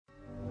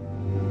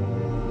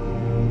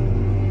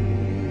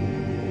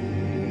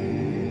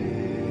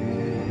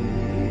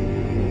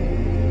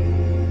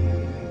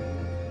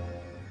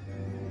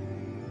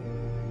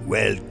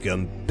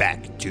Welcome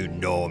back to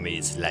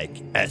Normies Like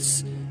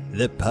Us,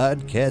 the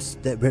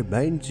podcast that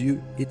reminds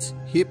you it's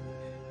hip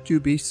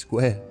to be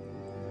square.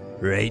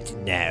 Right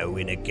now,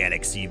 in a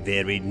galaxy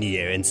very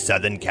near in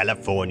Southern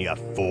California,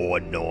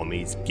 4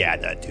 normies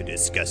gather to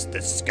discuss the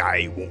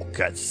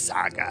Skywalker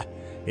saga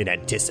in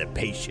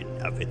anticipation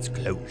of its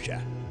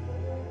closure.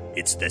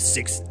 It's the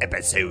 6th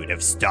episode of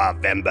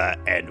Starvember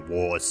and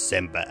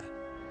Warsember.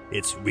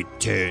 It's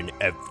Return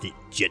of the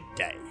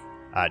Jedi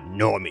on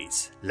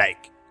Normies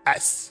Like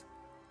Us.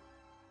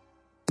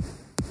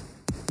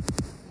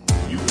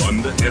 You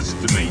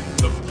underestimate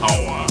the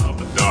power of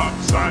the dark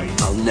side.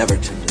 I'll never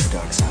turn to the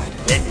dark side.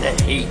 Let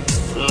the hate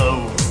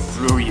flow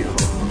through you.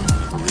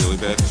 Really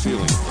bad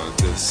feeling about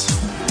this.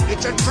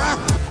 It's a trap!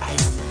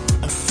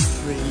 I'm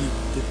afraid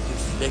the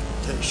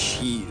deflector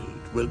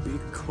shield will be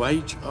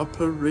quite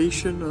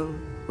operational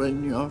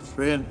when your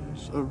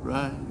friends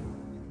arrive.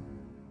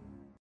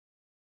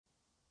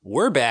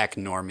 We're back,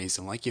 normies,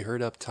 and like you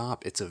heard up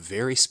top, it's a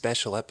very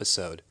special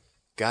episode.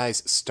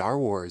 Guys, Star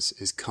Wars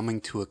is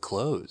coming to a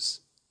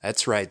close.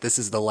 That's right, this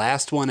is the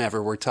last one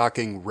ever. We're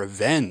talking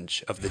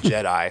Revenge of the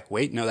Jedi.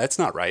 Wait, no, that's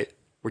not right.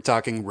 We're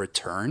talking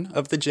Return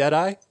of the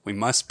Jedi. We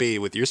must be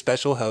with your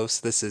special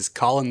host. This is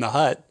Colin the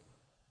Hutt.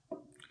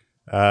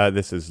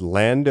 This is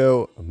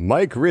Lando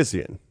Mike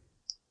Rizian.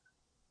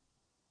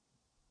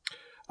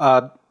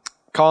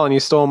 Colin, you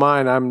stole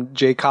mine. I'm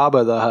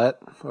Jacaba the Hutt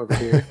over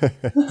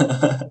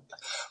here.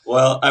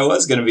 Well, I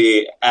was going to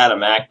be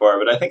Adam Akbar,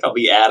 but I think I'll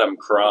be Adam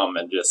Crumb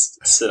and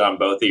just sit on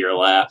both of your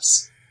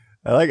laps.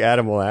 I like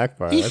Adam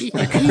Akbar. That's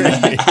pretty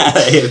great.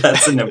 Hey,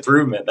 that's an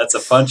improvement. That's a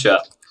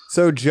punch-up.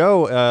 So,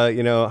 Joe,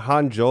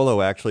 Han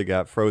Jolo actually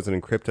got frozen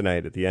in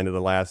kryptonite at the end of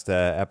the last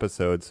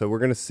episode. So we're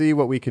going to see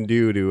what we can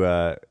do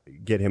to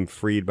get him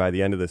freed by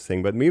the end of this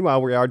thing. But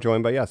meanwhile, we are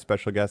joined by,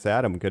 special guest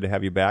Adam. Good to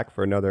have you back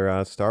for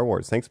another Star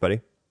Wars. Thanks, buddy.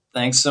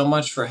 Thanks so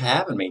much for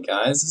having me,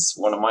 guys. This is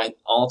one of my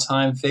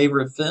all-time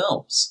favorite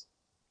films.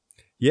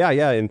 Yeah.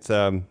 It's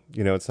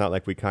it's not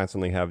like we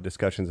constantly have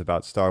discussions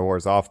about Star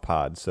Wars off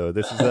pod. So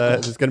this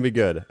is going to be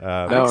good.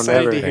 I'm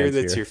excited to hear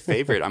that's your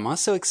favorite. I'm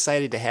also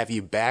excited to have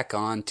you back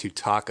on to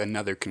talk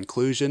another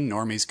conclusion.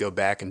 Normies, go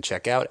back and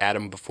check out.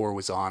 Adam before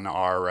was on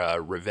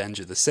our Revenge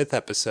of the Sith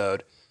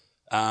episode.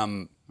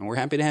 And we're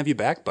happy to have you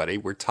back, buddy.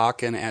 We're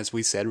talking, as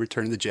we said,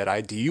 Return of the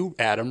Jedi. Do you,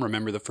 Adam,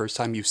 remember the first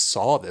time you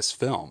saw this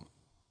film?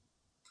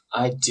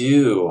 I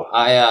do.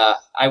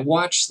 I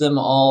watched them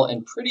all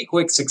in pretty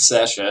quick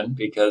succession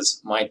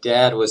because my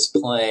dad was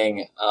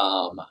playing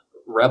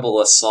Rebel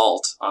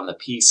Assault on the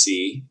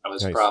PC. I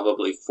was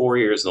probably 4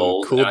 years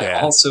old. Cool and dad. I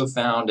also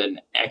found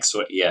an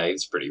X-Wing. Yeah, he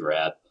was pretty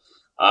rad.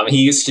 He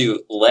used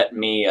to let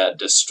me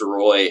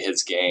destroy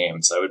his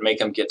games. I would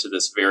make him get to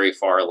this very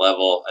far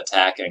level,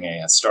 attacking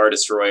a Star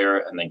Destroyer,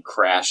 and then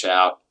crash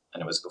out.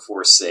 And it was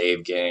before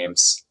save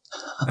games.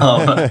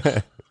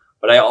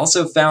 But I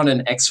also found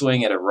an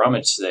X-Wing at a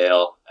rummage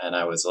sale, and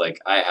I was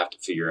like, I have to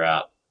figure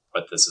out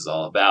what this is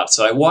all about.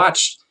 So I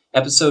watched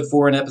episode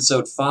 4 and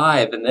episode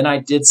 5, and then I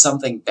did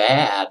something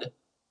bad,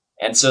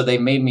 and so they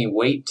made me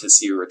wait to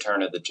see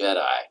Return of the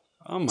Jedi.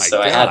 Oh my God.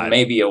 So I had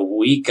maybe a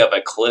week of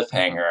a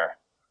cliffhanger.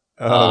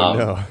 Oh,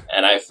 no.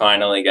 And I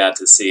finally got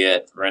to see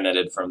it, rented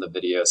it from the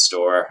video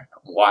store,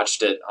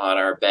 watched it on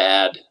our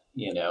bad,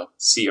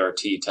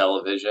 CRT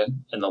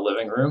television in the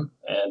living room,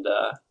 and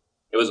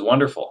it was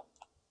wonderful.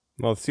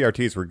 Well,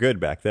 CRTs were good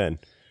back then.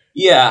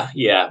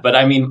 Yeah, but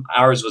I mean,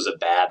 ours was a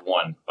bad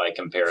one by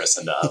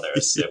comparison to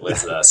others. It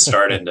was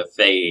starting to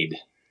fade.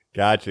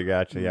 Gotcha.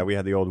 Yeah, we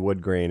had the old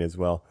wood grain as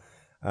well.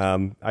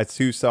 I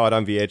too saw it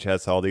on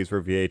VHS. All these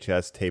were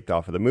VHS taped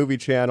off of the movie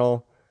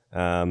channel.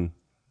 And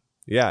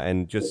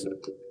just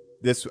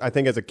this, I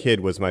think as a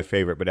kid was my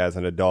favorite, but as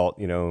an adult,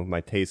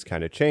 my taste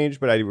kind of changed.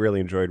 But I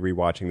really enjoyed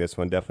rewatching this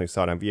one. Definitely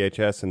saw it on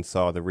VHS and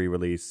saw the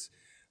re-release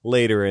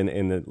later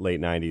in the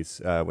late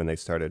 90s when they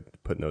started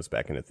putting those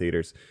back into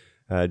theaters.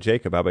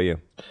 Jacob, how about you?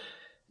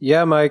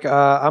 Yeah, Mike,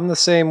 I'm the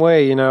same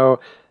way.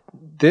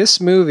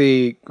 This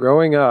movie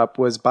growing up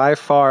was by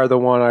far the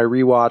one I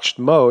rewatched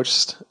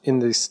most in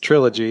this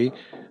trilogy,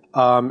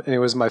 and it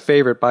was my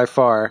favorite by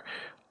far.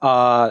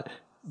 But,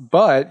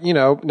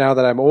 now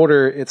that I'm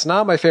older, it's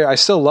not my favorite. I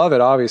still love it,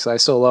 obviously. I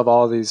still love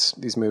all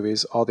these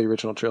movies, all the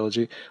original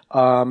trilogy.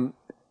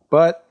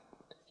 But,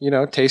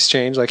 tastes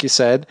change, like you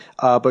said.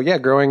 But yeah,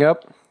 growing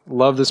up,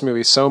 love this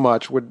movie so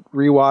much. Would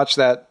rewatch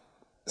that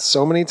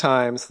so many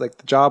times, like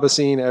the Jabba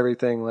scene,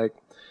 everything, like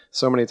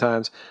so many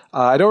times.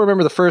 I don't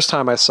remember the first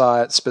time I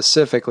saw it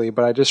specifically,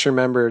 but I just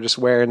remember just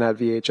wearing that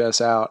VHS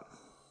out.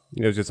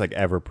 It was just like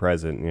ever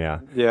present,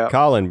 yeah. Yeah.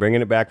 Colin,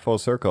 bringing it back full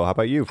circle. How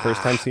about you?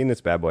 First time seeing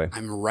this bad boy.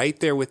 I'm right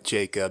there with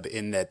Jacob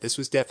in that this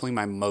was definitely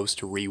my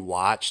most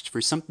rewatched. For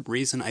some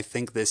reason, I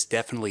think this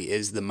definitely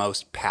is the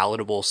most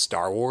palatable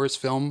Star Wars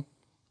film.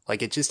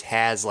 Like, it just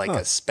has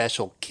a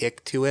special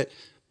kick to it.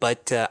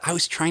 But I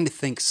was trying to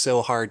think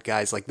so hard,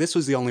 guys. Like, this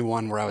was the only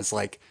one where I was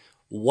like,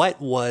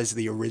 what was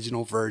the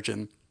original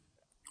version?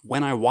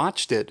 When I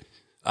watched it,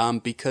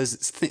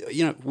 because,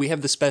 we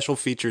have the special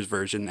features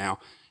version now.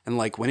 And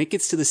like when it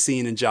gets to the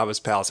scene in Jabba's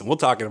palace, and we're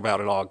talking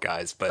about it all,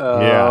 guys, but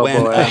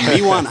when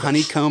Me Want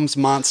Honeycomb's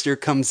monster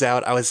comes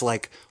out, I was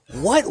like,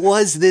 what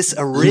was this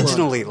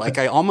originally? Like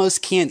I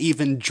almost can't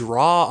even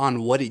draw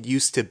on what it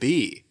used to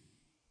be.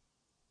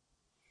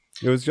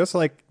 It was just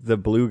like the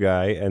blue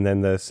guy and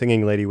then the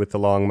singing lady with the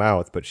long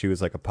mouth, but she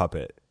was like a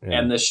puppet.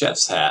 And the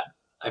chef's hat.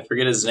 I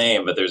forget his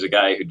name, but there's a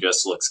guy who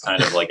just looks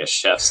kind of like a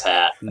chef's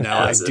hat. No,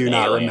 I do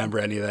not remember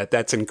any of that.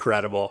 That's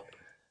incredible.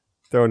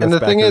 Throwing us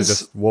back into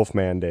just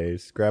Wolfman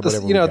days. Grab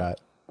whatever we got.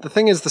 The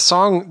thing is,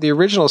 the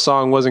original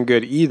song wasn't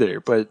good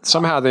either, but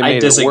somehow they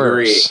made it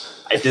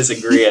worse. I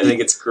disagree. I think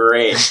it's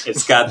great.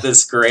 It's got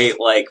this great,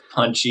 like,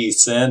 punchy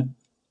synth.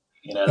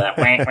 You know, that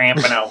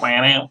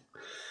wham.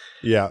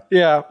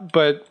 Yeah,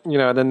 but, you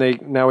know, then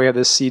now we have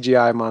this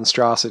CGI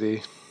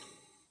monstrosity.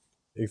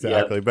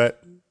 Exactly. Yep.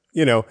 But,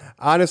 you know,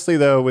 honestly,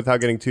 though, without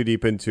getting too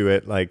deep into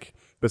it, like,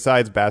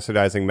 besides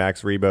bastardizing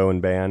Max Rebo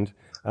and band,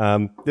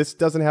 this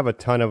doesn't have a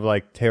ton of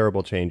like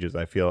terrible changes,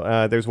 I feel.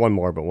 There's one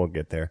more, but we'll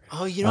get there.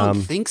 Oh, you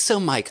don't think so,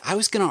 Mike? I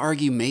was going to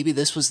argue maybe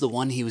this was the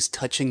one he was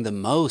touching the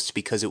most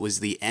because it was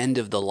the end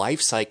of the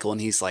life cycle and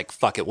he's like,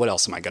 fuck it, what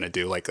else am I going to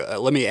do? Like,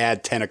 let me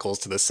add tentacles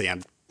to the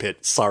sand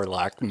pit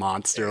Sarlacc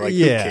monster. Like,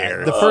 who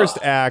cares? The first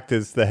act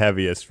is the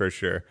heaviest for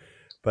sure.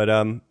 But,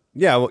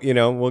 yeah, well, you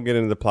know, we'll get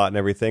into the plot and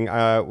everything.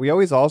 We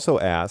always also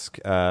ask,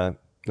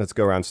 let's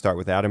go around, start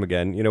with Adam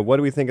again. You know, what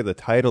do we think of the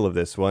title of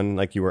this one?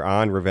 Like you were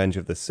on Revenge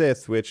of the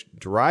Sith, which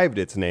derived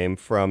its name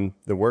from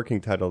the working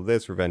title of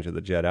this, Revenge of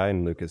the Jedi.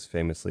 And Lucas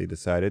famously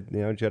decided,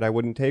 you know, Jedi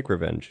wouldn't take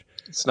revenge.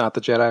 It's not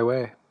the Jedi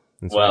way.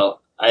 That's right.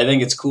 I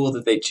think it's cool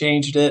that they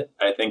changed it.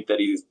 I think that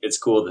it's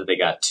cool that they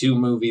got 2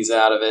 movies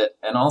out of it.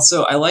 And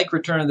also, I like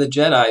Return of the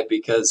Jedi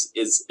because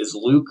is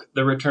Luke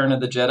the Return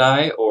of the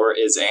Jedi or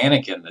is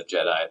Anakin the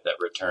Jedi that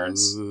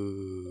returns?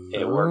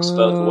 It works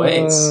both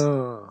ways.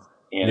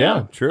 You know?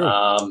 Yeah,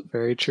 true.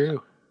 Very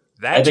true.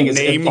 That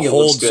name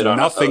holds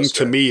nothing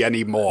to me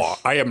anymore.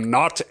 I am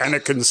not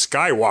Anakin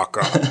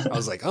Skywalker. I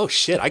was like, oh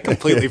shit, I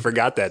completely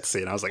forgot that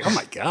scene. I was like, oh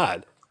my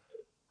god.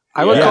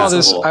 I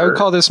would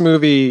call this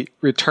movie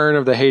Return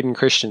of the Hayden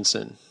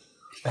Christensen.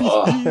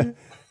 Oh.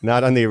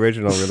 Not on the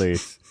original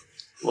release.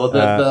 Well,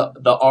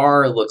 the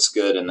R looks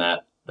good in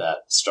that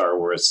Star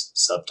Wars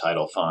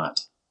subtitle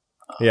font.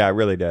 Yeah, it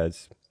really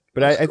does.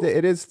 But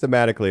it is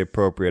thematically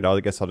appropriate. I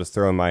guess I'll just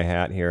throw in my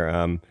hat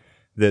here.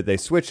 That they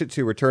switched it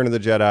to Return of the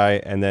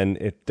Jedi, and then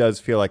it does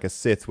feel like a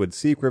Sith would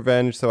seek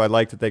revenge. So I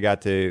like that they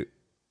got to,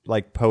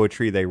 like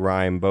poetry, they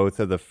rhyme both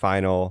of the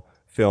final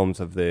films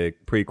of the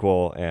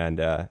prequel and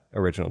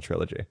original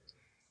trilogy.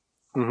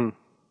 Mm-hmm.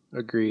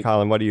 Agreed.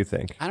 Colin, what do you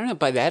think? I don't know.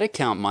 By that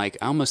account, Mike,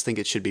 I almost think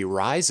it should be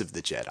Rise of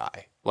the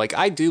Jedi. Like,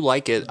 I do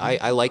like it.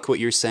 I like what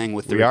you're saying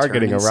with the We return are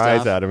getting a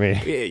rise out of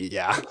me.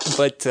 Yeah.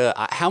 But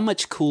how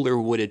much cooler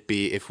would it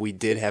be if we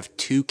did have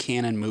 2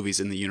 canon movies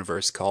in the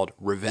universe called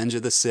Revenge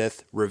of the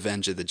Sith,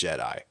 Revenge of the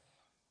Jedi?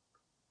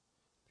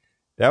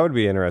 That would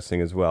be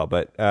interesting as well.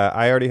 But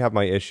I already have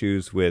my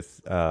issues with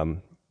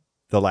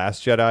The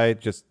Last Jedi,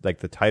 just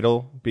like the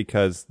title,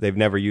 because they've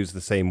never used the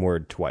same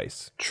word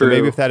twice. True. So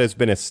maybe if that has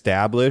been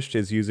established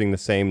as using the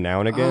same now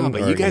and again.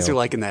 But you guys are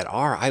liking that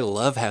R. I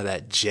love how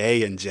that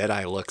J in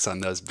Jedi looks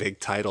on those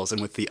big titles.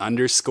 And with the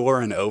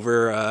underscore and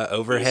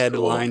overhead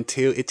line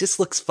too, it just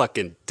looks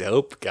fucking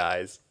dope,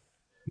 guys.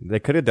 They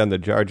could have done the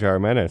Jar Jar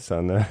Menace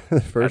on the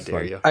first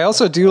one. I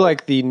also do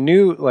like the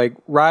new, like,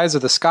 Rise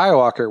of the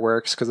Skywalker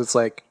works because it's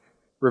like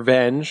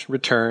Revenge,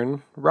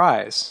 Return,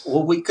 Rise.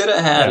 Well, we could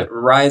have had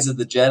Rise of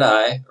the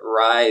Jedi,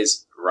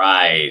 Rise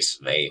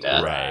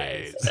Vader.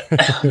 Right.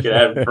 We could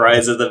have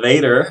Rise of the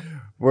Vader.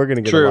 We're going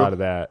to get a lot of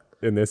that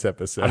in this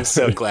episode. I'm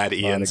so glad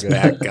Ian's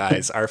back,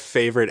 guys. Our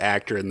favorite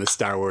actor in the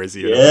Star Wars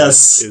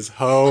universe is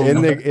home.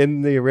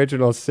 In the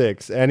original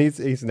 6, and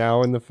he's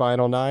now in the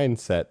final 9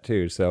 set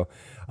too. So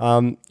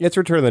it's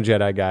Return of the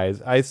Jedi,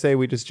 guys. I say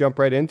we just jump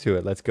right into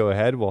it. Let's go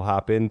ahead. We'll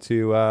hop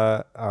into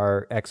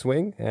our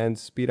X-Wing and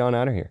speed on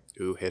out of here.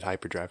 Ooh, hit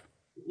hyperdrive.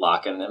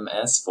 Locking them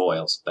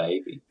S-foils,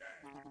 baby.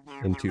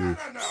 Into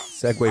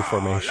Segway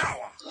formation.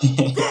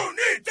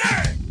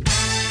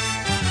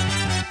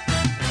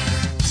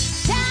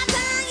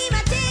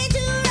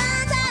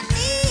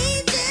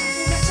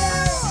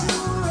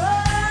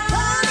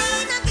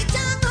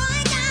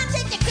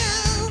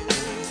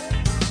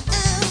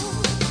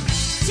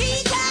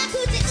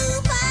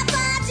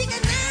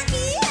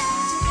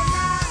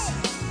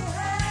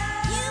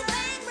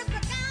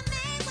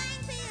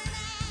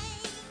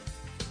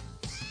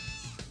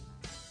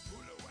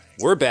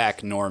 We're back,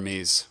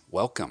 normies.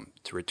 Welcome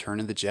to Return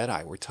of the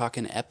Jedi. We're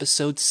talking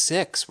episode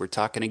 6. We're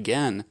talking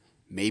again,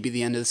 maybe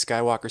the end of the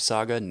Skywalker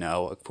saga.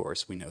 No, of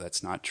course, we know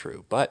that's not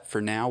true. But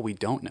for now, we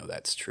don't know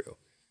that's true.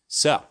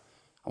 So,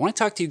 I want to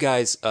talk to you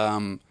guys,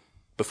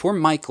 before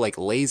Mike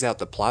lays out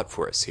the plot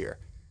for us here.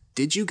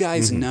 Did you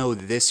guys know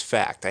this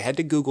fact? I had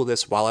to Google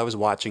this while I was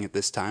watching it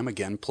this time.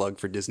 Again, plug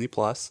for Disney+.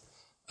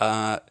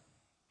 How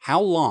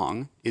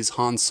long is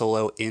Han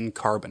Solo in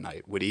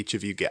carbonite? Would each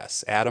of you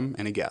guess? Adam,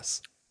 any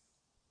guess?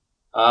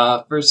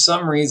 For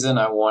some reason,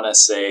 I want to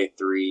say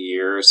 3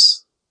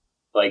 years.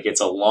 like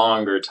it's a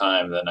longer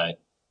time than I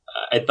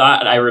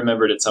thought. I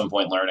remembered at some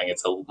point learning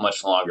it's a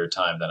much longer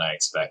time than I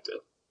expected.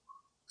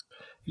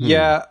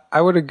 Yeah,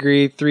 I would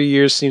agree. 3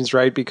 years seems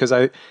right because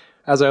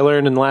as I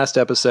learned in the last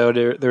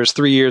episode, there's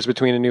 3 years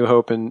between A New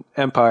Hope and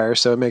Empire,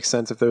 so it makes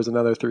sense if there's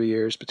another 3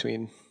 years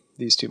between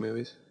these two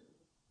movies.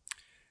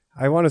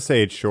 I want to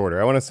say it's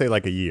shorter. I want to say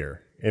like a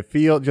year. It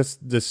feels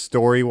just the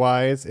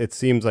story-wise, it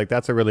seems like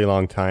that's a really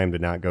long time to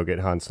not go get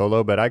Han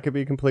Solo, but I could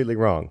be completely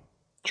wrong.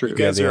 True. You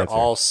guys are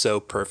all so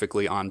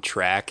perfectly on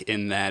track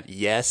in that,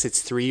 yes,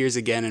 it's 3 years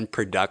again in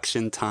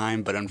production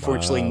time, but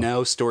unfortunately,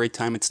 no, story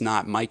time, it's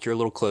not. Mike, you're a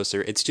little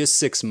closer. It's just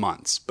 6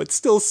 months, but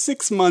still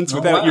 6 months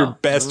without your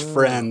best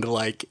friend.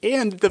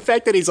 And the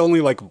fact that he's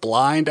only like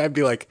blind, I'd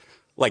be like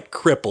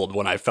crippled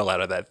when I fell out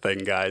of that thing,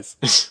 guys.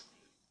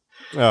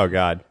 Oh,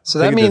 God. So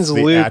that means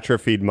the Luke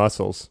atrophied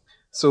muscles.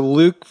 So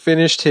Luke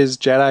finished his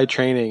Jedi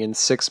training in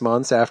 6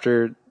 months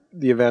after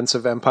the events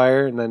of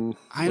Empire, and then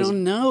I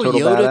don't know. Yoda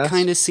Yoda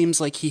kind of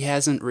seems like he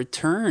hasn't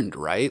returned,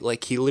 right?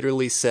 Like he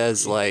literally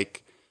says,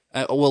 like,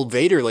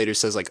 Vader later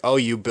says, like, "Oh,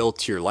 you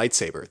built your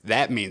lightsaber.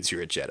 That means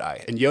you're a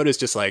Jedi." And Yoda's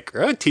just like,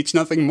 "Teach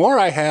nothing more.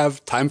 I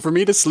have time for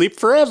me to sleep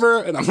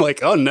forever." And I'm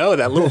like, "Oh no,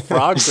 that little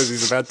frog says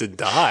he's about to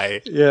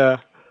die." Yeah,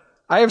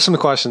 I have some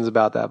questions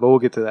about that, but we'll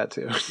get to that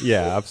too.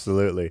 Yeah,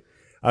 absolutely.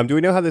 Do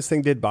we know how this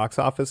thing did box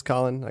office,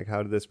 Colin? Like,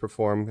 how did this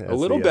perform? A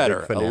little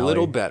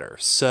better.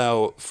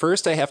 So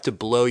first I have to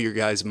blow your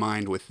guys'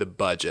 mind with the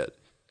budget.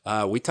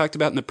 We talked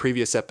about in the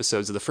previous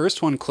episodes, the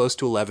first one close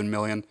to 11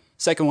 million,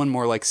 second one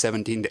more like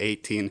 17 to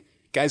 18.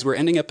 Guys, we're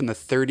ending up in the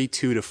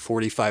 32 to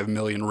 45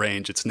 million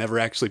range. It's never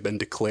actually been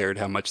declared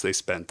how much they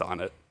spent on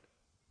it.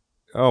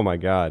 Oh my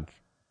God.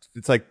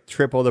 It's like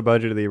triple the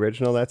budget of the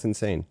original. That's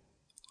insane.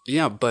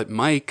 Yeah, but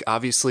Mike,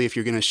 obviously if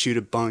you're going to shoot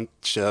a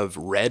bunch of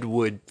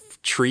redwood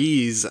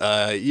trees,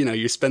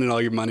 you're spending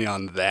all your money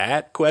on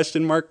that?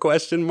 Question mark.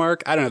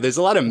 I don't know. There's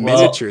a lot of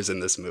miniatures in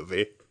this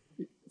movie.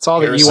 It's all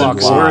the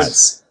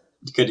Ewoks.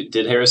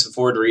 Did Harrison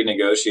Ford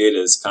renegotiate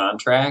his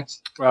contract?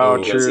 Oh,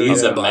 because true.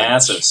 he's a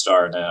massive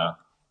star now.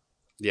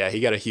 Yeah, he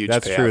got a huge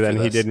That's payout true. for Then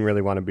this. he didn't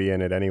really want to be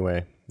in it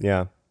anyway.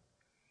 Yeah.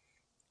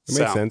 It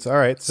makes sense. All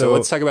right. So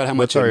let's talk about how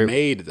much it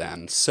made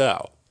then.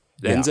 So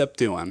it ends up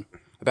doing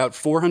about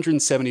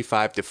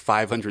 $475 to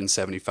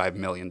 $575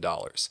 million.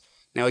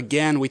 Now,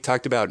 again, we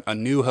talked about A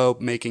New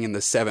Hope making in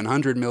the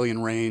 700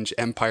 million range,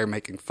 Empire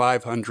making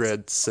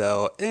 500,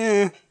 so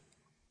I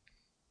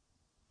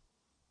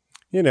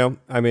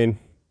mean,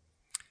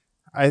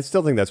 I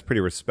still think that's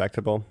pretty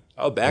respectable.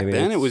 Oh, back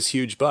then it was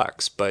huge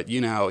bucks, but,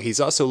 he's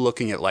also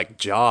looking at, like,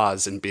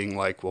 Jaws and being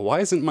like, well,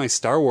 why isn't my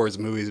Star Wars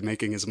movies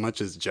making as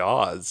much as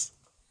Jaws?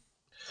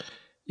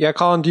 Yeah,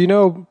 Colin, do you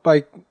know,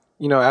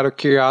 out of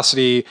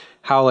curiosity,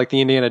 how like the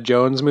Indiana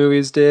Jones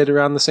movies did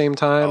around the same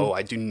time? Oh,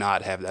 I do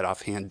not have that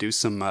offhand. Do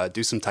some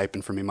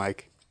typing for me,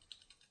 Mike.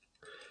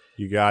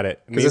 You got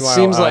it. Because it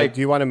seems like...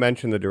 do you want to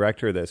mention the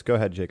director of this? Go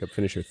ahead, Jacob.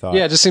 Finish your thought.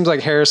 Yeah, it just seems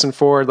like Harrison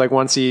Ford, like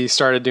once he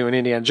started doing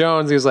Indiana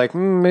Jones, he was like,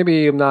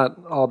 maybe I'm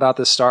not all about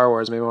this Star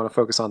Wars. Maybe I want to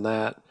focus on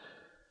that.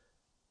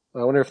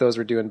 I wonder if those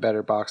were doing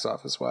better box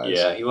office wise.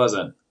 Yeah, he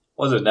wasn't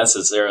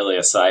necessarily a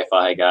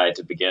sci-fi guy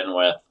to begin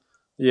with.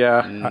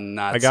 Yeah,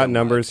 I got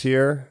numbers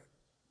here.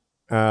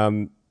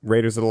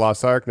 Raiders of the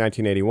Lost Ark,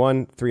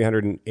 1981,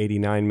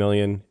 389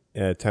 million.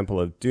 Temple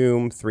of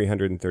Doom,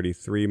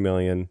 333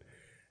 million.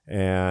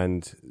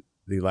 And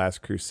The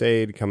Last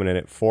Crusade coming in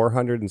at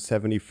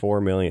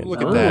 474 million.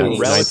 Look at that.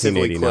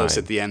 Relatively close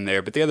at the end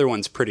there, but the other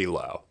one's pretty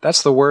low.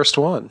 That's the worst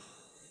one.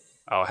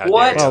 Oh, how dare you.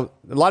 Well,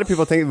 a lot of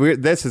people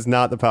think this is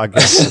not the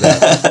podcast for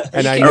that.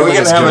 And I know we're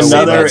going to have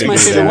another That's my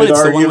favorite one.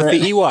 It's the one with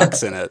the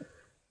Ewoks in it.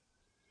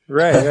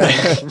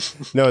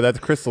 Right. No, that's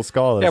Crystal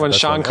Skull. Yeah, when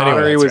Sean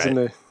Connery was in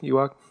the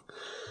Ewok.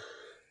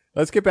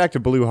 Let's get back to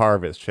Blue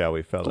Harvest, shall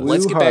we, fellas?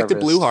 Let's get back to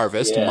Blue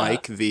Harvest,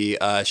 Mike, the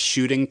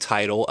shooting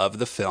title of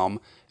the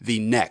film, the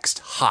next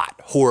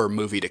hot horror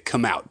movie to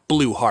come out,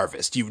 Blue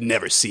Harvest. You've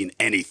never seen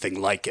anything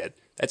like it.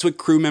 That's what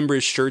crew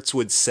members' shirts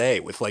would say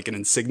with like an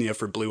insignia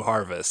for Blue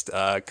Harvest,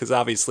 because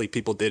obviously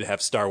people did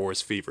have Star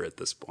Wars fever at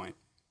this point.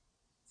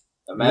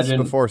 Imagine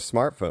this before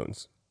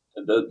smartphones.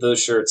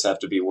 Those shirts have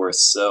to be worth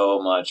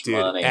so much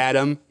money.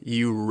 Adam,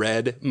 you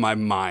read my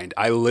mind.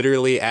 I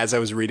literally, as I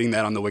was reading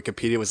that on the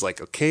Wikipedia, was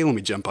like, okay, let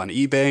me jump on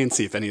eBay and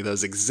see if any of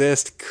those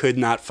exist. Could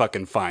not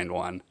fucking find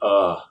one.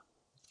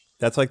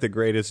 That's like the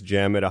greatest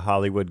gem at a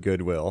Hollywood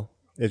Goodwill.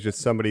 It's just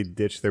somebody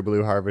ditched their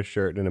Blue Harvest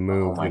shirt in a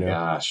move. Oh my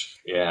gosh,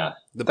 yeah.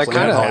 The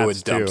Planet Hollywood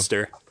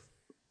dumpster.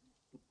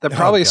 That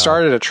probably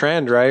started a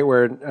trend, right?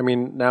 Where, I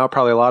mean, now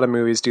probably a lot of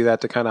movies do that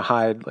to kind of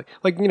hide,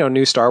 like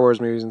new Star Wars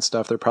movies and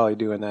stuff. They're probably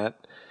doing that.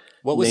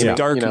 What was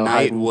Dark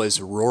Knight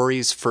was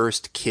Rory's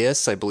first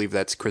kiss. I believe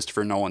that's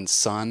Christopher Nolan's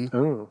son.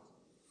 Oh.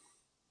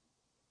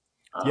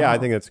 Yeah, I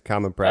think it's a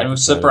common practice. I'm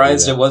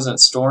surprised it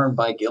wasn't stormed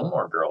by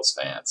Gilmore Girls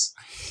fans.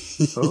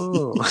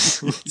 Oh.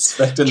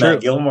 Expecting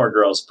that Gilmore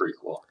Girls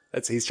prequel.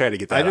 He's trying to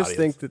get that I just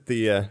think that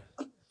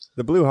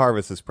The Blue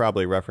Harvest is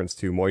probably a reference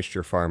to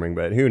moisture farming,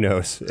 but who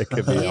knows? It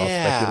could be all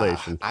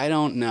speculation. I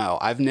don't know.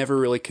 I've never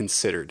really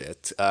considered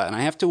it. And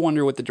I have to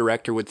wonder what the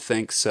director would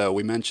think. So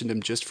we mentioned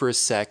him just for a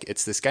sec.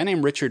 It's this guy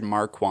named Richard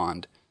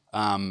Marquand.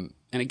 And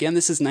again,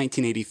 this is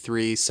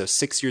 1983, so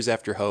 6 years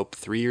after Hope,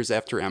 3 years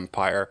after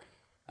Empire.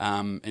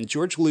 And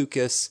George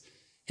Lucas,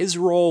 his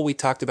role we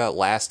talked about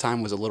last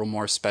time was a little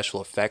more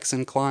special effects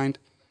inclined.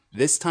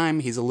 This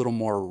time, he's a little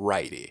more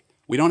righty.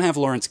 We don't have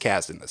Lawrence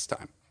Kasdan this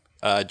time.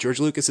 George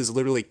Lucas is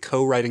literally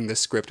co-writing this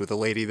script with a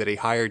lady that he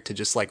hired to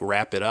just like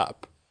wrap it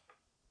up.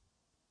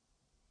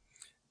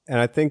 And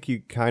I think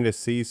you kind of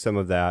see some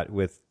of that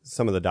with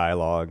some of the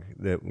dialogue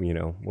that,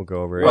 we'll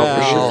go over.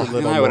 Well,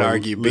 and I would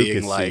argue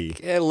being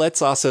like,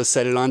 let's also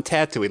set it on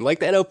Tatooine. Like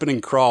that opening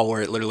crawl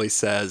where it literally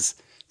says,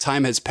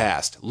 time has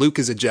passed. Luke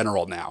is a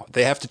general now.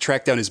 They have to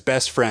track down his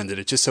best friend, and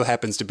it just so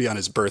happens to be on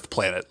his birth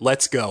planet.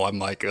 Let's go. I'm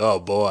like, oh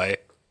boy.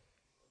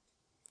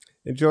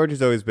 And George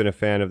has always been a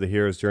fan of the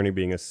hero's journey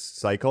being a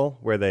cycle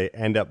where they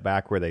end up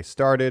back where they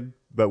started,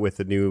 but with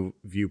a new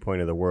viewpoint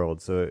of the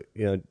world. So,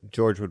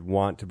 George would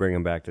want to bring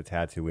him back to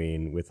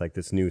Tatooine with like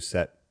this new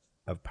set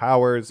of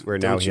powers where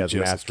now he has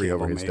mastery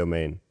over his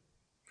domain.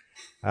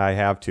 I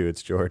have to.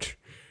 It's George.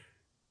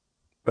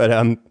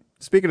 But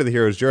speaking of the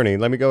hero's journey,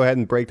 let me go ahead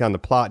and break down the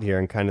plot here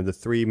and kind of the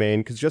three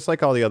main, because just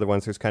like all the other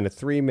ones, there's kind of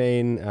three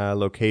main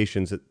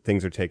locations that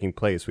things are taking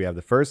place. We have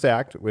the first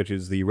act, which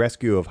is the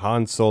rescue of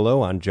Han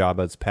Solo on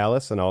Jabba's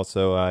palace and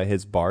also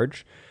his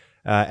barge.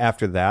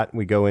 After that,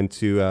 we go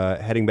into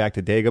heading back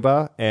to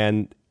Dagobah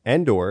and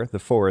Endor, the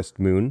forest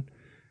moon.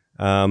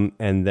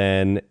 And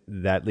then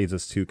that leads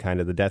us to kind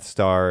of the Death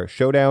Star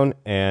showdown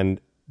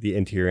and the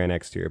interior and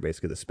exterior,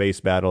 basically the space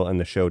battle and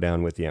the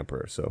showdown with the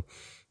Emperor. So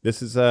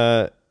this is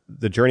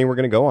the journey we're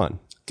going to go on.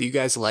 Do you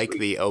guys like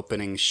the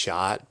opening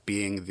shot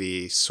being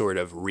the sort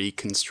of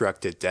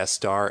reconstructed Death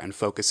Star and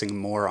focusing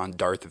more on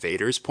Darth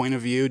Vader's point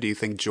of view? Do you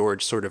think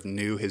George sort of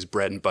knew his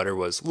bread and butter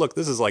was, look,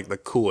 this is like the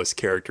coolest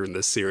character in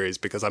this series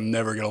because I'm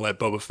never going to let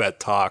Boba Fett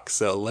talk,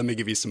 so let me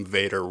give you some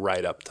Vader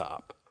right up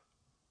top?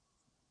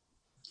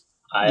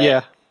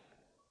 Yeah,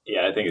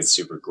 I think it's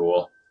super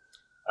cool.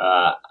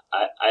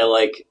 I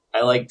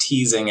like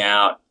teasing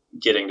out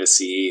getting to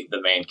see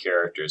the main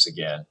characters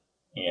again,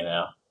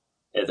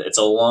 It's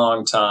a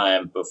long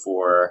time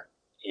before,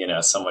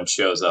 someone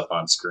shows up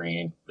on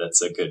screen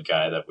that's a good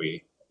guy that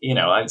we,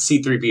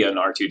 C-3PO and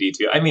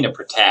R2-D2. I mean, a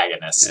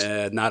protagonist.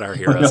 Not our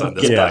heroes on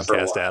this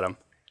podcast, Adam.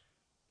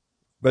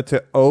 But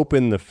to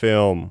open the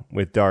film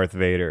with Darth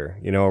Vader,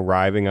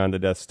 arriving on the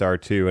Death Star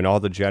 2, and all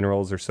the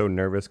generals are so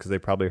nervous because they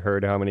probably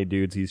heard how many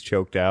dudes he's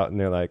choked out, and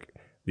they're like,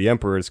 the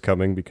Emperor's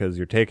coming because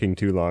you're taking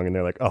too long, and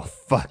they're like, oh,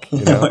 fuck,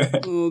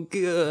 Oh,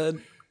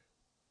 good.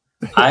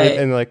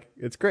 And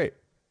it's great.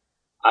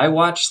 I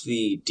watched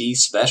the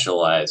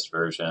despecialized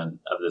version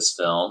of this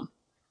film.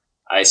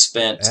 I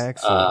spent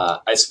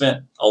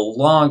a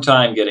long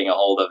time getting a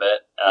hold of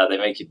it. They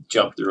make you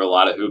jump through a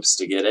lot of hoops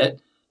to get it.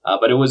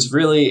 But it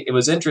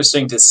was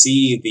interesting to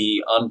see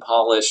the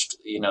unpolished,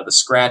 the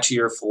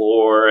scratchier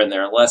floor, and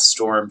there are less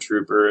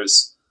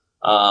stormtroopers.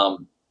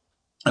 And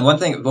one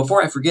thing,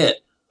 before I forget,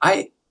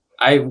 I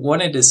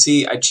wanted to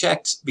see, I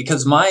checked,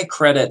 because my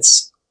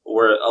credits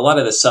where a lot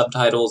of the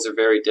subtitles are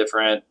very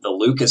different. The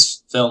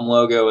Lucasfilm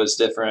logo is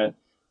different.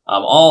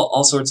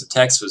 All sorts of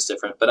text was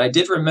different. But I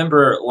did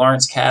remember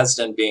Lawrence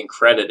Kasdan being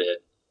credited.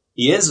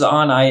 He is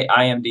on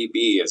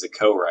IMDb as a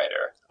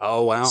co-writer.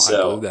 Oh, wow. I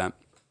believe that.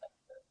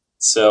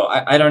 So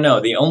I don't know.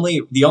 The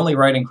only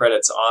writing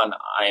credits on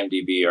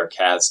IMDb are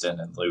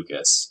Kasdan and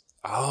Lucas.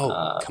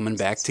 Oh, coming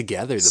back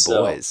together, the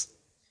boys.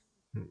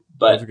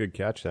 But that's a good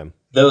catch, then.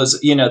 Those,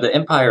 the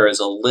Empire is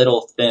a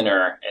little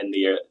thinner in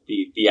the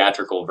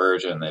theatrical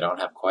version. They don't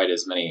have quite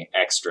as many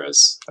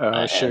extras.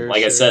 I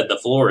said, the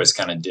floor is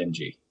kind of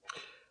dingy.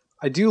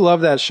 I do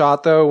love that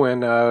shot, though,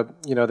 when,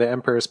 the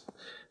Emperor's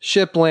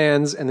ship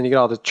lands and then you get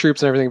all the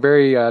troops and everything.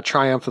 Very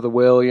Triumph of the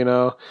Will,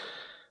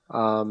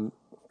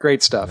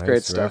 great stuff. Nice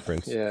great stuff.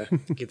 reference. Yeah.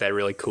 Get that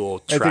really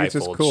cool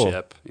trifold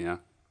ship. Yeah.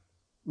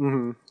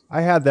 Mm-hmm. I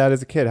had that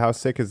as a kid. How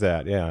sick is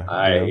that? Yeah.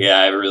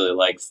 I really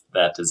liked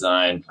that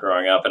design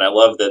growing up. And I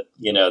love that,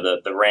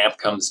 the ramp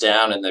comes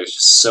down and there's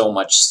just so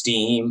much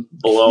steam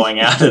blowing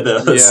out of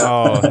those. Yeah.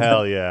 Oh,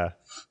 hell yeah.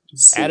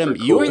 Adam,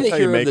 cool. you are the That's how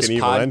you hero of make this an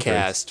evil podcast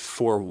entrance.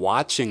 for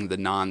watching the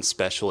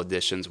non-special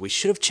editions. We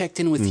should have checked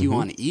in with you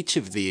on each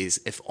of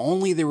these. If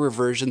only there were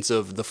versions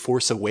of The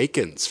Force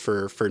Awakens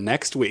for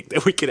next week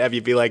that we could have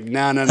you be like, no,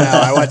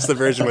 I watched the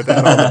version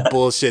without all the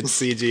bullshit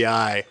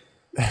CGI.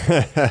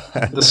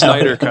 The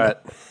Snyder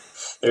cut.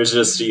 There's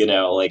just, a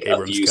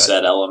Abrams few cut.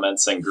 set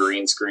elements and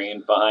green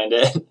screen behind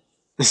it.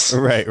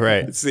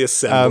 Right. It's the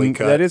assembly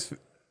cut. That is,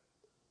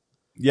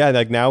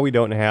 now we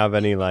don't have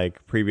any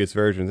previous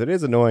versions. It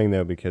is annoying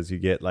though because you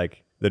get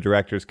the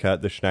director's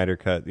cut, the Schneider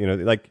cut.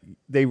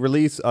 They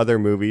release other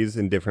movies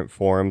in different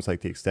forms, like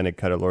the extended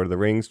cut of Lord of the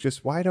Rings.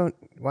 Just why don't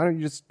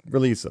you just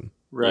release them?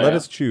 Right. Let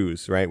us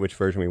choose which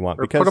version we want.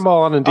 Or put them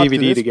all on a up to DVD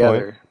this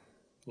together.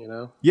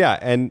 point, Yeah,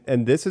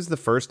 and this is the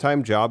first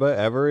time Jabba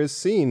ever is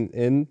seen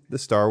in the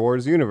Star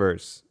Wars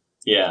universe.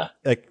 Yeah.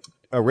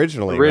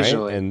 originally, right?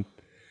 And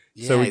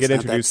so we he's get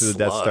not introduced to that the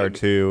Death Star slug.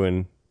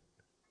 2,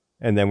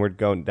 and then we're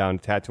going down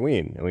to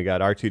Tatooine, and we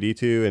got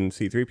R2-D2 and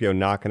C-3PO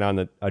knocking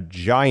on a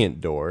giant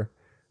door.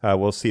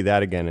 We'll see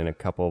that again in a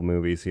couple of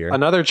movies here.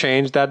 Another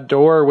change, that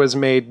door was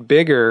made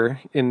bigger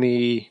in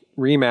the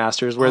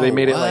remasters where they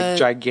made it like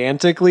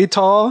gigantically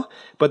tall.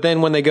 But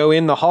then when they go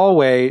in the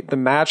hallway, the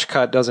match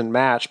cut doesn't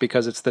match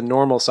because it's the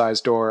normal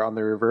size door on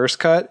the reverse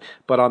cut.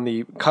 But on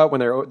the cut when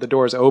the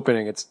door is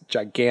opening, it's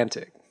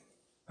gigantic.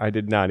 I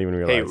did not even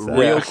realize that.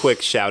 Real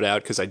quick shout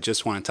out, because I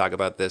just want to talk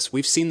about this.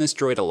 We've seen this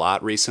droid a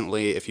lot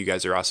recently. If you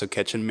guys are also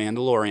catching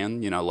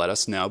Mandalorian, let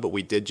us know. But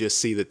we did just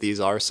see that these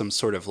are some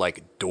sort of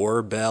like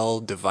doorbell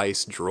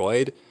device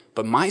droid.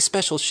 But my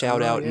special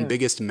shout out and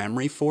biggest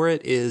memory for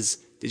it is,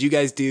 did you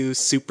guys do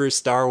Super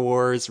Star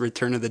Wars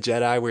Return of the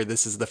Jedi, where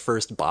this is the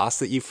first boss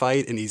that you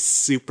fight and he's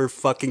super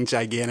fucking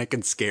gigantic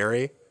and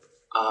scary?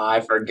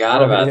 I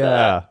forgot about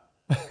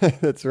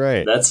that. That's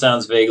right. That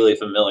sounds vaguely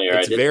familiar.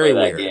 It's I did very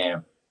play that weird.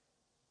 game.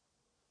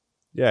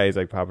 Yeah, he's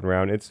like popping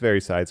around. It's very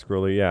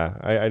side-scrolly. Yeah,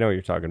 I know what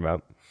you're talking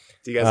about.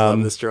 Do you guys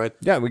love this droid?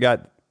 Yeah, we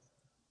got...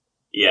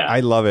 Yeah. I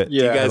love it. Do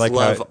you guys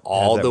love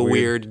all the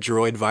weird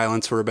droid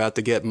violence we're about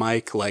to get,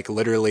 Mike? Like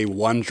literally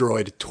one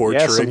droid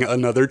torturing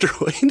another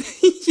droid?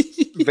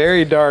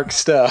 Very dark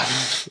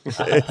stuff.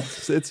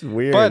 It's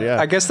weird, But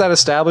yeah. I guess that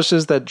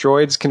establishes that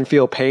droids can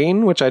feel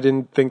pain, which I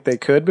didn't think they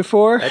could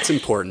before. That's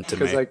important to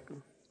me.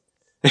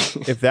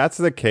 If that's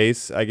the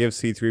case, I give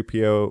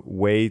C-3PO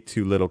way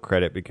too little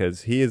credit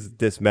because he is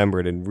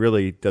dismembered and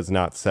really does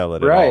not sell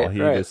it at all. He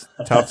just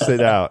toughs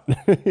it out.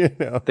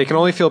 They can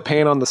only feel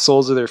pain on the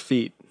soles of their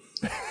feet.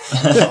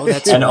 Oh,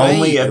 that's and right,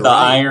 only if you're the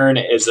right. iron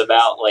is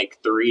about like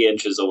 3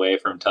 inches away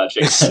from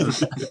touching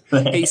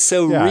them. Hey,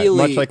 so Yeah, really...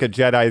 much like a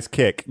Jedi's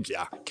kick.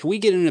 Yeah. Can we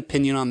get an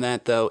opinion on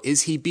that, though?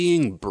 Is he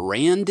being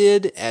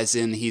branded, as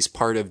in he's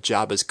part of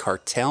Jabba's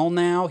cartel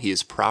now? He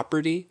is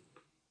property?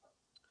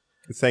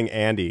 It's saying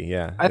Andy,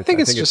 yeah. I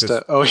think it's just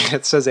a... Oh, yeah,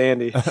 it says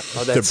Andy.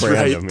 Oh, that's brand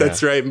right. him,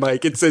 That's right,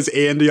 Mike. It says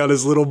Andy on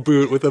his little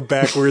boot with a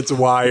backwards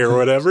Y or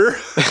whatever.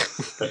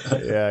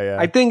 Yeah.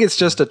 I think it's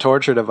just a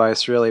torture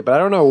device, really. But I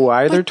don't know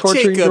why they're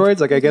torturing Jacob,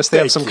 droids. Like, I guess they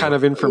have some kind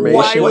of information.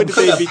 Why would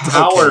they be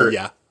power? Okay,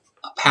 yeah.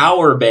 A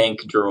power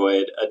bank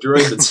droid, a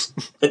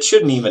droid that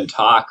shouldn't even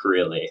talk,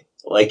 really.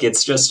 Like,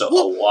 it's just a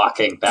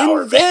walking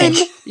power And then,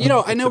 bank.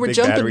 I know we're big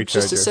jumping battery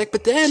just a charger. sec,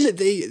 but then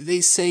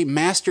they say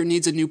Master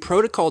needs a new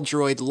protocol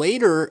droid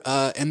later,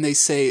 and they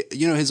say,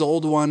 his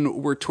old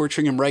one, we're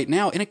torturing him right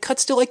now, and it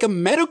cuts to like a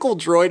medical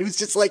droid who's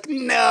just like,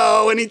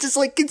 no, and he just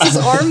like gets his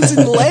arms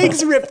and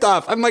legs ripped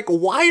off. I'm like,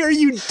 why are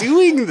you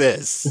doing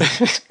this?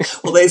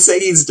 Well, they say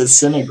he's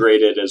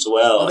disintegrated as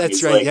well. Oh, that's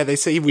He's right. like, Yeah, they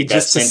say we he got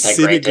just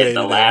disintegrated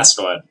the him. last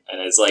one.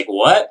 And it's like,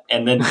 what?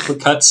 And then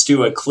cuts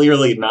to a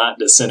clearly not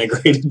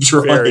disintegrated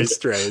droid Very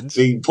strange.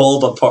 being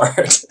pulled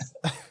apart.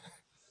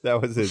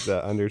 That was his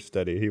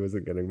understudy. He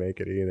wasn't going to make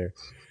it either.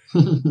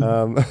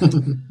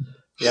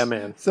 Yeah,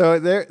 man. So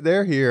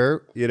they're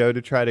here,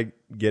 to try to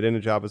get into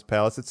Jabba's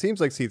palace. It seems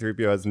like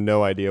C-3PO has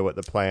no idea what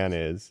the plan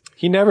is.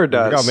 He never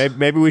does. Like, oh,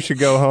 maybe we should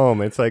go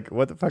home. It's like,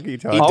 what the fuck are you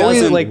talking He about?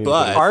 Always, doesn't, like,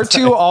 but-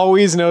 R2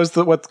 always knows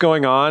what's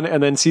going on,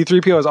 and then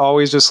C-3PO is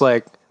always just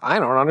like, I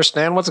don't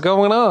understand what's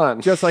going on.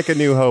 Just like A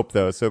New Hope,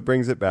 though, so it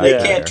brings it back. They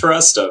there. can't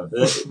trust him.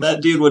 That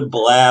dude would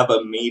blab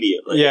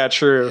immediately. Yeah,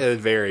 true.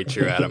 Very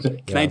true, Adam.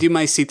 Can I do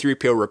my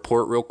C-3PO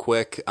report real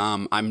quick?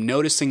 I'm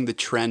noticing the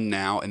trend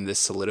now, and this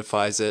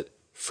solidifies it.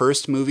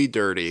 First movie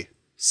dirty,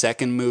 first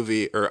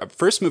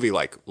movie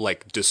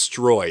like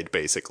destroyed,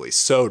 basically,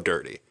 so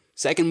dirty.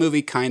 Second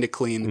movie kind of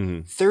clean.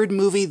 Mm-hmm. Third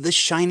movie, the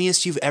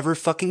shiniest you've ever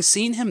fucking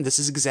seen him. This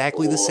is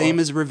exactly the same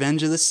as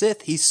Revenge of the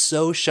Sith. He's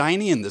so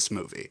shiny in this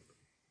movie.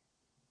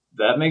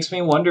 That makes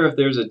me wonder if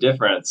there's a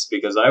difference,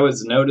 because I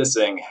was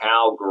noticing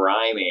how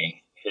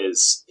grimy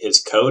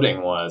his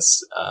coating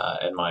was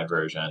in my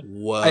version.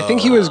 Whoa. I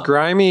think he was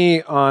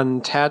grimy on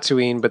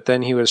Tatooine, but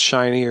then he was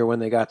shinier when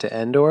they got to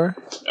Endor.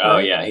 Oh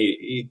yeah,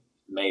 he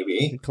maybe.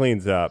 He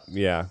cleans up,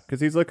 yeah, because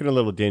he's looking a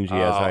little dingy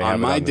as I have on it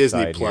my on the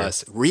Disney side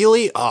Plus.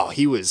 Really? Oh,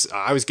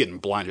 I was getting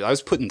blinded. I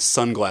was putting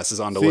sunglasses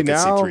on to See, look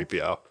at now-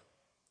 C-3PO.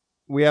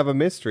 We have a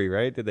mystery,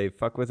 right? Did they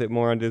fuck with it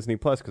more on Disney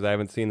Plus? Because I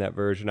haven't seen that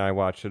version. I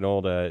watched an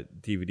old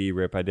DVD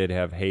rip. I did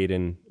have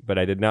Hayden, but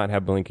I did not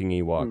have Blinking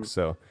Ewoks.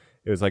 So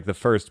it was like the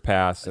first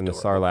pass, and the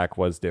Sarlacc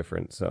was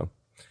different. So,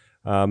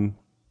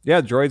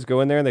 yeah, droids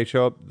go in there and they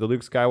show up the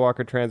Luke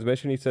Skywalker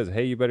transmission. He says,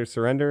 "Hey, you better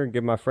surrender and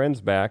give my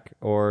friends back,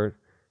 or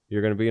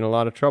you're going to be in a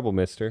lot of trouble,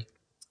 mister."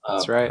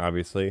 That's right.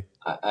 Obviously,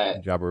 I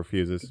Jabba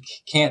refuses.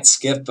 can't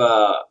skip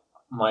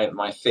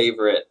my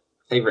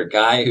favorite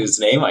guy whose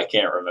name I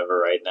can't remember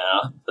right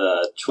now.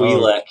 The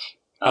Twi'lek.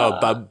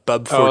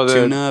 Bib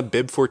Fortuna?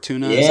 Bib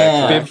Fortuna? Is that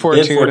Yeah,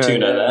 correct? Bib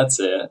Fortuna, yeah. That's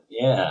it.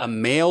 Yeah. A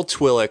male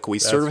Twi'lek. We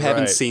sort of That's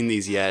haven't right. seen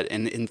these yet,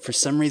 and for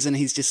some reason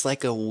he's just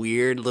like a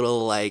weird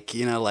little like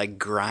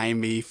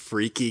grimy,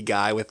 freaky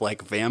guy with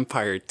like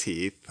vampire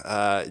teeth.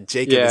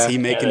 Jacob, Yeah. is he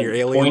making And your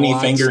alien pointy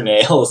watch?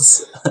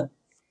 fingernails.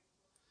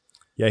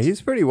 Yeah,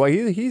 he's pretty well.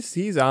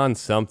 He's on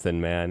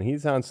something, man.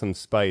 He's on some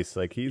spice.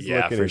 Like he's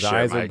looking, his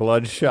eyes are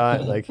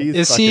bloodshot. Like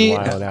he's fucking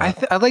wilding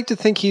out. I'd like to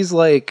think he's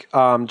like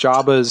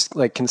Jabba's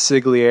like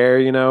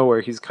consigliere, you know, where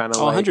he's kind of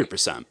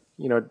 100%.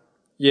 You know,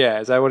 yeah.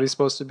 Is that what he's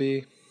supposed to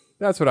be?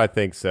 That's what I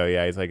think. So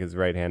yeah, he's like his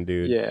right hand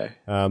dude. Yeah.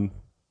 And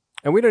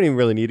we don't even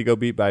really need to go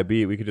beat by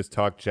beat. We could just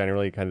talk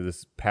generally, kind of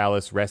this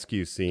palace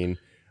rescue scene.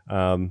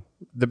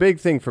 The big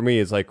thing for me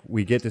is like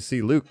we get to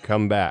see Luke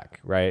come back,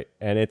 right?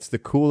 And it's the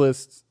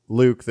coolest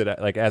Luke that,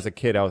 like, as a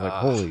kid, I was like,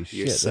 "Holy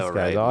shit, this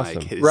guy's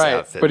awesome!"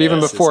 Right, but even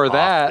before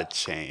that,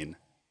 chain.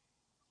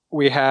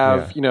 We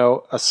have you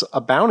know a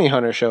bounty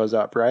hunter shows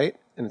up, right?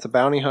 And it's a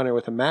bounty hunter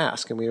with a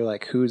mask, and we were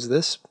like, "Who's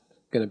this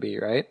going to be?"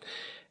 Right?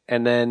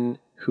 And then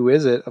who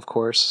is it? Of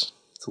course,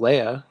 it's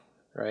Leia,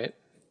 right?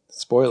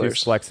 Spoilers.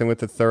 She's flexing with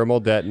the thermal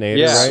detonator.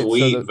 Yeah, right?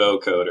 Sweet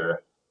vocoder.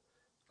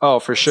 Oh,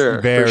 for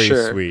sure, very for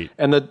sure. sweet.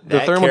 And the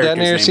thermal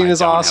detonator scene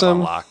is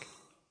awesome.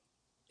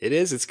 It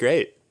is. It's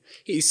great.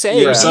 He's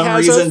saying for some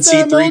reason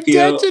C-3PO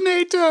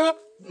detonator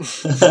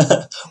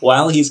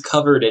while he's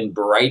covered in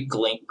bright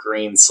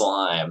green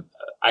slime.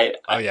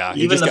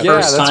 Even the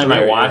first time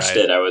I watched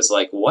it, I was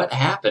like, "What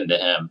happened to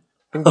him?"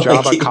 I think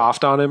Jabba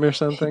coughed on him or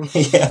something.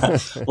 Yeah,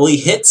 well, he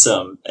hits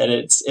him, and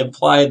it's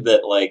implied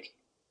that like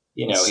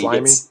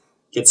slimy. he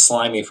gets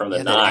slimy from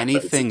the knock.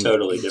 Anything but it's a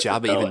totally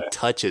different Jabba color. even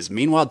touches.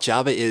 Meanwhile,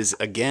 Jabba is,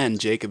 again,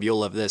 Jacob,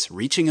 you'll love this,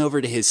 reaching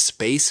over to his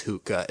space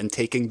hookah and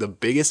taking the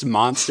biggest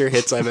monster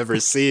hits I've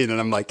ever seen. And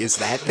I'm like, is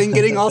that thing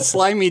getting all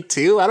slimy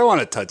too? I don't want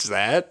to touch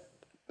that.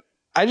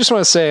 I just want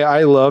to say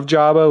I love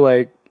Jabba.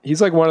 Like,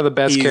 he's like one of the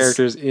best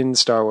characters in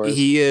Star Wars.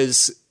 He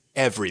is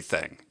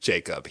everything,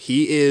 Jacob.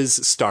 He is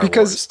Star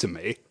Wars to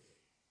me.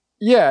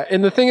 Yeah,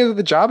 and the thing is with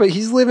the Jabba,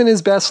 he's living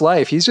his best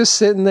life. He's just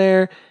sitting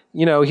there.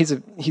 You know, he's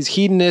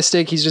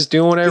hedonistic. He's just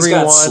doing whatever he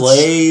wants.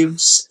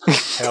 Slaves.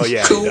 Hell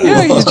yeah.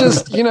 Yeah,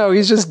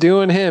 he's just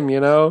doing him,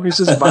 you know? He's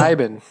just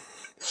vibing.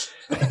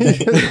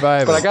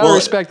 But I gotta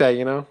respect that,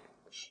 you know?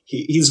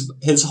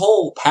 His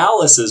whole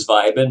palace is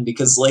vibing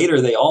because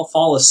later they all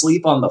fall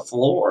asleep on the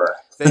floor.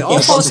 They all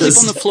fall asleep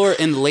on the floor,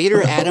 and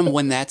later, Adam,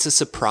 when that's a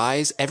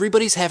surprise,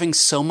 everybody's having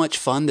so much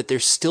fun that they're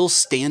still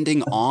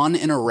standing on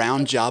and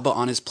around Jabba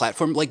on his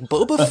platform. Like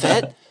Boba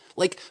Fett.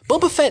 Like,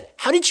 Boba Fett,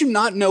 how did you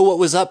not know what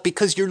was up?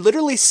 Because you're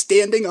literally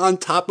standing on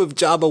top of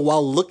Jabba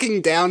while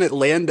looking down at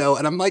Lando.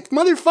 And I'm like,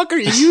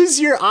 motherfucker, use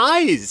your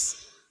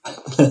eyes.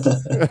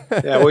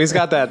 Yeah, well, he's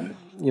got that,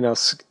 you know,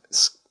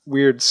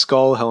 weird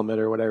skull helmet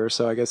or whatever.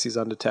 So I guess he's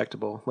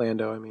undetectable.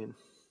 Lando, I mean.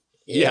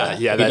 Yeah,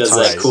 he does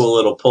that cool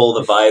little pull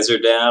the visor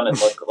down and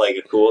look like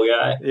a cool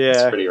guy. Yeah.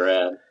 It's pretty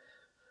rad.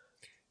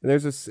 And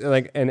there's this,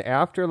 like, and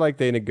after, like,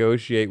 they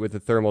negotiate with the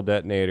thermal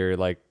detonator,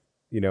 like,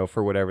 you know,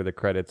 for whatever the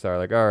credits are,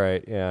 like, all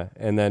right, yeah.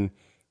 And then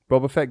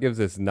Boba Fett gives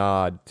this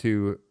nod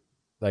to,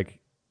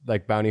 like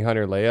Bounty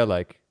Hunter Leia,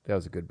 like, that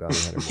was a good Bounty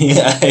Hunter.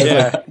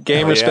 Yeah.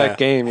 Game, respect,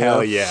 game.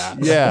 Hell yeah.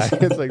 Yeah.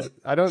 It's like,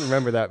 I don't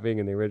remember that being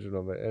in the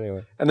original, but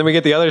anyway. And then we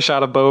get the other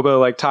shot of Boba,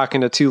 like,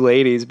 talking to two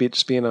ladies,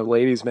 just being a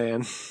ladies'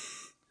 man.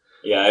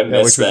 Yeah, I missed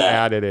which was that.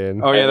 added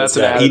in. Oh, yeah, that's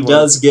an added He one.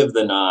 does give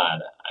the nod.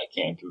 I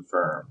can't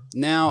confirm.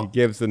 Now, he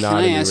gives the nod. Can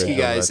I in the ask you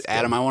original, guys, that's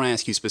Adam, good. I want to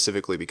ask you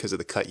specifically because of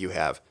the cut you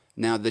have.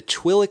 Now, the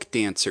Twi'lek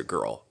dancer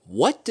girl,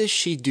 what does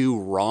she do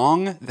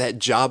wrong that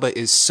Jabba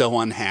is so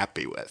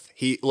unhappy with?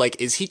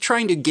 Is he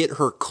trying to get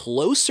her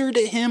closer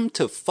to him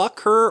to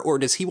fuck her, or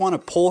does he want to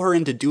pull her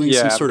into doing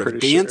some sort of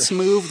dance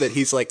move that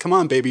he's like, come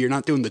on, baby, you're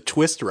not doing the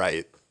twist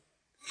right?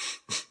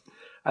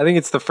 I think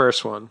it's the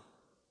first one.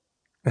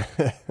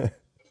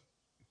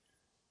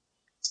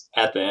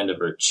 At the end of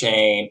her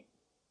chain.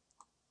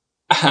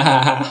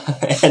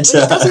 It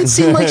doesn't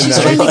seem like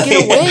she's trying to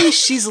get away.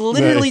 She's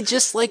literally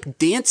just like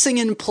dancing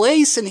in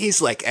place, and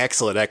he's like,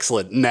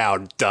 excellent, now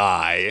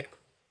die.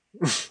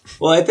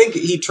 Well, I think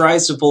he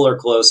tries to pull her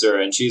closer,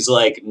 and she's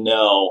like,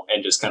 no,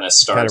 and just kind of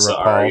starts the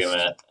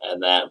argument,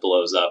 and that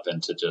blows up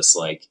into just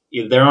like,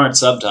 there aren't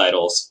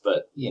subtitles,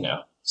 but, you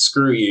know,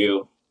 screw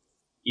you.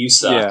 You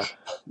suck. Yeah.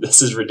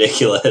 This is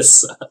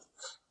ridiculous.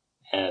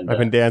 And I've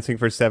been dancing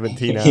for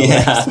 17 hours.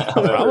 Yeah,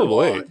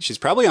 probably. She's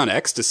probably on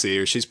ecstasy,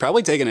 or she's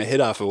probably taking a hit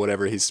off of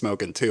whatever he's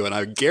smoking too. And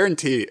I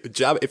guarantee,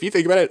 Jabba, if you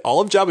think about it, all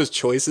of Jabba's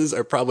choices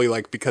are probably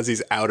like because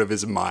he's out of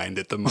his mind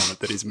at the moment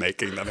that he's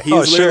making them.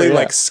 He's literally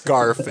like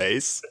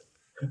Scarface.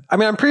 I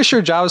mean, I'm pretty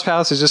sure Jabba's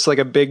palace is just like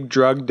a big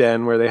drug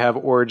den where they have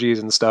orgies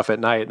and stuff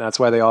at night, and that's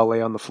why they all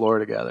lay on the floor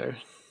together.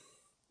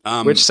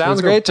 Which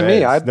sounds great to me.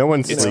 No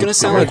one's It's going to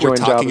sound like we're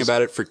talking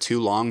about it for too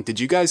long. Did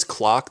you guys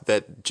clock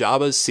that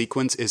Jabba's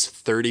sequence is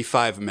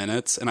 35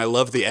 minutes? And I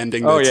love the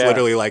ending that's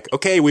literally like,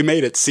 okay, we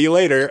made it. See you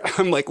later.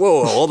 I'm like,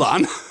 whoa, hold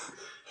on.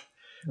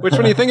 Which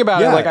when you think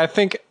about it, like, I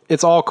think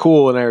it's all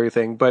cool and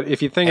everything. But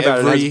if you think about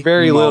it, it has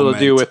very little to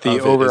do with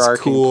the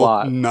overarching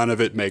plot. None of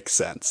it makes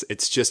sense.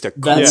 It's just a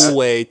cool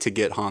way to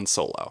get Han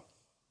Solo.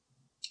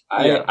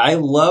 I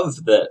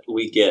love that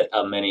we get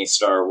a mini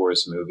Star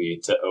Wars movie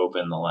to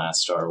open the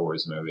last Star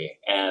Wars movie.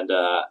 And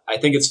I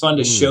think it's fun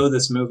to show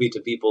this movie to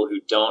people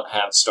who don't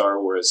have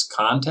Star Wars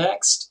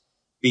context.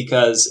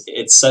 because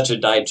it's such a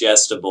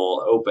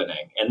digestible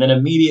opening. And then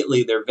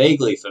immediately they're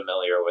vaguely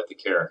familiar with the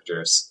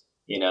characters.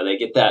 You know, they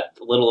get that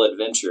little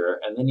adventure,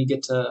 and then you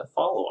get to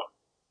follow them.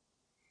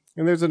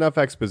 And there's enough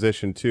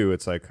exposition too.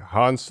 It's like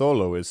Han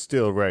Solo is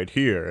still right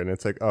here, and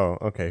it's like, oh,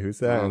 okay, who's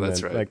that? Oh, and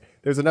that's then, right. Like,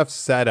 there's enough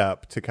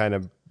setup to kind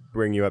of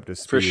bring you up to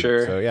speed. For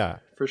sure. So yeah,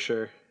 For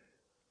sure.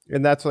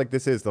 and that's like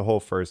this is the whole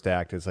first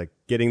act is like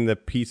getting the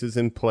pieces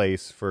in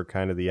place for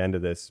kind of the end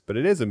of this. But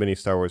it is a mini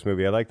Star Wars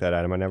movie. I like that,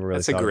 Adam. I never really.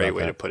 That's a thought great about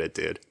way that. to put it,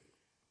 dude.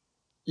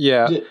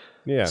 Yeah.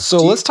 Yeah. So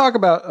let's talk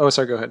about. Oh,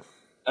 sorry. Go ahead.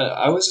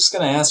 I was just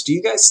going to ask, do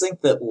you guys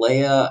think that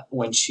Leia,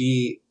 when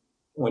she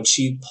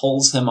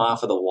pulls him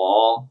off of the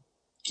wall,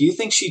 do you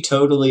think she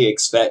totally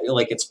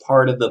like it's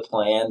part of the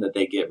plan that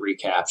they get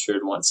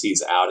recaptured once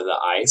he's out of the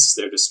ice?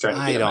 They're just trying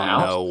to get him out? I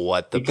don't know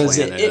what the because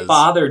plan is. it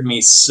bothered me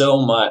so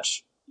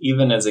much,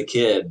 even as a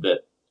kid,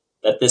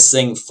 that this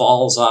thing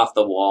falls off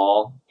the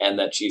wall and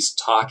that she's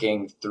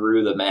talking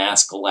through the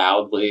mask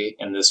loudly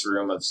in this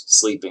room of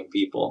sleeping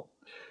people.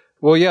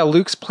 Well, yeah,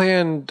 Luke's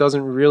plan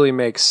doesn't really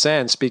make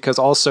sense because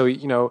also,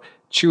 you know,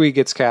 Chewie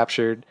gets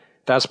captured.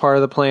 That's part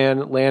of the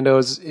plan.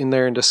 Lando's in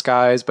there in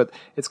disguise, but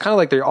it's kind of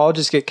like they all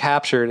just get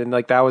captured, and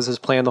like that was his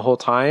plan the whole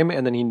time.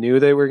 And then he knew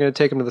they were going to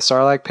take him to the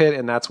Sarlacc pit,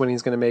 and that's when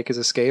he's going to make his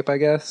escape, I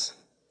guess.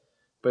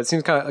 But it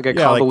seems kind of like a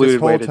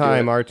convoluted way to do it.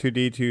 Like this whole time,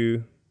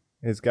 R2-D2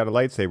 has got a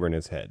lightsaber in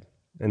his head,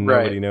 and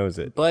nobody knows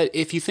it. But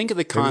if you think of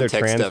the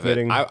context of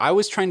it, I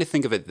was trying to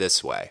think of it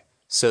this way.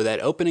 So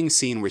that opening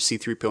scene where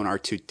C-3PO and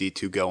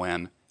R2-D2 go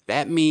in,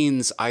 that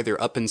means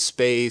either up in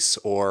space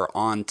or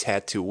on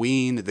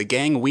Tatooine. The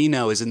gang we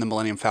know is in the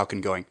Millennium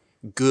Falcon going,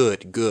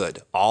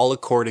 good, all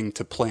according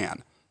to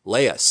plan.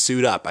 Leia,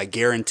 suit up. I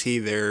guarantee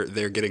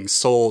they're getting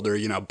sold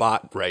or,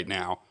 bought right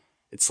now.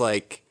 It's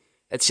like,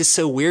 it's just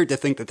so weird to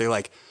think that they're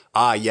like,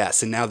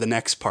 yes, and now the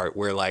next part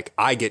where like,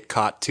 I get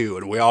caught too,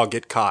 and we all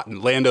get caught,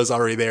 and Lando's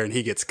already there and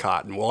he gets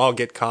caught, and we'll all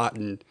get caught,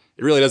 and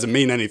it really doesn't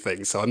mean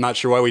anything, so I'm not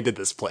sure why we did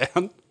this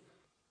plan.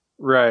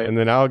 Right. And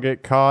then I'll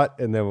get caught,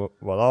 and then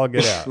we'll all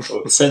get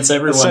out. Since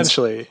everyone's...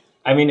 Essentially.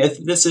 I mean, if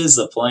this is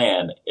the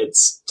plan,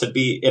 it's to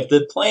be... If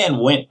the plan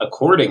went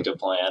according to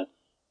plan,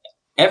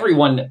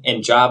 everyone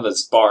in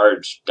Jabba's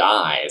barge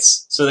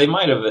dies. So they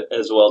might have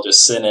as well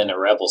just sent in a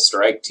rebel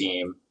strike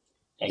team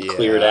and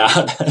cleared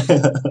out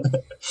the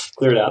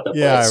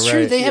place. It's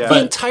true. They have the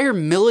entire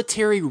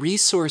military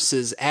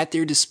resources at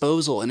their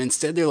disposal, and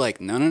instead they're like,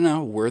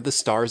 no, we're the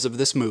stars of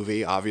this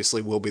movie.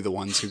 Obviously, we'll be the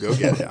ones who go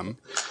get him.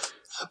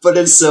 But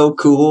it's so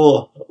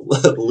cool.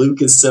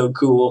 Luke is so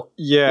cool.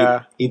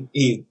 Yeah.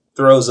 He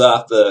throws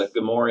off the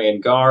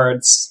Gamorrean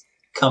guards,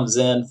 comes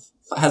in,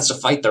 has to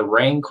fight the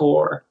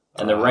Rancor,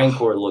 and the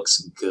Rancor looks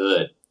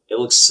good. It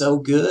looks so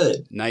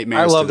good.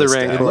 Nightmares. I love the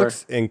Rancor. It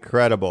looks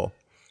incredible.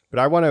 But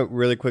I want to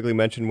really quickly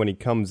mention when he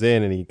comes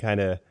in and he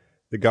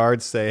the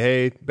guards say,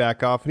 hey,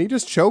 back off, and he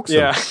just chokes him.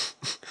 Yeah.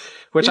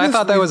 Which I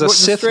thought that was a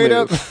Sith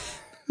move.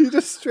 He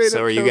just straight up.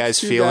 So are you guys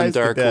feeling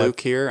Dark to death.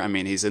 Luke here? I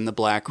mean, he's in the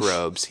black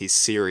robes. He's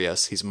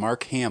serious. He's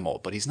Mark Hamill,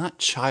 but he's not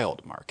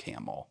child Mark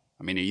Hamill.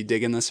 I mean, are you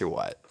digging this or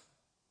what?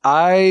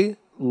 I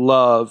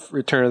love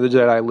Return of the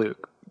Jedi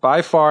Luke.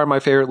 By far my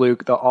favorite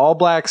Luke. The all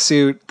black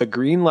suit, the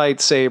green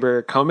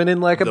lightsaber, coming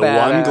in like a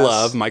badass. The one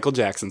glove, Michael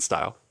Jackson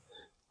style.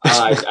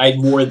 I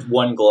wore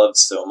one glove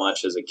so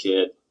much as a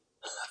kid.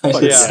 I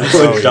Oh, just yeah.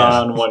 put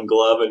on one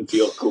glove and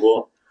feel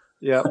cool.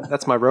 Yeah,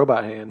 that's my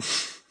robot hand.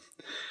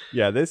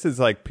 Yeah, this is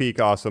like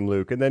peak awesome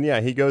Luke. And then,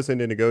 he goes in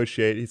to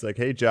negotiate. He's like,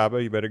 hey,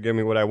 Jabba, you better give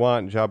me what I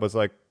want. And Jabba's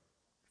like,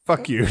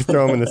 fuck you.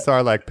 Throw him in the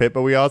Sarlacc pit.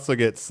 But we also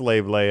get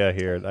Slave Leia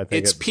here. I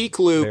think it's peak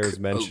Luke. Bears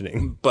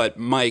mentioning. But,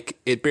 Mike,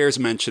 it bears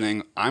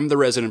mentioning. I'm the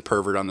resident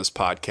pervert on this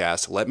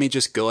podcast. Let me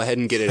just go ahead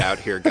and get it out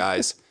here,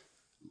 guys.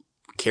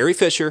 Carrie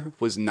Fisher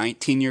was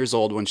 19 years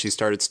old when she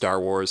started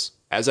Star Wars.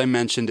 As I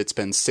mentioned, it's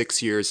been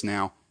 6 years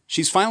now.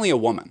 She's finally a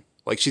woman.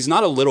 Like, she's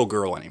not a little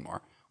girl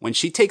anymore. When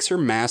she takes her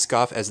mask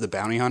off as the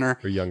bounty hunter,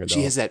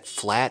 she has that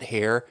flat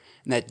hair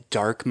and that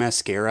dark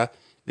mascara.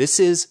 This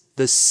is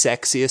the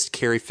sexiest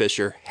Carrie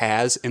Fisher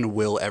has and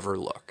will ever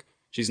look.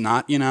 She's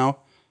not,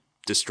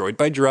 destroyed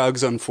by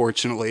drugs,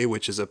 unfortunately,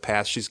 which is a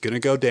path she's going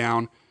to go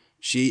down.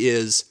 She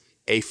is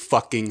a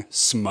fucking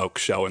smoke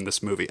show in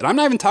this movie. And I'm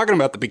not even talking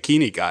about the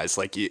bikini guys.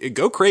 Like,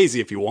 go crazy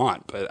if you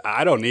want, but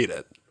I don't need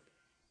it.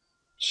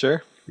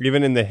 Sure.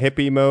 Even in the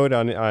hippie mode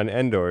on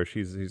Endor,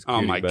 she's oh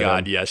cutie, my but,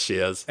 God, yes, she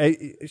is.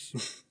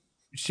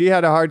 She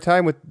had a hard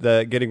time with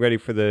getting ready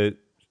for the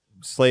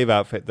slave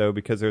outfit, though,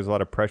 because there's a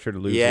lot of pressure to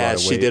lose a lot of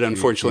weight. She did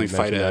unfortunately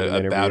fight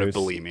a a bout of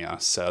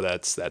bulimia, so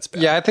that's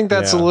bad. Yeah, I think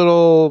that's a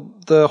little,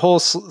 the whole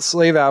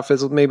slave outfit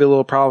is maybe a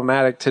little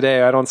problematic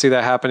today. I don't see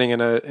that happening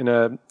in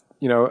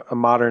a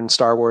modern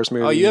Star Wars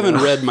movie. Oh, you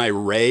haven't read my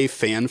Rey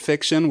fan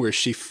fiction where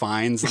she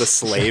finds the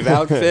slave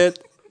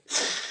outfit?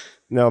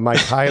 No, my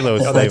Kylo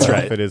slave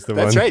outfit is the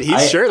one. That's right.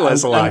 He's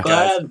shirtless a lot,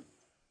 guys.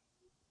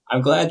 I'm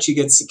glad she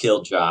gets to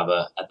kill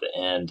Jabba at the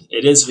end.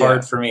 It is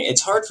hard for me.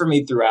 It's hard for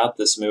me throughout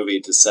this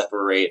movie to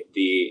separate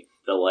the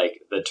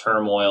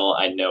turmoil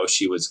I know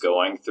she was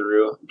going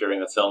through during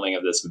the filming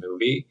of this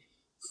movie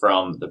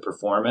from the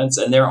performance.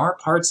 And there are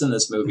parts in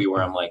this movie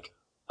where I'm like,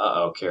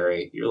 uh-oh,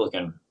 Carrie, you're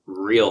looking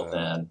real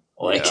thin.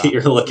 Like,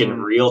 you're looking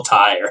real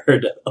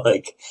tired.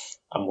 Like,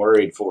 I'm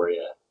worried for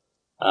you.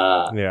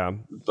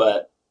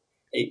 But,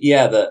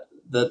 yeah,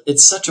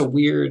 it's such a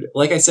weird...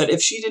 Like I said,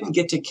 if she didn't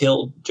get to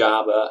kill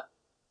Jabba,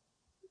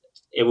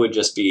 it would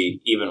just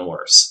be even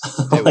worse.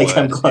 Like,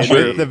 I'm glad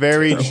with the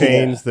very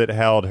chains that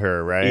held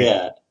her, right?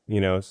 Yeah. You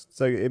know,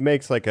 so it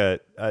makes like a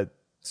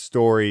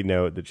story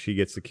note that she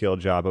gets to kill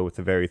Jabba with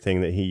the very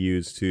thing that he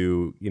used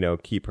to, you know,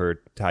 keep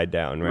her tied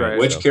down, right?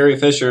 Which Carrie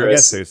Fisher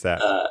has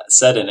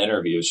said in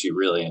interviews she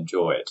really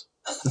enjoyed.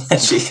 That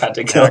she got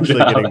to kill actually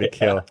Jabba. getting to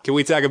kill. Can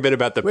we talk a bit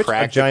about the Which,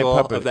 practical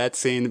of that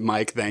scene,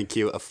 Mike? Thank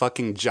you. A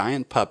fucking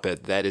giant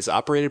puppet that is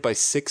operated by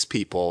 6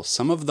 people.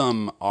 Some of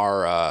them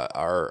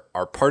are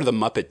part of the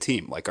Muppet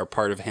team, like are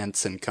part of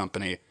Henson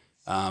Company.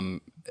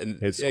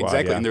 His squad,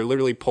 exactly, yeah. and they're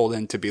literally pulled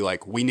in to be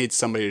like, we need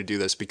somebody to do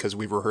this because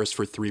we've rehearsed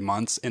for 3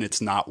 months and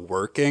it's not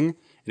working.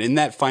 And in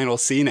that final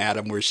scene,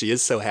 Adam, where she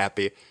is so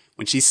happy,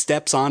 when she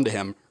steps onto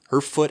him,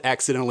 her foot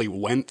accidentally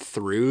went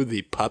through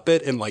the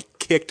puppet and like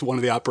kicked one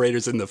of the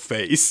operators in the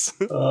face.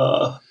 They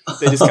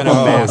just kind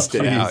of masked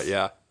it out,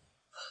 yeah.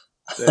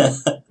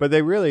 But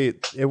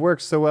it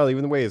works so well.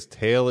 Even the way his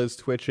tail is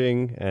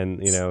twitching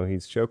and, you know,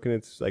 he's choking.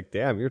 It's like,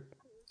 damn, you're...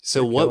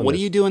 So what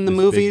do you do in the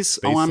movies?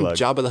 Oh, I'm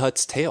Jabba the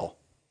Hutt's tail.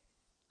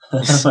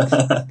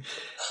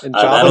 And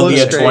that'll be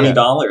at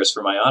 $20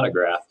 for my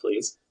autograph,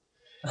 please.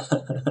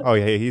 Oh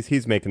yeah,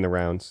 he's making the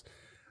rounds.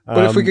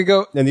 But if we could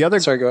go, and the other,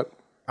 sorry, go ahead.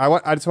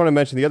 I just want to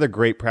mention the other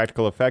great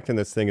practical effect in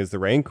this thing is the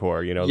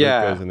Rancor. You know, Luke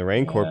goes in the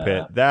Rancor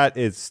pit. That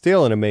is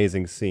still an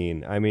amazing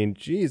scene. I mean,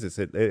 Jesus,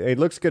 it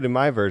looks good in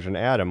my version.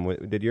 Adam,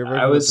 did your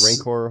version with the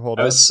Rancor hold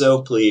up? I was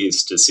so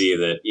pleased to see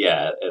that.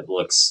 Yeah, it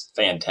looks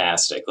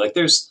fantastic. Like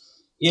there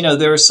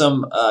are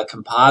some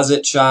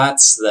composite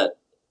shots that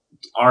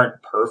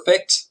aren't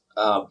perfect,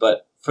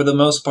 but for the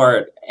most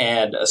part,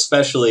 and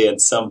especially in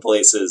some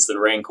places, the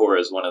Rancor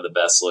is one of the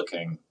best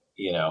looking,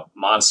 you know,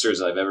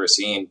 monsters I've ever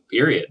seen,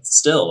 period.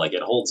 Still, like,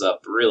 it holds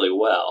up really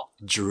well.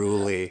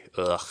 Drooly.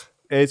 Ugh.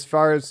 As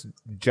far as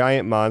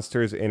giant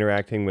monsters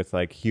interacting with,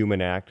 like,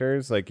 human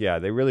actors, like, yeah,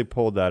 they really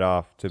pulled that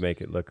off to make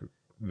it look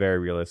very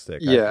realistic.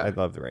 Yeah. I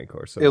love the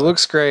Rancor so much. It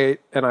looks great,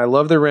 and I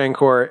love the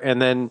Rancor.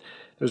 And then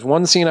there's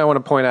one scene I want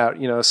to point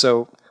out, you know,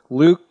 so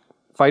Luke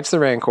fights the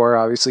Rancor,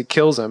 obviously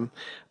kills him,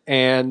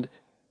 and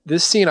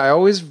this scene I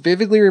always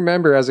vividly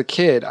remember as a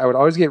kid. I would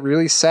always get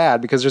really sad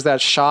because there's that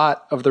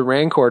shot of the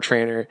Rancor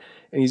trainer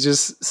and he's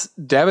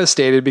just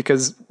devastated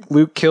because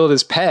Luke killed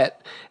his pet.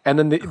 And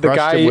then the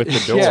guy, with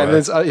the door. Yeah,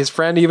 and his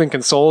friend even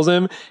consoles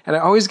him. And I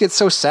always get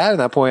so sad at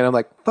that point. I'm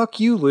like, fuck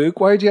you, Luke.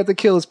 Why did you have to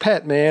kill his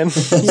pet, man? You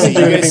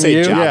guys say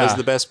Jabba's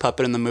the best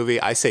puppet in the movie.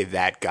 I say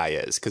that guy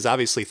is, because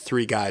obviously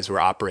 3 guys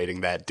were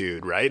operating that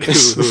dude, right?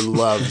 Who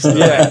loves the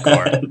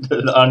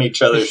Rancor. On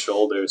each other's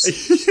shoulders.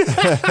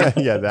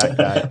 Yeah, that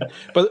guy.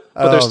 But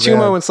there's 2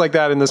 moments like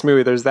that in this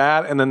movie. There's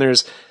that, and then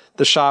there's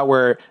the shot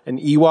where an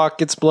Ewok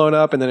gets blown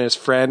up and then his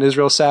friend is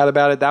real sad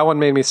about it. That one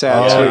made me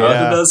sad too. Both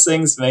of those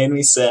things made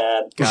me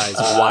sad. Guys,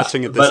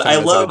 watching it this time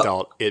as an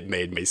adult, it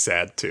made me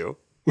sad too.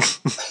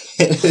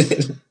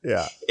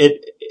 Yeah.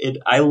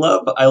 I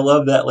love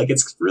that. Like,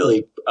 it's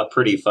really a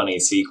pretty funny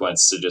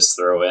sequence to just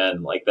throw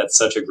in. Like, that's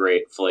such a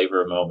great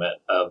flavor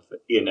moment of,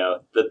 you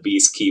know, the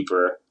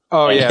Beastkeeper.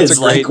 Oh yeah, it's a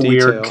great like detail.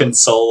 Weird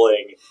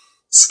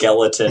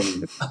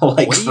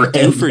what do you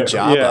do for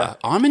Jabba? Yeah.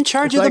 I'm in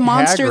charge It's of the like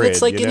monster Hagrid,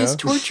 that's like you in know? his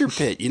torture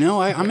pit. You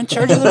know, I'm in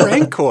charge of the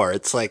Rancor.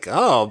 It's like,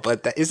 oh,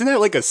 but isn't there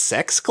like a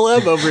sex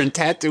club over in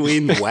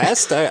Tatooine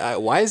West?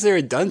 Why is there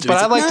a dungeon? But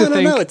It's I like to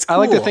think, it's I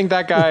like to cool. think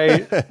that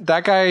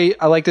guy.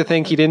 I like to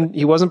think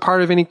he wasn't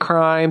part of any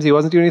crimes. He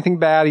wasn't doing anything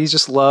bad. He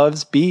just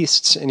loves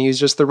beasts, and he's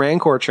just the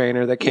Rancor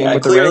trainer that came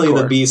with the Rancor.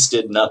 Clearly, the Beast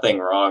did nothing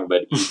wrong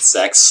but eat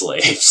sex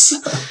slaves.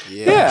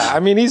 Yeah, I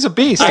mean, he's a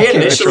beast. I He can't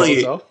control initially,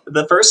 himself.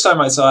 the first time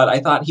I saw it,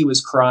 I thought he was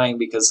crying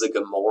because the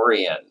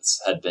Gamorreans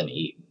had been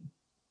eaten.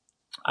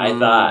 I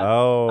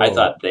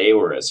thought they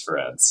were his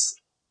friends.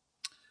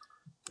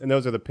 And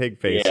those are the pig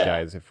face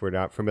guys, if we're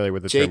not familiar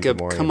with the Jacob,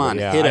 term Gamorrean. come on,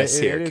 Yeah, hit us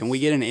here. it Can is- we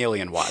get an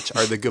Alien Watch?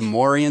 Are the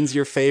Gamorreans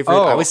your favorite?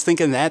 Oh. I was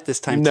thinking that this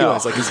time too. No. I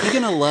was like, is he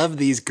gonna love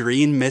these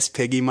green Miss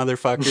Piggy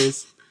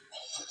motherfuckers?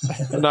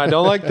 No, I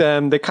don't like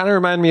them. They kind of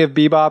remind me of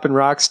Bebop and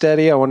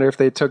Rocksteady. I wonder if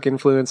they took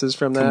influences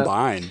from that.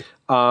 Combined.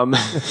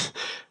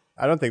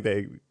 I don't think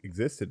they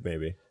existed,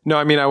 maybe. No,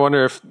 I mean, I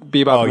wonder if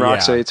Bebop and yeah.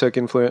 Rocksteady took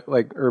influence,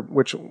 or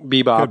which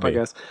Bebop, Could I be.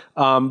 guess.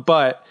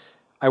 But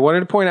I wanted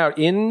to point out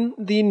in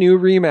the new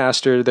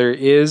remaster, there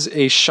is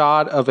a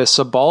shot of a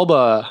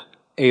Sebulba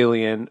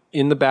alien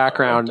in the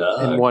background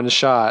in one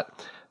shot.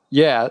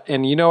 Yeah,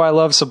 and you know I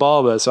love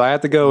Sebulba, so I have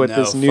to go with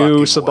this new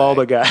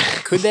Sebulba guy.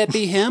 Could that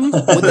be him?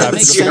 Would that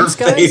make Your sense,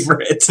 guys?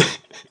 favorite.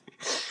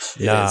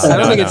 I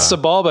don't think it's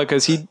Sebulba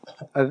because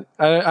I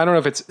don't know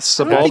if it's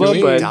Sebulba,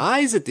 He but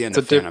dies at the end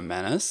of Phantom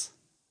Menace.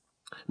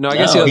 no, I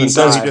guess No, he he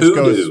doesn't says die.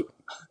 poodoo.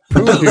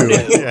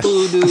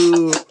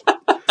 Voodoo.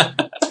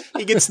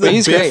 He gets the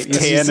he's Biff great.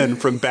 He's- Tannen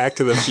from Back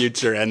to the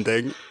Future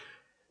ending.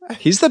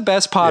 He's the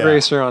best pod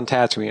racer on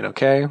Tatooine.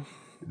 Okay,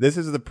 This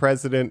is the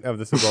president of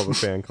the Sebulba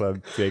fan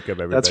club, Jacob.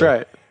 Everybody. That's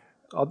right.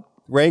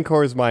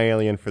 Rancor is my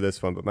alien for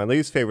this one, but my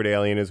least favorite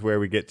alien is where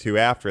we get to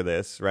after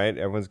this, right?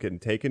 Everyone's getting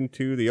taken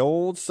to the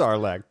old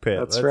Sarlacc pit.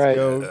 That's Let's right.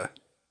 go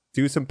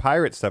do some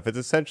pirate stuff. It's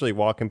essentially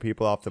walking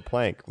people off the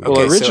plank. Well,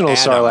 Okay, so original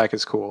Adam, Sarlacc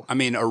is cool. I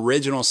mean,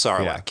 original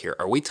Sarlacc Yeah. here.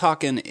 Are we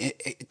talking?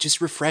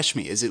 Just refresh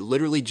me. Is it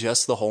literally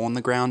just the hole in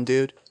the ground,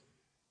 dude?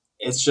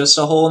 It's just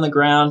a hole in the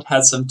ground,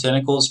 has some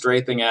tentacles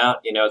draping out.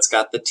 You know, it's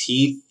got the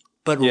teeth.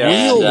 But Yeah.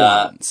 real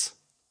And, ones.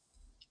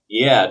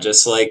 Yeah,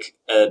 just like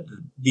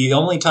the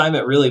only time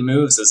it really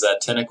moves is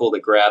that tentacle that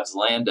grabs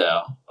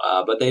Lando.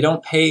 But they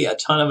don't pay a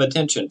ton of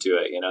attention to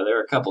it. You know, there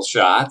are a couple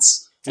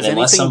shots. Does And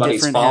unless anything somebody's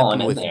different fallen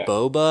happen in with there.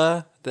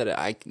 Boba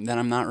that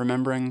I'm not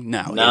remembering?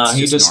 No, No, it's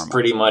he just normal.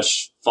 pretty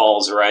much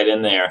falls right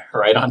in there,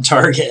 right on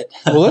target.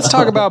 Well, let's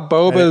talk about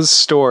Boba's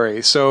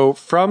story. So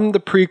from the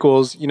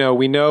prequels,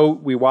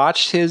 we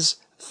watched his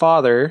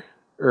father,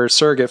 or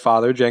surrogate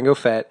father, Jango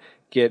Fett,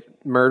 get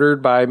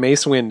murdered by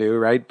Mace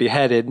Windu, right?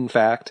 Beheaded, in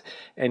fact.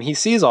 And he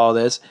sees all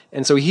this.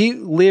 And so he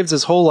lives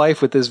his whole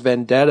life with this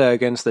vendetta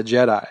against the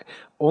Jedi,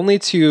 only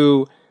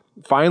to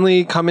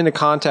finally come into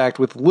contact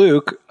with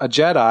Luke, a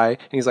Jedi. And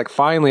he's like,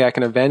 finally, I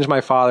can avenge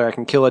my father. I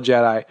can kill a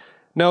Jedi.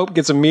 Nope,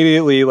 gets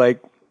immediately,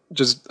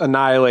 just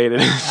annihilated.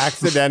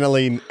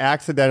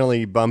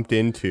 accidentally bumped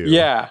into.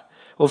 Yeah.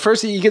 Well,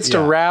 first he gets to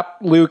Yeah. wrap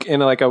Luke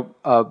in a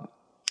rope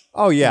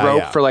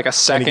yeah. for a And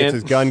second. he gets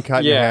his gun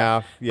cut in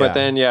half. Yeah. But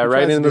then, He right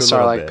tries to into the do a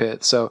little Sarlacc bit.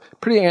 pit. So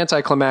pretty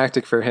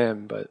anticlimactic for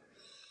him, but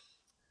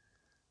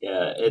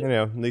Yeah,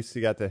 At least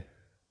he got to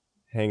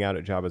hang out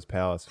at Jabba's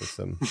palace with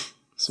some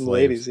some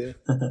slaves. ladies,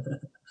 yeah.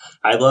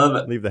 I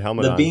love Leave the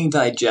helmet the on. being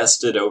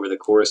digested over the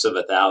course of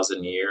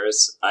 1,000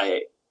 years.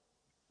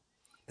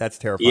 That's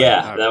terrifying.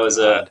 Yeah, Oh, that was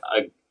God.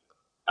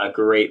 a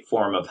great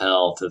form of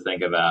hell to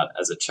think about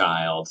as a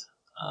child.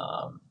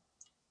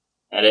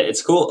 And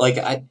it's cool.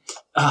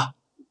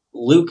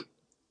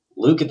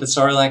 Luke at the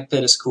Sarlacc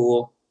pit is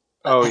cool.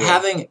 Oh,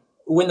 yeah.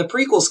 When the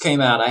prequels came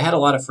out, I had a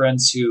lot of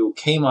friends who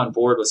came on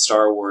board with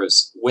Star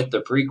Wars with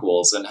the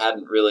prequels and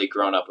hadn't really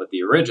grown up with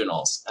the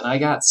originals. And I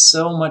got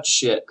so much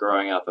shit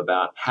growing up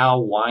about how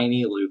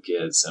whiny Luke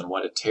is and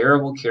what a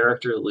terrible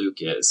character Luke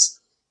is.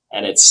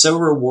 And it's so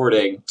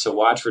rewarding to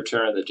watch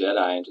Return of the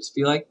Jedi and just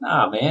be like,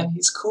 nah, man,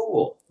 he's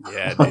cool.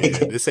 Yeah,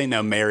 dude. This ain't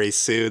no Mary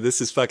Sue. This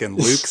is fucking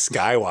Luke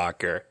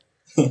Skywalker.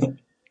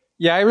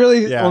 Yeah, I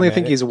really Yeah, only man,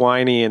 think he's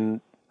whiny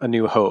in A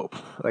New Hope.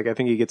 I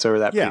think he gets over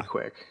that Yeah. pretty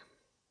quick.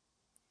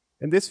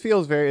 And this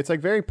feels it's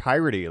very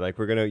piratey. Like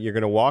you're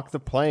gonna walk the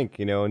plank,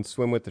 and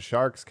swim with the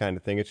sharks kind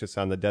of thing. It's just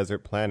on the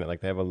desert planet. Like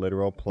they have a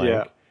literal plank.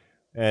 Yeah.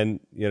 And,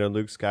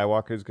 Luke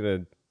Skywalker's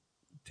gonna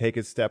take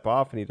his step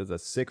off and he does a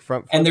sick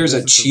front flip. And there's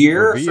a This is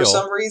cheer reveal. for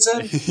some reason.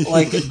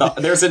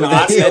 There's an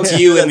That's audience.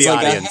 you in the that's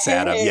like a, audience,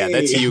 Adam. Yeah,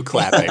 that's "Hey." you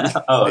clapping.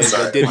 Oh, I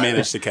sorry. did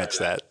manage to catch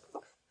that.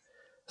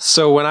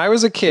 So when I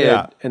was a kid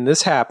Yeah. and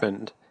this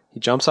happened, he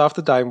jumps off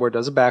the diving board,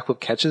 does a backflip,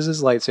 catches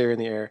his lightsaber in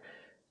the air.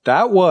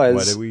 That was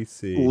What do we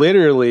see?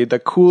 literally the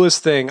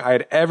coolest thing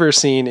I'd ever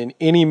seen in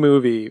any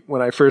movie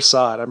when I first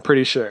saw it, I'm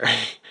pretty sure.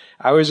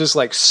 I was just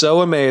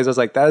so amazed. I was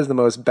like, that is the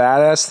most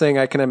badass thing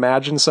I can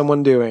imagine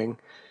someone doing.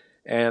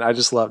 And I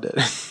just loved it.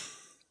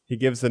 He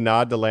gives the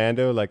nod to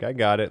Lando, like, I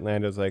got it.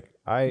 Lando's like,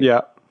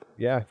 Yeah.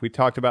 we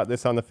talked about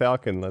this on the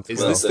Falcon. Let's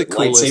Is go. this The the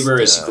coolest, lightsaber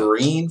is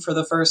green for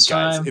the first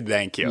Guys, time.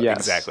 thank you. Yes.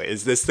 Exactly.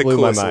 Is this the Blew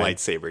my coolest mind.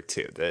 lightsaber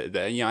too?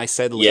 I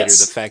said later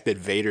Yes. the fact that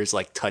Vader's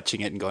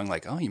touching it and going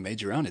oh, you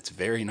made your own. It's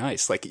very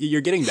nice.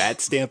 You're getting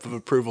that stamp of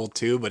approval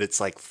too, but it's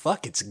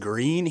fuck, it's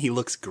green. He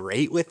looks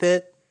great with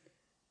it.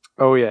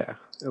 Oh, yeah.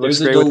 It looks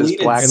There's a great with his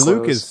deleted- black and clothes.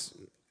 Luke is...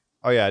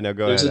 Oh, yeah, no,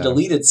 go There's ahead. a Adam.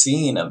 deleted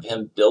scene of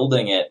him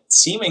building it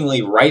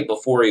seemingly right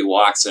before he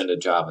walks into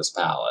Jabba's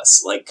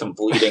palace,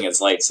 completing his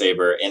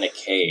lightsaber in a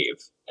cave.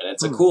 And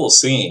it's a cool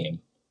scene.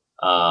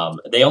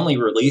 They only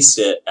released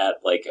it at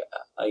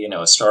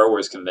a Star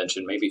Wars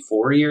convention maybe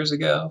 4 years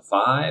ago,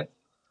 5.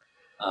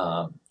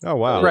 Oh,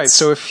 wow. Right.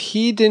 So if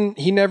he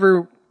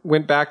never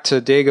went back to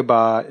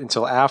Dagobah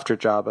until after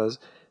Jabba's.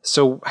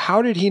 So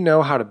how did he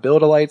know how to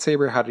build a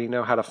lightsaber? How did he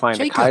know how to find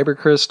Jacob, a kyber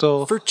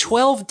crystal? For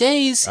 12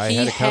 days, I he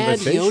had a had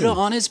conversation. Yoda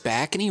on his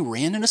back and he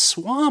ran in a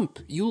swamp.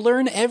 You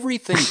learn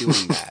everything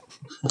doing that.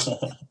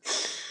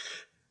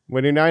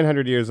 When you're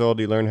 900 years old,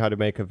 you learn how to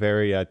make a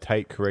very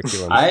tight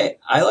curriculum. I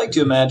like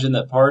to imagine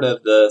that part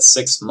of the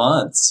 6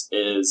 months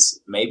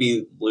is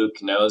maybe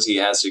Luke knows he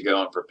has to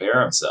go and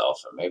prepare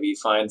himself, or maybe he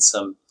finds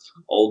some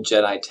old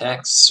Jedi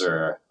texts,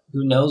 or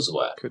who knows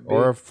what. Could be.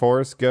 Or a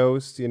Force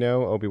ghost,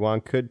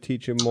 Obi-Wan could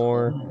teach him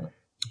more.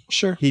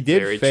 Sure. He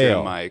did Very true,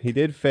 fail. Mike. He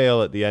did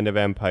fail at the end of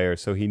Empire,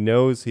 so he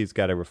knows he's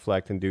got to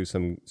reflect and do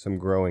some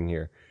growing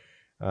here.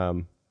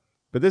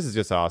 But this is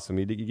just awesome.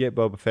 You get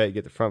Boba Fett, you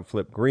get the front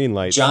flip green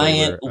lightsaber.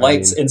 Giant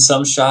lights in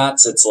some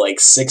shots. It's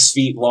 6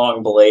 feet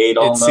long blade. It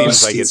Almost.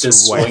 seems like He's it's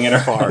just way swinging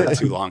far around.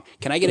 too long.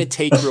 Can I get a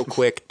take real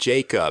quick?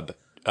 Jacob,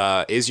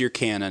 is your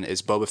canon,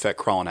 is Boba Fett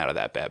crawling out of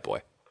that bad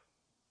boy?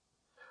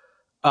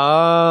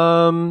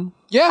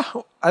 Yeah,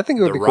 I think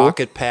it would The be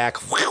rocket pack,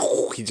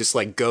 he just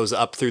goes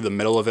up through the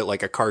middle of it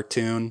like a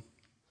cartoon.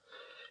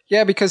 cool.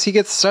 Yeah, because he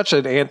gets such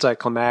an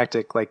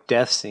anticlimactic like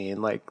death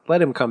scene. Like,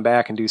 let him come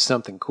back and do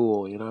something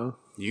cool, you know?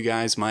 You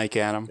guys, Mike,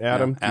 Adam.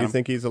 Adam, do you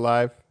think he's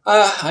alive?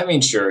 I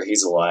mean, sure,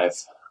 he's alive.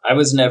 I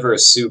was never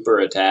super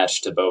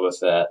attached to Boba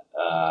Fett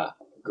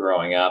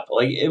growing up.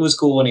 Like, it was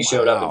cool when he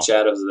showed up in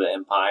Shadows of the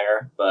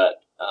Empire,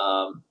 but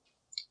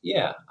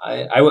yeah,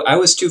 I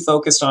was too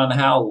focused on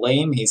how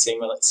lame he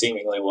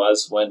seemingly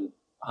was when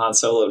Han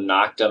Solo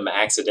knocked him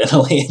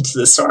accidentally into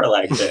the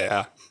Sarlacc pit.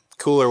 Yeah.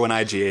 Cooler when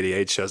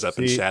IG-88 shows up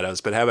in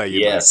Shadows, but how about you,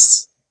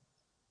 Yes. Mike?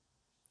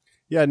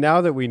 Yeah, now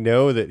that we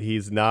know that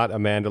he's not a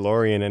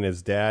Mandalorian and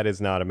his dad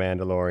is not a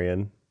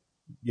Mandalorian,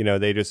 you know,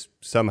 they just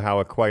somehow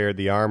acquired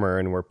the armor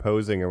and were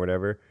posing or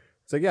whatever.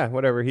 It's like, yeah,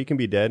 whatever, he can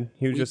be dead.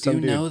 He was just some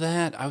dude. Do you know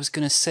that? I was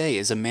going to say,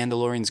 is a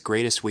Mandalorian's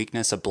greatest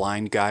weakness a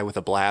blind guy with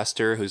a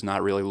blaster who's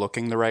not really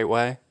looking the right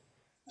way?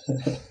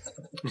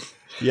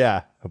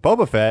 Yeah,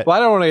 Boba Fett. Well, I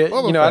don't want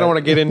to, I don't want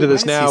to get into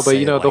this now, but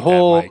the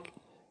whole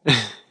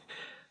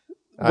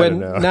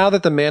now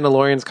that the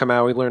Mandalorians come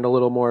out, we learned a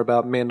little more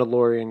about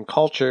Mandalorian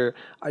culture.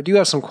 I do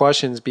have some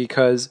questions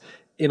because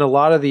in a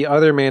lot of the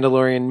other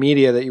Mandalorian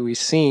media that we've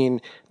seen,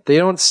 they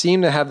don't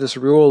seem to have this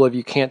rule of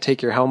you can't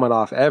take your helmet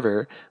off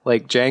ever.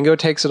 Like Jango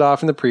takes it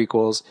off in the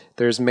prequels.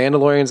 There's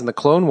Mandalorians in the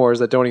Clone Wars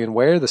that don't even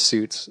wear the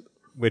suits,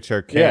 which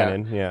are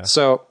canon. Yeah.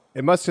 So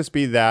it must just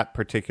be that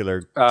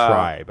particular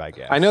tribe, I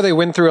guess. I know they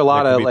went through a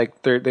lot of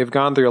they've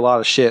gone through a lot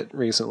of shit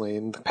recently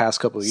in the past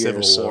couple of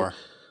years. Civil War.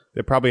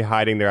 They're probably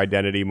hiding their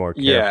identity more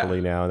carefully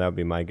now. That would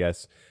be my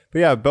guess. But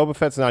yeah, Boba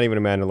Fett's not even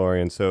a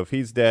Mandalorian, so if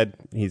he's dead,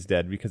 he's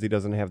dead because he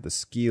doesn't have the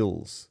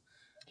skills.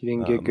 He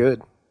didn't get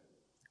good.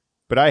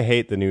 But I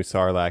hate the new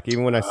Sarlacc.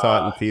 Even when I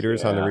saw it in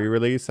theaters on the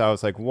re-release, I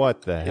was like,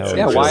 what the hell?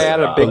 Yeah, why add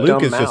a big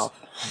dumb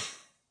mouth?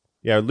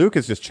 Luke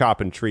is just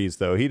chopping trees,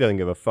 though. He doesn't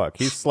give a fuck.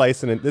 He's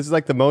slicing it. This is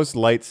like the most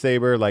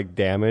lightsaber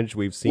damage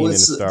we've seen in a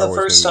Star Wars movie.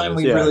 The first time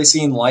we've really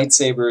seen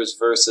lightsabers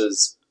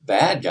versus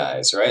bad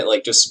guys, right?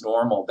 Like just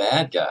normal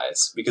bad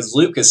guys. Because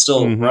Luke is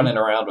still running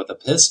around with a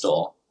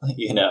pistol,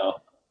 you know.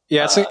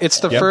 Yeah, it's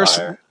the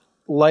first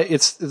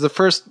it's the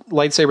first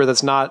lightsaber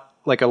that's not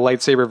like a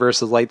lightsaber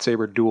versus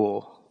lightsaber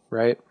duel,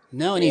 right?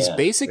 No, and he's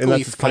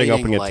basically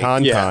fighting like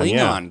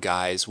Klingon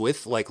guys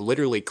with like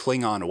literally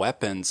Klingon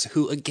weapons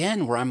who,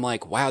 again, where I'm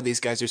like, wow,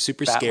 these guys are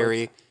super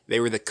scary. They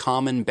were the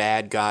common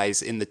bad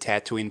guys in the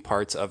Tatooine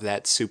parts of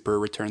that super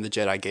Return of the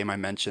Jedi game I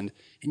mentioned.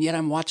 And yet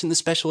I'm watching the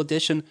special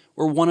edition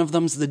where one of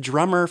them's the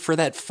drummer for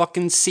that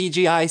fucking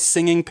CGI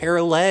singing pair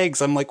of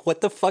legs. I'm like, what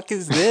the fuck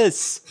is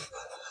this?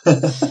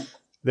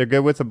 They're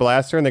good with a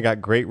blaster and they got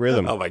great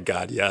rhythm. Oh my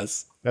God,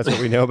 yes. That's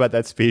what we know about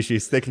that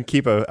species. They can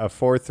keep a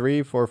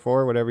 4-3,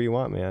 4-4, whatever you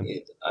want, man.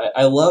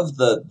 I love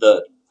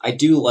I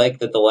do like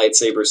that the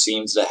lightsaber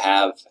seems to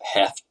have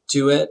heft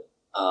to it.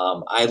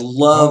 I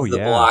love the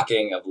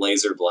blocking of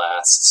laser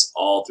blasts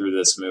all through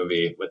this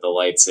movie with the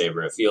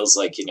lightsaber. It feels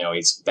like,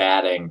 he's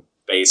batting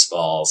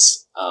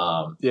baseballs.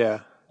 And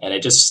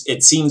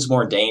it seems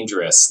more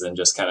dangerous than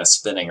just kind of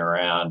spinning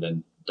around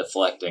and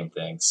deflecting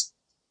things.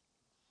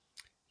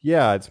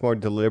 Yeah, it's more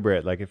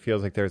deliberate. Like, it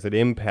feels like there's an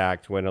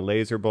impact when a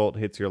laser bolt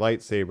hits your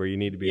lightsaber. You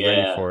need to be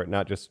ready for it,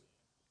 not just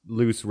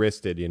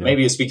loose-wristed,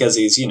 Maybe it's because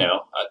he's,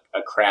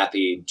 a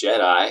crappy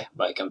Jedi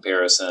by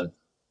comparison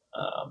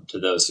to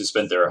those who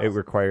spent their... It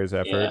requires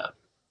effort. Yeah.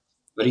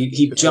 But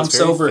he jumps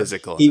over...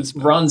 He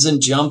runs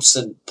and jumps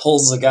and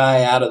pulls the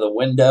guy out of the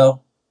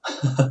window,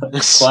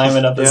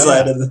 climbing up the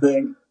side of the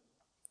thing.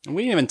 And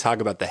we didn't even talk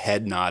about the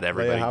head nod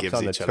everybody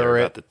gives each other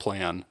about the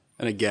plan.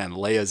 And again,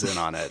 Leia's in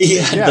on it.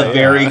 The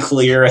very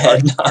clear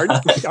head nod.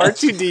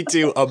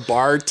 R2-D2, a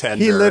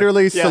bartender. He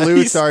literally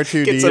salutes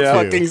R2-D2. Gets a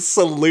fucking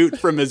salute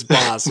from his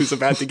boss who's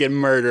about to get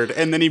murdered.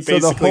 And then he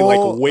basically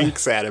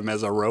winks at him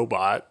as a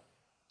robot.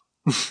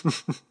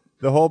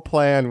 The whole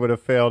plan would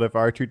have failed if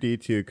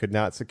R2-D2 could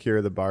not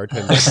secure the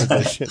bartender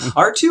position.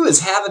 R2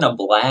 is having a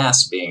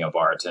blast being a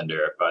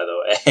bartender, by the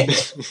way.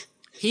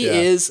 He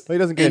is, well, he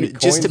doesn't get any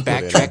just to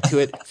backtrack to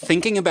it,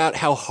 thinking about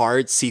how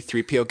hard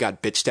C-3PO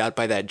got bitched out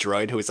by that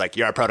droid who was like,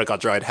 you're a protocol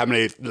droid, how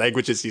many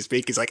languages do you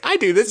speak? He's like, I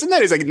do this and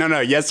that. He's like, no,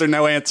 yes or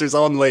no answers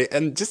only.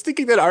 And just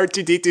thinking that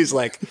R2-D2's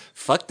like,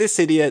 fuck this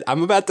idiot,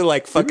 I'm about to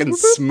like fucking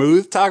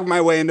smooth talk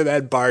my way into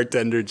that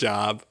bartender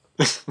job.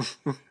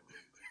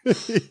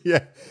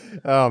 Yeah.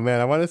 Oh man,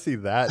 I want to see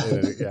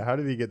that. Yeah, how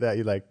did he get that?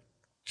 He like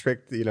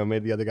tricked,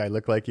 made the other guy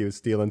look like he was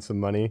stealing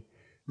some money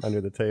under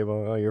the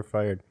table. Oh, you're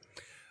fired.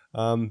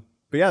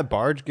 But yeah,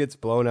 barge gets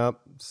blown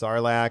up.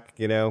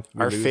 Sarlacc,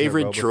 our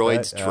favorite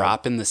droids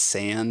drop in the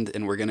sand,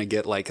 and we're gonna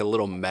get like a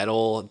little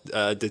metal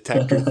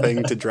detector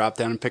thing to drop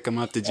down and pick them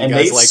up. Did you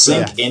guys like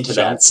sink into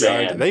that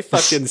sand? They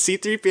fucking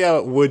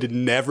C-3PO would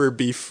never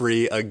be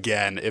free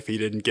again if he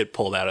didn't get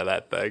pulled out of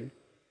that thing.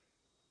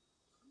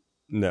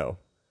 No,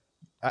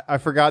 I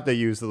forgot they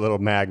used the little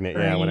magnet.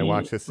 Yeah, when I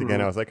watched this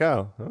again, I was like,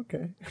 oh,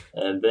 okay.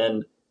 And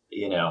then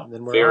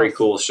very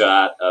cool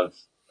shot of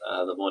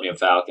the Millennium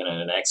Falcon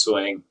and an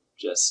X-wing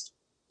just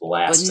But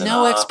blasting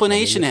no off.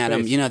 explanation, into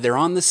Adam. space. You know, they're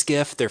on the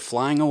skiff, they're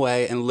flying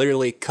away, and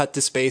literally cut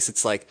to space.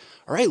 It's like,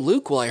 all right,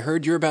 Luke, well, I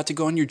heard you're about to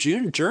go on your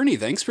journey.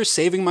 Thanks for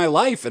saving my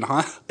life. And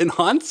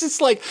Han's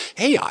just like,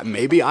 hey,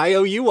 maybe I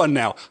owe you one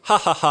now. Ha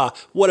ha ha.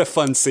 What a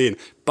fun scene.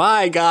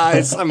 Bye,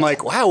 guys. I'm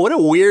like, wow, what a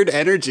weird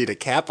energy to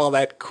cap all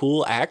that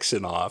cool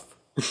action off.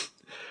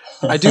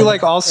 I do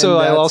like also, And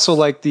I that's- also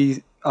like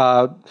the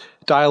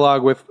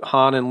dialogue with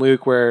Han and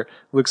Luke where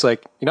Luke's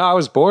like, I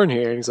was born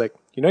here. And he's like,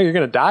 you're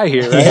going to die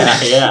here, right?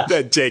 Yeah.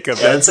 That Jacob,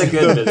 Yeah, that's a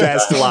good the bit of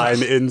best dialogue.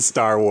 line in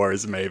Star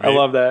Wars, maybe. I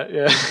love that.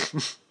 Yeah.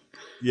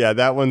 Yeah,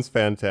 that one's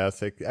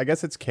fantastic. I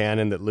guess it's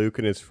canon that Luke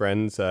and his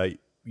friends it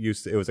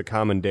was a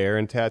commandeer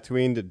in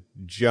Tatooine to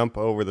jump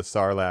over the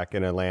Sarlacc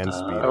in a land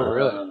speeder. Oh,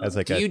 really? As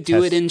like Do a you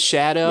do test- it in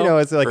Shadow? You know,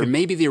 it's like or a-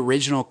 maybe the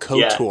original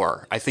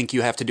KOTOR. I think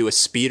you have to do a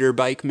speeder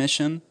bike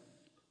mission.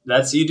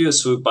 You do a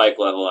swoop bike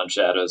level on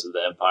Shadows of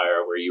the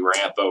Empire where you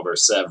ramp over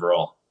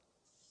several.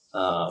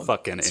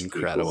 Fucking it's pretty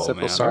incredible, cool.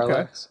 Simple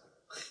man. Sarlaccs.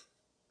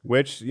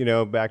 Which,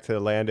 back to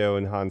Lando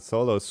and Han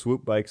Solo,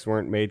 swoop bikes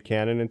weren't made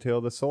canon until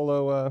the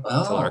Solo.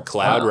 Until our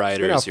Cloud wow.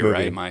 Riders, Spin-off you're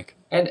movie. right, Mike.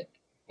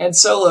 And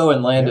Solo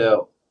and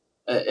Lando,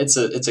 it's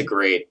a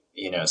great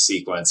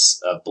sequence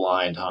of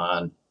blind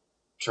Han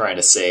trying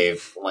to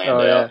save Lando,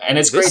 Oh, yeah. and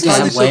it's great This to is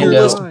have the Lando.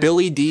 coolest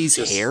Billy D's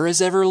just- hair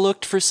has ever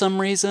looked for some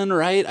reason,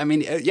 right? I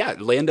mean, yeah,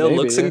 Lando Maybe,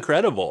 looks yeah.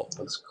 incredible.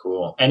 Looks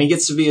cool, and he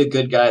gets to be a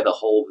good guy the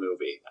whole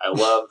movie. I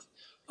love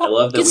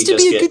that Gets we to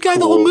just be a get good guy the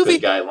cool, whole movie.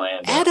 good guy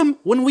Lando. Adam,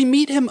 when we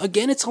meet him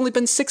again, it's only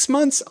been 6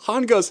 months.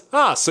 Han goes,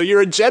 so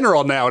you're a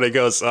general now. And he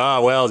goes,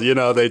 well,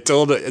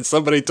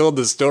 somebody told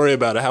the story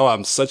about how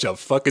I'm such a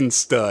fucking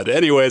stud.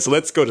 Anyways,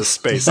 let's go to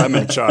space. I'm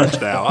in charge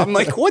now. I'm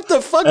like, what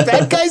the fuck?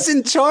 That guy's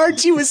in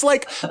charge? He was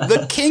like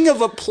the king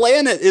of a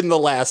planet in the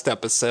last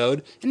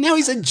episode. And now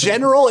he's a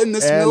general in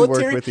this And worked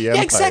military. with the Yeah,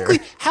 Empire. exactly.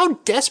 How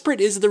desperate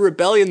is the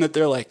rebellion that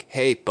they're like,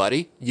 hey,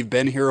 buddy, you've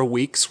been here a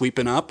week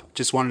sweeping up.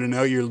 Just wanted to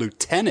know your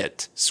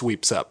lieutenant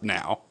sweeps up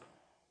now.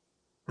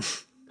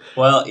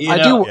 Well,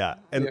 I do. Yeah,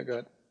 and Yeah, go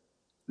ahead.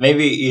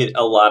 maybe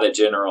a lot of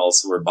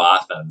generals were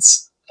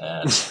Bothans,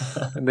 and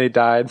And they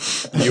died.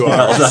 You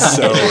are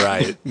so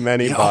right.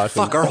 many Oh, Bothans.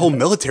 fuck, our whole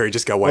military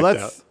just got wiped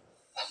out.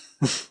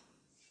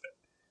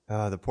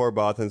 The poor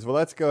Bothans. Well,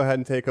 let's go ahead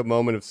and take a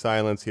moment of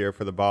silence here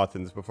for the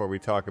Bothans before we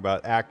talk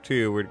about Act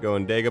 2. We're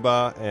going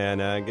Dagobah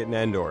and getting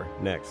Endor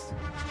next.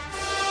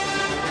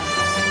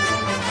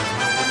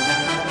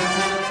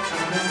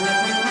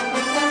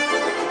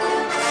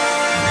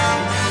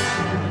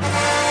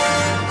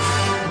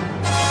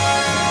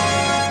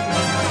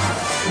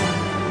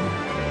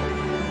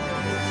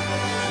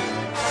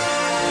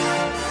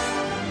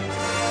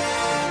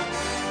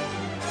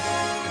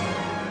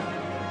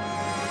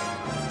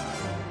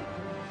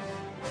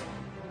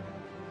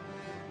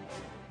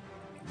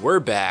 We're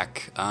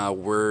back.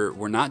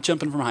 We're not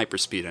jumping from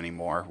hyperspeed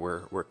anymore.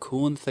 We're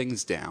cooling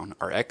things down.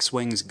 Our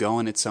X-wing's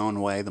going its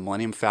own way. The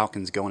Millennium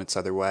Falcon's going its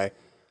other way.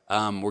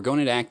 We're going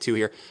into Act 2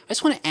 here. I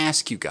just want to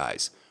ask you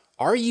guys: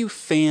 are you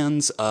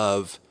fans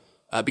of?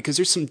 Because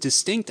there's some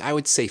distinct, I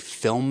would say,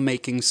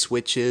 filmmaking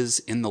switches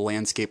in the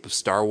landscape of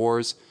Star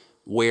Wars,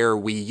 where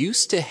we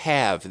used to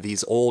have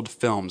these old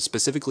films,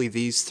 specifically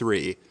these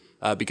three,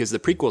 because the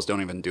prequels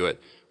don't even do it,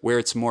 where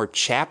it's more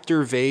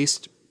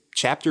chapter-based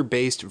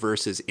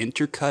versus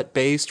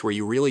intercut-based, where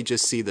you really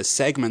just see the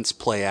segments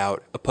play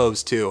out,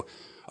 opposed to,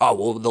 oh,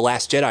 well, The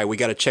Last Jedi, we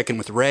got to check in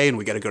with Rey, and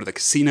we got to go to the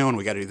casino, and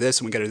we got to do this,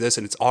 and we got to do this,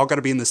 and it's all got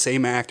to be in the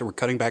same act, and we're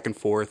cutting back and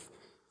forth.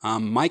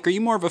 Mike, are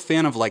you more of a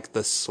fan of like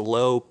the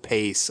slow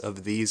pace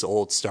of these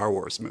old Star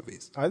Wars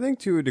movies? I think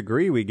to a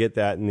degree we get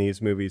that in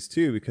these movies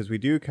too, because we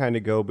do kind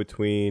of go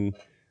between,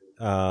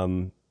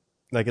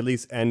 like at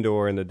least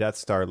Endor and the Death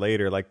Star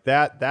later. Like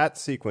that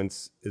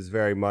sequence is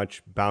very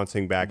much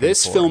bouncing back.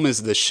 This and forth. film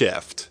is the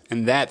shift,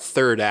 and that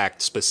third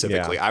act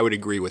specifically, Yeah. I would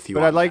agree with you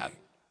But on I like.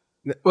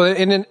 that. Well,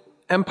 in an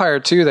Empire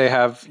 2, they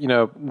have,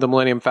 the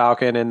Millennium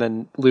Falcon and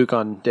then Luke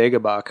on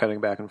Dagobah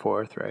cutting back and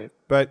forth, right?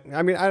 But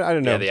I mean, I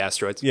don't know. Yeah, the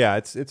asteroids. Yeah,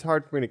 it's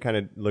hard for me to kind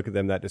of look at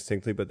them that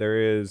distinctly, but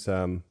there is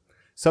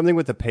something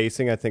with the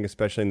pacing, I think,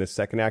 especially in the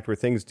second act, where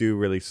things do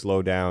really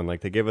slow down.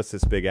 Like they give us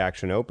this big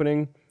action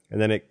opening, and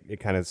then it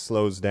kind of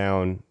slows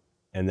down,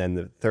 and then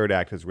the third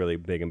act is really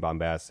big and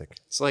bombastic.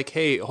 It's like,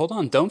 hey, hold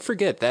on, don't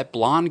forget that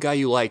blonde guy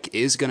you like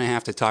is going to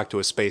have to talk to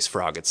a space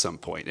frog at some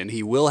point, and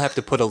he will have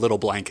to put a little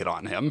blanket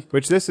on him.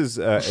 Which this is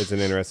an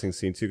interesting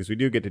scene too, because we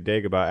do get to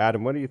Dagobah.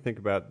 Adam, what do you think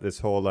about this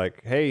whole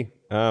like, hey,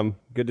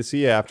 good to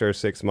see you after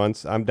 6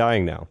 months. I'm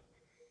dying now.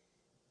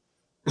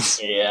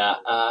 Yeah,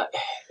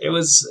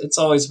 it's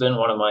always been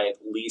one of my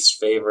least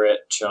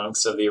favorite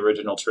chunks of the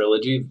original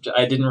trilogy.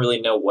 I didn't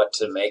really know what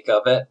to make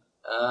of it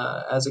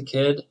as a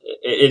kid.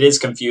 It is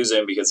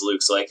confusing because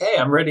Luke's like, hey,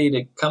 I'm ready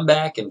to come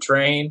back and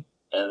train.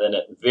 And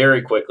then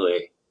very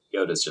quickly,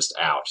 Yoda's just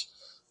out.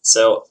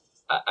 So,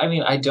 I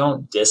mean, I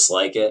don't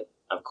dislike it.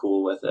 I'm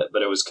cool with it,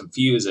 but it was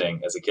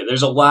confusing as a kid.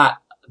 There's a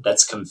lot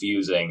that's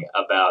confusing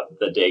about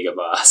the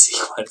Dagobah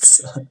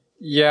sequence.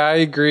 Yeah, I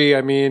agree.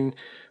 I mean,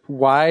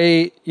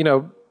 why,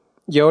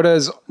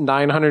 Yoda's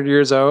 900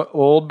 years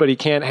old, but he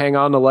can't hang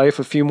on to life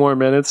a few more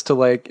minutes to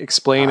like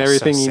explain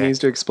everything he needs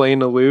to explain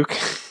to Luke.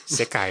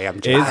 Sick I am.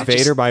 Is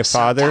Vader my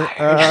father?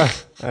 I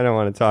don't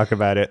want to talk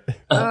about it.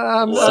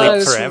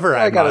 Sleep forever.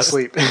 I gotta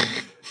sleep.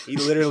 He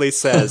literally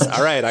says,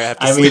 all right, I have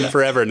to sleep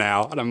forever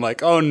now. And I'm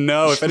like, oh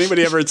no, if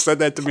anybody ever said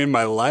that to me in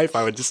my life,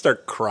 I would just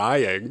start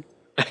crying.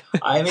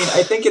 I mean,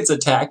 I think it's a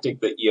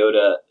tactic that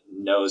Yoda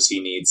knows he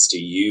needs to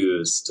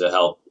use to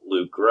help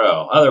Luke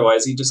grow.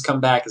 Otherwise, he'd just come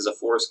back as a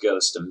Force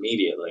ghost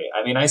immediately.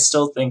 I mean, I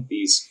still think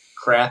these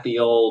crappy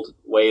old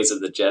ways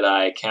of the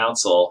Jedi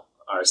Council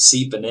are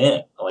seeping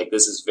in. Like,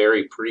 this is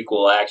very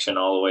prequel action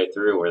all the way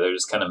through, where they're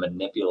just kind of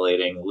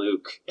manipulating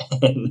Luke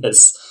in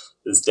this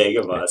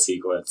Dagobah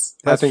sequence.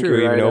 That's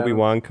true. Right, even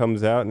Obi-Wan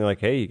comes out and they're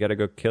like, hey, you got to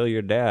go kill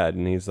your dad.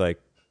 And he's like,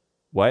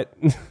 what?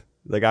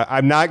 Like,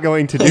 I'm not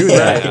going to do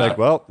that. Like,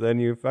 well, then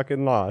you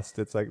fucking lost.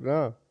 It's like,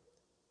 no.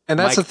 And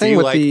that's Mike, the thing do you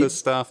with like this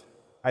stuff?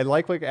 I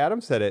like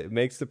Adam said, it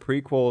makes the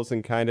prequels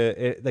and kind of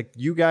like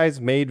you guys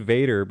made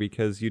Vader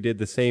because you did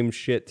the same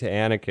shit to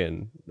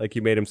Anakin. Like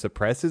you made him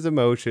suppress his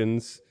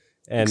emotions.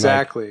 And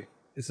exactly.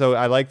 So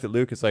I like that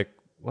Luke is like,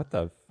 what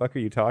the fuck are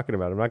you talking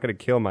about? I'm not going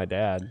to kill my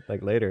dad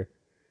like later.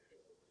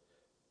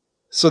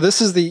 So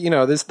this is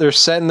they're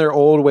set in their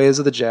old ways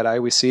of the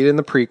Jedi. We see it in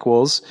the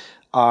prequels.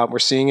 We're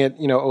seeing it,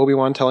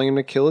 Obi-Wan telling him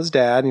to kill his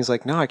dad. And he's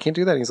like, no, I can't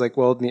do that. And he's like,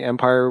 well, the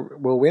Empire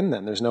will win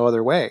then. There's no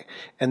other way.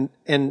 And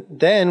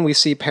then we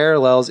see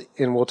parallels,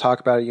 and we'll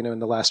talk about it, in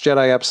the Last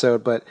Jedi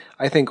episode. But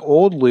I think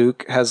old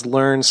Luke has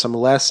learned some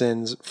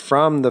lessons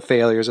from the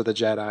failures of the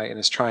Jedi and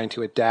is trying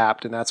to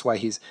adapt. And that's why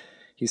he's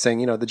saying,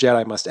 the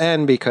Jedi must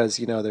end because,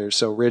 they're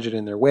so rigid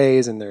in their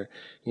ways and they're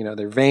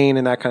vain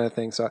and that kind of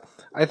thing. So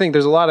I think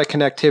there's a lot of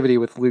connectivity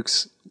with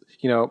Luke's,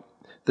 the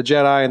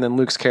Jedi and then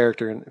Luke's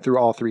character through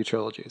all three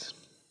trilogies.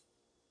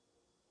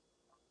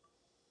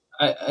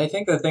 I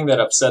think the thing that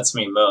upsets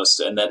me most,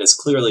 and that is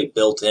clearly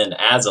built in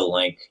as a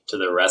link to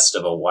the rest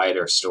of a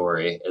wider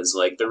story, is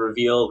like the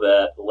reveal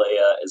that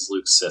Leia is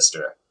Luke's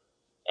sister.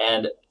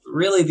 And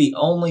really the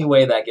only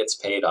way that gets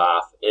paid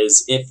off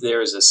is if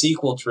there's a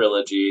sequel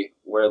trilogy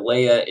where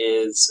Leia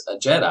is a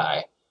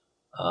Jedi.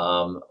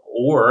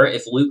 Or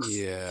if Luke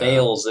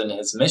fails in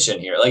his mission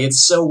here. Like,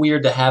 it's so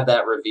weird to have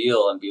that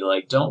reveal and be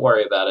like, don't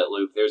worry about it,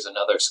 Luke, there's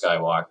another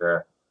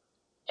Skywalker.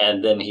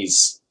 And then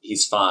he's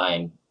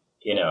fine.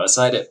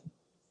 Aside it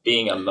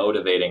being a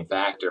motivating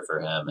factor for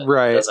him,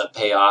 it doesn't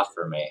pay off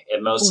for me.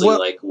 It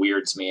mostly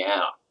weirds me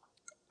out.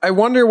 I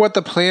wonder what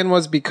the plan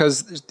was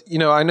because,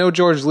 I know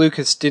George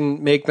Lucas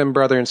didn't make them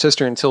brother and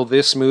sister until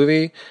this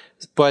movie,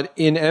 but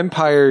in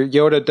Empire,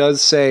 Yoda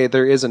does say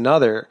there is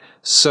another.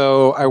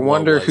 So I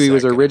wonder who he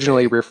was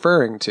originally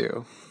referring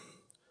to.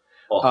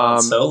 Well,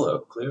 Han Solo,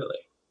 clearly.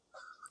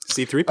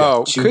 C-3PO.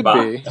 Oh, could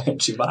be.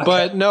 Chewbacca.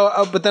 But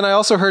no, but then I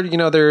also heard,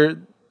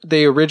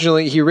 he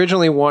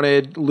originally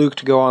wanted Luke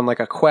to go on like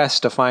a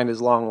quest to find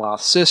his long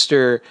lost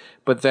sister,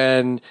 but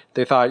then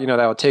they thought,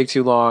 that would take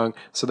too long,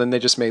 so then they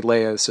just made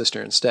Leia his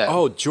sister instead.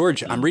 Oh,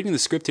 George, I'm reading the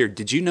script here.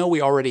 Did you know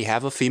we already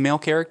have a female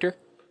character?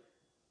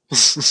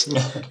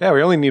 Yeah,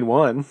 we only need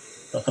one.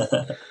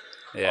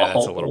 Yeah,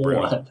 that's a little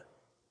brutal.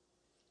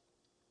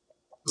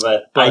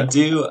 But I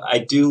do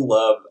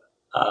love.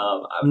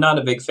 I'm not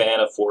a big fan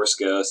of Force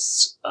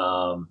ghosts,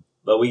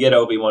 but we get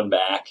Obi-Wan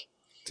back.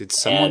 Did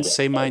someone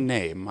say my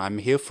name? I'm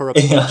here for a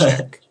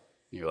paycheck.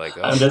 You're like,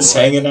 oh, I'm just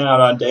hanging out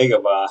on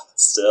Dagobah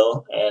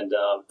still. And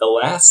the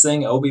last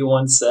thing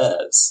Obi-Wan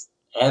says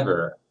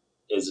ever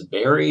is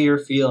bury your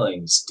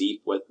feelings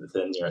deep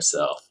within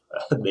yourself.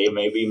 They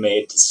may be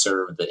made to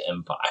serve the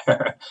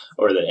Empire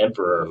or the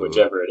Emperor,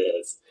 whichever it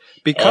is.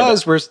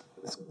 Because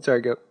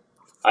sorry, go.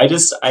 I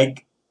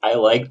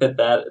like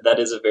that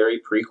is a very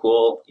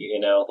prequel,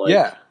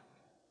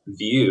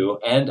 view.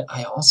 And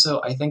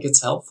I think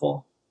it's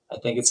helpful. I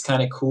think it's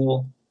kind of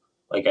cool.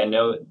 Like, I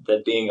know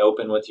that being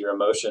open with your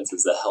emotions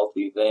is a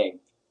healthy thing,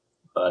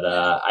 but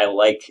I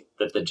like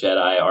that the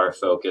Jedi are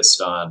focused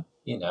on,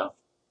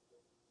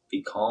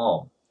 be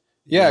calm.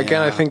 Yeah,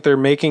 again, I think they're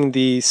making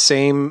the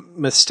same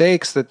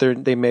mistakes that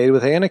they made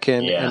with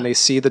Anakin, and they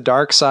see the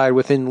dark side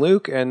within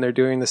Luke, and they're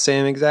doing the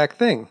same exact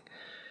thing.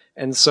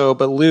 And so,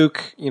 but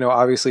Luke,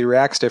 obviously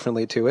reacts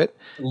differently to it.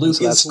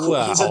 Luke is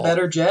cool. He's a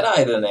better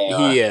Jedi than they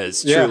are. He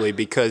is, truly,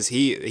 because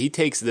he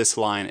takes this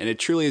line, and it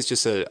truly is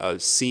just a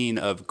scene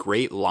of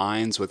great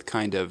lines with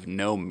kind of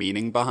no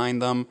meaning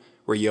behind them,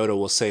 where Yoda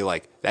will say,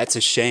 like, that's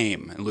a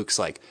shame. And Luke's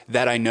like,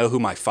 that I know who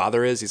my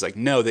father is? He's like,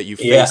 no, that you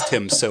faced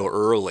him so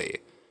early.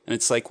 And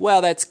it's like,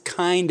 well, that's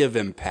kind of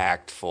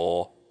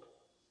impactful.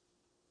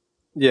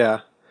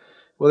 Yeah.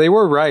 Well, they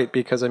were right,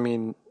 because,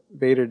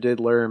 Vader did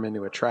lure him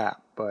into a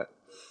trap, but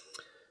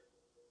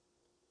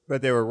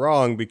they were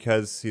wrong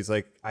because he's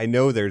like, I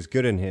know there's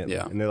good in him.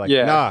 Yeah. And they're like,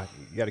 nah,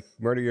 you got to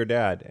murder your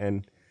dad.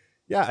 And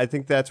yeah, I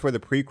think that's where the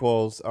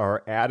prequels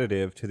are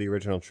additive to the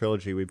original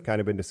trilogy. We've kind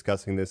of been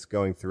discussing this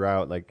going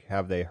throughout, like,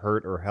 have they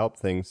hurt or helped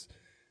things?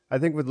 I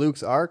think with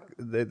Luke's arc,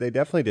 they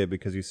definitely did,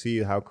 because you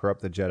see how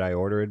corrupt the Jedi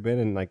Order had been,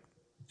 and like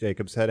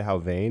Jacob said, how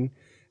vain,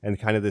 and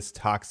kind of this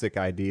toxic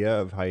idea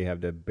of how you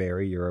have to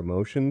bury your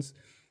emotions.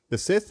 the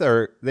Sith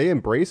they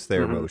embrace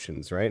their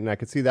emotions, right? And I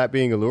could see that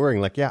being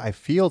alluring. Like, yeah, I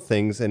feel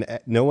things, and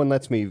no one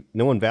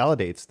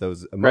validates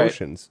those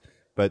emotions,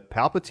 but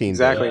Palpatine,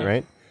 Exactly. did,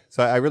 right?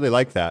 So I really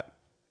like that.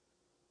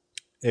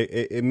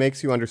 It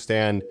makes you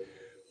understand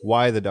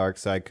why the dark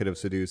side could have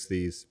seduced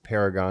these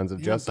paragons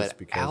of justice, but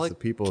because Alec the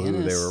people who they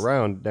Guinness were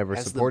around never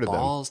has supported the them.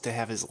 balls to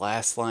have his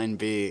last line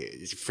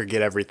be,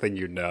 "Forget everything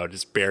you know,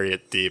 just bury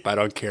it deep. I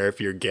don't care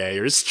if you're gay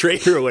or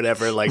straight or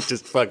whatever. Like,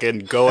 just fucking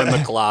go in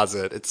the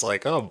closet." It's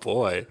like, oh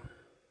boy.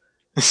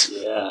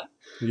 Yeah.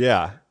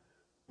 Yeah.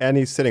 And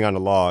he's sitting on a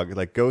log.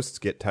 Like, ghosts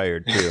get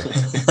tired, too.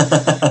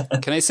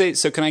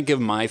 Can I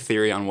give my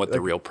theory on what the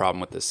real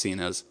problem with this scene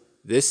is?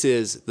 This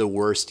is the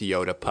worst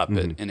Yoda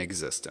puppet in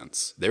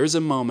existence. There's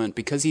a moment,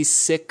 because he's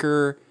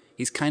sicker,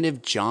 he's kind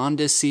of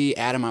jaundicey.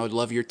 Adam, I would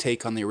love your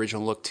take on the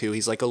original look, too.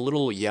 He's like a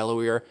little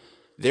yellowier.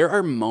 There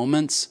are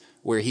moments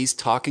where he's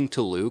talking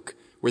to Luke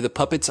where the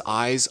puppet's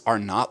eyes are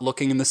not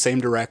looking in the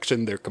same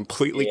direction. They're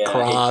completely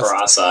crossed.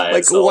 Cross-eyed.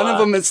 Like, one of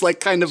them is like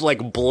kind of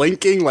like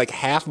blinking, like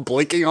half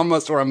blinking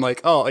almost, where I'm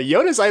like, oh,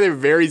 Yoda's either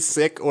very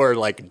sick or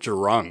like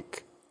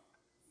drunk.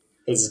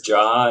 His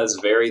jaw is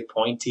very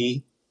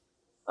pointy.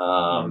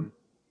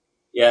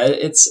 Yeah,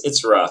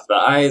 it's rough. The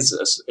eyes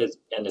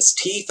and his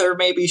teeth are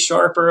maybe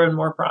sharper and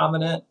more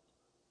prominent.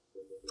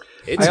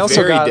 It's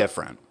very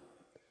different.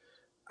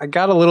 I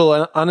got a little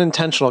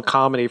unintentional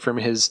comedy from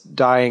his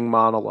dying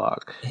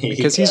monologue,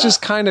 because he's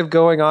just kind of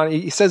going on.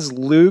 He says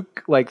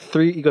Luke like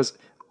 3. He goes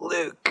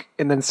Luke,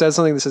 and then says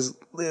something that says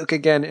Luke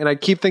again, and I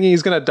keep thinking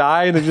he's gonna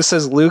die, and then just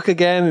says Luke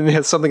again, and he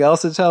has something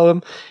else to tell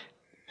him.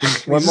 One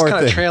he's more just kind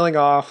of thing. trailing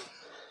off.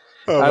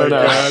 Oh I don't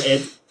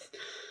know.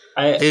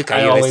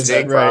 I always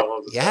had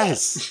problems.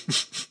 Yes.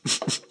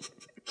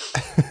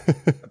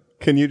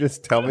 Can you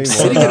just tell me more?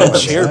 Sitting in about a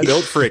chair that?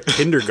 built for a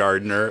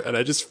kindergartner, and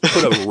I just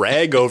put a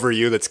rag over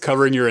you that's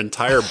covering your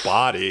entire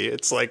body.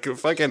 It's like,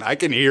 fucking, I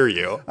can hear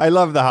you. I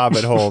love the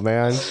Hobbit hole,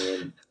 man.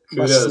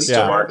 Kudos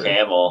Yeah. to Mark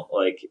Hamill.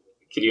 Like,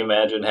 could you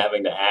imagine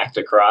having to act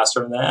across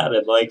from that?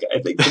 And like, I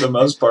think for the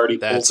most part, he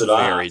pulls That's it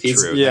off. very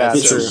true. Yeah,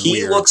 That's true. a He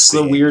weird looks the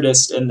scene.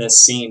 weirdest in this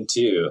scene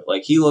too.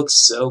 Like, he looks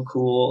so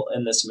cool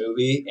in this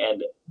movie,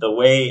 and the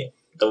way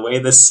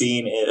the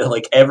scene is,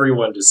 like,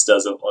 everyone just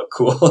doesn't look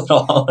cool at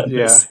all in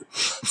this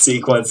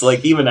sequence.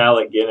 Like, even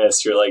Alec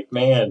Guinness, you're like,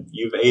 man,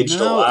 you've aged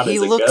a lot he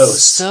as a looks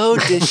ghost. so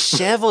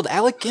disheveled.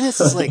 Alec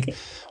Guinness is like,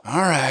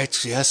 all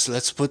right, yes,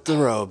 let's put the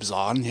robes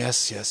on.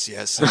 Yes.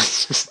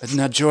 And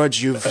now,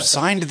 George, you've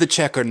signed the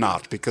check or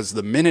not? Because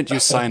the minute you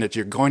sign it,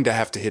 you're going to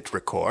have to hit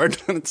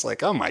record. And it's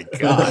like, oh my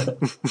God.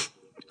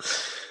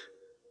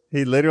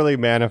 He literally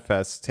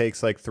manifests,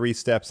 takes like 3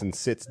 steps, and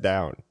sits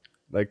down.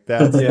 Like,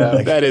 that's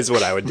That is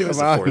what I would do as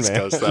Come a on, Force man.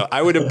 Ghost, though.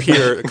 I would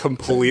appear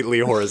completely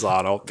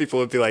horizontal. People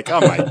would be like,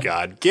 oh my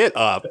God, get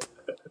up.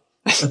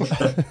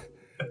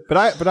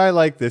 But I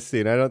like this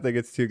scene. I don't think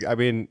it's too. I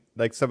mean,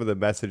 like, some of the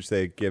message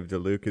they give to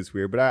Luke is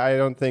weird, but I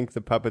don't think the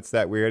puppet's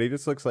that weird. He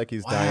just looks like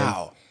he's dying.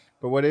 Wow.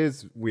 But what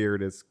is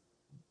weird is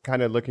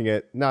kind of looking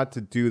at, not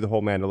to do the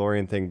whole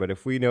Mandalorian thing, but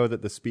if we know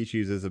that the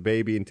species is a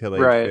baby until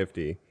age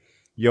 50,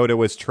 Yoda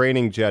was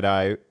training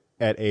Jedi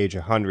at age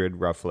 100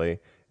 roughly,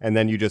 and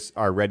then you just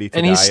are ready to die.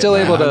 And he's still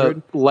at able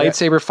 100. to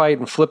lightsaber fight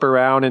and flip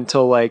around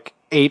until like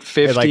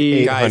 850. At, like,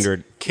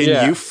 800.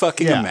 Can you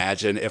fucking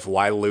imagine if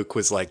why Luke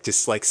was like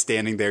just like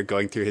standing there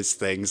going through his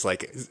things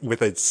like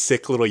with a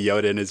sick little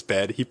Yoda in his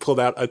bed? He pulled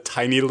out a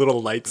tiny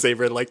little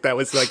lightsaber like that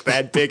was like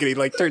that big, and he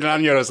like turned it on.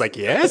 And Yoda was like,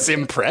 "Yes,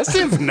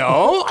 impressive,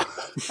 no?" I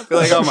feel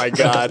like, oh my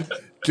God,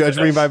 Judge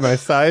me by my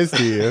size,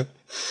 do you?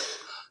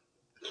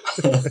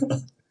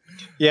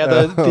 Yeah,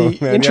 the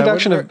man,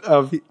 introduction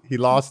of he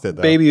lost it,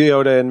 though. Baby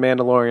Yoda in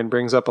Mandalorian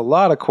brings up a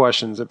lot of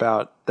questions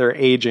about their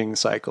aging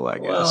cycle, I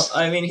guess. Well,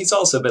 I mean, he's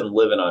also been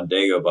living on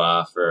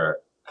Dagobah for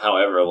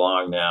however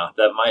long now.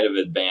 That might have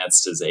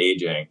advanced his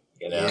aging.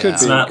 You know, Could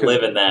it's be, not could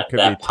living that be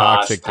posh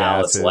toxic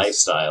palace gases.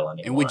 lifestyle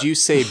anymore. And would you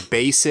say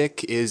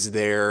basic is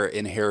their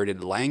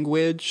inherited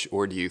language,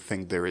 or do you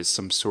think there is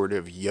some sort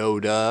of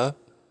Yoda?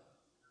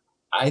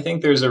 I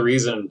think there's a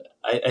reason.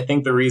 I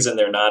think the reason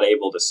they're not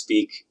able to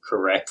speak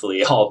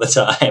correctly all the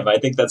time, I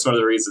think that's one of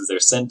the reasons their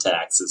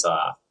syntax is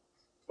off.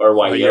 Or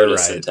why you're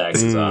Yoda's right.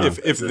 syntax is off. If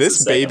It's this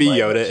the second baby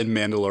language. Yoda in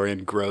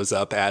Mandalorian grows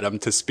up, Adam,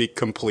 to speak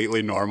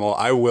completely normal,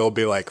 I will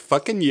be like,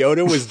 fucking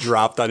Yoda was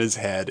dropped on his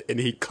head, and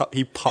he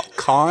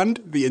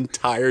conned the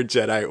entire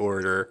Jedi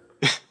Order.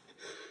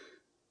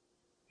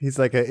 He's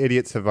like an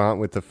idiot savant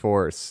with the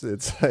Force.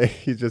 It's like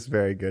he's just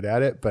very good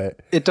at it.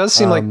 But it does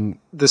seem like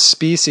the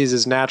species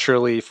is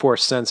naturally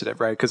Force sensitive,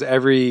 right? Because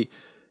every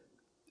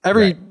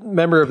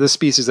member of the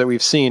species that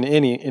we've seen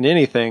in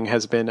anything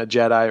has been a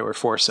Jedi or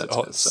Force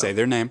sensitive. Oh, say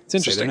their name. It's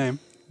interesting. Say their name.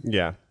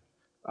 yeah,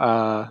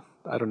 I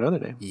don't know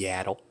their name.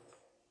 Yaddle.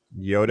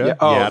 Yoda, Yeah,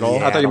 oh,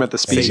 Yaddle. I thought you meant the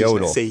species. Say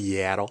Yodel. Say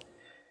Yaddle.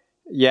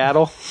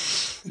 Yaddle,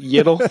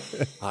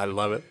 Yiddle. I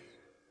love it.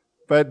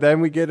 But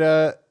then we get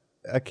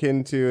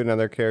akin to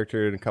another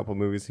character in a couple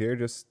movies here,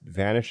 just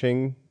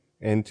vanishing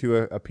into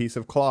a piece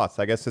of cloth.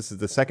 I guess this is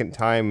the second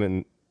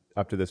time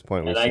up to this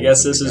point. And I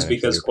guess this is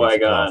because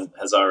Qui-Gon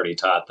has already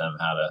taught them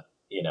how to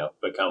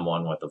become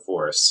one with the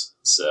Force.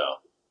 So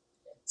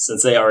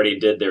since they already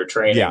did their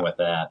training with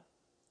that,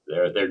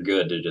 they're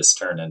good to just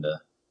turn into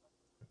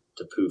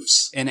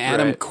poofs. And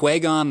Adam, Right.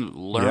 Qui-Gon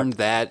learned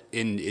that,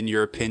 in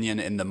your opinion,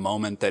 in the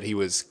moment that he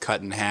was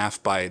cut in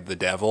half by the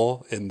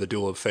devil in the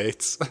Duel of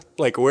Fates?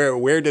 Like,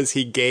 where does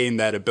he gain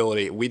that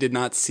ability? We did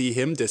not see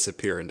him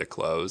disappear into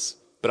clothes.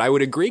 But I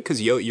would agree,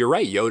 because you're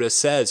right. Yoda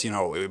says,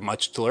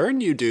 much to learn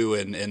you do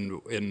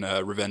in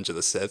Revenge of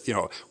the Sith.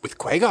 With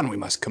Qui-Gon we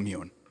must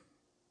commune.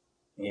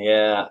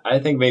 Yeah, I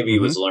think maybe he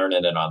was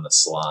learning it on the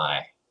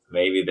sly.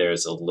 Maybe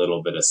there's a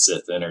little bit of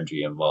Sith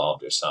energy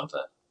involved or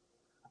something.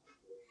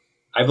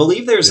 I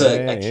believe there's a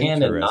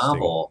canon interesting.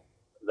 novel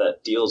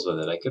that deals with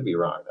it. I could be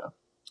wrong, though.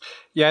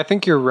 Yeah, I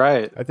think you're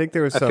right. I think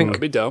there was I some think-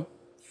 That'd be dope.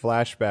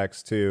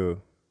 flashbacks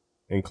too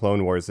in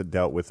Clone Wars that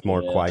dealt with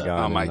more Qui-Gon.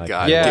 Oh my and,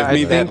 God. Yeah, Give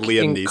me I that think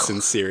Liam in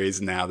Neeson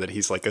series now that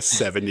he's like a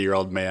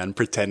 70-year-old man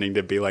pretending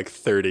to be like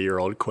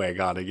 30-year-old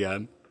Qui-Gon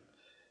again.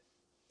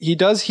 He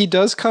does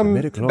come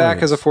Midichlorians.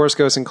 back as a Force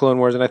Ghost in Clone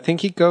Wars, and I think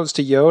he goes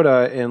to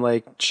Yoda and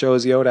like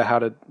shows Yoda how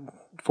to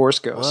Force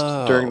Ghost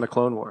Whoa. during the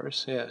Clone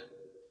Wars. Yeah,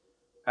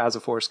 as a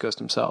Force Ghost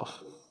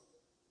himself.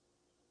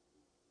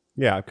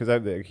 Yeah,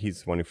 because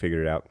he's the one who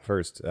figured it out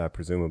first,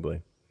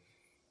 presumably.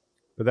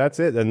 But that's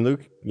it. Then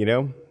Luke,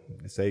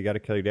 they say you got to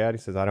kill your dad. He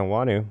says, I don't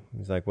want to.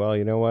 He's like, well,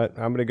 you know what?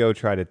 I'm going to go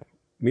try to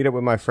meet up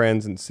with my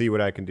friends and see what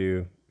I can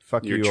do.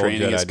 Fuck Your you, old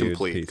training Jedi is dude.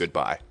 complete. Peace.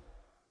 Goodbye.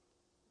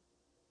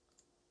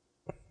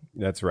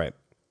 That's right.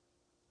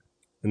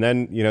 And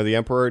then, the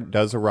Emperor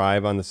does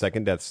arrive on the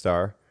second Death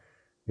Star.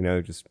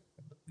 This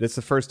is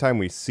the first time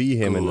we see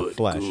him in the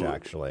flesh,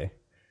 actually.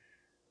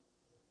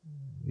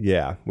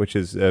 Yeah, which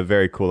is a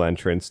very cool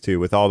entrance, too,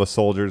 with all the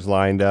soldiers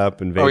lined up.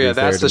 And Vader's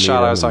That's there the to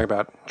shot meet I was him. talking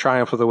about.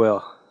 Triumph of the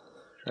Will.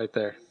 Right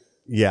there.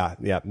 Yeah,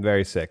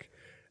 very sick.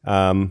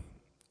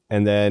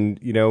 And then,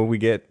 we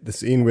get the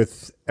scene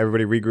with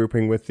everybody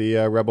regrouping with the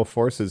rebel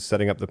forces,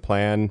 setting up the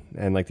plan,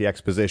 and like the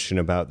exposition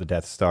about the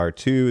Death Star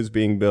 2 is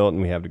being built,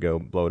 and we have to go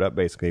blow it up,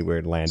 basically,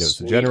 where Lando's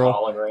the Sweet general.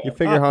 hologram. You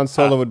figure Han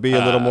Solo would be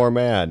a little more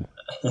mad.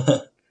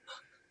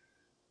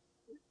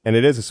 And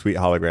it is a sweet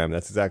hologram.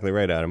 That's exactly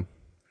right, Adam.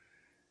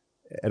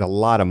 And a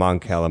lot of Mon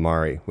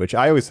Calamari, which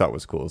I always thought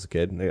was cool as a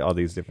kid. All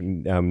these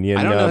different I don't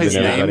know his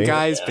and name, everybody.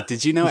 guys, but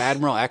did you know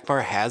Admiral Akbar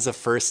has a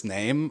first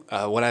name?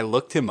 When I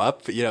looked him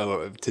up,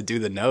 to do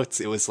the notes,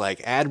 it was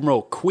like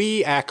Admiral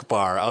Qui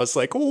Akbar. I was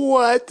like,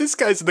 what? This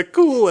guy's the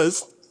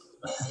coolest.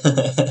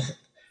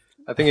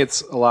 I think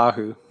it's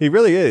Allahu. He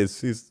really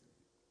is. He's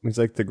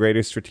like the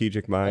greatest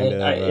strategic mind.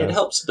 It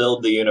helps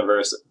build the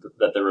universe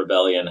that the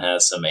rebellion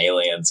has some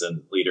aliens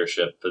in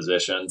leadership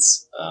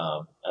positions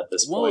at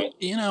this point.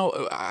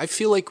 I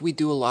feel like we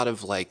do a lot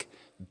of like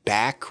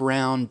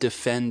background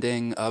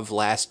defending of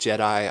Last Jedi.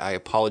 I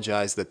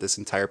apologize that this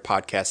entire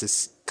podcast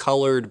is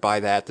colored by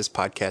this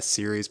podcast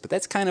series, but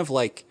that's kind of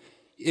like,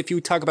 if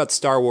you talk about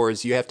Star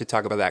Wars, you have to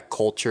talk about that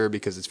culture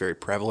because it's very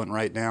prevalent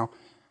right now.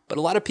 But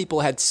a lot of people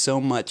had so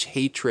much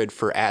hatred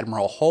for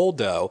Admiral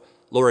Holdo,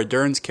 Laura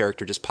Dern's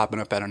character just popping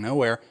up out of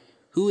nowhere.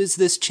 Who is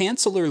this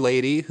Chancellor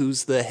lady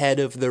who's the head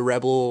of the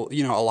Rebel,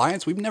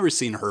 Alliance? We've never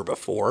seen her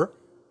before.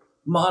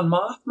 Mon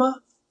Mothma?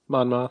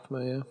 Mon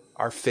Mothma, yeah.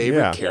 Our favorite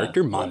Yeah.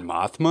 character, Mon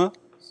Mothma.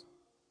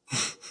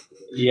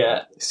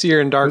 Yeah. See her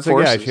in Dark It's like,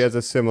 Forces. yeah, she has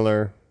a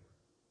similar.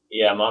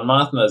 Yeah, Mon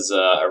Mothma's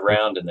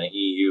around in the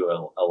EU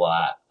a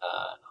lot,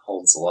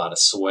 holds a lot of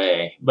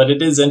sway. But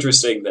it is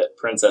interesting that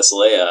Princess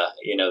Leia,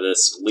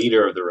 this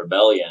leader of the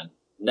rebellion,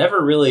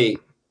 never really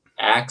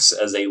acts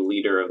as a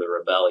leader of the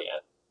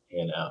rebellion,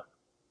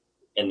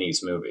 in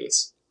these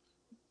movies.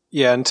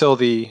 Yeah, until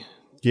the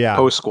Yeah,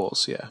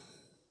 post-schools, yeah.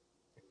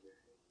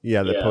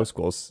 yeah, the Yeah.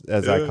 post-schools,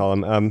 as I call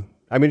them.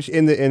 I mean,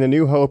 in the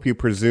New Hope, you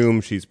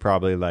presume she's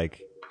probably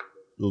like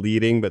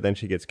leading, but then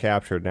she gets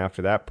captured, and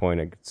after that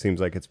point, it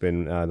seems like it's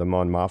been the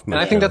Mon Mothma. And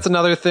I think that's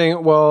another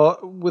thing. Well,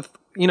 with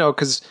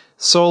because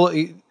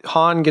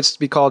Han gets to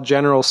be called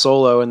General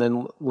Solo, and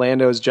then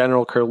Lando's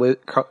General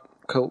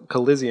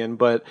Calizian.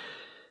 But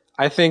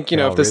I think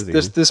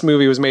if this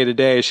movie was made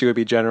today, she would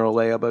be General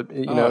Leia. But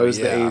it was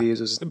the '80s.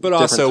 It was But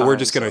also, we're different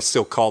just times, going to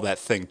still call that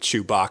thing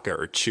Chewbacca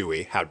or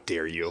Chewie. How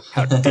dare you?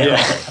 How dare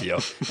you?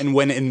 And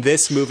when in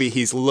this movie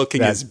he's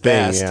looking That his thing,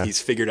 best, yeah. he's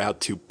figured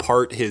out to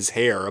part his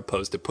hair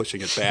opposed to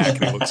pushing it back,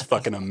 and it looks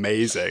fucking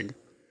amazing.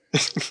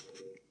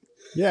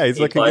 Yeah, he's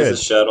He looking flies good. a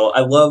shuttle.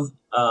 I love.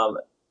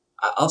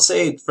 I'll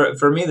say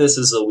for me, this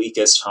is the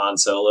weakest Han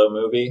Solo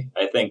movie.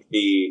 I think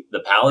the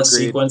palace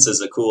Agreed. sequence is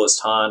the coolest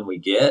Han we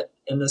get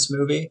in this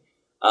movie.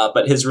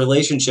 But his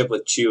relationship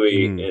with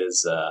Chewie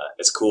is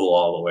cool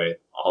all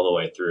the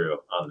way through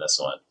on this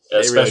one,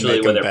 really especially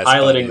make when them they're best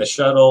piloting buddies.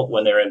 the shuttle,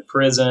 when they're in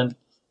prison,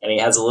 and he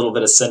has a little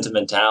bit of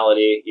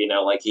sentimentality.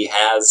 Like he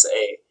has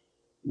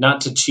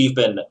not to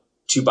cheapen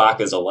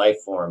Chewbacca as a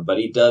life form, but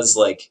he does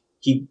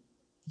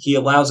he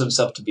allows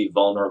himself to be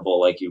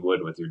vulnerable like you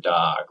would with your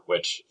dog,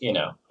 which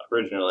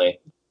originally.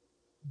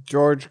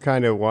 George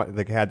kind of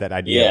had that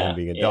idea of Yeah, him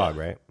being a yeah. dog,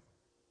 right?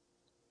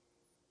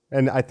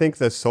 And I think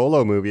the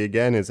Solo movie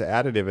again is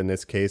additive in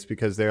this case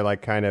because they're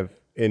like kind of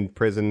in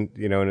prison,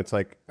 and it's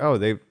like, oh,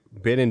 they've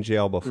been in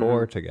jail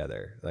before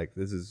together. Like,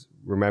 this is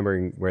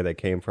remembering where they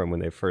came from when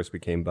they first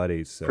became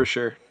buddies. So. For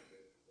sure.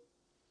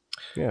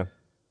 Yeah.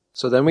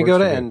 So then we Works go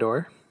to for me.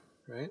 Endor,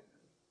 right?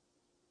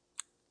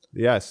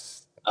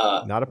 Yes.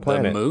 Not a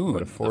planet, the moon,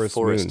 but a forest, the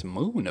forest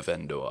moon. moon of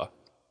Endor.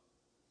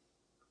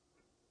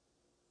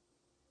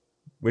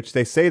 Which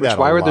they say that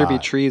Why a would there be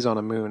lot. trees on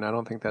a moon? I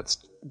don't think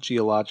that's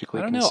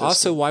geologically I don't know. consistent.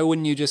 Also, why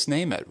wouldn't you just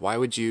name it? Why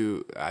would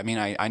you? I mean,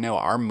 I know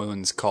our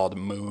moon's called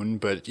Moon,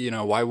 but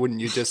why wouldn't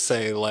you just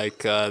say like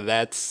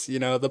that's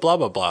the blah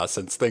blah blah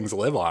since things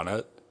live on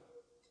it?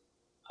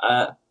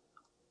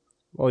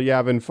 Well,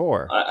 Yavin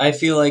 4. I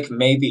feel like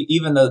maybe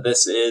even though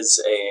this is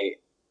a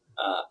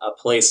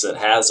place that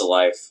has a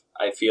life,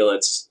 I feel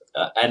it's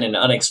in an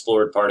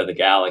unexplored part of the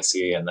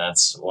galaxy, and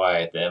that's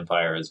why the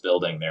Empire is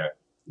building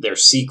their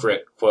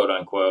secret, quote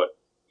unquote,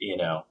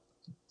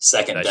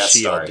 second A Death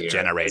Star shield here. 'Cause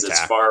generator.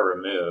 It's far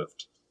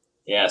removed.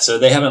 Yeah, so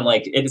they haven't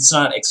it's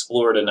not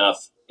explored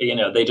enough.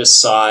 They just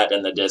saw it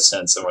in the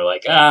distance and were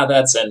like,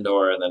 that's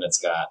Endor, and then it's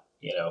got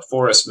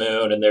forest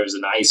moon, and there's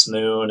an ice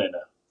moon and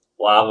a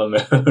lava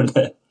moon.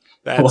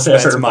 That's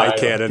Whatever my bio.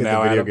 canon Get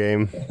now. the video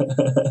Adam.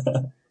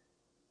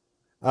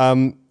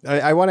 game.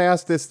 I want to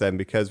ask this then,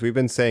 because we've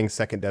been saying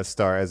second Death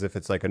Star as if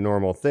it's like a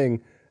normal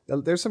thing.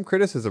 There's some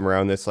criticism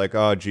around this, like,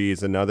 oh,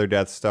 geez, another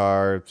Death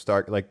Star.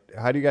 Like,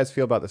 how do you guys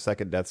feel about the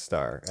second Death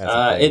Star? As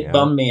a thing, It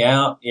bummed me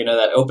out.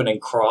 That opening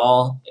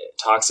crawl, it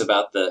talks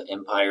about the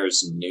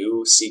Empire's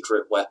new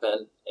secret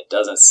weapon. It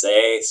doesn't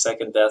say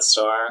second Death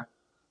Star.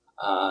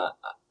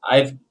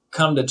 I've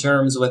come to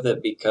terms with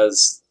it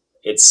because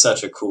it's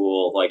such a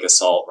cool,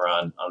 assault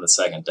run on the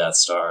second Death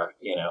Star.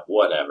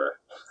 Whatever.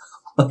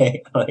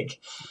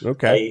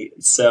 Okay.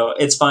 So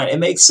it's fine. It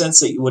makes sense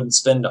that you wouldn't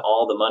spend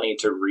all the money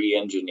to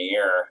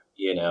re-engineer,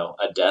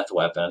 a death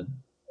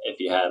weapon if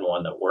you had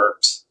one that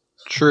worked.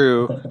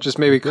 True. Just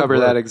maybe cover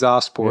work. that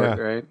exhaust port,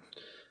 Yeah. right?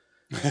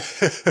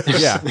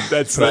 Yeah.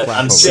 That's But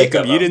I'm sick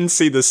Jacob, of you them. didn't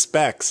see the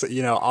specs.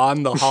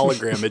 On the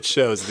hologram, it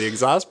shows the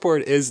exhaust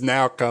port is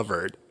now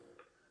covered.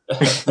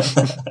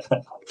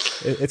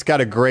 It's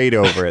got a grate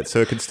over it, so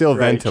it can still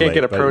Right, you can't ventilate.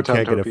 get a but proton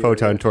you can't get a torpedo,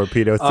 photon yeah.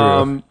 torpedo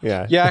through.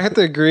 Yeah. Yeah, I have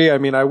to agree. I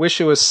mean, I wish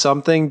it was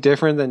something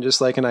different than just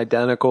like an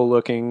identical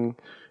looking,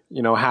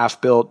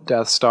 half-built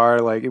Death Star.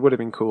 Like, it would have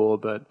been cool,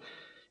 but,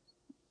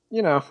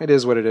 it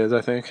is what it is,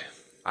 I think.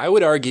 I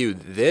would argue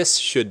this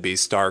should be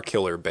Star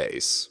Killer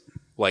Base.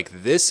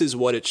 Like, this is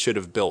what it should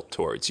have built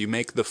towards. You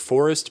make the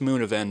forest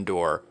moon of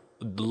Endor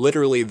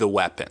literally the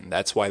weapon.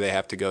 That's why they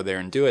have to go there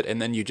and do it. And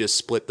then you just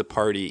split the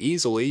party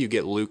easily. You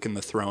get Luke in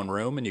the throne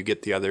room, and you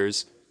get the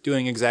others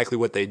doing exactly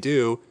what they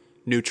do,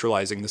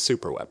 neutralizing the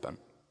super weapon.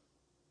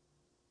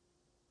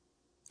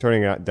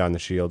 Turning down the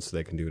shield so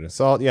they can do an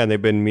assault. Yeah, and they've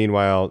been,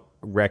 meanwhile,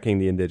 wrecking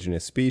the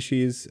indigenous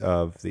species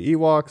of the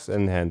Ewoks,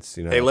 and hence,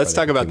 Hey, let's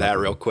talk about that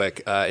real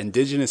quick.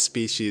 Indigenous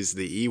species,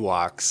 the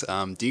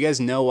Ewoks. Do you guys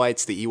know why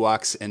it's the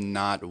Ewoks and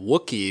not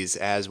Wookiees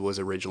as was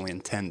originally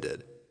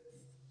intended?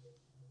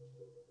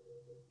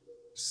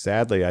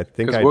 Sadly, I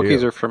think Because I Wookiees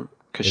do. are from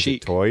Is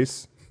it Kashyyyk.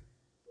 toys?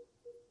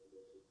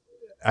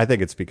 I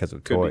think it's because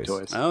of Could toys. be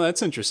toys. Oh,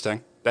 that's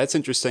interesting. That's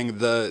interesting.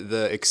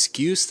 The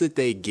excuse that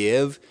they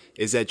give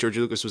is that George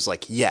Lucas was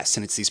like, yes,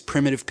 and it's these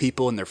primitive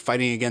people, and they're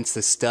fighting against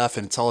this stuff,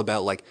 and it's all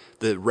about like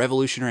the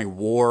Revolutionary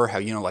War, how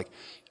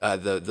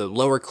the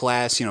lower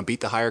class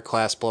beat the higher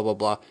class, blah blah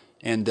blah.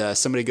 And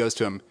somebody goes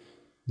to him,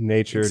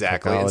 Nature, exactly,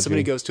 technology. and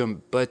somebody goes to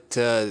him, but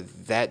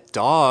that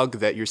dog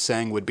that you're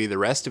saying would be the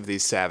rest of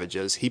these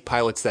savages, he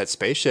pilots that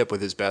spaceship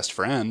with his best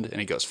friend,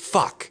 and he goes,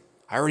 fuck.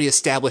 I already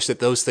established that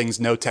those things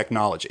know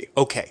technology.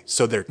 Okay,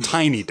 so they're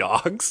tiny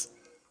dogs.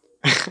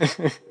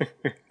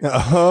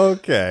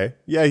 Okay.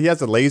 Yeah, he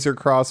has a laser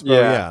crossbow.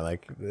 Yeah. Yeah,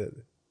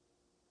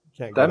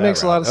 can't go That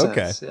makes a lot route. of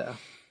sense. Okay. Yeah.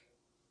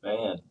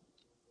 Man.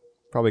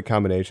 Probably a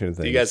combination of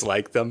things. Do you guys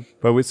like them?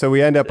 But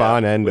we end up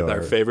on Endor. With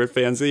our favorite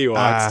fans, the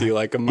Ewoks. Do you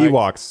like them, Mike?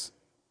 Ewoks.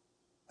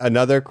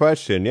 Another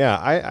question. Yeah,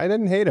 I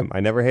didn't hate him. I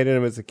never hated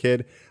him as a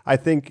kid. I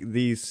think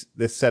this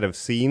set of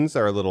scenes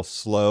are a little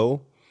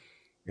slow,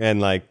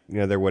 and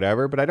they're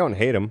whatever. But I don't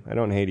hate them. I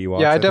don't hate Ewoks.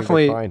 Yeah, I think they're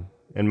definitely- fine.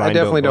 And I mine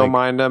definitely don't blink.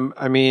 mind them.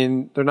 I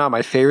mean, they're not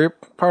my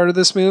favorite part of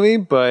this movie,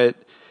 but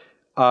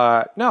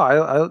no,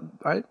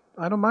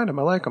 I don't mind them.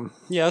 I like them.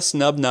 Yes,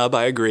 nub.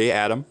 I agree,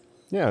 Adam.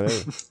 Yeah,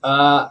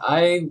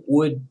 I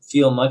would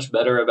feel much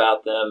better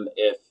about them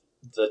if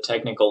the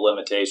technical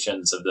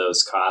limitations of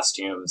those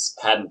costumes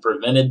hadn't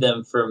prevented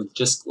them from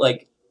just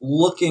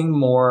looking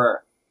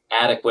more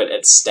adequate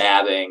at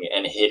stabbing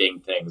and hitting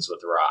things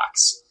with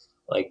rocks.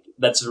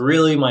 That's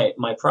really my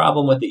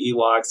problem with the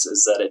Ewoks,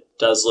 is that it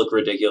does look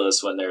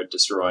ridiculous when they're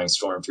destroying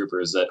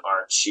stormtroopers that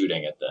aren't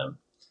shooting at them.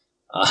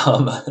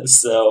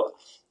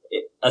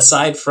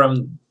 Aside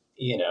from,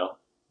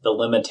 the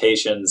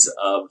limitations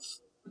of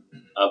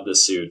the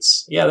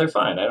suits, yeah, they're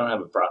fine. I don't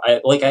have a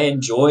problem. I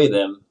enjoy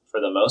them for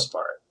the most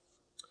part.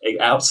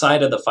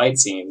 Outside of the fight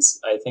scenes,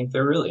 I think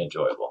they're really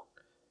enjoyable.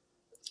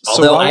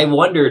 Although I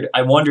wondered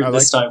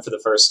this time for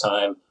the first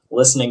time,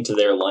 listening to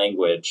their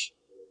language,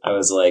 I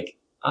was like,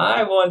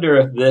 I wonder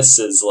if this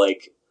is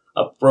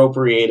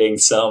appropriating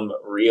some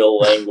real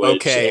language.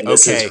 Okay, and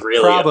this okay. is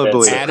really Probably.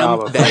 offensive. Adam,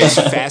 Probably. that is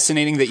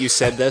fascinating that you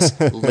said this.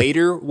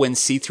 Later, when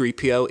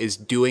C-3PO is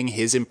doing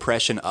his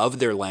impression of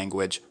their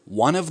language,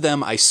 one of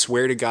them, I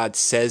swear to God,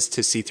 says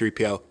to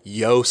C-3PO,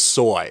 "Yo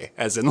soy,"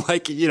 as in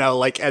like, you know,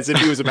 like as if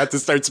he was about to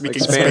start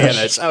speaking Spanish.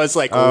 Spanish. I was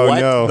like, Oh, what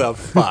no. the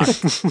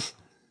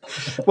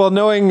fuck? Well,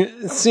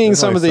 seeing There's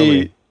some of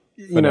only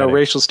the so many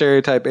racial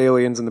stereotype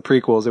aliens in the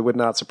prequels, it would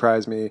not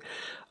surprise me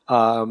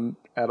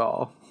at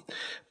all.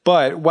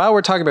 But while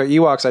we're talking about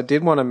Ewoks, I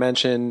did want to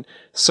mention,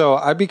 so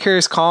I'd be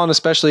curious, Colin,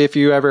 especially if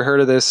you ever heard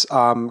of this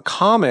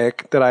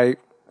comic that I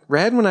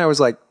read when I was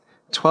like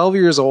 12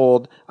 years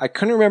old. I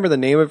couldn't remember the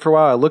name of it for a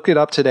while. I looked it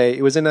up today.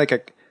 It was in like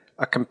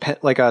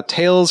a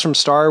Tales from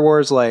Star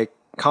Wars like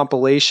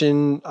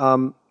compilation.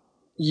 An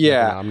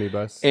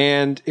omnibus.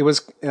 And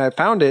I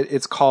found it.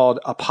 It's called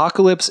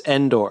Apocalypse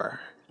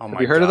Endor. Oh my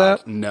Have you heard of God.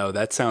 that? No,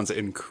 that sounds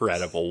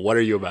incredible. What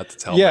are you about to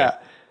tell Yeah.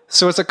 me?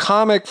 So it's a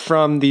comic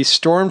from the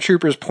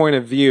stormtroopers' point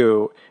of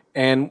view,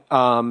 and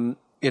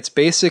it's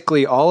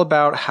basically all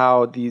about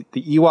how the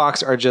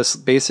Ewoks are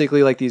just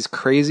basically like these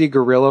crazy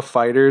guerrilla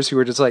fighters who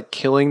are just like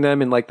killing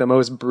them in like the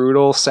most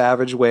brutal,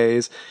 savage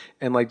ways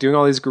and like doing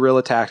all these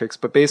guerrilla tactics.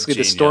 But basically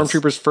Genius. the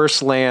stormtroopers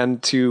first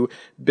land to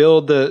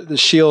build the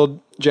shield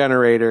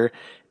generator.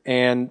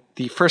 And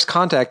the first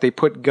contact, they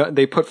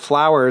put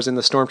flowers in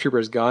the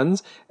stormtroopers'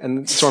 guns, and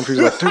the stormtroopers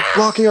are like, "They're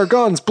blocking our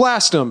guns,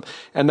 blast them!"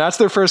 And that's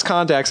their first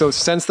contact. So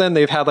since then,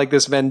 they've had like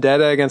this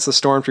vendetta against the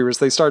stormtroopers.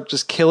 They start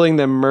just killing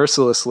them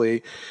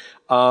mercilessly,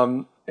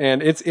 and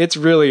it's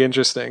really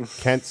interesting.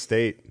 Kent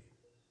State.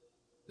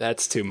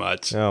 That's too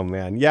much. Oh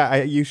man, yeah,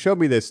 you showed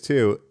me this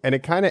too, and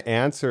it kind of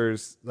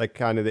answers like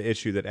kind of the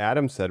issue that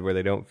Adam said, where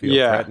they don't feel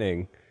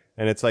threatening.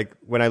 And it's like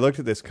when I looked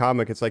at this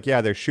comic, it's like,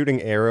 yeah, they're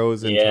shooting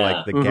arrows into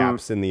like the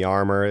gaps in the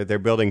armor. They're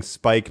building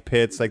spike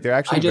pits. Like they're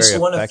actually I just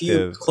very want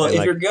effective.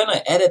 if you're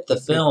gonna edit the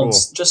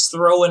films, just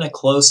throw in a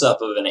close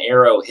up of an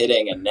arrow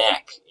hitting a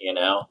neck,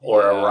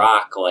 or a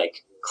rock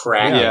like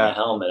cracking a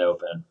helmet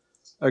open.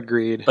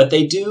 Agreed. But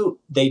they do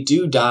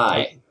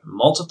die.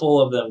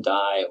 Multiple of them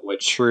die,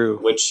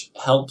 which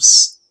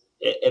helps.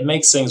 It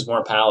makes things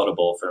more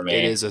palatable for me.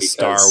 It is a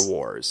Star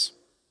Wars.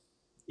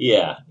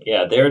 Yeah,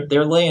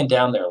 they're laying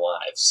down their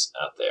lives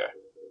out there.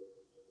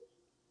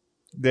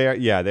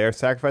 They're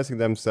sacrificing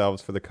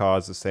themselves for the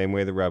cause the same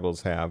way the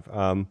rebels have.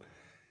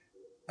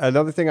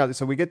 Another thing,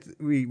 so we get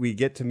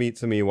to meet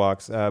some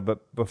Ewoks,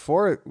 but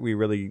before we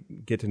really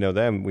get to know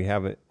them, we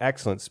have an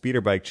excellent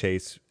speeder bike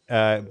chase.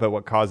 But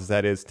what causes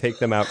that is take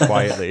them out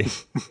quietly.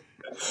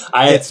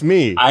 It's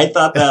me. I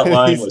thought that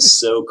line was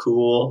so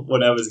cool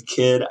when I was a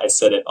kid. I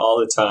said it all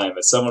the time.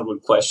 If someone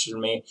would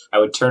question me, I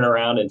would turn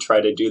around and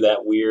try to do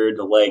that weird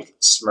like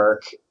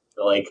smirk,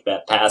 like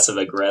that passive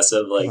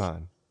aggressive, like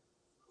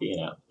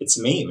it's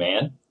me,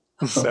 man.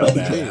 So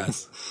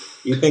badass.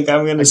 You think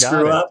I'm going to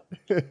screw up?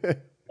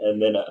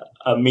 And then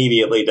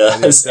immediately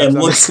does and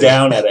looks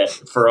down at it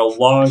for a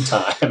long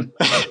time.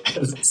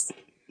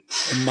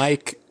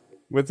 Mike.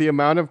 With the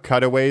amount of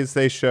cutaways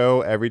they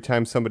show every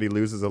time somebody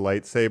loses a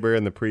lightsaber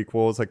in the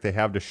prequels, like they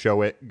have to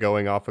show it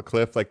going off a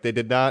cliff. Like they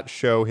did not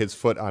show his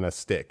foot on a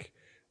stick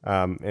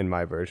in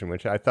my version,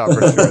 which I thought for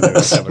sure they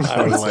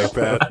would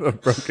have a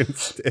broken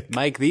stick.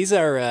 Mike, these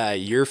are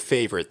your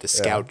favorite, the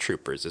Scout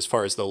Troopers, as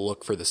far as the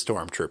look for the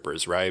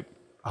Stormtroopers, right?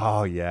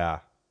 Oh, yeah.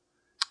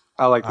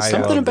 I like the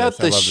something about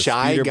the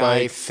shy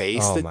guy bikes.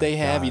 face that they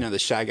have. God. The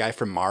shy guy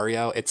from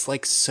Mario. It's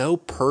like so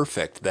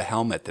perfect, the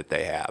helmet that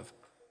they have.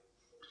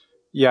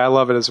 Yeah, I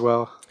love it as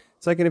well.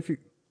 It's like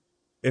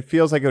it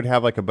feels like it would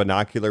have like a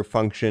binocular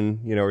function,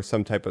 or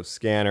some type of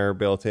scanner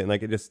built in.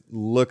 Like it just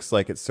looks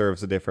like it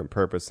serves a different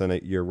purpose than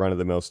your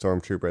run-of-the-mill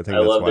stormtrooper. I think I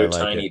that's love why their I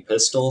like tiny it.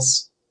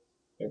 pistols.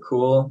 They're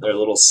cool. They're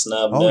little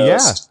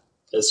snub-nosed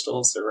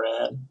pistols. They're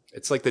rad.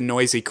 It's like the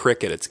noisy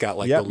cricket. It's got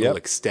like the little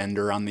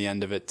extender on the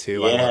end of it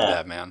too. Yeah. I love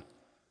that, man.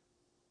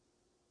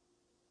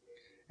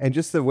 And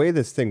just the way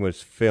this thing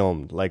was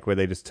filmed, like where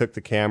they just took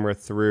the camera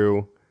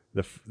through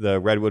the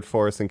redwood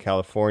forest in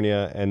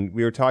California, and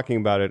we were talking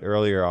about it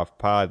earlier off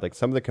pod. Like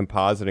some of the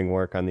compositing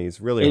work on these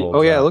really holds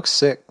up. It looks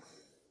sick.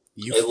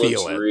 It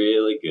looks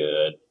really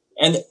good,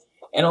 and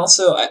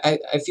also I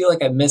feel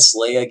like I miss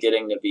Leia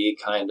getting to be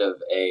kind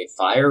of a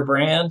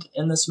firebrand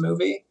in this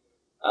movie.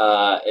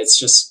 It's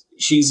just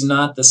she's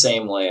not the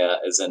same Leia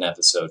as in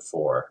Episode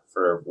 4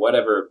 for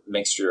whatever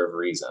mixture of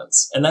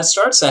reasons, and that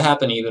starts to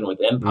happen even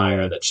with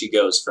Empire. That she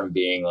goes from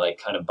being like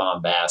kind of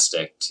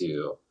bombastic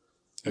to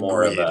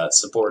more of a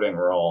supporting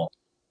role.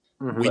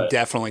 We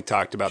definitely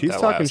talked about that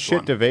last one. She's talking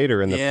shit to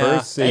Vader in the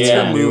first scene. That's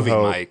her movie,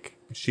 Mike.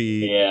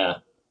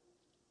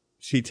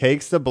 She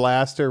takes the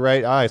blaster,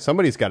 right?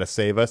 Somebody's got to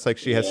save us. Like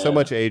she has so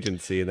much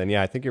agency. And then,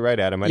 I think you're right,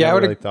 Adam. I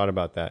never really thought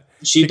about that.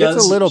 She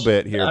gets a little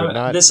bit here, but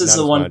not. This is not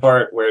the as one much.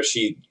 part where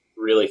she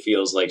really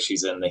feels like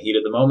she's in the heat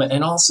of the moment,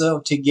 and also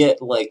to get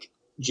like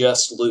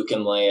just Luke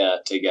and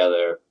Leia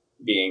together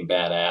being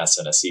badass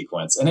in a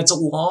sequence, and it's a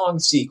long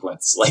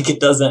sequence. Like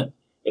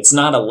it's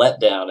not a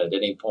letdown at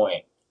any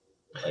point.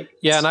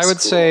 Yeah, and I would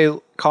say,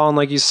 Colin,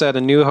 like you said,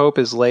 A New Hope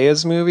is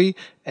Leia's movie,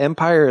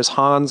 Empire is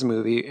Han's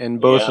movie,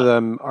 and both of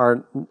them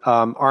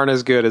aren't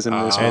as good as in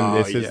this one. And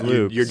this is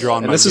Luke. You're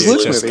drawing my this is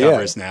Luke's VHS movie,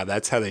 covers now.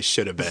 That's how they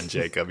should have been,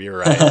 Jacob. You're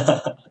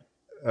right.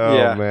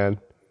 Oh man,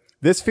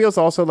 this feels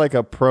also like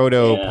a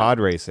proto pod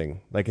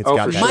racing. Like it's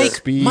got for that sure.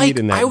 speed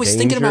and that I was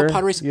thinking about danger,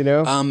 pod racing. You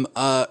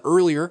know,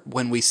 Earlier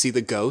when we see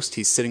the ghost,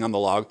 he's sitting on the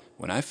log.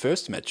 When I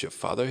first met your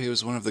father, he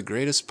was one of the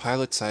greatest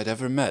pilots I'd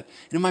ever met.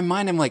 And in my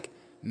mind, I'm like,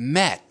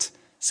 met.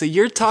 So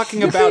you're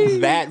talking about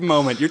that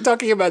moment. You're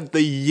talking about the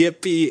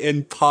yippee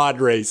in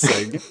pod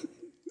racing.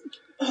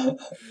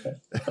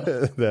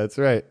 That's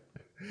right.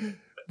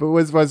 But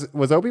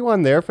was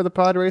Obi-Wan there for the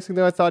pod racing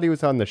though? I thought he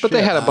was on the ship. But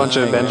they had a bunch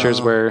of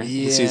adventures where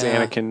he sees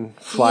Anakin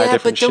fly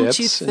different ships. Yeah, but don't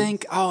you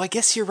think... Oh, I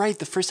guess you're right.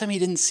 The first time he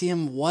didn't see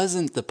him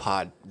wasn't the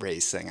pod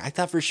racing. I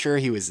thought for sure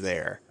he was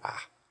there.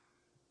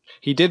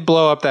 He did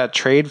blow up that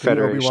Trade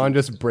Federation. Obi-Wan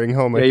just bring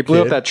home a he blew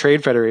kid? up that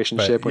Trade Federation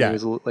ship when yeah. he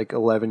was like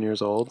 11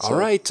 years old. So. All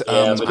right.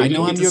 but I he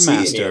know didn't I'm get to your see any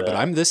master, of but that.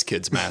 I'm this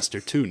kid's master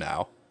too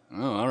now.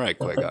 Oh, all right,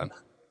 Qui-Gon.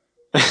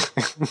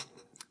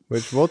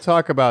 Which we'll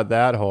talk about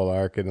that whole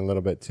arc in a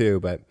little bit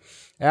too. But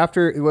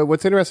after,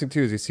 what's interesting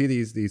too is you see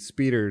these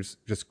speeders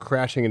just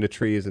crashing into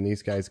trees and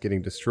these guys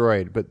getting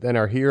destroyed. But then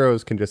our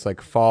heroes can just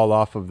like fall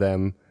off of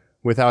them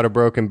without a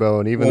broken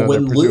bone, even though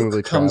they're when presumably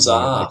Luke comes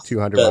traveling at off, like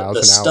 200 the miles an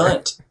hour.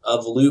 stunt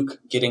of Luke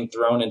getting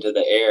thrown into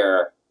the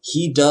air,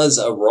 he does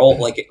a roll.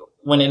 Like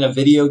when in a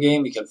video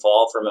game, you can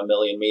fall from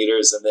 1,000,000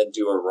 meters and then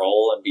do a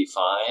roll and be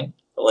fine.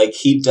 But like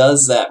he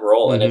does that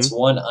roll, and it's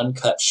one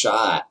uncut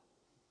shot.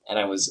 And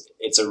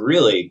it's a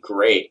really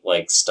great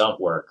like stunt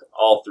work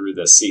all through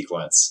this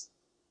sequence.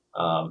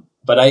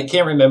 But I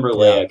can't remember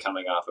Leia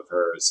coming off of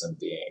hers and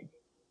being.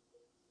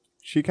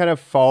 She kind of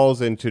falls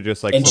into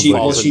just like And some she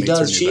balls and meets her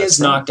does. new She best is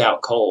friend. knocked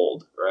out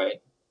cold,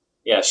 right?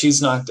 Yeah,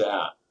 she's knocked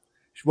out.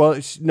 Well,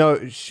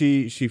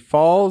 she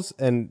falls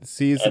and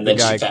sees And that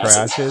the then guy she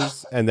passes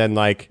crashes, and then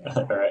like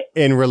Right.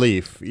 in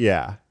relief,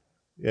 yeah,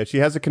 she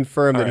has to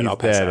confirm that right, I'll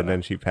he's pass dead, out and now.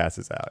 then she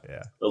passes out.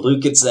 Yeah, But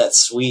Luke gets that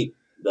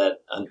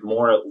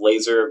more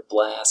laser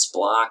blast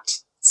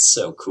blocked. It's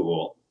so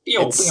cool.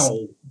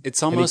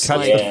 It's almost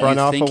cuts like the front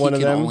you off think of one he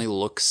of can them. only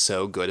look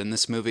so good in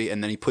this movie,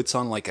 and then he puts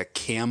on like a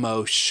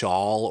camo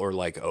shawl or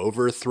like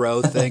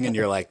overthrow thing, and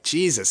you're like,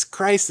 Jesus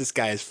Christ, this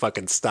guy is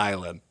fucking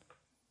styling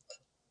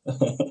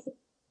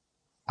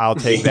I'll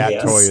take that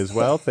Yes. toy as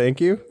well. Thank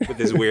you. with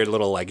his weird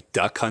little like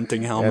duck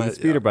hunting helmet. And the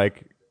speeder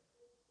bike.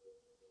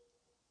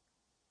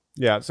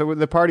 Yeah, so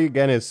the party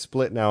again is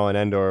split now on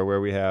Endor, where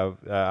we have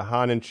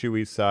Han and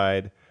Chewie's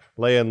side.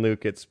 Leia and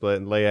Luke get split,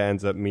 and Leia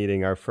ends up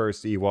meeting our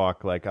first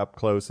Ewok, like up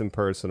close and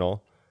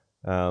personal.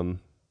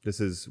 This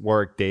is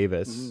Warwick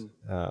Davis.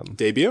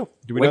 Debut.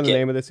 Do we know the Wicket.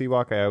 name of this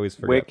Ewok? I always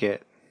forget.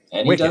 Wicket.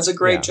 And he Wicket, does a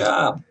great yeah.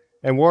 job.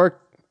 And Warwick,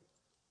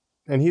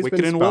 and he's Wicket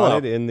been and Willow.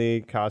 spotted in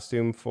the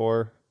costume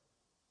for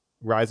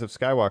Rise of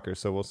Skywalker,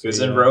 so we'll see. He was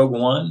in Rogue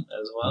One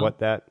as well. What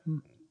that?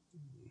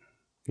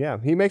 Yeah,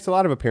 he makes a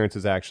lot of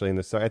appearances actually in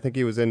this. So I think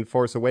he was in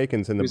Force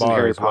Awakens in the He was in bar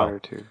Harry as well. Potter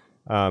too.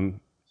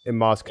 In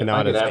Mos If I could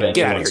Kanata's have character.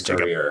 Get out of anyone's here,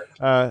 Jacob. career.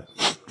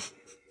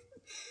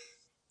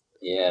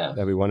 Yeah.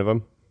 That'd be one of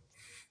them.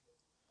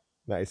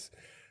 Nice.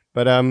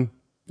 But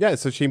yeah,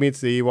 so she meets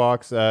the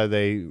Ewoks.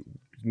 They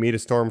meet a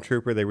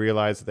stormtrooper. They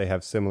realize that they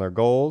have similar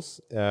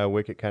goals.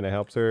 Wicket kind of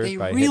helps her. They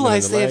by hitting her in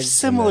realize the they have legs, and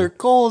similar then-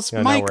 goals. Yeah,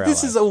 now Mike, we're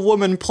this is a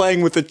woman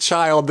playing with a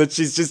child that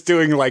she's just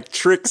doing like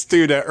tricks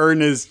to earn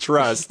his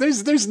trust.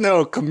 There's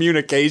no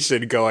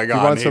communication going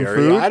on want some here.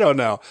 food? I don't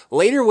know.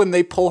 Later when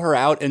they pull her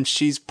out and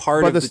she's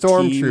part But of the the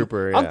team,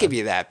 stormtrooper, I'll yeah. give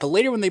you that. But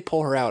later when they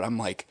pull her out, I'm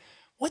like,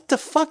 what the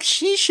fuck?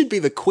 She should be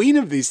the queen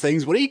of these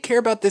things. What do you care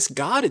about this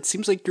god? It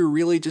seems like you're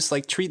really just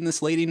like treating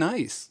this lady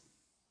nice.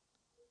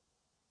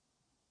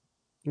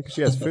 Because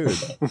she has food.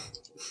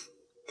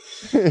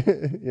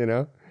 You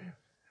know?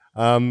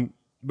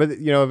 But,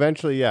 you know,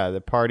 eventually, yeah,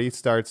 the party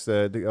starts.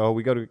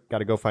 We got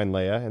to go find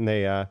Leia. And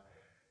they,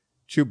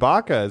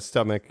 Chewbacca's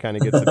stomach kind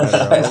of gets the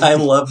better of him. I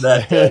love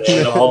that.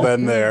 We've all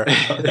been there.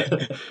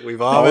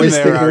 We've all Always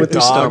been there. thinking Our with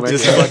your dog stomach.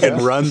 just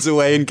fucking runs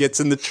away and gets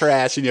in the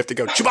trash, and you have to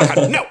go,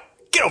 Chewbacca, no!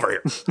 Get over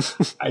here!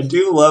 I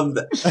do love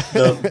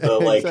the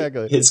like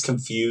Exactly. his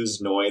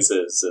confused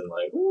noises and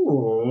like,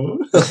 ooh,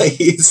 like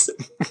he's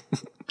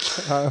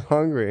I'm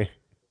hungry.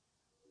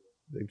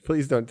 Like,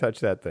 please don't touch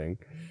that thing.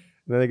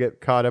 And then they get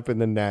caught up in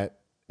the net.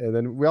 And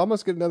then we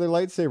almost get another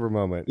lightsaber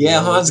moment. yeah.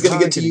 You know, Han's gonna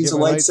Han, get to can you use a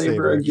give my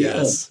lightsaber again.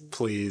 Yes,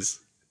 please.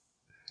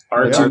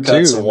 R2 R2,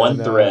 cuts and one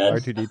then, thread.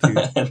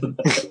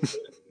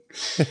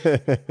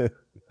 R2D2.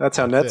 That's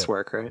how nets it.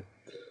 work, right?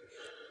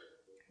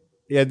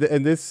 Yeah,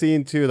 and this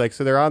scene too, like,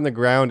 so they're on the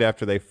ground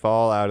after they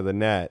fall out of the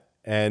net,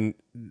 and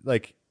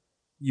like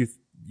you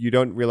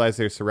don't realize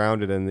they're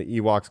surrounded, and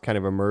the Ewoks kind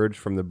of emerge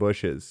from the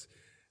bushes.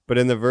 But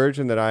in the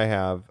version that I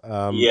have,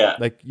 Yeah.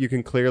 like you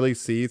can clearly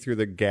see through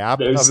the gap.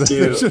 There's two.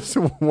 There's just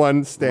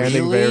one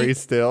standing Really? very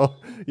still.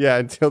 Yeah,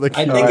 until the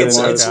I camera think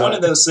didn't it's walk one out.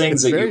 of those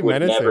things It's that very you would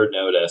menacing. never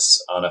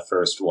notice on a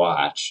first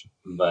watch,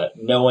 but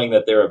knowing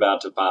that they're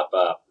about to pop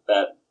up,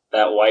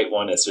 that white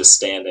one is just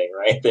standing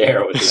right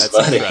there with his That's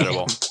buddy.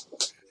 incredible.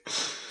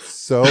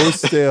 so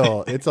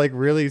still. It's like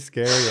really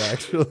scary,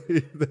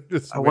 actually.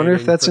 I wonder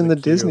if that's in the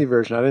Disney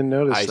version. I didn't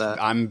notice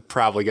that. I'm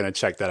probably going to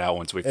check that out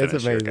once we finish.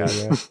 It's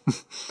amazing.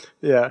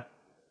 Yeah.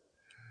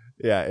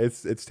 Yeah,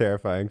 it's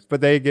terrifying.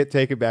 But they get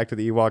taken back to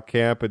the Ewok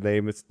camp, and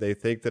they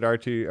think that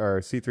Archie or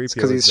C-3PO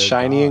because he's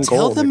shiny and Tell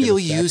gold. them They're you'll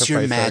gonna use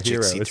your sacrifice our magic,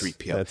 heroes.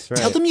 C-3PO. That's right.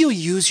 Tell them you'll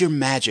use your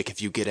magic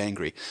if you get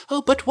angry.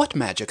 Oh, but what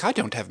magic? I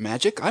don't have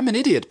magic. I'm an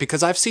idiot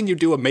because I've seen you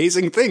do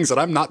amazing things and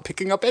I'm not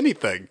picking up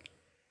anything.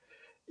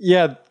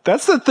 Yeah,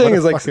 that's the thing. What a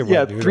Is like, fucking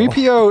yeah, noodle.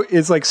 3PO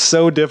is like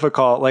so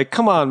difficult. Like,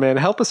 come on, man,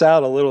 help us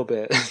out a little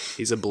bit.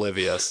 He's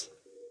oblivious.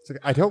 It's like,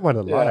 I don't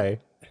want to Yeah. lie.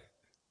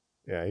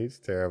 Yeah, he's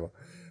terrible.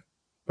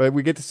 But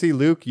we get to see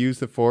Luke use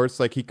the Force.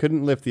 Like, he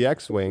couldn't lift the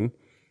X-Wing,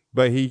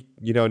 but he,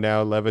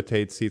 now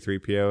levitates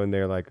C-3PO, and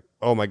they're like,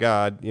 oh my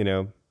God,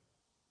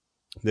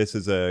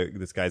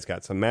 this guy's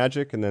got some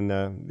magic, and then,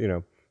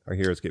 our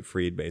heroes get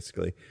freed,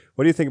 basically.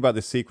 What do you think about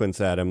the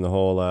sequence, Adam? The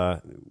whole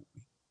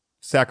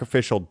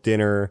sacrificial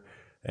dinner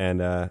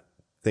and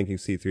thinking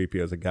C-3PO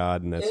is a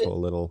god, and that's whole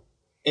little...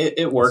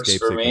 It works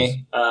escape for sequence.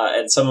 me,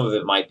 and some of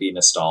it might be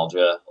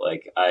nostalgia.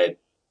 Like, I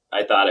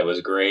thought it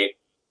was great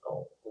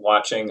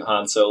watching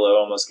Han Solo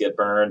almost get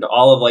burned.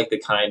 All of like the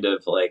kind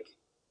of like,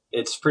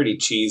 it's pretty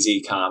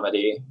cheesy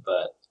comedy,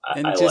 but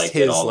And I just like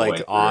his it all the way like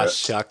through. aw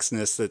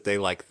shucksness that they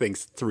like think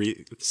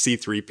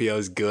C-3PO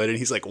is good, and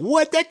he's like,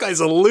 "What? That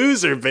guy's a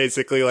loser."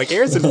 Basically, like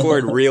Harrison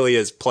Ford really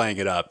is playing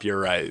it up. You're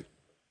right.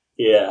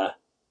 Yeah,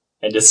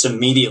 and just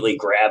immediately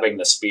grabbing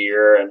the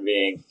spear and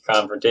being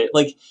confronted.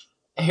 Like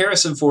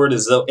Harrison Ford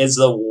is the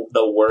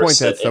Point worst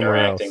that at somewhere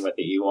interacting else. with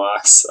the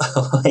Ewoks.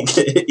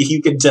 Like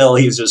you can tell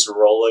he's just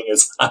rolling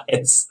his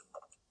eyes.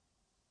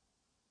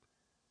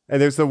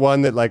 And there's the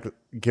one that like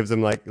gives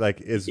him like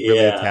is really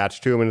Yeah.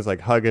 attached to him and is like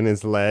hugging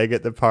his leg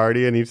at the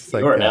party, and he's just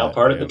like, You are now "God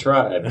part of the damn."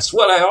 tribe. It's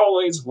what I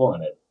always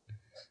wanted.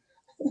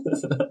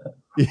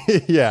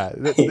 Yeah,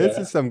 this Yeah.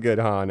 is some good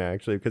Han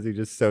actually, because he's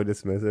just so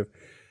dismissive.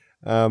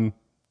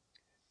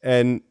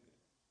 And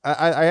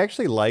I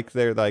actually like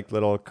their like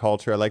little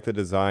culture. I like the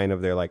design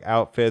of their like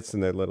outfits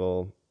and their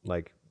little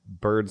like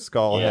bird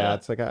skull Yeah.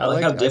 hats. Like I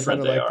like how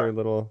different kinda they like are. their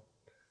little.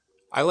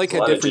 I like A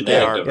how lot of different they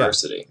genetic are.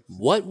 diversity.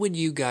 What would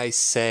you guys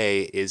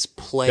say is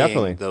playing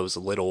Definitely. those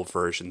little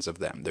versions of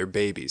them? They're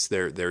babies.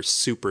 They're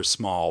super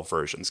small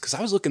versions. Because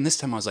I was looking this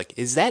time, I was like,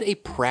 is that a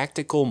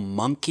practical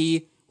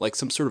monkey, like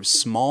some sort of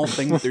small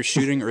thing that they're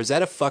shooting, or is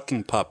that a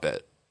fucking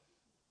puppet?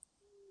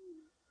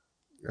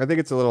 I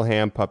think it's a little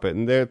hand puppet,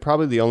 and they're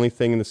probably the only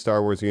thing in the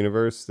Star Wars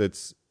universe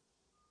that's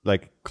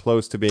like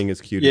close to being as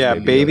cute. Yeah,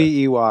 as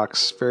baby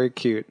Ewoks, very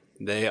cute.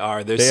 They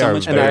are. There's They so are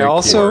much very better And I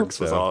also- Porgs,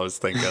 was all I was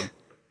thinking.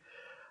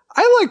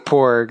 I like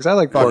porgs. I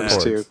like Fuck porgs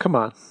porgs. too. Come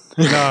on.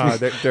 No,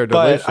 they're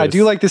delicious. But I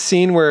do like the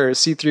scene where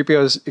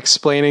C-3PO is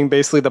explaining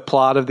basically the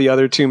plot of the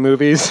other two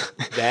movies.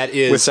 That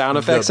is With sound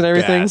effects the and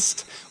everything?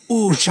 best.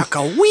 Ooh,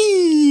 chaka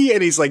wee,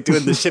 and he's like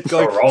doing the ship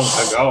going.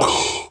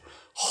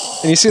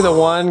 And you see the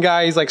one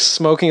guy, he's like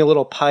smoking a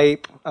little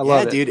pipe. I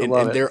love it. Dude, I and,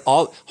 love and it. they're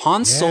all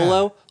Han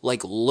Solo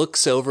like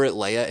looks over at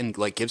Leia and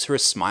like gives her a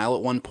smile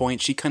at one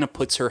point. She kind of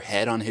puts her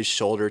head on his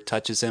shoulder,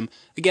 touches him.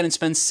 Again, it's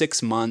been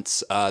 6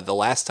 months. The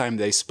last time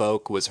they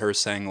spoke was her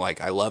saying like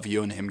 "I love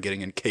you" and him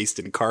getting encased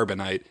in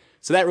carbonite.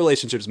 So that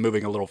relationship's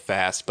moving a little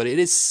fast, but it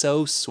is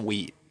so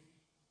sweet.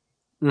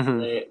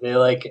 They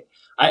like.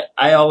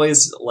 I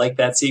always like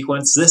that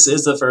sequence. This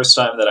is the first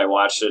time that I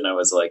watched it, and I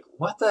was like,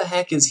 "What the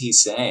heck is he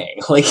saying?"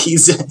 Like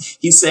he's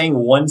saying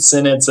one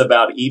sentence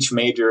about each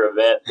major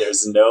event.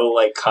 There's no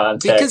like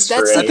context Because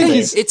that's for the thing.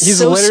 anything. It's He's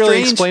so literally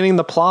strange. explaining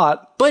the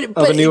plot But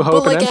of A New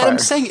Hope like and Empire.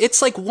 Adam's saying,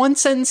 it's like one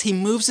sentence, he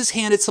moves his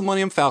hand, it's the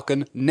Millennium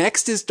Falcon,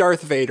 next is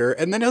Darth Vader,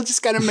 and then he'll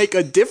just kind of make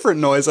a different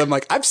noise. I'm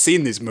like, I've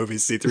seen these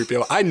movies,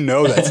 C-3PO. I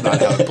know that's not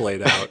how it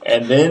played out.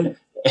 And then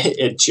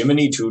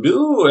Chimney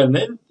Tudu, and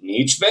then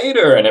Neech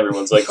Vader, and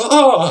everyone's like,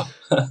 "Oh."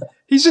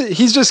 He's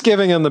just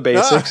giving him the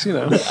basics, you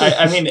know.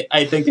 I mean,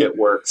 I think it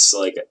works.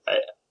 Like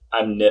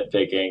I'm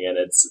nitpicking, and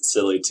it's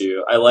silly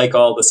too. I like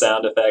all the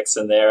sound effects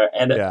in there,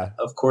 and Yeah.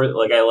 of course,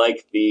 like I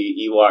like the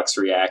Ewoks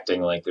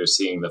reacting like they're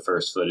seeing the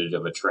first footage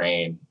of a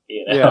train.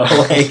 You know, Yeah.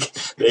 like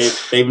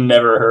they've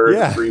never heard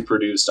Yeah.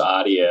 reproduced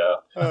audio.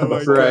 Oh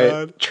my Right.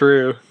 god!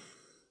 True.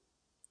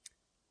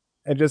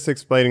 And just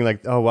explaining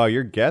like, oh wow,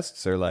 your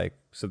guests are like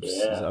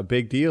Yeah. a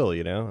big deal,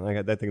 you know. Like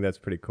I think that's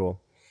pretty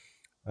cool.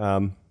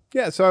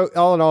 Yeah. So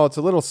all in all, it's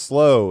a little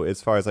slow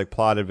as far as like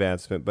plot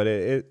advancement, but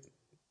it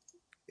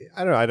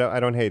I don't know. I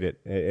don't hate it.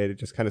 It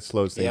just kind of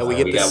slows things. Yeah, we down.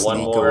 get We the got one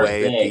sneak more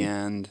away at the thing.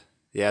 end.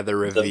 Yeah, the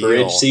reveal.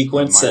 bridge with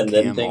sequence, Mark and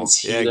then Hamill.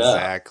 things Yeah, heat up.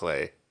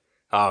 exactly.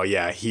 Oh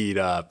yeah, heat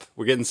up.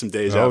 We're getting some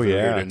deja Oh, vu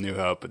yeah. here to New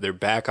Hope, but they're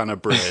back on a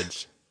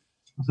bridge.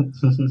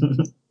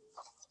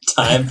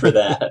 Time for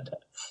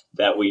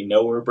that we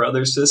know we're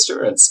brother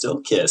sister and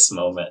still kiss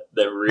moment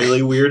that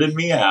really weirded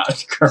me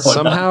out. growing up.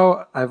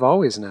 Somehow I've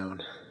always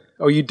known.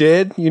 Oh, you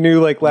did? You knew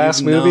like last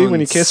You've movie known when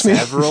you kissed me?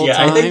 several Yeah,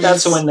 times. I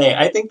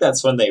think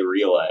that's when they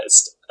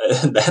realized.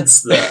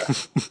 That's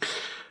the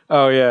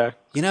Oh yeah.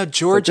 You know,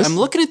 George, I'm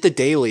looking at the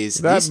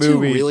dailies. These two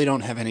movie- really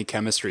don't have any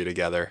chemistry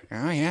together.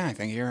 Oh, yeah, I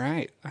think you're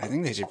right. I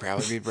think they should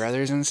probably be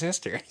brothers and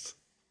sisters.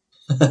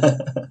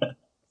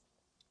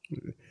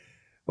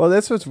 Well,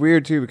 that's what's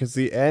weird too, because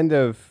the end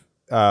of,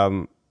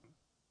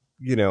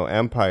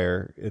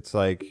 Empire, it's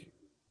like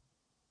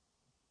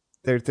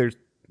there's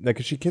like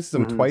 'cause she kisses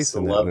him twice It's the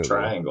in that love movie.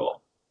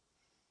 triangle.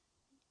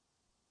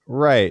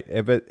 Right,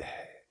 but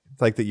it's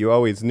like that you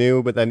always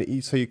knew, but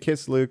then so you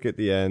kiss Luke at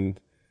the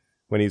end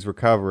when he's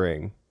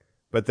recovering,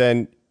 but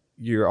then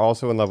you're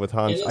also in love with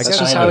Han. It is I guess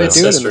just kind how of they a do it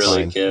in the sisterly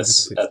line.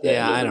 kiss at the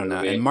Yeah, end of I the don't know.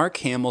 movie. And Mark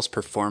Hamill's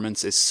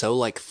performance is so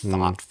like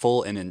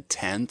thoughtful and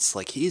intense.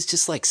 Like he's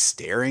just like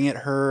staring at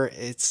her.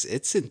 It's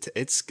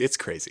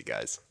crazy,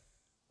 guys.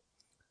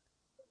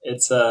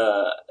 It's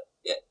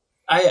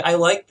I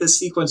like this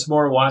sequence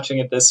more watching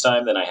it this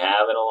time than I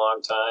have in a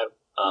long time.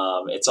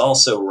 It's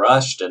also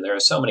rushed, and there are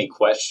so many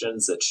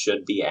questions that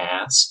should be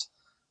asked.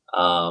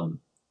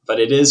 But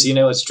it is,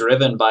 it's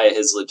driven by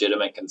his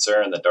legitimate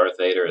concern that Darth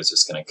Vader is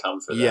just going to come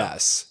for them.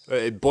 Yes.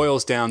 It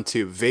boils down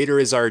to Vader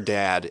is our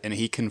dad, and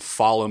he can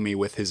follow me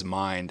with his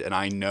mind, and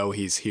I know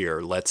he's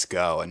here. Let's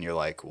go. And you're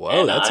like,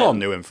 whoa, And that's all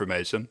new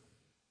information.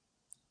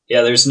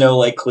 Yeah, there's no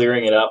like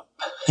clearing it up.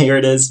 Here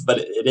it is, but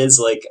it is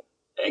like,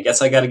 I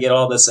guess I got to get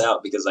all this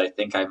out because I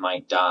think I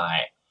might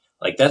die.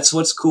 Like that's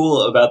what's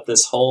cool about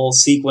this whole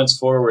sequence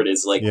forward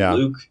is like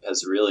Luke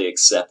has really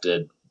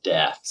accepted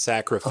death.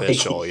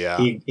 Sacrificial, Like, yeah.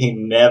 He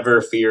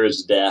never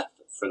fears death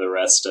for the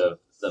rest of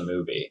the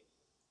movie.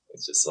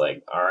 It's just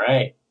like, all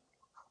right,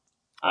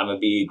 I'm gonna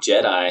be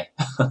Jedi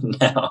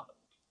now.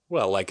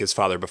 Well, like his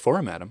father before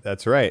him, Adam.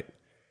 That's right.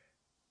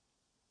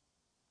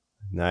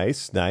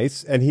 Nice.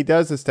 And he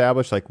does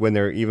establish, like, when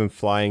they're even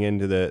flying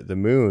into the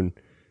moon,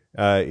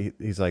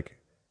 he's like,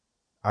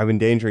 I'm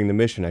endangering the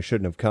mission. I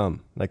shouldn't have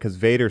come. Like, because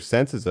Vader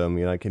senses him,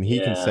 and he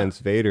can sense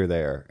Vader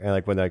there. And,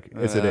 like, when, like,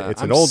 it's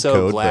an old so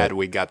code. Glad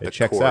we got the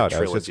checks core out. I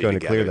was trilogy just going to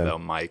together, clear them. though,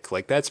 Mike.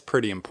 Like, that's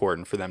pretty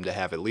important for them to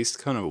have at least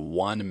kind of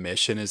one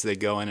mission as they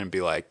go in and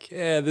be like,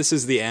 yeah, this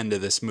is the end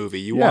of this movie.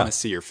 You want to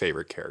see your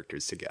favorite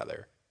characters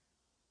together.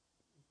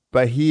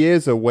 But he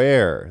is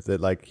aware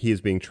that, like, he is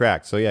being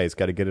tracked. So, yeah, he's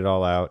got to get it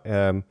all out.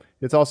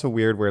 It's also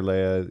weird where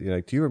Leia,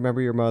 like, do you remember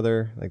your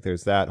mother? Like,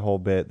 there's that whole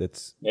bit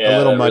that's a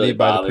little muddy really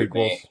by the bothered prequels.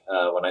 me,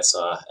 when I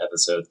saw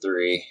Episode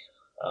 3,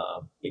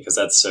 because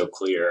that's so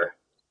clear.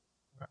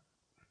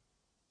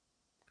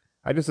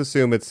 I just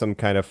assume it's some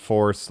kind of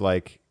force,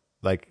 like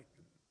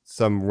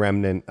some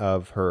remnant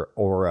of her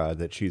aura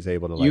that she's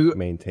able to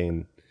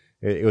maintain.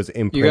 It was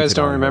imprinted. You guys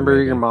don't on her, remember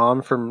maybe. your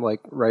mom from like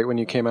right when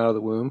you came out of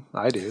the womb?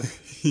 I do.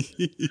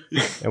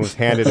 And was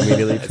handed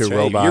immediately to a Right.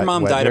 robot. Your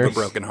mom wet died of a nurse.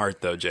 broken heart,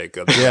 though,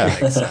 Jacob. Yeah.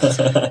 That makes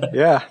sense.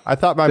 Yeah. I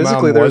thought my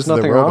Physically, mom there was was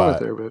nothing the wrong robot.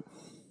 with her, but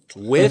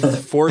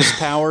With force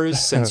powers,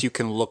 since you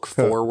can look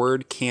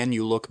forward, can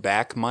you look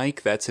back,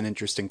 Mike? That's an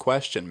interesting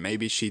question.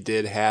 Maybe she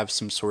did have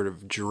some sort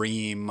of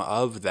dream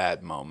of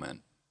that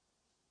moment.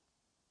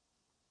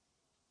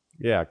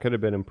 Yeah, it could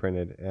have been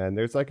imprinted. And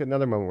there's like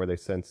another moment where they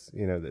sense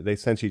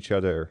each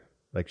other.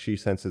 Like she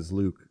senses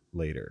Luke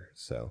later.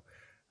 So,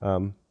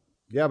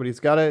 yeah, but he's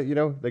got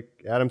to, like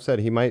Adam said,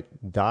 he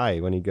might die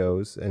when he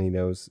goes and he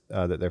knows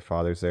that their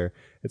father's there.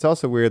 It's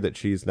also weird that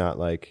she's not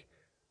like,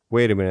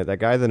 wait a minute, that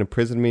guy that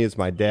imprisoned me is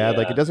my dad. Yeah.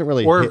 Like it doesn't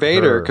really or hit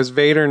Vader, her because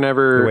Vader the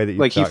never way that you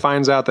like he talk.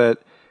 finds out that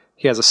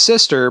he has a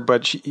sister,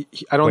 but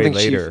I don't Way think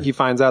later. he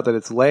finds out that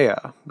it's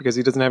Leia because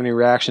he doesn't have any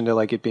reaction to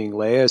like it being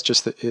Leia. It's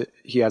just that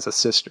he has a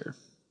sister.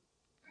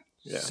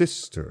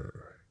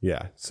 sister.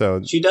 Yeah,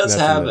 so She does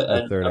that's in have the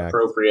an third act.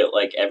 appropriate,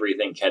 like,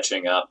 everything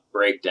catching up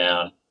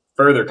breakdown,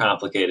 further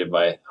complicated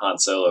by Han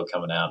Solo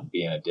coming out and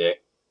being a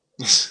dick.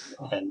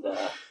 And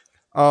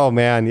Oh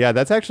man, yeah,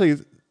 that's actually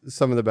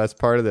some of the best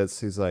part of this.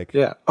 He's like,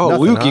 Yeah. Oh,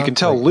 "Nothing, Luke, huh?" you can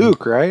tell Like,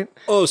 Luke, right?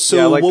 Oh, so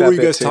Yeah, I like what that were you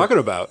bit guys too. talking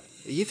about?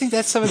 You think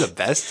that's some of the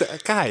best?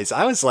 Guys,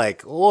 I was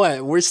like,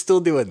 what? We're still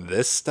doing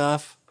this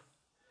stuff?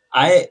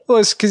 Well,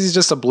 it's because he's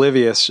just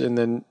oblivious, and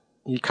then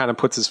he kind of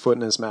puts his foot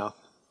in his mouth.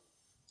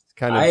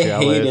 kind of I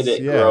jealous. hated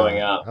it Yeah, growing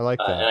up. I like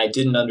that. And I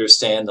didn't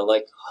understand the,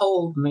 like,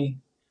 hold me.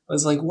 I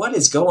was like, what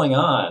is going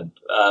on?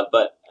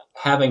 But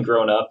having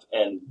grown up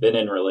and been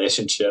in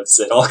relationships,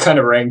 it all kind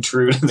of rang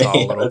true to me. It's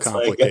all a little It's like,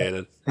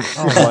 complicated.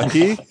 Oh,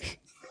 lucky.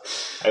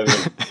 I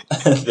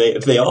mean,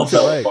 they all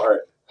fell Right.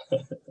 apart.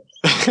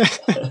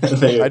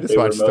 I just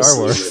watched Star mostly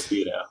Wars.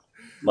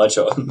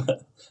 with,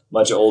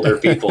 much older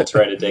people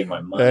trying to take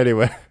my money.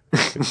 Anyway,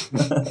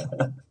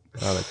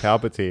 like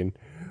Palpatine.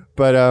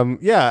 But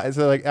yeah,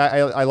 so like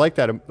I like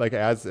that. Like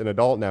as an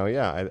adult now,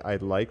 yeah, I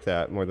like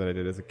that more than I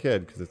did as a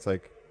kid because it's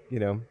like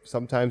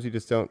sometimes you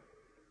just don't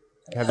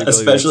have the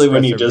ability to Especially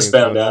when you express just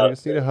everything found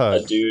that's going on. out You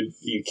just need a hug. a dude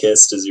you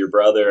kissed is your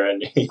brother,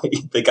 and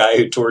the guy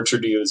who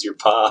tortured you is your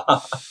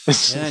pa.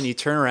 Yeah, and you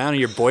turn around and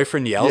your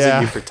boyfriend yells Yeah,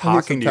 at you for I need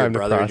talking some to your time to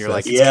brother, and you're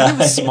like, process. it's kind of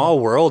Yeah. a small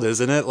world,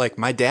 isn't it? Like,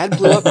 my dad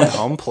blew up my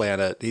home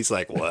planet. He's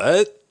like,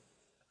 what?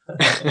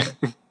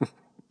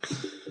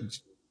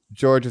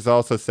 George has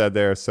also said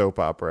they're a soap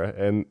opera,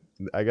 and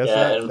I guess Yeah,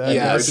 that and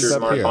matches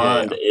Richard up here.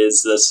 Marquand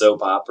is the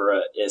soap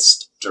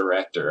opera-ist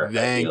director.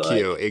 Thank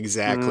you. Like.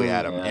 Exactly,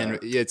 Adam. Yeah. And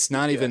it's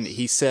not even,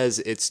 he says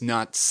it's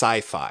not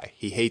sci-fi.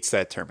 He hates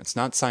that term. It's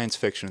not science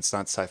fiction. It's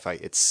not sci-fi.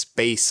 It's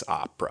space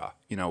opera.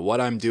 You know,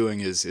 what I'm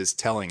doing is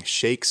telling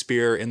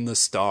Shakespeare in the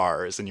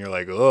stars. And you're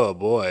like, oh,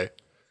 boy.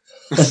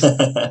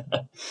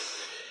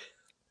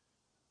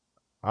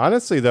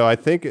 Honestly, though, I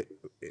think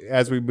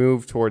as we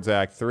move towards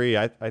Act 3,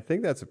 I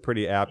think that's a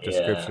pretty apt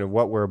description of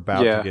what we're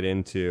about to get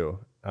into.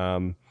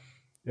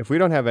 If we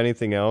don't have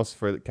anything else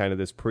for kind of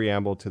this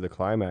preamble to the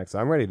climax,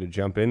 I'm ready to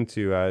jump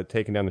into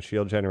taking down the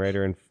shield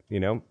generator and,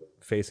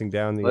 facing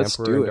down the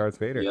Emperor and Darth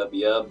Vader.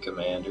 Yup,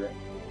 Commander.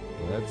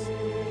 Let's...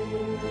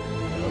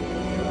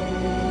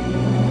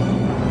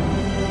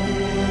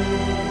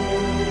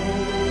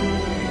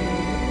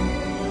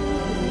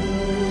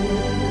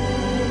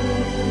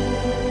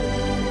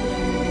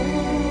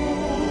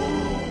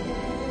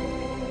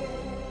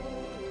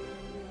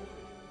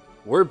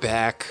 We're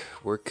back.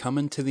 We're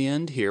coming to the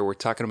end here. We're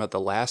talking about the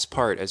last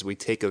part as we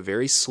take a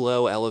very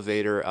slow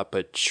elevator up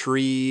a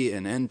tree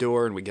in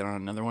Endor and we get on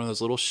another one of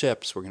those little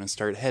ships. We're going to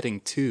start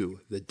heading to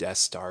the Death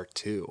Star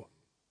 2.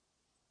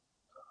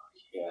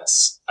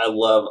 Yes. I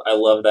love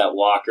that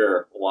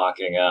walker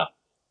walking up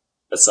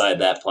beside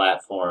that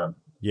platform.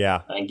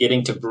 Yeah. And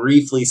getting to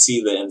briefly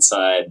see the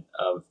inside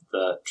of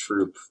the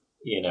troop,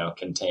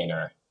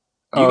 container.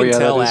 You can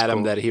tell Adam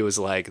cool. that he was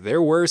like,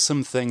 there were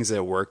some things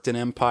that worked in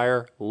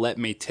Empire. Let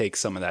me take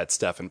some of that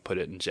stuff and put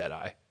it in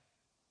Jedi.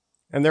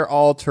 And they're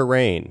all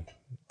terrain,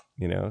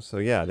 so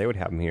yeah, they would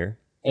have them here.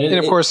 And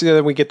of course,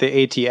 then we get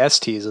the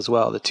AT-STs as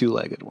well, the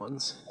two-legged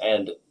ones.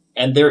 And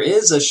there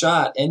is a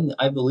shot in,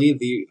 I believe,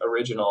 the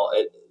original.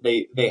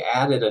 They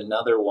added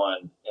another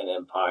one in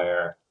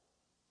Empire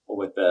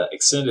with the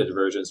extended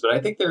versions, but I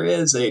think there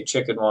is a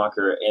chicken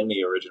walker in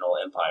the original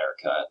Empire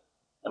cut.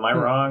 Am I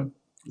wrong?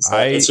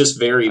 It's just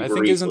very briefly. I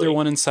think isn't there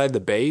one inside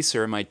the base,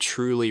 or am I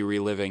truly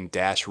reliving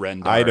Dash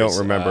Rendar? I don't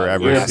remember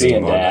ever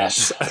seeing one.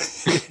 Dash.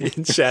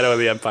 In Shadow of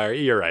the Empire.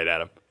 You're right,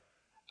 Adam.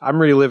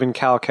 I'm reliving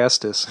Cal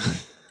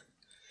Kestis.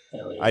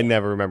 I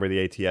never remember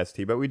the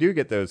AT-ST, but we do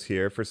get those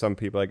here. For some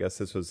people, I guess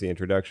this was the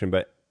introduction.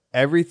 But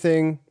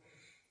everything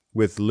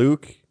with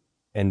Luke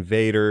and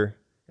Vader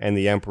and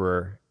the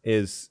Emperor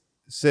is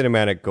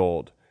cinematic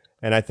gold.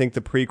 And I think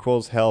the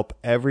prequels help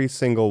every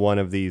single one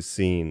of these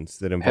scenes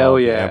that involve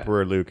the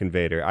Emperor, Luke, and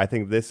Vader. I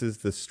think this is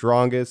the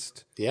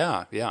strongest.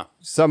 Yeah.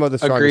 Some of the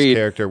strongest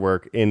character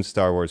work in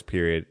Star Wars,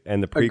 period.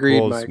 And the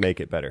prequels make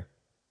it better.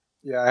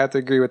 Yeah, I have to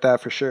agree with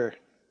that for sure.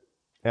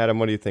 Adam,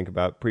 what do you think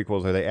about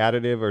prequels? Are they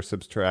additive or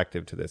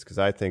subtractive to this? Because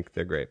I think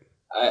they're great.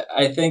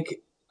 I think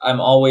I'm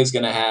always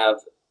going to have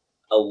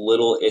a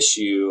little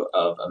issue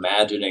of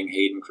imagining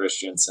Hayden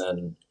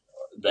Christensen,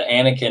 the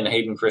Anakin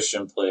Hayden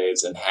Christensen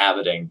plays,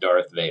 inhabiting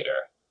Darth Vader.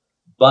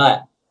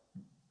 But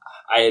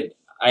I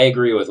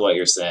agree with what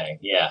you're saying.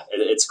 Yeah,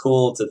 it's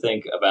cool to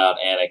think about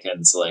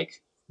Anakin's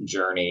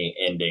journey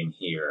ending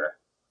here.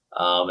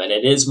 And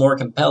it is more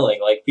compelling,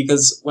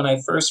 because when I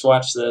first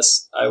watched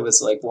this, I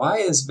was like, why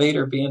is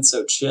Vader being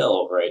so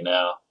chill right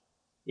now?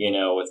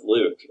 With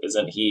Luke,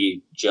 isn't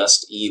he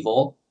just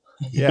evil?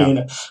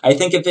 Yeah. I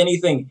think if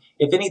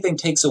anything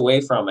takes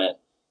away from it,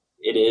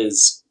 it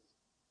is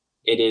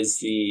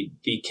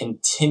the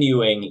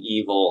continuing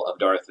evil of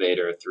Darth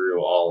Vader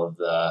through all of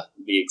the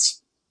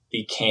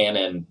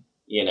canon,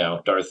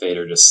 Darth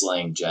Vader just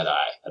slaying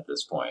Jedi at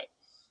this point.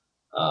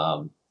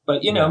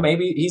 But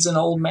maybe he's an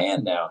old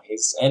man now.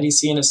 He's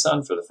seeing his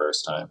son for the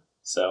first time.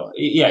 So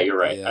yeah, you're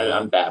right. Yeah.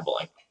 I'm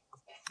babbling.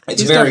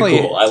 It's very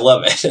cool. I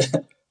love it.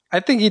 I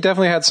think he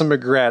definitely had some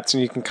regrets,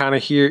 and you can kind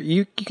of hear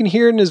you can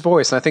hear it in his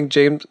voice. And I think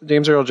James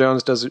Earl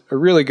Jones does a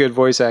really good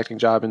voice acting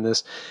job in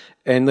this.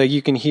 And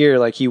you can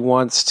hear he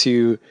wants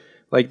to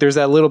there's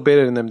that little bit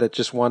in him that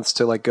just wants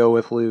to go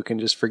with Luke and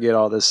just forget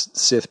all this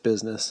Sith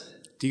business.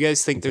 Do you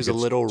guys think there's a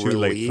little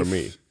relief for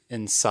me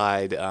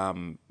inside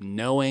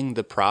knowing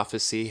the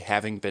prophecy,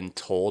 having been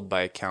told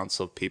by a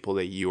council of people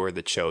that you are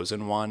the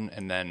chosen one,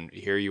 and then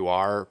here you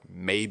are,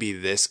 maybe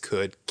this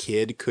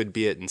kid could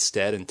be it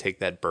instead and take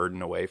that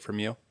burden away from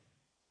you?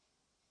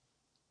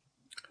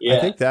 Yeah. I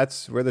think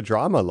that's where the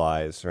drama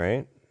lies,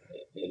 right?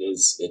 It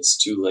is. It's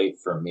too late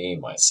for me,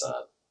 my son.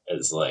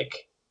 Is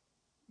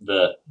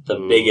the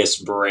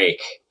biggest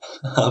break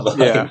of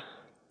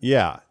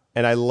Yeah.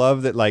 And I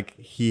love that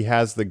he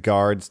has the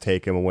guards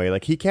take him away.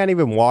 He can't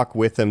even walk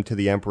with him to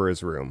the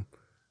Emperor's room.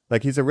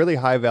 He's a really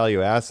high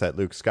value asset,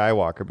 Luke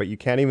Skywalker, but you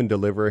can't even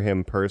deliver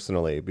him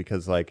personally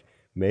because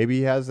maybe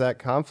he has that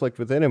conflict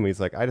within him.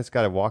 He's like, I just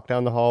got to walk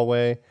down the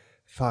hallway.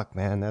 Fuck,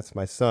 man, that's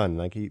my son.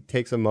 He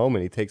takes a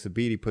moment, he takes a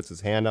beat, he puts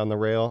his hand on the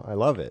rail. I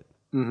love it.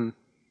 Mm-hmm.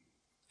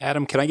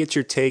 Adam, can I get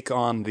your take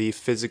on the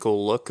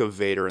physical look of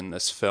Vader in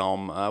this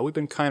film? We've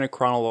been kind of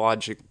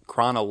chronicling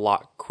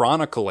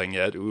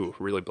it. Ooh,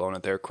 really blown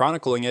it there.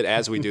 Chronicling it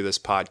as we do this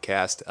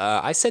podcast.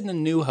 I said in A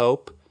New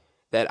Hope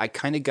that I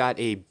kind of got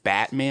a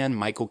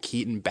Michael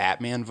Keaton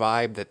Batman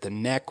vibe, that the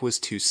neck was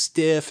too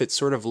stiff. It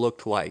sort of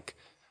looked like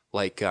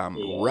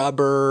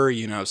rubber,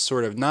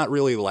 sort of not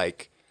really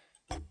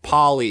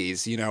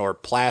polys, or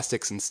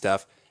plastics and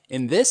stuff.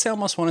 In this, I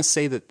almost want to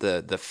say that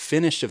the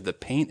finish of the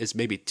paint is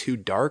maybe too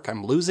dark.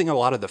 I'm losing a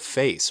lot of the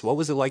face. What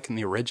was it like in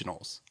the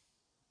originals?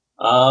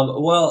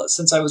 Well,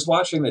 since I was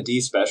watching the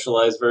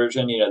despecialized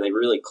version, they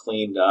really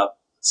cleaned up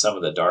some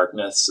of the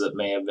darkness that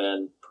may have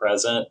been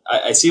present.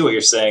 I see what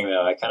you're saying,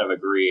 though. I kind of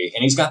agree.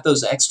 And he's got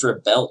those extra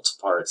belt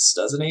parts,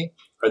 doesn't he?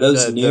 Are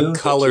those new? The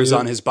colors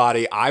on his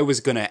body. I was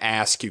going to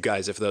ask you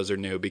guys if those are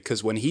new,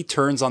 because when he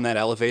turns on that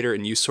elevator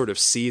and you sort of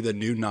see the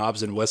new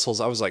knobs and whistles,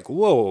 I was like,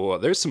 whoa,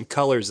 there's some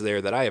colors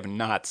there that I have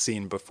not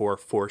seen before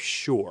for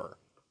sure.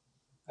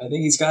 I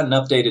think he's got an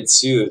updated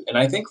suit, and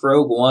I think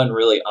Rogue One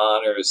really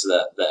honors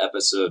the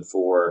episode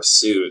 4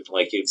 suit.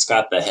 Like, it's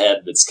got the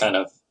head that's kind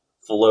of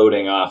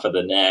floating off of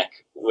the neck,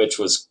 which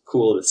was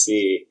cool to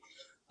see.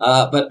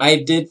 But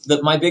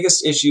my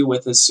biggest issue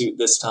with the suit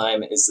this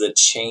time is the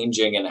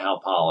changing and how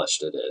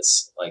polished it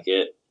is. Like,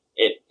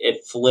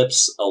 it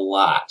flips a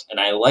lot, and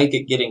I like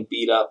it getting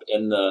beat up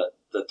in the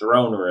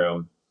throne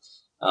room.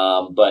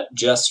 But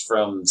just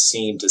from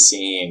scene to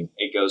scene,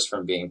 it goes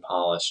from being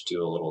polished to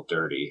a little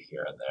dirty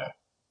here and there.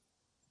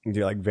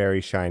 You're like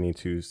very shiny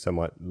to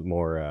somewhat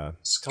more.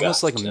 It's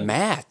almost like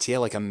matte,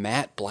 like a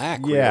matte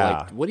black.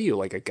 Yeah. What are you,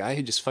 like a guy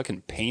who just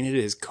fucking painted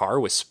his car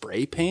with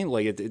spray paint?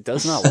 Like it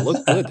does not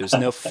look good. There's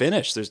no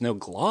finish. There's no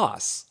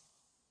gloss.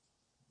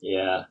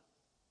 Yeah,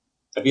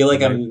 I feel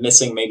like I'm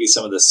missing maybe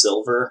some of the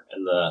silver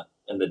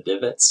in the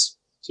divots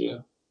too.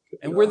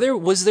 And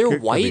was there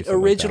white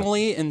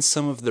originally in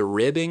some of the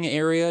ribbing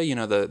area?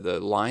 The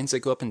lines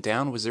that go up and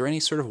down. Was there any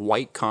sort of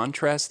white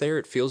contrast there?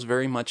 It feels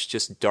very much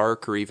just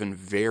dark or even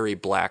very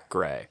black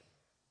gray.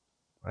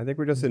 I think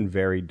we're just in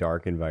very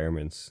dark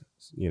environments.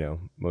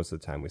 Most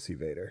of the time we see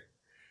Vader.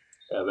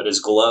 Yeah, but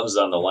his gloves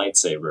on the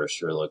lightsaber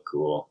sure look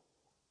cool.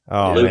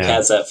 Oh, Luke man.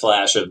 has that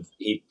flash of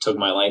he took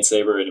my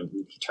lightsaber and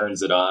he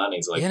turns it on.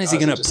 He's like, and is he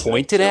going to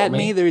point it at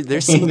me?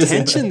 There's some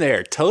tension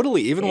there.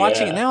 Totally. Even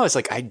watching it now, it's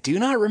like, I do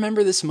not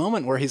remember this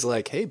moment where he's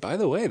like, hey, by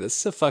the way, this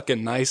is a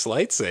fucking nice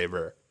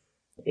lightsaber.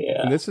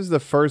 Yeah. And this is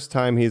the first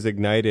time he's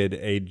ignited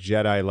a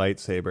Jedi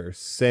lightsaber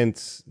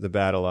since the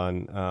battle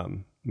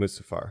on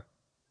Mustafar.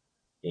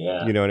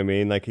 Yeah. You know what I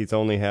mean? Like, he's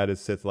only had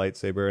his Sith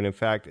lightsaber. And in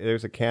fact,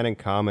 there's a canon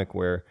comic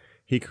where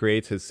he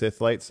creates his Sith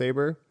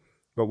lightsaber.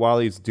 But while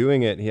he's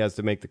doing it, he has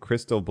to make the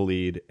crystal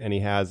bleed, and he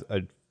has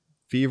a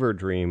fever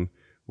dream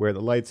where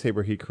the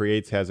lightsaber he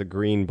creates has a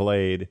green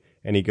blade,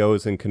 and he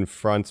goes and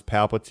confronts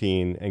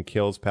Palpatine and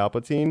kills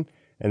Palpatine,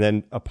 and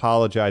then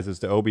apologizes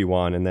to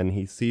Obi-Wan, and then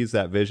he sees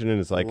that vision and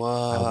is like,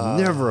 I'll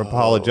never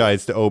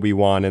apologize to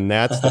Obi-Wan, and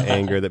that's the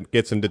anger that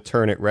gets him to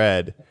turn it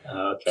red.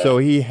 Okay. So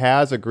he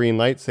has a green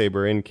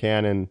lightsaber in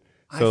canon,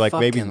 so like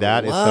maybe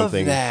that is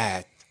something.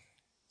 That.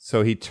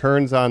 So he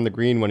turns on the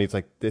green one, he's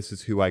like, this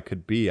is who I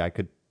could be. I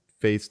could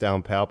face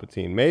down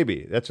Palpatine.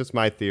 Maybe. That's just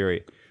my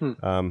theory.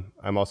 I'm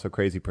also a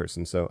crazy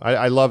person. So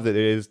I love that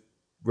it is,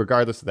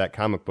 regardless of that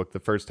comic book,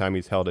 the first time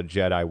he's held a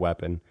Jedi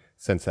weapon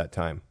since that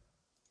time.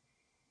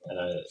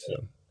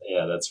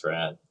 Yeah, that's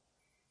rad.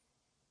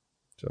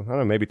 So I don't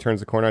know, maybe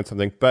turns the corner on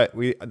something. But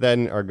we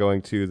then are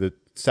going to the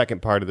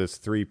second part of this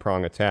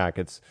 3-prong attack.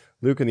 It's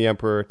Luke and the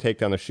Emperor take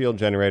down the shield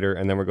generator,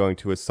 and then we're going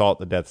to assault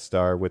the Death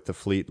Star with the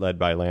fleet led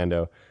by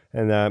Lando.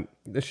 And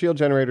the shield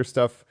generator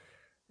stuff,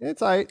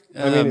 it's aight.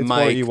 I mean,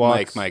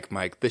 it's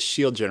Mike. The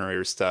shield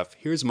generator stuff.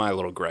 Here's my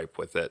little gripe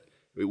with it.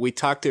 We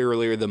talked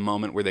earlier the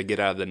moment where they get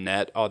out of the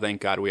net. Oh, thank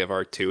God we have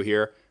R2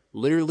 here.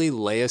 Literally,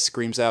 Leia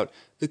screams out,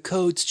 "The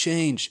code's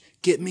changed.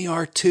 Get me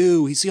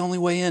R2. He's the only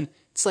way in."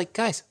 It's like,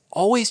 guys,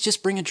 always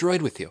just bring a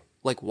droid with you.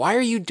 Like, why are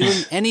you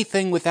doing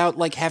anything without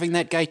like having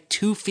that guy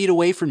 2 feet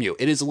away from you?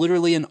 It is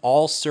literally an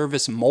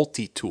all-service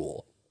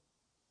multi-tool.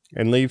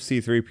 And leave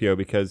C-3PO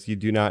because you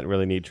do not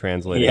really need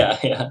translating.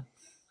 Yeah.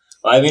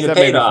 Well, I mean, Except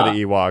it paid off. for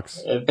the Ewoks.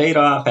 It paid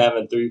off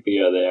having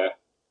 3PO there.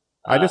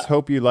 I just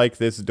hope you like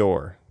this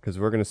door, because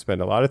we're going to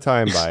spend a lot of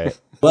time by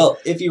it. Well,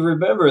 if you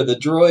remember, the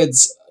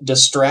droids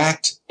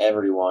distract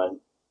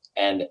everyone,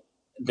 and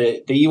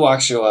the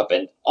Ewoks show up,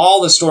 and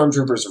all the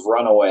stormtroopers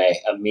run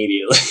away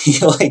immediately,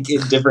 like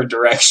in different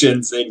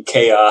directions in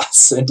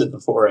chaos into the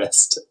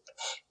forest.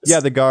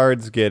 Yeah, the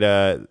guards get,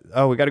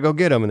 we got to go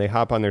get them, and they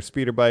hop on their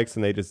speeder bikes,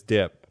 and they just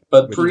dip.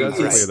 But which does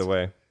clear the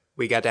way.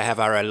 We got to have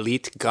our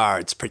elite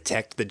guards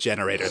protect the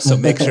generator, so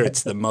make sure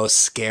it's the most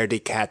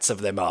scaredy cats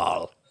of them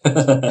all. Like,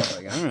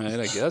 all right,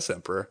 I guess,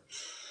 Emperor.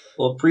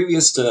 Well,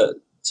 previous to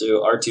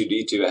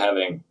R2-D2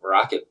 having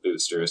rocket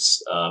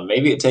boosters,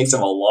 maybe it takes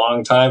them a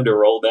long time to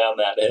roll down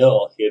that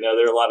hill.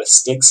 There are a lot of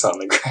sticks on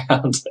the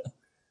ground.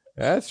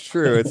 That's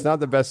true. It's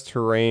not the best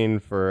terrain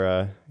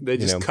for they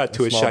just cut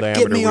to a shot.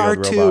 Get me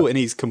R2, robot. And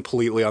he's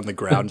completely on the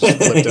ground, just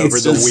flipped over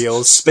the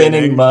wheels,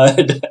 spinning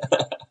mud.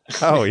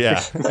 Oh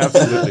yeah,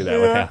 absolutely, that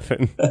would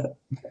happen.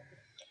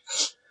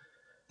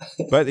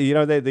 But the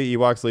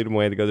Ewoks lead them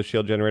away to go to the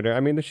shield generator.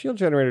 I mean, the shield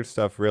generator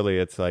stuff, really,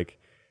 it's like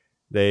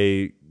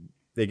they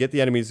get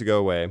the enemies to go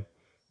away.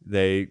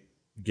 They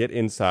get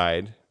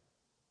inside.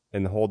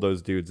 and hold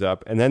those dudes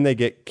up, and then they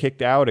get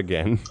kicked out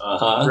again.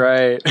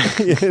 Right.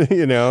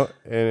 You know,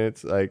 and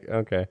it's like,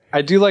 okay.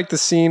 I do like the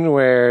scene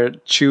where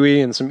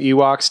Chewie and some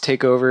Ewoks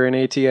take over an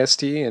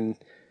AT-ST, and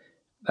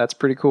that's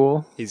pretty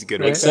cool. He's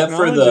good with Except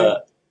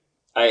for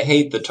I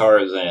hate the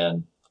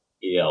Tarzan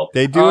yell.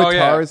 They do a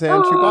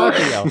Tarzan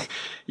Chewbacca yell.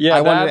 Yeah,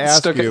 I wanted to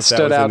ask that you if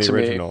stood that out was in to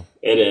the me. original.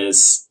 It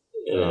is.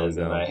 It is,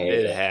 no. and I hate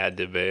It it. had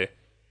to be.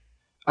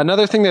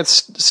 Another thing that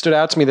stood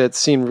out to me that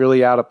seemed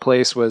really out of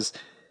place was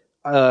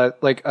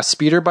like a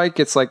speeder bike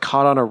gets like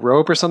caught on a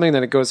rope or something,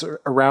 then it goes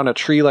around a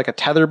tree like a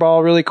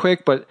tetherball really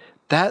quick, but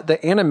the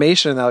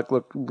animation of that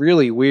looked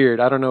really weird.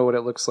 I don't know what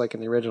it looks like in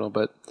the original,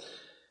 but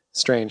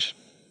strange.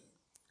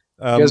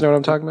 You guys know what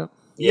I'm talking about?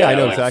 Yeah, I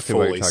know like exactly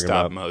what fully you're talking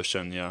stop about.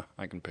 motion. Yeah,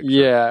 I can picture.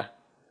 Yeah.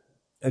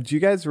 Do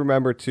you guys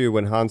remember, too,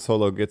 when Han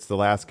Solo gets the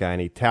last guy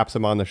and he taps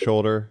him on the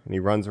shoulder and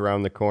he runs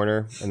around the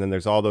corner and then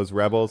there's all those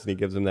rebels and he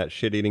gives them that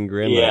shit-eating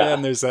grin? Yeah. Yeah,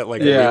 and there's that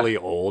like Yeah. really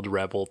old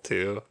rebel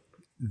too.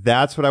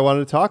 That's what I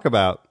wanted to talk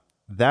about.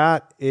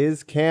 That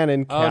is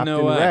canon, Oh, Captain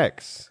no way.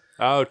 Rex.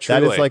 Oh,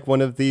 truly. That is like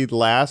one of the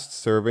last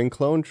serving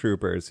clone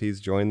troopers. He's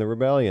joined the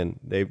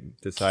rebellion. They've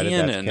decided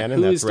that's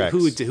canon. That's Rex.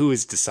 Who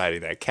is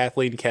deciding that?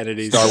 Kathleen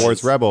Kennedy. Star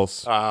Wars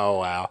Rebels. Oh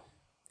wow.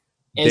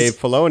 Dave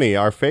Filoni,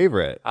 our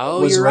favorite.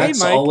 Oh, Was you're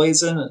Rex right, Mike.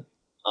 always an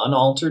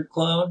unaltered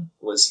clone?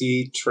 Was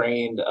he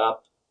trained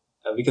up?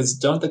 Because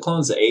don't the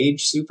clones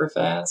age super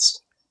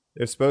fast?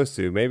 They're supposed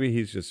to. Maybe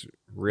he's just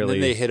really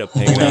And then they hit a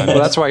hanging on. Well,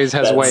 that's why he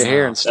has white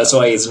hair and stuff. That's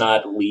why he's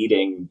not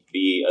leading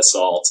the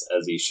assault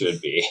as he should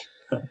be.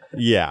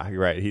 Yeah, you're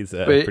right. He's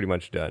But- pretty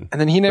much done.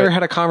 And then he never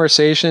had a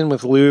conversation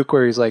with Luke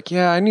where he's like,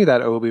 yeah, I knew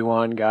that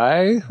Obi-Wan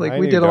guy. Like, I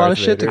we knew did a lot Darth of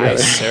shit Vader. I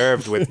together.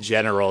 served with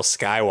General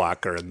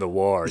Skywalker in the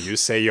war. You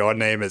say your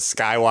name is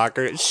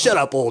Skywalker? Shut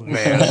up, old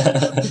man.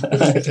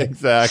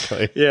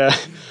 Exactly. Yeah.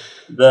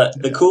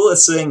 The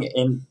coolest thing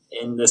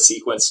in this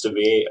sequence to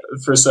me,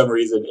 for some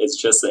reason, is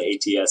just the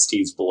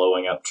AT-STs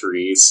blowing up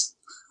trees.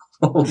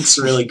 Looks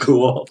really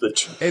cool. The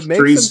It makes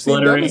trees them seem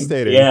splintering.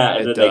 devastating. Yeah,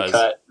 and It then does. they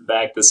cut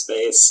back to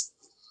space.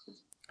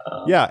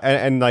 Yeah,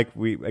 and like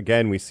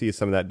we see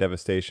some of that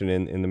devastation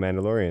in the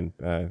Mandalorian.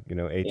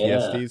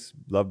 AT-STs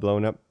love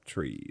blowing up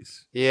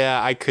trees.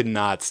 Yeah, I could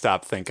not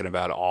stop thinking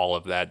about all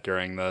of that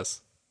during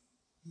this.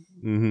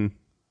 Mm-hmm.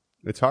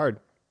 It's hard.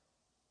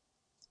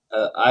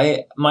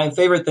 My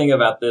favorite thing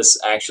about this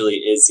actually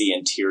is the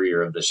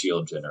interior of the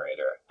shield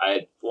generator.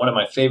 One of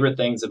my favorite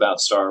things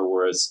about Star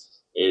Wars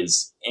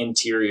is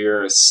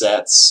interior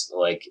sets,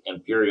 like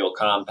Imperial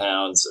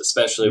compounds,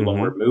 especially when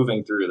we're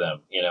moving through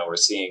them. You know, we're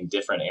seeing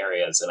different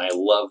areas, and I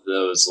love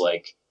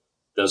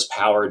those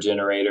power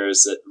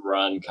generators that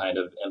run kind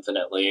of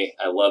infinitely.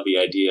 I love the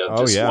idea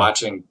of just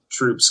watching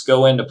troops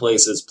go into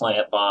places,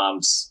 plant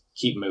bombs,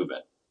 keep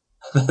moving.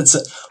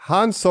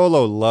 Han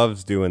Solo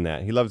loves doing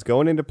that. He loves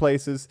going into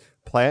places,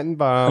 planting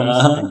bombs,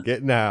 and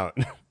getting out.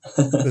 Yeah,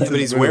 but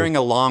he's wearing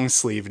a long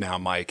sleeve now,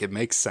 Mike. It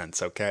makes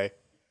sense, okay?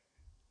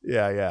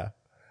 Yeah.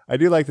 I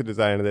do like the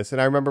design of this,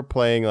 and I remember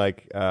playing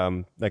like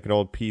an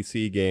old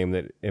PC game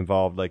that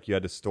involved like you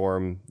had to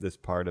storm this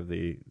part of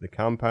the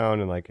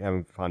compound and like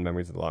having fond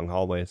memories of the long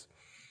hallways.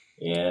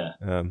 Yeah.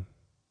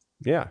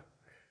 Yeah.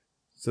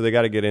 So they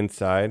got to get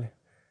inside,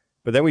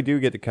 but then we do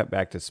get to cut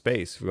back to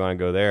space. If we want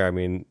to go there. I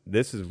mean,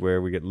 this is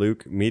where we get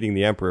Luke meeting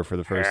the Emperor for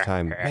the first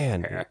time.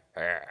 Man,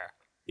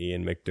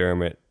 Ian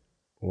McDermott,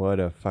 what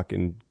a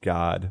fucking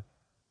god!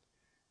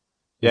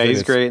 Yeah, he's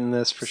his great in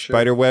this for sure.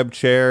 Spiderweb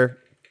chair.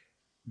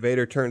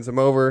 Vader turns him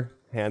over,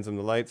 hands him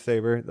the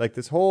lightsaber. Like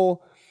this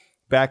whole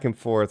back and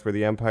forth where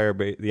the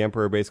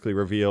Emperor basically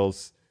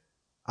reveals,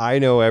 I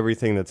know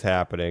everything that's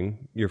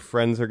happening. Your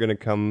friends are going to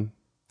come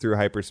through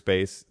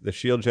hyperspace. The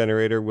shield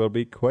generator will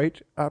be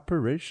quite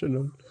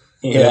operational.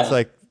 Yeah. And it's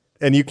like,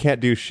 and you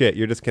can't do shit.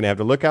 You're just going to have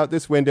to look out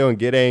this window and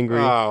get angry.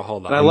 Oh,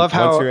 hold on. And I love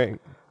how Great.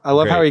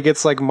 how he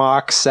gets like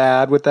mock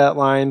sad with that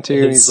line too.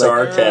 And His he's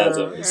like,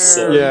 sarcasm is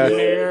so Yeah.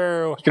 good.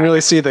 you can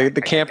really see the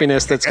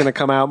campiness that's going to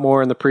come out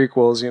more in the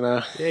prequels, you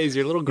know? Yeah, he's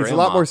your little It's grandma. a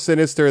lot more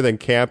sinister than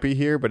campy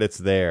here, but it's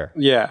there.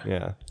 Yeah.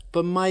 Yeah.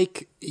 But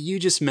Mike, you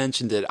just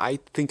mentioned it. I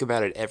think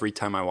about it every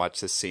time I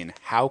watch this scene.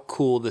 How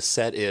cool the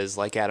set is.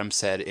 Like Adam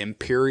said,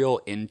 Imperial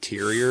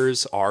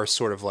interiors are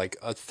sort of like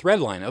a thread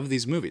line of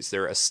these movies.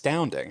 They're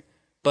astounding.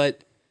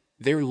 But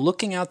they're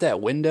looking out that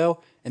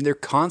window and they're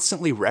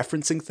constantly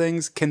referencing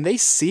things. Can they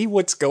see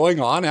what's going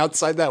on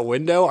outside that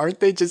window? Aren't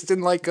they just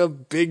in like a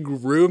big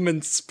room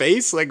in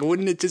space? Like,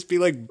 wouldn't it just be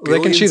like They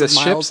can see billions the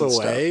of miles ships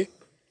and away?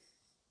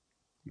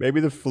 Maybe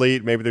the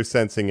fleet, maybe they're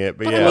sensing it,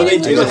 but Well, yeah. they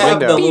do the have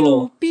the window.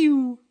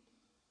 little.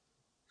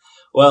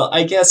 Well,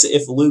 I guess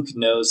if Luke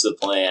knows the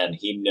plan,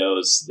 he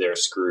knows they're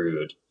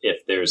screwed if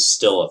there's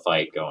still a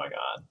fight going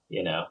on,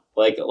 you know?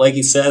 Like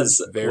he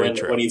says Very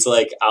true. when he's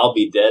like, I'll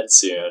be dead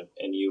soon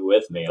and you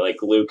with me. Like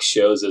Luke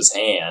shows his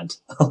hand.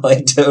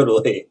 Like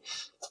totally.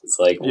 It's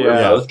like, we're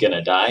Yeah. both going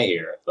to die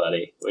here,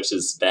 buddy, which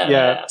is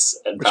badass.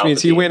 And Which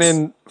means he went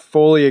Palpatine's- in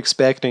fully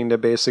expecting to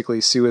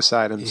basically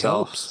suicide hopes.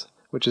 himself,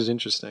 which is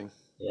interesting.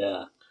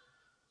 Yeah.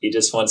 He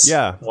just wants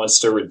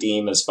to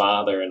redeem his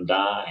father and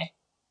die.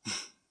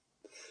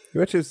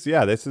 Which is,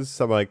 yeah, this is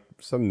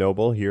some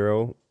noble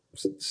hero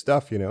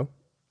stuff, you know?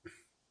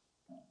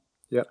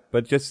 Yep.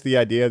 But just the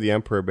idea of the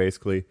Emperor,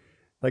 basically,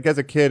 like as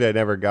a kid, I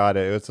never got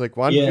it. It's like,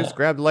 why don't you Yeah. just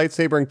grab the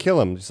lightsaber and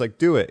kill him? Just like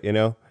do it, you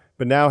know?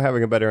 But now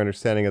having a better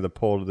understanding of the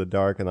pull to the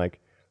dark and like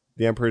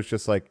the Emperor's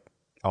just like,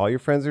 all your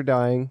friends are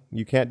dying.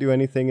 You can't do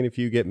anything. And if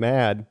you get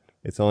mad,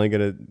 it's only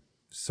going to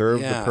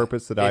serve the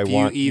purpose that I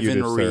want you to serve. If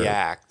you even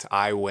react,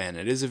 I win.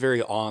 It is a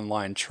very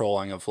online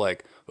trolling of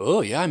like,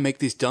 oh, yeah, I make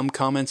these dumb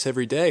comments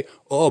every day.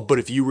 Oh, but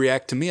if you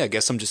react to me, I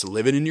guess I'm just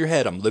living in your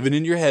head. I'm living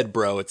in your head,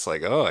 bro. It's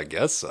like, oh, I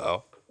guess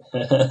so.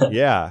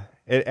 Yeah,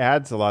 it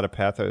adds a lot of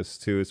pathos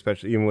too,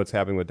 especially even what's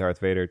happening with Darth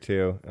Vader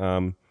too.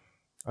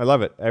 I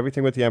love it.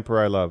 Everything with the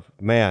Emperor, I love.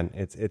 Man,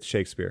 it's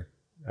Shakespeare.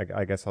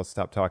 I guess I'll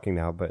stop talking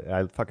now, but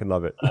I fucking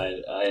love it.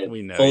 I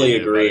We know fully you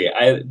do,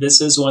 agree. This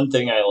is one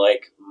thing I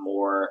like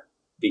more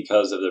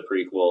because of the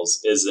prequels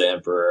is the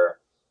Emperor.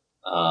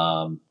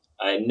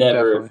 I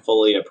never Definitely.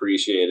 fully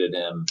appreciated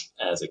him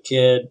as a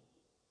kid,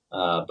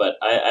 but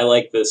I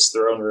like this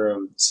throne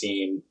room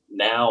scene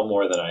now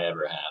more than I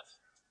ever have,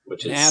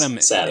 which is Adam,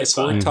 if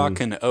satisfying. we're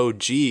talking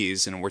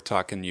OGs and we're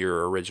talking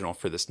your original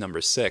for this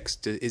number 6,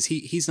 is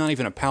he's not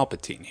even a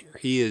Palpatine here.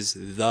 He is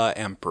the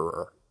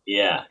Emperor.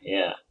 Yeah.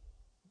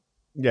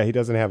 Yeah, he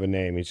doesn't have a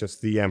name. He's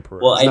just the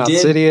Emperor. Well, It's not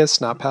Sidious,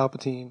 not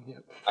Palpatine.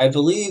 Yep. I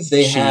believe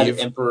they had Sheev.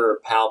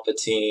 Emperor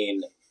Palpatine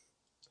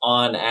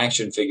on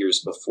action figures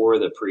before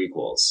the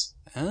prequels.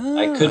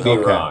 I could be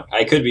Okay. wrong.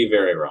 I could be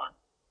very wrong.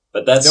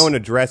 But that's no one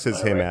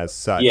addresses him as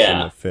such in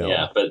the film.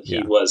 Yeah, but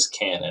he was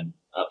canon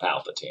a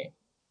Palpatine.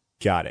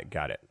 Got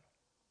it.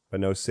 But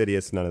no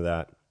Sidious, none of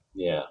that.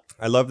 Yeah.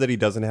 I love that he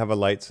doesn't have a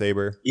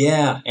lightsaber.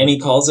 Yeah, and he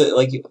calls it,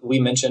 like we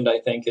mentioned, I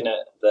think, in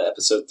the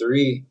episode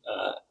 3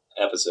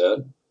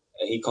 episode,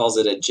 he calls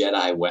it a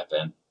Jedi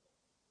weapon,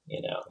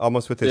 you know.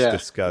 Almost with his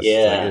disgust.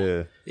 Yeah. Like,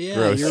 ugh, Yeah,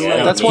 gross. you're Yeah,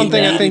 right. that's He one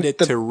thing I needed think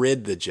it to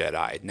rid the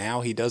Jedi.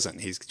 Now he doesn't.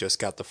 He's just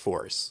got the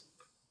Force.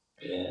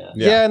 Yeah.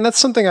 Yeah, and that's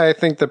something I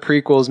think the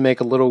prequels make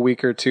a little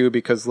weaker too,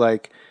 because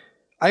like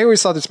I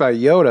always thought this about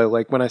Yoda.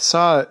 Like when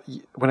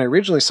I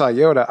originally saw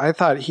Yoda, I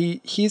thought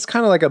he's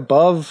kind of like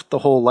above the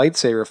whole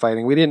lightsaber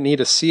fighting. We didn't need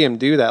to see him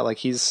do that. Like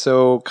he's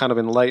so kind of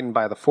enlightened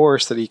by the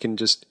Force that he can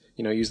just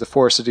use the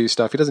Force to do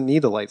stuff. He doesn't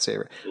need the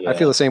lightsaber. I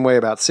feel the same way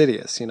about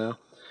Sidious.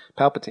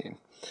 Palpatine.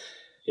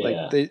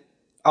 Yeah.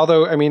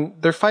 Although I mean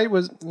their fight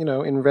was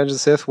in Revenge of the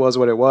Sith was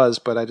what it was,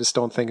 but I just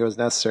don't think it was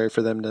necessary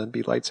for them to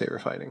be lightsaber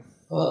fighting.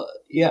 Well,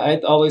 yeah, I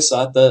always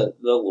thought the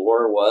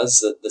lore was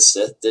that the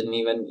Sith didn't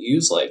even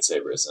use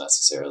lightsabers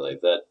necessarily,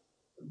 that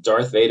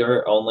Darth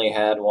Vader only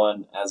had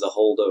one as a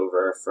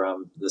holdover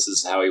from this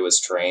is how he was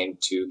trained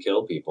to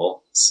kill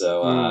people.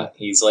 So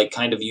he's like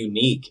kind of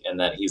unique in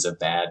that he's a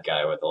bad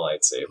guy with a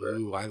lightsaber.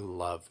 Ooh, I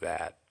love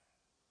that.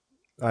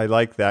 I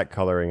like that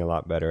coloring a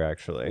lot better,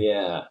 actually.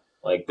 Yeah,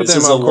 like But this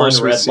then, is a of course,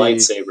 one we red see-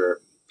 lightsaber,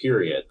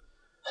 period.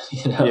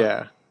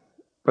 Yeah.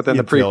 But then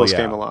the Until, prequels yeah.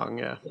 came along,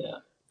 yeah. Yeah.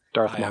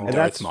 Darth I am Maul. And Darth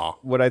that's Maul.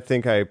 what I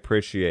think I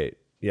appreciate.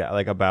 Yeah,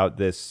 like about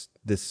this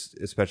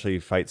especially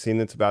fight scene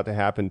that's about to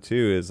happen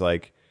too is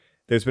like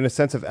there's been a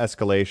sense of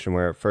escalation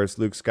where at first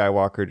Luke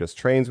Skywalker just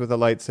trains with a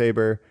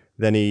lightsaber,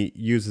 then he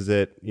uses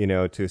it,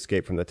 to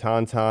escape from the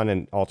Tauntaun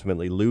and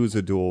ultimately lose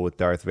a duel with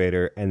Darth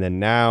Vader, and then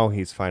now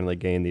he's finally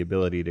gained the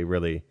ability to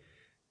really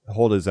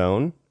hold his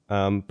own.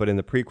 But in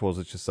the prequels,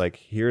 it's just like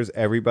here's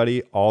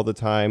everybody all the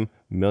time,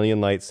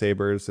 million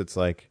lightsabers. It's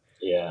like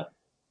Yeah.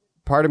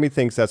 part of me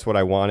thinks that's what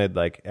I wanted,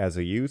 like as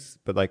a youth,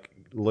 but like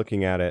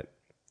looking at it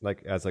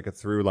like as like a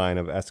through line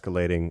of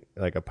escalating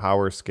like a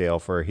power scale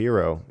for a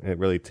hero, it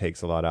really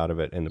takes a lot out of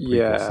it in the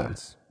prequel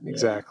sense.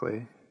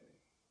 Exactly.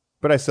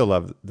 But I still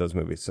love those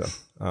movies, so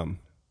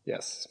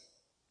Yes.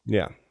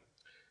 yeah.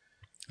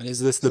 And is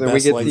this the then we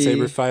best get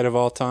lightsaber the- fight of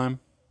all time?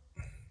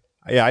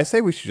 Yeah, I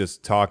say we should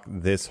just talk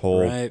this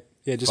whole Right?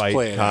 Yeah, just fight,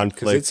 play it out because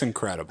conflict. it's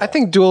incredible. I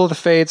think Duel of the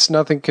Fates,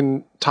 nothing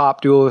can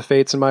top Duel of the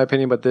Fates in my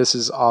opinion, but this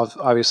is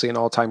obviously an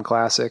all-time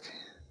classic.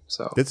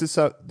 So This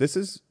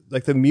is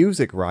like the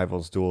music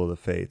rivals Duel of the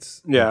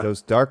Fates. Yeah. Like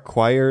those dark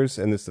choirs,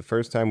 and this is the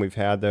first time we've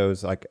had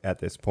those like at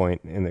this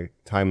point in the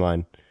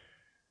timeline.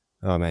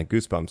 Oh man,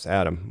 goosebumps.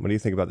 Adam, what do you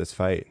think about this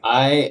fight?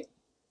 I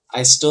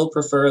still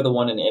prefer the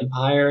one in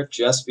Empire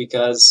just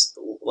because,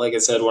 like I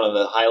said, one of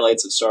the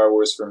highlights of Star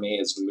Wars for me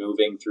is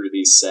moving through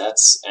these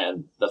sets,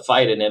 and the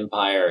fight in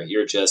Empire,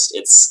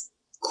 it's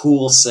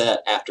cool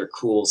set after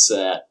cool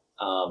set,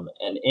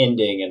 and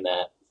ending in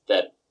that.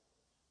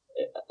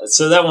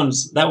 So that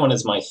one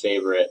is my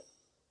favorite,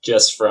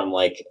 just from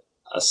like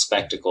a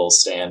spectacle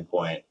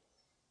standpoint.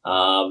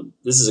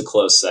 This is a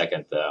close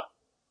second though.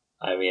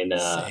 I mean,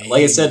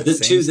 like I said,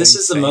 this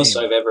is the most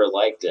I've ever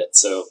liked it,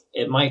 so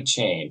it might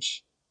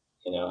change.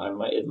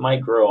 It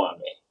might grow on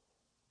me.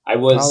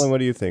 Colin, what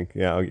do you think?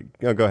 Yeah,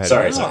 go ahead.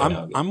 Sorry.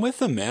 I'm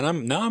with him, man.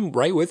 I'm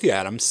right with you,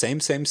 Adam. Same.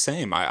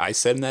 I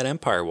said in that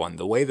Empire one,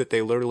 the way that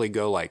they literally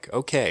go like,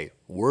 okay,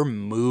 we're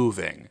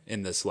moving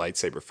in this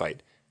lightsaber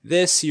fight.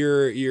 This,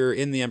 you're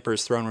in the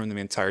Emperor's throne room the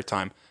entire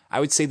time. I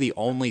would say the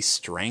only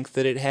strength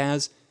that it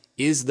has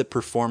is the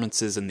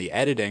performances and the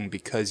editing,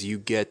 because you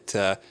get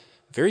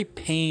very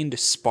pained,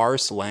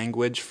 sparse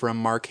language from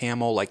Mark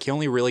Hamill. Like, he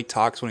only really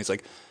talks when he's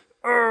like,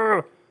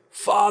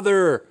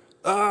 Father,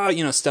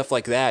 stuff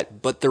like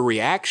that. But the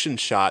reaction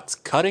shots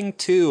cutting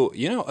to,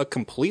 a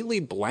completely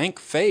blank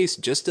face,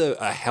 just a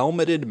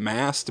helmeted,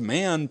 masked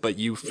man, but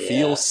you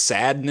feel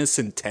sadness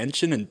and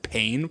tension and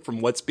pain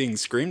from what's being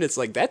screamed. It's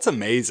like, that's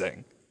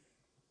amazing.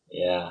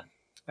 Yeah.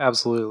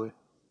 Absolutely.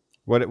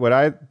 What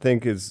I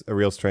think is a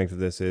real strength of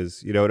this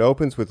is, it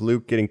opens with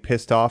Luke getting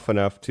pissed off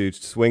enough to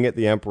swing at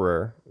the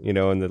Emperor,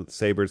 and the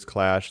sabers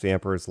clash, the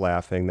Emperor's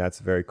laughing. That's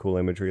very cool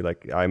imagery.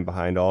 Like, I'm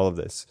behind all of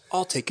this.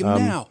 I'll take him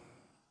now.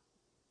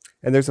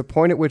 And there's a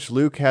point at which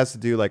Luke has to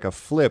do like a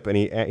flip, and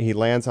he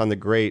lands on the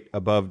grate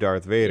above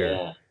Darth Vader.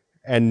 Yeah.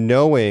 And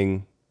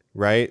knowing,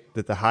 right,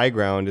 that the high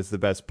ground is the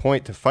best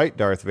point to fight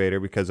Darth Vader,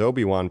 because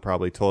Obi-Wan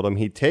probably told him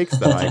he takes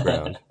the high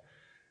ground.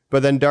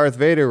 But then Darth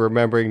Vader,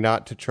 remembering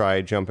not to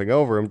try jumping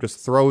over him,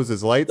 just throws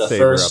his lightsaber. The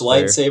first up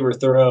lightsaber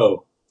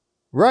throw.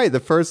 Right, the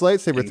first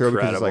lightsaber throw,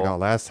 because he's like, Incredible. oh,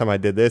 last time I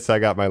did this, I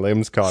got my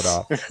limbs cut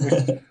off.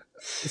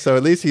 So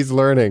at least he's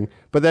learning.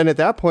 But then at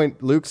that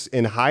point, Luke's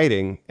in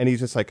hiding, and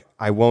he's just like,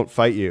 I won't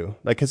fight you.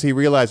 Like, because he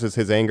realizes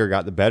his anger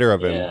got the better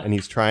of him, and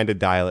he's trying to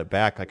dial it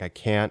back. Like, I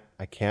can't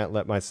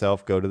let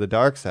myself go to the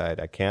dark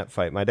side. I can't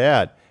fight my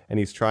dad. And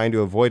he's trying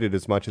to avoid it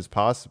as much as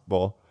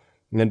possible.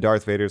 And then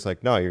Darth Vader's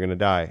like, no, you're going to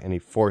die. And he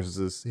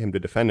forces him to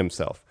defend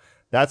himself.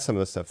 That's some of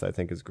the stuff that I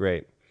think is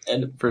great.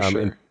 And For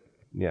sure.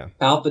 Yeah.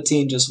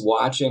 Palpatine just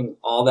watching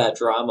all that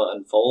drama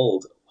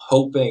unfold,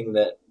 hoping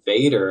that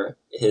Vader,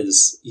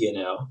 his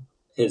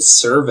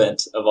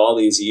servant of all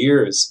these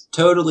years,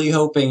 totally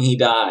hoping he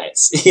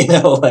dies.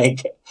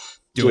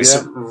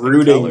 Just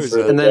rooting colors for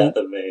of the it. death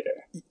of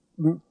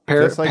Vader.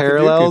 Just like the Dooku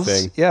Parallels,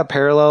 thing.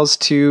 parallels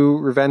to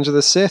Revenge of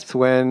the Sith,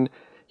 when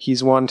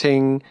he's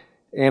wanting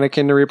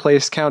Anakin to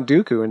replace Count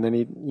Dooku, and then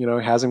he,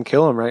 has him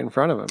kill him right in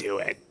front of him. Do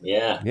it.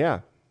 Yeah. Yeah.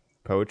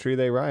 Poetry,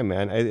 they rhyme,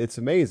 man. It's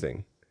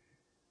amazing.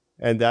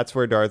 And that's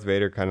where Darth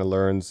Vader kind of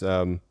learns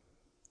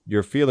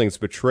your feelings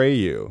betray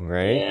you,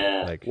 right?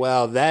 Yeah. Like,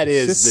 Well, that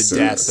is the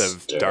death of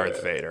Sister.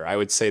 Darth Vader. I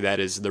would say that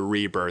is the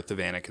rebirth of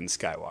Anakin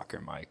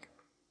Skywalker, Mike.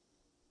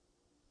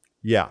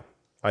 yeah,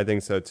 I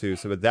think so too.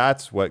 So, but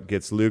that's what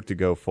gets Luke to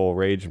go full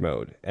rage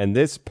mode. And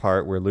this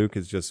part where Luke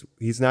is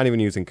he's not even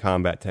using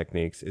combat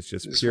techniques. It's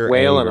just pure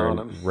wailing anger on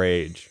and him.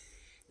 rage.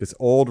 This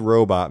old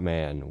robot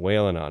man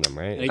wailing on him,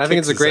 right? He I think kicks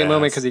it's a his great ass.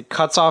 moment because he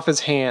cuts off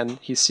his hand,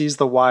 he sees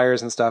the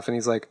wires and stuff, and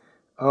he's like,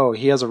 oh,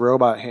 he has a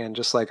robot hand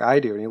just like I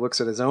do. And he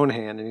looks at his own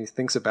hand and he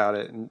thinks about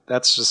it. And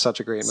that's just such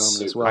a great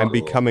moment as well. I'm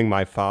becoming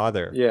my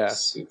father. Yeah.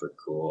 Super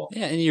cool.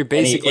 Yeah, and you're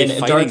basically and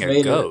fighting Darth a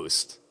Vader-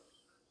 ghost.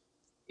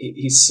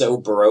 He's so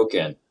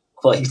broken.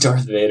 Like,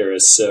 Darth Vader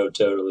is so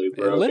totally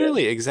broken.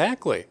 Literally,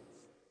 exactly.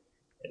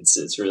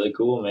 It's really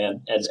cool,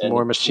 man. And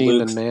more machine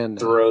Luke than man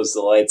now. throws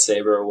the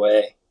lightsaber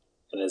away,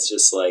 and it's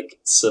just like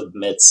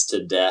submits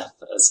to death,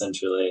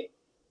 essentially.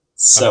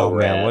 So oh,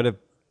 rad. man,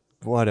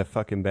 what a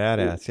fucking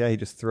badass. Yeah, he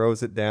just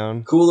throws it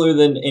down. Cooler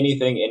than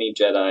anything any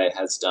Jedi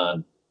has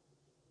done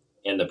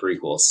in the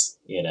prequels,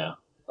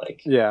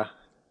 Like, Yeah.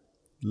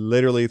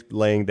 Literally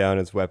laying down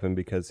his weapon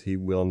because he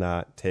will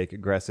not take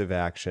aggressive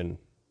action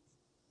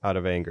out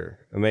of anger.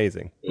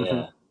 Amazing.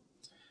 yeah.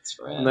 It's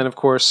rad. And then, of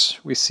course,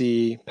 we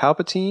see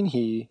Palpatine.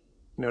 He,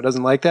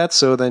 doesn't like that,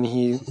 so then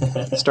he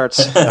starts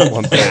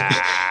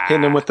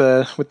hitting him with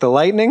the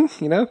lightning.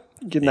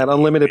 Getting that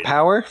unlimited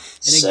power. And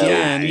So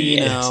again,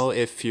 weird.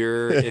 if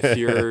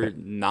you're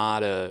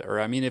not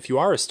if you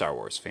are a Star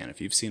Wars fan,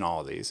 if you've seen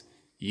all of these,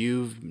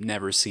 you've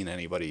never seen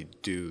anybody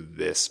do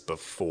this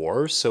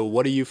before. So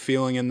what are you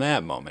feeling in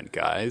that moment,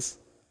 guys?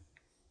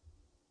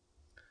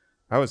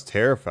 I was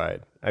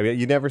terrified. I mean,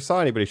 you never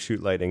saw anybody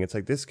shoot lightning. It's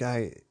like, this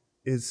guy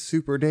is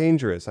super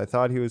dangerous. I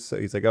thought he's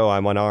like, oh,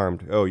 I'm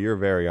unarmed. Oh, you're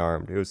very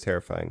armed. It was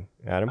terrifying.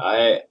 Adam?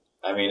 I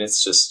mean,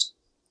 it's just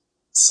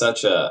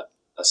such a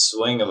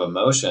swing of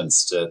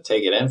emotions to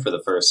take it in for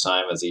the first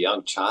time as a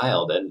young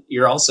child. And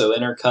you're also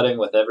intercutting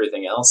with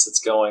everything else that's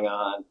going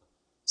on.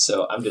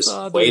 So I'm just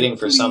Father, waiting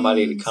for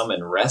somebody to please. come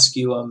and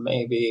rescue him,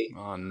 maybe.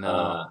 Oh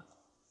no.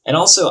 And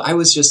also,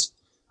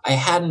 I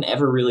hadn't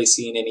ever really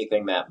seen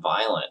anything that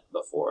violent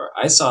before.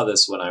 I saw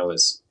this when I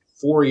was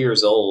 4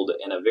 years old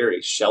in a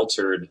very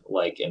sheltered,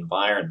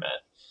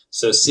 environment.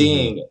 So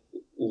seeing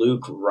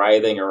Luke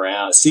writhing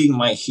around, seeing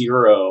my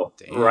hero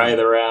writhe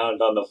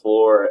around on the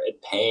floor in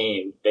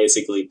pain,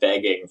 basically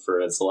begging for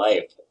his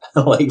life,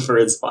 for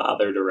his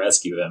father to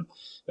rescue him.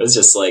 It was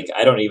just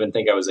I don't even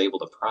think I was able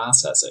to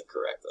process it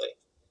correctly.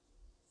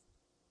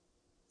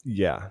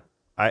 Yeah.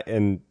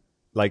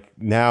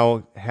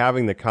 Now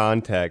having the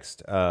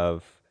context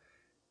of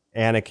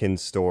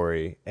Anakin's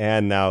story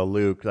and now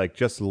Luke,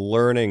 just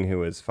learning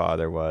who his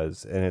father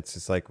was. And it's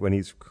just when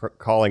he's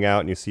calling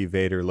out and you see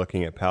Vader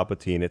looking at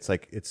Palpatine,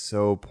 it's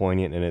so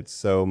poignant and it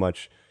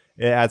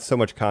adds so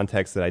much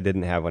context that I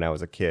didn't have when I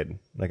was a kid.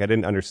 I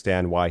didn't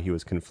understand why he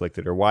was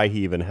conflicted or why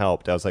he even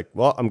helped. I was like,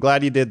 well, I'm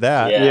glad he did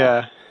that.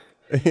 Yeah.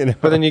 Yeah.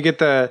 But then you get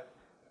the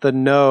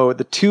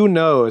two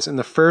no's, and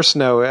the first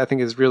no I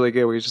think is really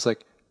good, where he's just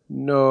like,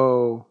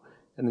 no,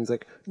 and then he's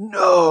like,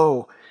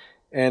 no,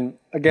 And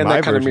again, My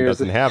that kind of version mirrors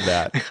doesn't have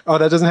that. Oh,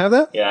 that doesn't have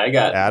that? Yeah, I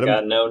got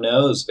Adam? no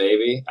nose,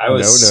 baby. I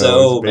was No so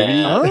nose, baby.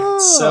 mad. Oh.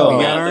 So We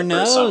mad got our the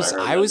first time nose. heard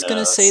I the was going to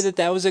nose. say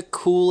that was a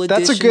cool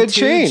addition. That's a good too,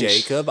 change.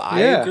 Jacob.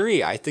 I Yeah.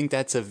 agree. I think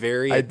that's a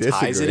very I it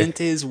ties it disagree.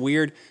 into his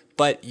weird.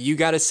 But you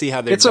got to see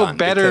how they're It's a done.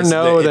 better because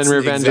no than it's-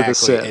 Revenge of the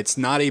exactly, Sith. It's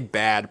not a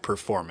bad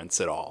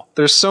performance at all.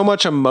 There's so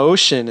much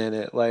emotion in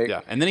it. Like,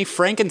 Yeah, and then he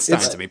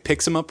Frankensteins him. He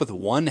picks him up with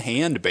one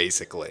hand,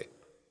 basically.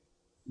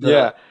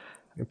 yeah.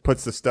 It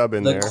puts the stub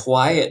in The there.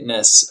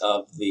 quietness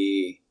of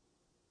the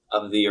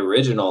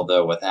original,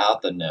 though,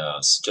 without the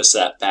nose, just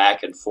that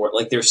back and forth.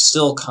 Like, there's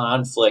still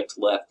conflict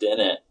left in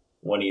it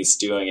when he's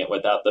doing it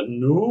without the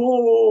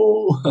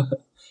no.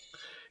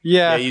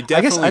 Yeah, You I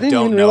definitely guess I didn't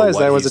don't even know realize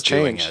what that was a he's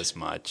doing change. as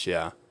much.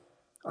 Yeah,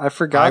 I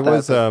forgot I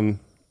was that.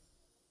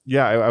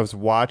 I was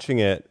watching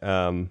it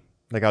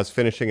like I was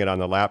finishing it on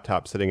the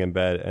laptop sitting in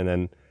bed, and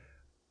then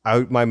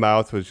my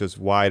mouth was just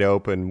wide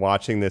open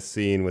watching this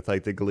scene with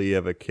like the glee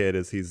of a kid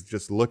as he's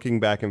just looking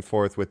back and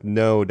forth with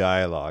no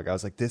dialogue. I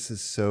was like, this is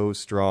so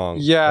strong.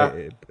 Yeah.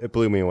 It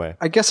blew me away.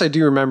 I guess I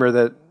do remember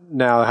that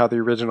now how the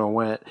original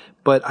went.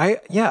 But I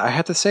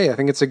have to say, I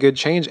think it's a good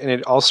change. And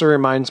it also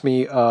reminds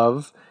me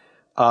of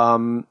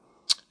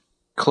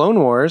Clone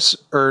Wars,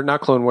 or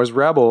not Clone Wars,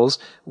 Rebels,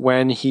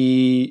 when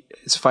he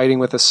is fighting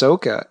with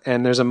Ahsoka.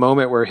 And there's a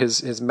moment where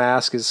his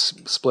mask is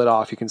split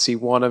off. You can see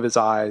one of his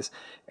eyes.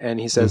 And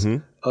he says,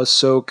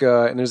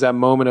 Ahsoka. And there's that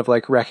moment of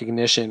like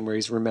recognition where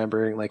he's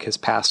remembering like his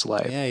past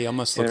life. yeah. He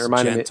almost And it looks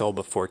reminded me- gentle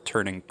before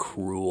turning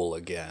cruel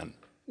again.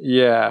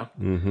 Yeah.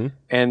 Mm-hmm.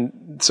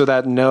 And so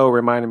that no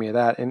reminded me of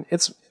that. And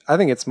I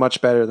think it's much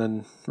better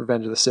than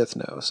Revenge of the Sith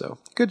no. So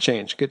good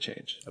change.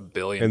 A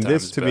billion And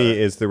times this to better. me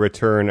is the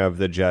return of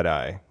the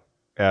Jedi,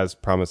 as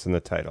promised in the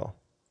title.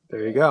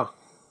 There you go.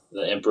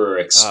 The Emperor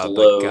but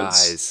explodes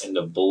guys,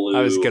 into blue.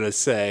 I was going to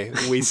say,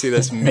 we see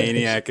this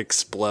maniac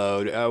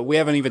explode. We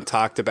haven't even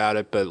talked about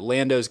it, but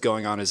Lando's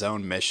going on his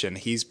own mission.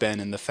 He's been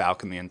in the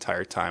Falcon the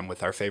entire time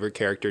with our favorite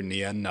character,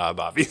 Nia Nub,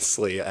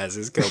 obviously, as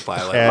his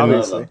co-pilot. And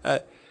Obviously.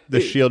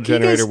 the shield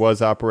generator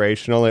was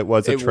operational. It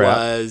was a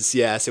trap.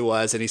 Yes, it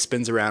was. And he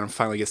spins around and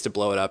finally gets to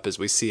blow it up as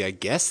we see, I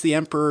guess, the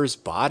Emperor's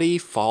body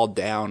fall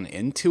down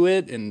into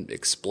it and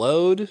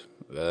explode.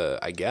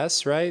 I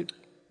guess, right?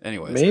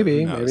 Anyways,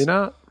 Maybe, who knows? maybe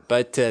not. I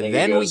But think it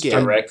then we goes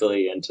get...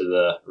 directly into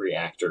the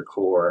reactor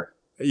core.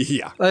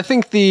 Yeah. I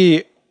think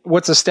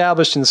what's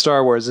established in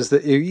Star Wars is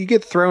that if you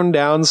get thrown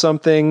down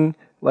something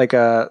like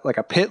a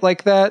pit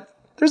like that,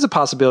 there's a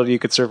possibility you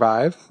could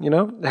survive. You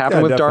know, it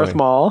happened with Darth definitely.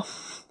 Maul,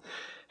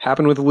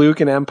 happened with Luke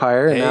in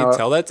Empire. Hey, and now,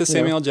 tell that to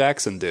Samuel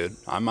Jackson, dude.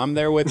 I'm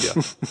there with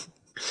you.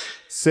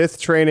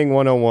 Sith Training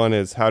 101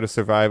 is how to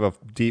survive a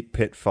deep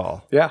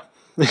pitfall. Yeah.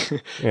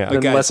 Yeah.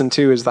 And guys, lesson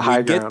 2 is the high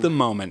We get ground. the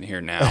moment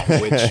here now,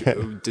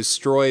 which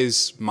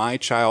destroys my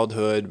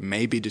childhood,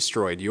 maybe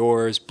destroyed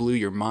yours, blew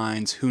your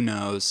minds, who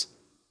knows.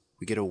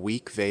 We get a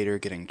weak Vader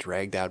getting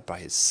dragged out by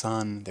his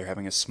son. They're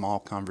having a small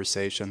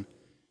conversation.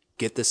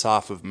 Get this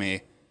off of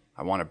me.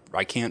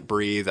 I can't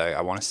breathe. I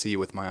want to see you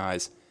with my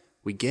eyes.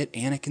 We get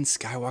Anakin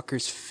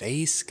Skywalker's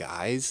face,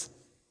 guys.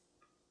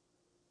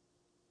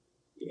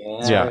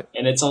 Yeah.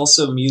 And it's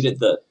also muted.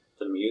 The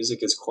music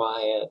is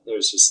quiet.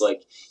 There's just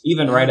like,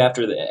 even right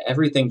after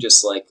everything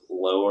just like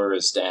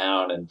lowers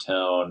down in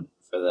tone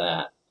for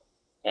that.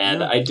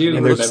 And I do It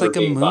remember looks like a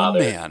being moon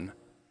bothered. man.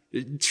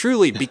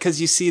 Truly,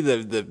 because you see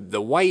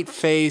the white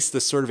face,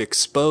 the sort of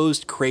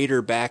exposed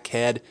crater back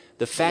head,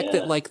 the fact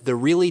that like the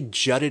really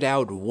jutted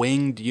out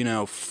winged,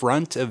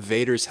 front of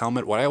Vader's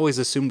helmet, what I always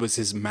assumed was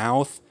his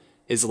mouth,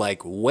 is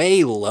like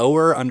way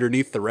lower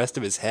underneath the rest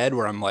of his head,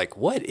 where I'm like,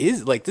 what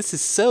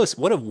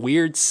a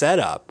weird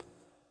setup.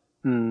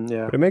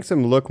 Yeah. But it makes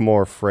him look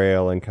more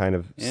frail and kind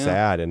of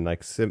sad, and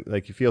like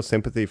you feel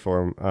sympathy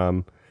for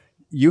him.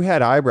 You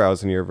had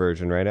eyebrows in your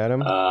version, right,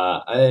 Adam?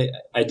 I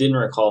didn't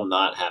recall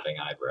not having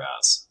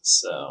eyebrows.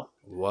 So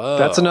Whoa.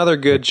 That's another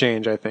good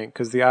change, I think,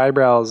 because the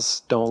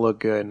eyebrows don't look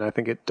good, and I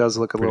think it does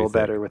look a little thick.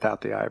 better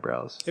without the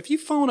eyebrows. If you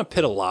fall in a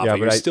pit of lava, Yeah, but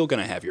you're still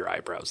going to have your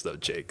eyebrows, though,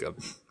 Jacob.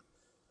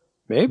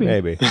 Maybe.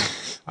 Maybe.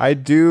 I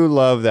do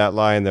love that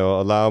line, though.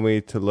 Allow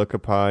me to look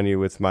upon you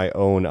with my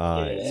own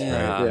eyes.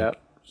 Yeah. Right? Yeah.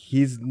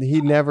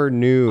 He never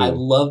knew I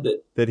loved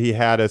it. that he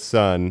had a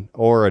son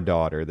or a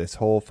daughter this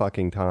whole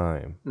fucking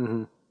time.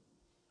 Mm-hmm.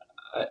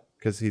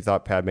 Because he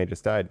thought Padme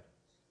just died.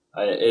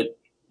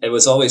 It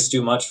was always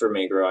too much for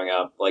me growing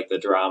up. Like the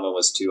drama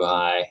was too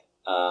high.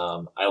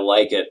 I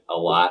like it a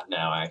lot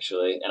now,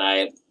 actually, and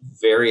I'm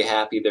very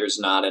happy there's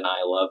not an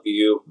 "I love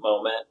you"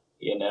 moment.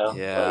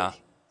 Yeah.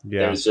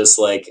 There's just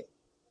like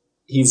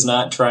he's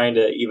not trying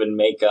to even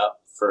make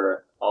up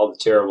for all the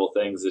terrible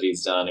things that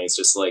he's done. He's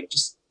just like,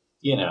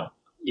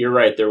 you're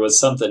right. There was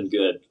something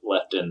good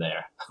left in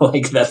there.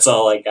 Like that's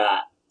all I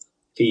got.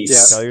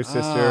 Peace. Tell your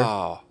sister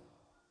Oh.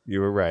 you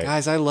were right.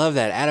 Guys, I love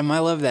that. Adam, I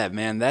love that,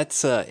 man.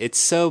 That's it's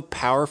so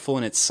powerful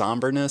in its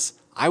somberness.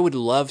 I would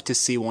love to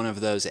see one of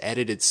those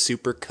edited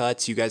super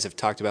cuts. You guys have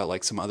talked about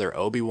like some other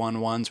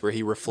Obi-Wan ones where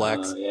he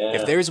reflects. Yeah.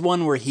 If there's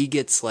one where he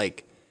gets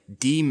like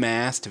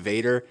demasked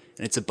Vader,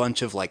 and it's a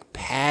bunch of like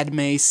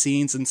Padme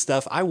scenes and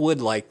stuff. I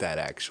would like that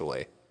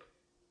actually.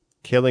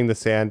 Killing the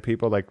sand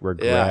people, like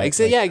regret.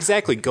 Yeah,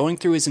 exactly. Going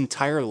through his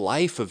entire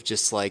life of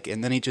just like,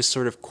 and then he just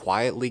sort of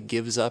quietly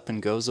gives up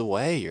and goes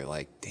away. You're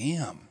like,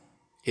 damn.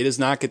 He does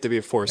not get to be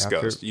a Force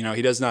ghost. You know,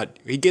 he does not.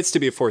 He gets to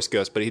be a Force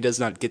ghost, but he does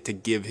not get to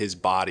give his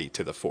body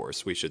to the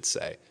Force. We should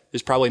say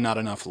there's probably not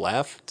enough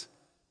left.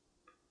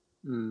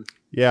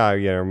 Yeah,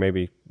 or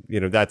maybe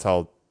that's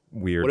all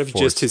weird. What if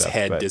Force just his stuff,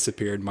 head but-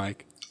 disappeared,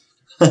 Mike?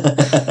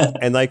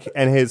 and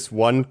his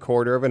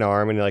 1/4 of an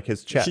arm and like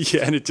his chest.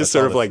 Yeah, and it just That's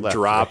sort all of like that's left,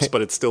 drops, right?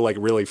 but it's still like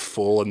really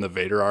full in the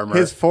Vader armor.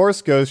 His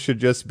Force ghost should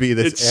just be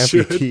this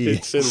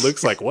amputee. It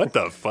looks like, what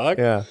the fuck?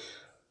 Yeah.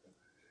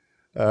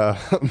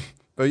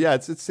 But yeah,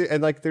 it's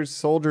and like there's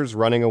soldiers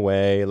running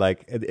away,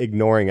 like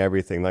ignoring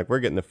everything. Like, we're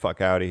getting the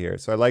fuck out of here.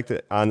 So I like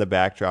that on the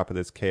backdrop of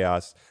this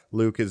chaos,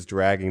 Luke is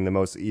dragging the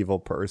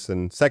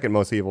second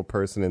most evil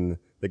person in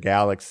the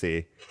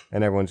galaxy,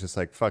 and everyone's just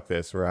like, fuck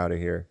this, we're out of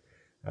here.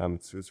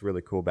 It's a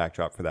really cool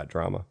backdrop for that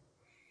drama.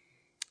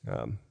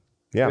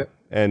 Yeah.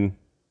 And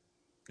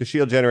the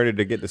shield generator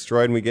to get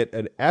destroyed, and we get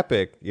an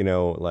epic,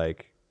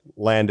 like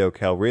Lando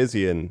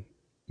Calrissian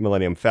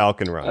Millennium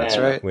Falcon run. That's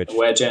right. Which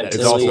Wedge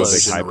is also a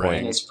Antilles big high in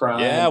point. his prime.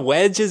 Yeah,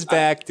 Wedge is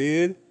back,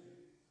 dude.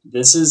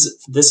 This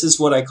is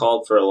what I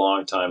called for a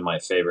long time my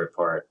favorite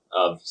part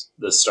of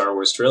the Star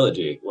Wars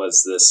trilogy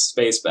was this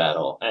space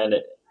battle, and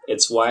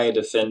it's why I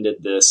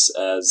defended this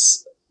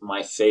as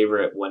my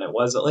favorite when it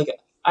was like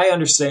I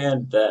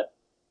understand that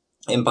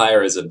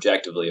Empire is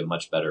objectively a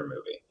much better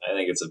movie. I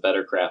think it's a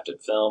better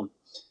crafted film.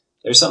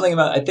 There's something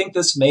about I think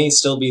this may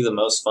still be the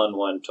most fun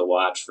one to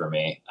watch for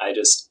me.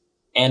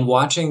 And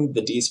watching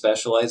the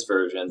despecialized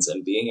versions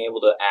and being able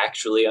to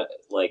actually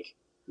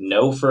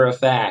know for a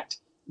fact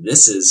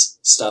this is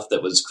stuff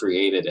that was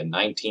created in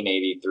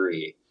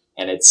 1983,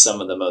 and it's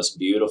some of the most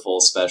beautiful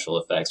special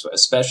effects,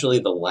 especially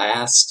the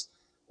last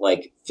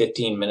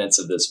 15 minutes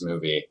of this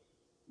movie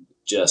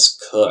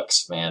just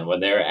cooks, man, when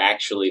they're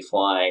actually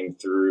flying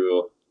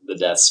through the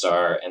Death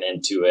Star and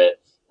into it,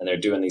 and they're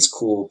doing these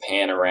cool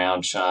pan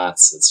around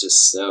shots. It's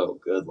just so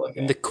good looking.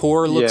 And the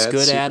core looks Yeah,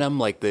 good it's- at him.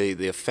 Like the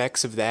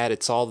effects of that,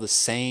 it's all the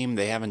same.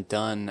 They haven't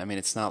done. I mean,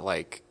 it's not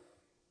like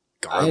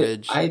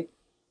garbage.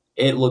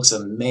 It looks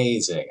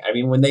amazing. I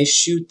mean, when they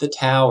shoot the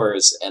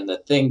towers and the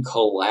thing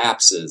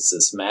collapses,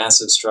 this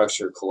massive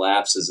structure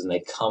collapses, and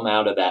they come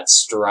out of that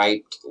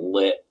striped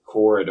lit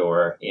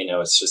corridor.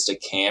 It's just a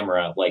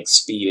camera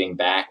speeding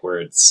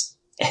backwards,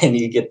 and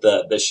you get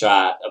the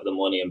shot of the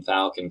Millennium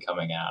Falcon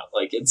coming out.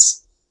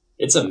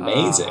 It's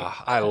amazing.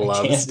 I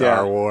love can't-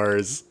 Star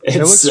Wars. It's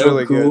looks so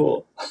really good.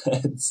 cool.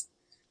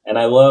 And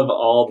I love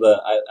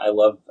I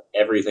love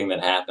everything that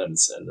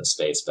happens in the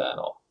space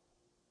battle.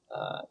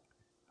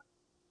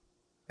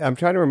 I'm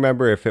trying to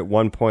remember if at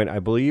one point, I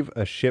believe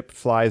a ship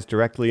flies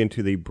directly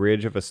into the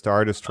bridge of a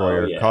Star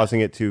Destroyer, Oh, yeah. causing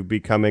it to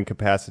become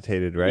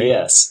incapacitated, right?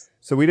 Yes.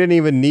 So we didn't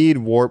even need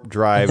warp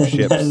drive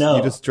ships. No.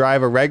 You just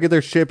drive a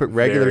regular ship at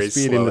regular Very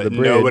speed slow. into the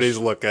bridge. Nobody's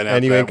looking at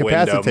and you that window,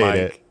 incapacitate Mike.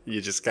 it. You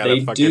just gotta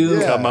They fucking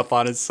do. come Yeah. up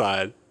on its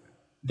side.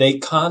 They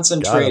Got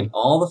concentrate 'em.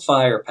 all the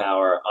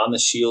firepower on the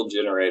shield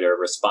generator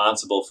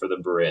responsible for the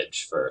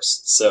bridge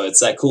first. So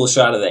it's that cool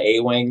shot of the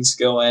A-wings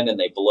go in and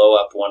they blow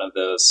up one of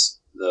those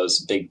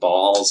big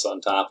balls on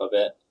top of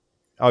it.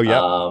 Oh,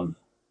 yeah.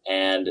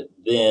 And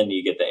then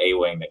you get the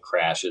A-wing that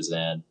crashes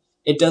in.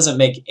 It doesn't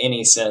make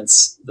any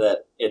sense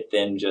that it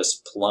then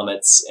just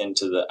plummets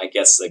into the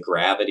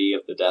gravity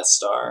of the Death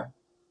Star.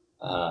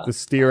 The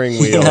steering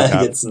wheel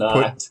got it's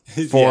not.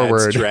 put forward.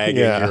 Yeah, it's dragging.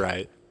 Yeah. You're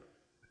right.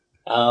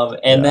 And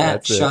Yeah, that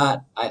that's it.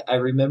 shot, I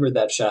remember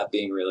that shot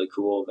being really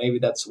cool. Maybe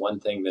that's one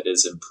thing that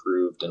is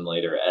improved in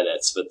later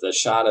edits, but the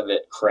shot of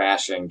it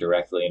crashing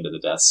directly into the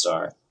Death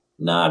Star,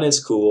 not as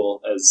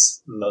cool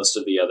as most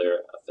of the other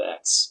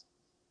effects.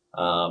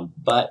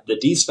 But the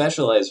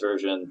despecialized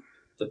version,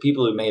 the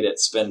people who made it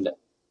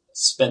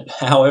spent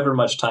however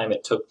much time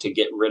it took to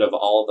get rid of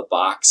all the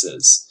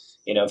boxes.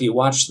 If you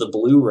watch the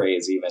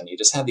Blu-rays even, you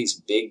just have these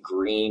big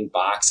green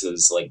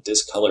boxes,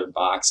 discolored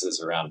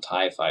boxes around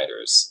TIE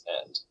fighters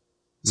and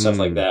stuff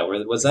like that.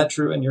 Was that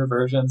true in your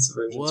versions? The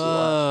versions you watched?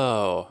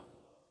 Whoa.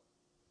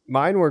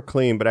 Mine were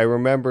clean, but I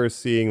remember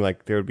seeing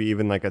there would be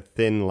even a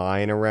thin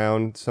line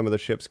around some of the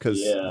ships because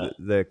Yeah.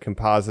 the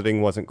compositing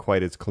wasn't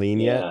quite as clean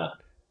Yeah.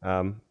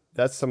 yet.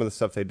 That's some of the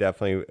stuff they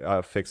definitely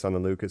fixed on the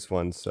Lucas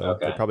ones. So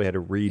Okay. they probably had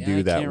to redo Yeah,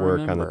 I that can't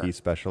work on remember. the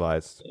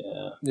despecialized.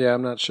 Yeah. Yeah,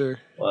 I'm not sure.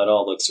 Well, it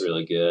all looks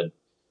really good.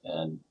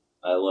 And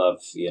I love,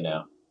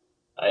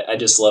 I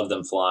just love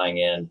them flying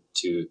in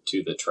to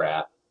the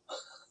trap.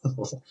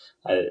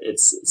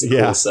 It's a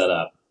Yeah. cool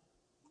setup.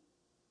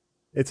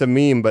 It's a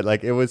meme, but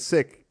it was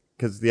sick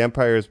because the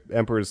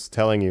Emperor's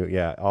telling you,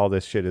 yeah, all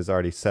this shit is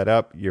already set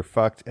up. You're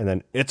fucked, and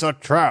then it's a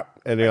trap,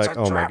 and you're like,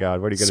 oh my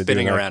god, what are you gonna do?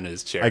 Spinning now? around in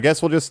his chair. I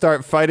guess we'll just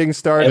start fighting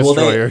Star And will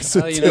they- Destroyers.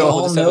 Well, you They know, until-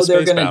 all just have know a they're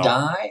space going to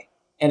battle. die,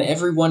 and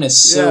everyone is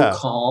so Yeah.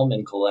 calm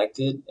and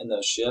collected in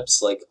those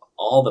ships.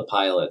 All the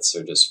pilots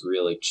are just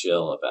really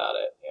chill about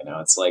it.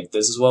 It's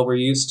this is what we're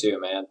used to,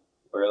 man.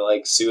 We're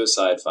like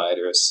suicide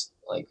fighters.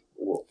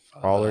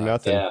 All or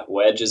nothing. Yeah,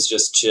 Wedge is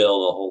just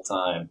chill the whole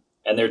time.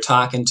 And they're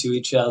talking to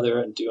each other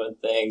and doing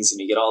things, and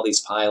you get all these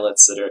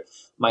pilots that are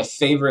my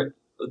favorite.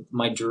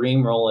 My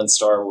dream role in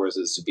Star Wars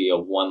is to be a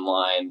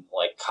one-line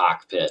like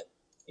cockpit,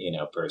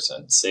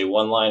 person. Say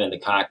one line in the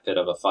cockpit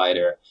of a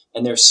fighter,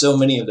 and there's so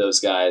many of those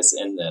guys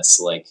in this,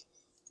 like,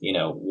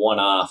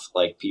 one-off,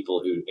 like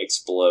people who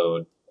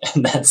explode,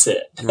 and that's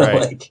it.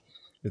 Right. Like,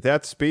 at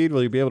that speed,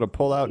 will you be able to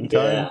pull out in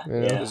time?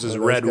 Yeah. This is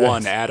Red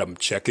One, Adam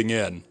checking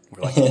in.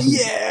 We're like,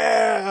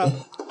 yeah.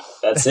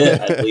 That's it.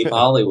 I leave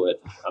Hollywood.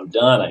 I'm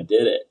done. I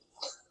did it.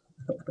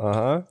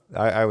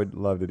 I would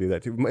love to do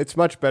that too. It's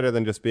much better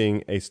than just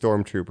being a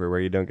stormtrooper where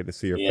you don't get to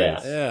see your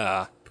face.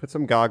 Yeah. Put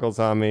some goggles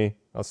on me.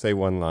 I'll say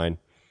one line.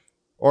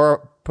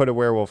 Or put a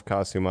werewolf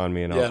costume on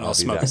me and I'll be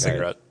smoke that a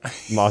cigarette.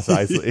 Moss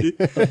Eisley.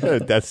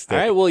 That's all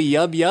right. Well,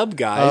 yub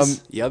guys.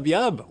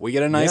 Yub. We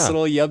get a nice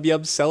little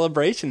yub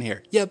celebration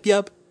here.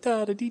 Yub.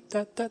 Da da dee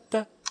da da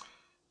da.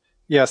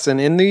 Yes,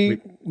 and in the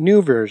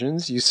new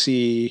versions, you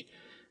see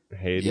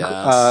Hayden.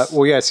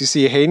 Yes. you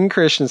see Hayden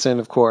Christensen,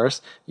 of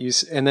course.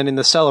 And then in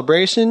the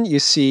celebration, you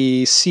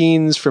see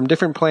scenes from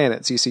different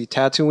planets. You see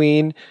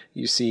Tatooine,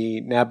 you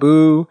see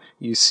Naboo,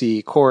 you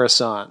see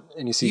Coruscant,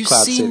 and you see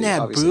Cloud City. You see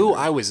Naboo? obviously.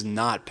 I was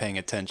not paying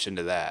attention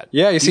to that.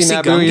 Yeah, you see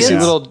Naboo. Gungans? You see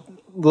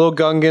little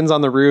Gungans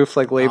on the roof,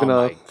 like waving Oh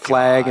a my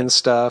flag God. and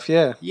stuff.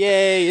 Yeah.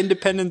 Yay,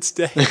 Independence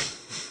Day.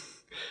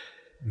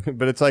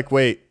 But it's like,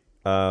 wait,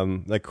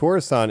 like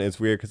Coruscant is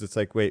weird because it's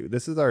like, wait,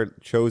 this is our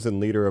chosen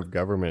leader of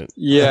government.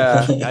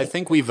 Yeah. I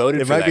think we voted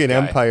It for might that be an guy.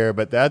 empire,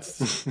 but that's,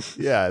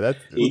 that's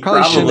He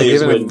probably shouldn't have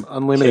has given him been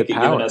unlimited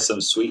giving power. us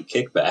some sweet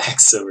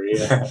kickbacks over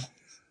here.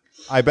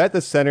 I bet the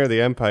center of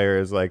the empire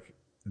is like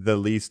the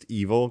least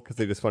evil because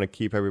they just want to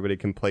keep everybody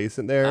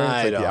complacent there. It's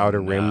I like don't the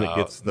outer rim that know.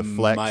 gets the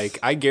flex. Mike,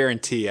 I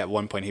guarantee at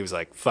one point he was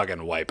like,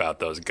 fucking wipe out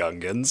those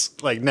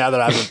Gungans. Like, now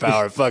that I'm in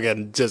power,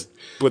 fucking just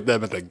put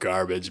them in the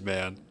garbage,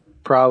 man.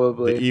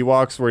 Probably. The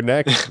Ewoks were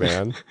next,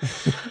 man.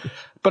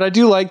 But I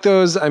do like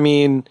those. I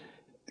mean,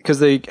 because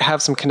they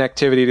have some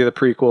connectivity to the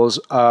prequels.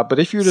 But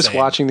if you're just Same.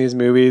 watching these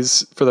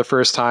movies for the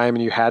first time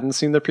and you hadn't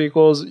seen the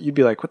prequels, you'd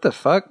be like, what the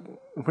fuck?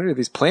 What are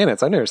these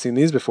planets? I've never seen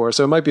these before.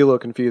 So it might be a little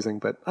confusing,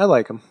 but I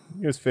like them.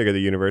 You just figure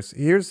the universe.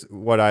 Here's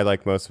what I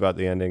like most about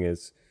the ending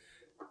is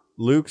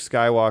Luke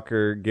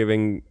Skywalker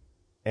giving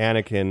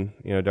Anakin,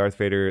 Darth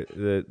Vader,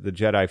 the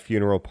Jedi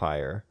funeral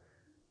pyre.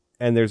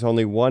 And there's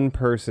only one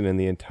person in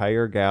the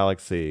entire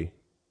galaxy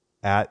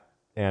at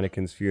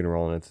Anakin's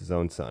funeral, and it's his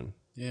own son.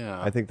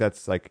 Yeah. I think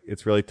that's like,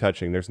 it's really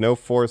touching. There's no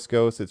Force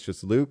ghost. It's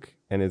just Luke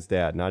and his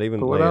dad. Not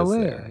even But what about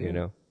Leia's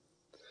there,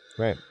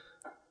 Right.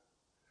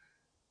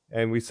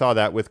 And we saw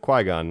that with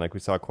Qui-Gon. Like, we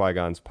saw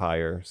Qui-Gon's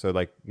pyre. So,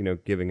 like,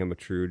 giving him a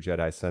true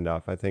Jedi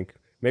send-off. I think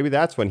maybe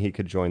that's when he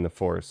could join the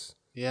Force.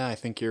 Yeah, I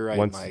think you're right,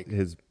 once Mike.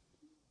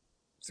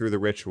 through the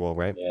ritual,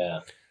 right? Yeah.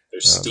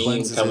 There's steam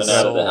Cleanses coming his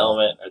out of the soul.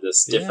 helmet, or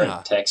this different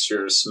Yeah.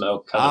 texture of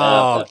smoke coming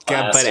out. Oh, that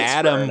God, but plastic's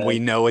Adam, burning. we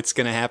know what's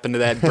going to happen to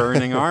that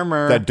burning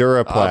armor. That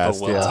Duraplast,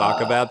 but we'll yeah.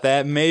 talk about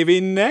that maybe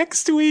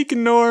next week,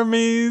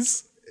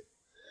 normies.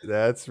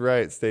 That's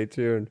right. Stay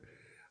tuned.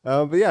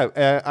 But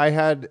yeah, I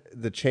had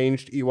the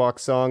changed Ewok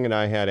song, and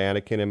I had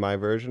Anakin in my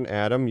version.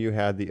 Adam, you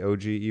had the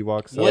OG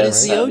Ewok song. What Yeah,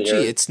 is right. the OG?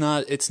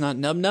 Yeah. It's not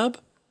Nub Nub?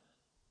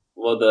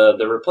 Well,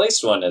 the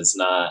replaced one is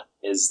not.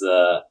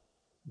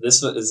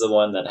 This is the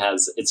one that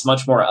has. It's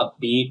much more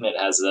upbeat, and it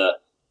has a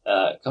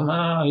come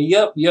on,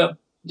 yep, doop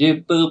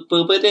boop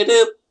boop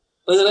doop.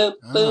 Boop,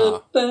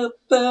 boop, boop,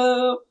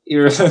 boop.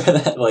 You remember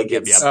that? Like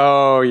Yep, it's yep.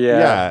 Oh, yeah.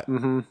 Yeah.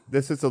 Mm-hmm.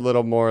 This is a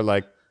little more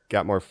like,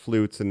 got more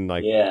flutes and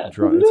like, Yeah. it's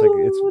like,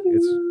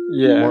 it's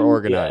Yeah. more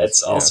organized. yeah,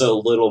 it's also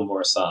a little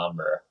more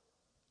somber.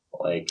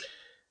 Like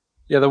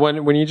Yeah, the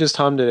one when you just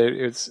hummed it,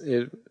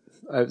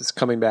 it's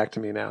coming back to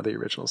me now, the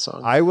original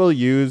song. I will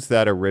use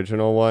that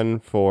original one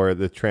for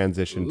the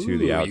transition to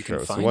the Ooh, you can outro.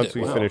 So find once it.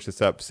 we Wow. finish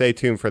this up, stay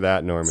tuned for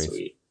that, normies.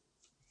 sweet.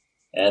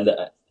 And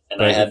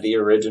But I had the Go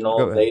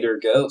original ahead. Vader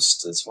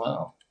Ghost as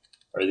well,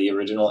 or the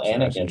original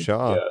Sebastian Anakin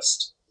Shaw.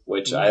 Ghost,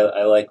 which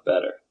I like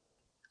better.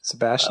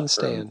 Sebastian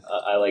Stan.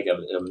 I like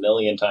a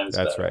million times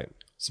That's better. right.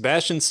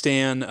 Sebastian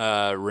Stan,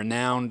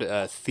 renowned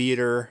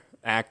theater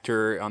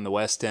actor on the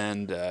West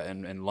End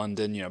in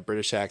London,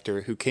 British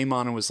actor, who came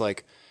on and was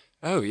like,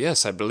 oh,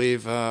 yes, I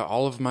believe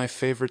all of my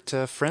favorite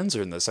friends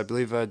are in this. I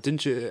believe,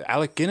 didn't you,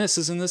 Alec Guinness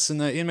is in this,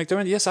 and Ian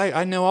McDermott? Yes,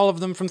 I know all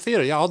of them from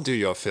theater. Yeah, I'll do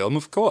your film,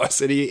 of course.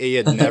 And he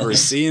had never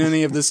seen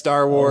any of the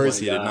Star Wars.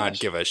 He did not gosh.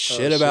 give a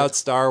shit about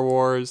Star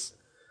Wars.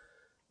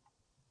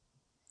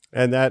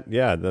 And that,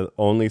 the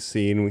only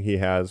scene he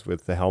has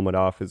with the helmet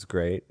off is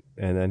great.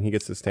 And then he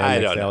gets to stand I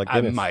next don't to know. Alec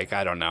Guinness. Mike,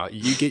 I don't know.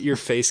 You get your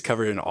face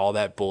covered in all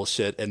that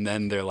bullshit, and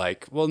then they're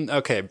like, well,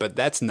 okay, but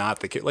that's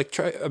not the kid. Like,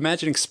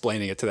 imagine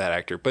explaining it to that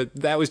actor. But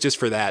that was just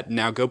for that.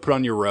 Now go put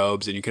on your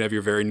robes, and you can have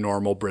your very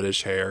normal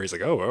British hair. He's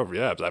like, oh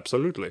yeah,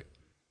 absolutely.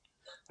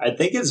 I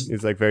think his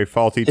He's like very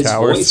faulty his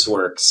towers. voice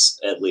works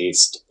at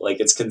least. Like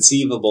it's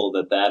conceivable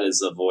that is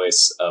the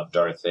voice of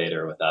Darth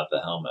Vader without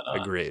the helmet on.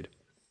 Agreed.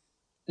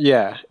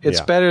 Yeah, it's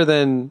Yeah. better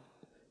than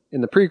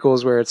in the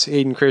prequels where it's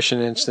Hayden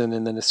Christensen,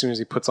 and then as soon as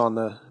he puts on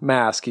the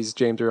mask, he's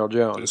James Earl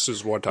Jones. This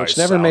is what which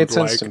never made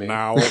sense to me.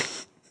 Now.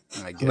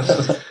 I get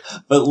it.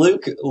 But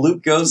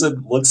Luke goes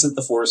and looks at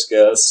the Force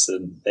ghosts,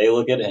 and they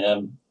look at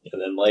him,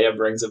 and then Leia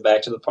brings him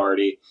back to the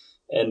party.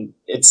 And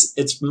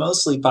it's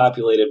mostly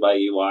populated by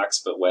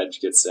Ewoks, but Wedge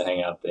gets to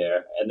hang out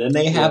there. And then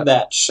they have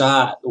that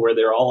shot where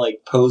they're all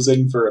like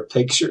posing for a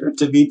picture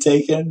to be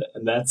taken,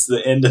 and that's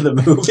the end of the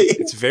movie.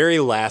 It's very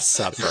Last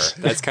Supper.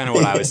 That's kind of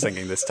what I was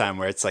thinking this time,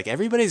 where it's like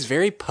everybody's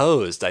very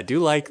posed. I do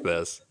like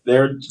this.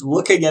 They're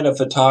looking at a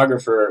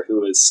photographer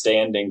who is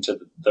standing to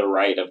the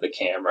right of the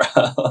camera.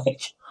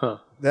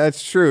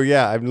 That's true.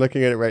 Yeah, I'm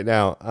looking at it right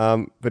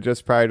now. But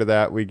just prior to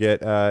that, we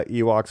get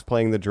Ewoks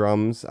playing the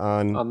drums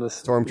on the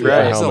Stormtrooper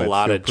helmets. There's a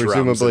lot of drums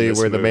presumably in this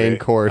were the main movie.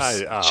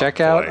 course. Check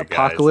out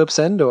Apocalypse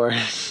Endor.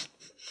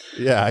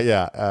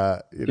 Yeah.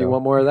 You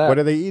want more of that? What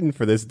are they eating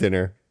for this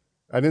dinner?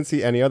 I didn't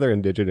see any other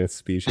indigenous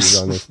species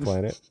on this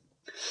planet.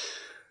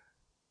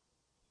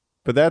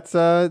 But that's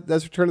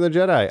Return of the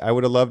Jedi. I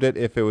would have loved it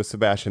if it was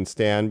Sebastian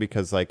Stan,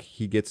 because like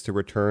he gets to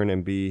return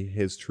and be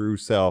his true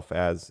self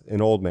as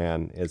an old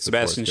man.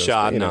 Sebastian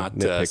Shaw, not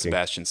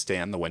Sebastian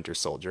Stan, the Winter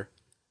Soldier.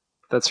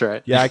 That's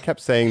right. Yeah, I kept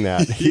saying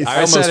that.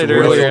 I said it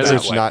earlier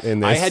as not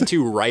in this. I had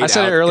to write I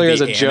said out it earlier the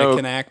as a joke.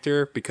 Anakin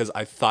actor because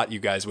I thought you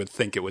guys would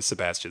think it was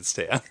Sebastian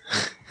Stan.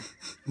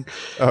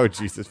 Oh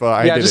Jesus! Well,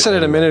 I just said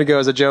it a minute ago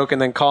as a joke,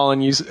 and then Colin,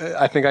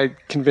 I think I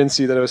convinced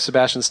you that it was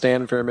Sebastian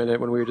Stan for a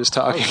minute when we were just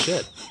talking. Oh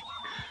shit!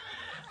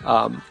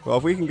 Well,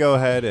 if we can go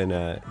ahead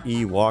and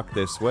walk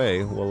this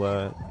way,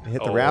 we'll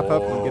hit the wrap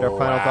up and get our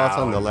final thoughts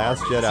on The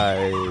Last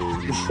Jedi.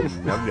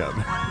 Nub nub.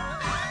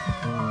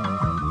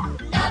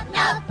 Nub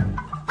nub.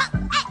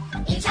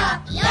 It's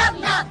a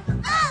yum nub.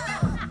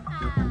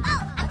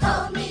 I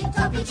told me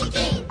to be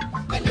chicken.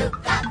 Then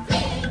Luke got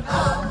fling.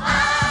 Oh,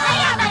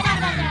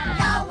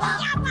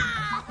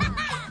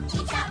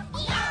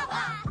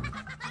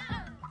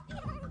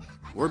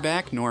 We're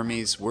back,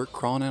 normies. We're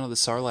crawling out of the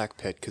Sarlacc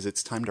pit because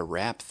it's time to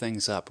wrap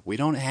things up. We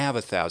don't have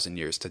 1,000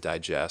 years to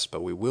digest,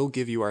 but we will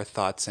give you our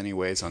thoughts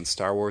anyways on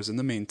Star Wars in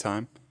the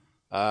meantime.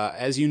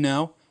 As you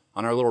know,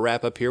 on our little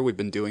wrap-up here, we've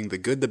been doing the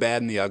good, the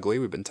bad, and the ugly.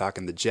 We've been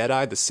talking the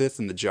Jedi, the Sith,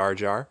 and the Jar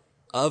Jar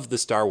of the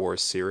Star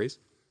Wars series.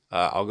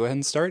 I'll go ahead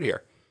and start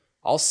here.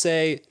 I'll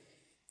say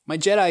my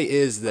Jedi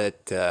is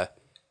that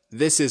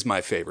this is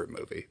my favorite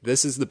movie.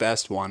 This is the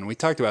best one. We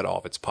talked about all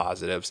of its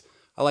positives.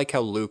 I like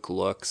how Luke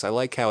looks. I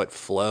like how it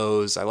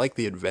flows. I like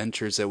the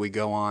adventures that we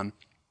go on.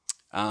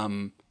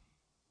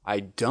 I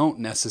don't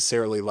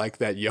necessarily like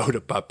that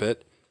Yoda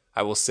puppet.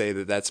 I will say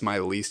that that's my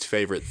least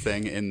favorite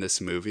thing in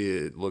this movie.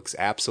 It looks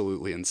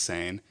absolutely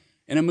insane.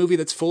 In a movie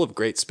that's full of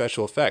great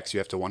special effects, you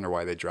have to wonder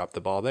why they dropped the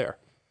ball there.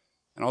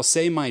 And I'll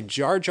say my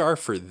Jar Jar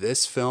for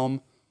this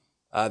film,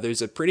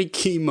 there's a pretty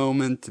key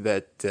moment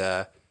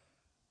that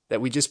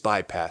we just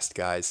bypassed,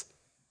 guys.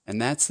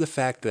 And that's the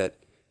fact that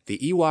the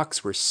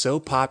Ewoks were so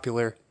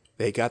popular,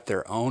 they got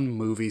their own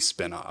movie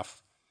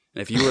spinoff.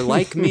 And if you were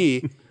like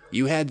me,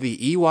 you had the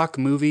Ewok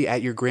movie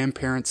at your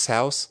grandparents'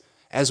 house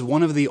as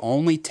one of the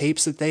only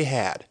tapes that they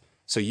had.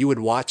 So you would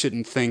watch it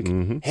and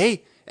think,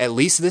 hey, at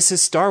least this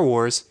is Star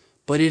Wars,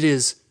 but it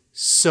is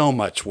so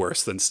much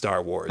worse than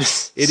Star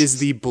Wars. It is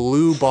the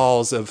blue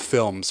balls of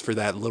films for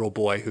that little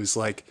boy who's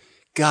like,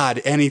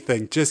 God,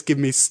 anything, just give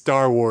me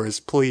Star Wars,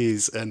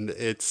 please. And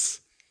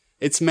it's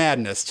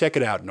madness. Check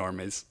it out,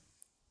 normies.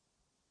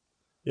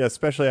 Yeah,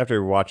 especially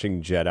after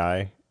watching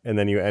Jedi, and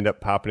then you end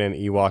up popping in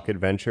Ewok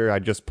Adventure. I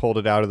just pulled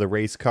it out of the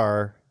race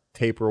car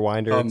tape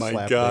rewinder. Oh and my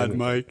slapped God, it in.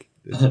 Mike.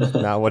 It's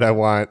not what I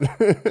want.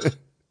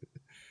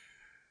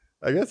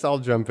 I guess I'll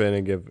jump in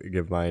and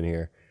give mine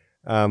here.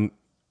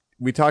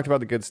 We talked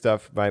about the good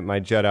stuff by my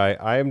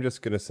Jedi. I am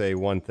just going to say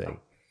one thing.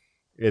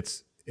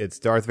 It's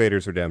Darth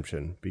Vader's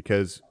redemption,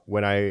 because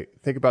when I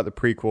think about the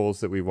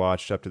prequels that we've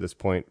watched up to this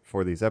point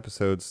for these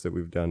episodes that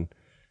we've done,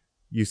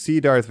 you see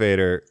Darth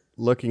Vader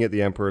looking at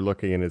the Emperor,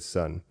 looking at his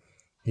son.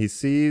 He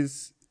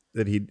sees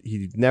that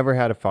he never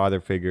had a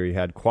father figure. He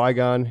had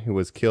Qui-Gon, who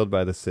was killed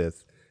by the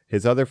Sith.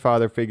 His other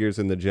father figures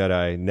in the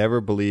Jedi never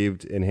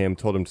believed in him,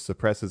 told him to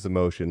suppress his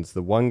emotions.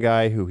 The one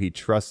guy who he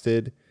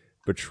trusted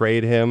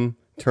betrayed him,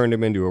 turned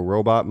him into a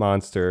robot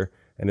monster,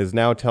 and is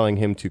now telling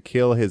him to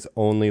kill his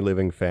only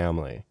living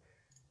family.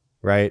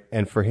 Right?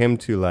 And for him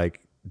to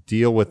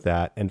deal with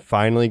that and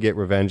finally get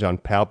revenge on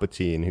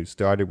Palpatine, who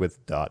started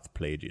with Darth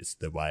Plagueis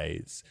the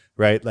Wise,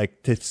 right?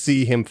 Like, to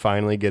see him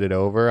finally get it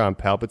over on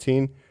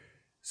Palpatine,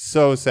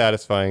 so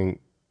satisfying.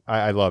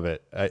 I love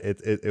it.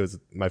 It was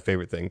my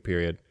favorite thing,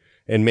 period.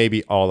 And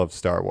maybe all of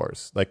Star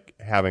Wars, like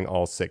having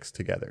all 6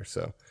 together.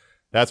 So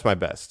that's my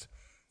best.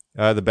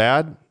 The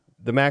bad,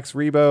 the Max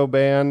Rebo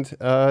band,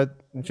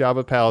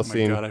 Jabba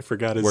Palestine. Oh my God, I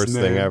forgot his worst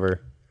name. thing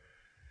ever.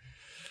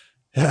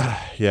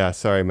 Yeah,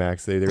 sorry,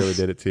 Max. They really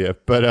did it to you.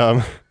 But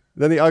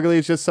then the ugly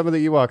is just some of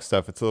the Ewok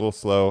stuff. It's a little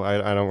slow.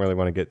 I don't really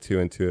want to get too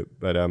into it.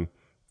 But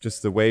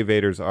just the way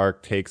Vader's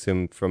arc takes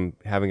him from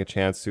having a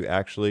chance to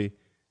actually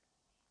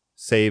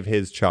save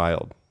his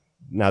child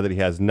now that he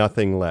has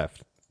nothing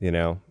left,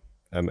 I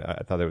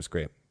thought that was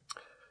great.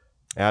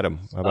 Adam,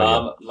 how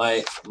about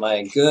My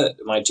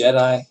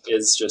Jedi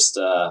is just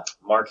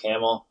Mark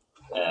Hamill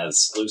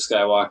as Luke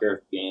Skywalker,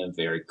 being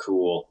very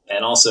cool,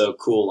 and also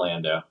cool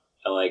Lando.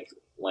 I like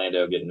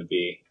Lando getting to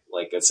be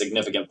like a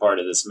significant part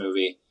of this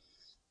movie.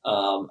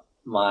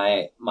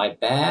 My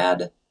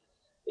bad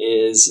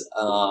is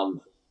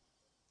going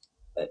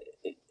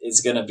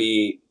to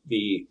be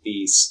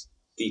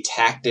the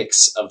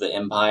tactics of the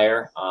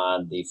Empire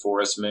on the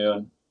Forest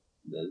Moon.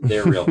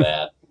 They're real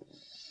bad.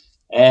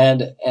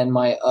 And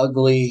my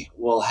ugly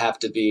will have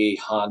to be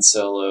Han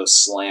Solo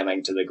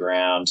slamming to the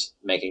ground,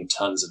 making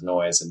tons of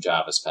noise in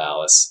Jabba's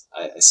palace.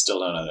 I still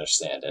don't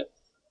understand it.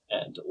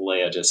 And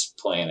Leia just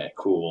playing it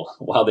cool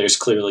while there's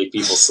clearly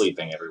people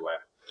sleeping everywhere.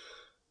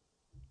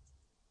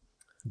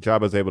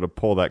 Jabba's able to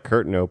pull that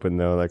curtain open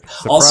though, like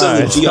surprise, also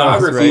the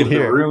geography right of the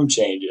here. room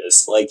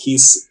changes. Like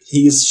he's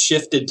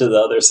shifted to the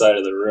other side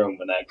of the room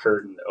when that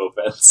curtain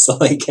opens.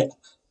 Like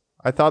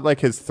I thought like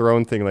his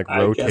throne thing like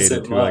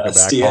rotated to like a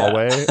back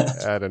hallway.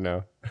 I don't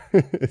know.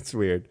 It's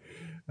weird.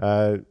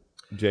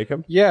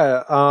 Jacob?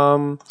 Yeah.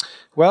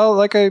 Well,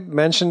 like I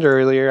mentioned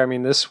earlier, I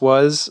mean, this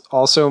was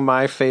also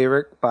my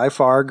favorite by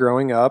far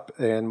growing up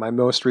and my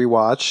most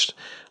rewatched.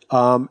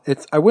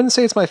 I wouldn't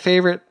say it's my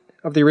favorite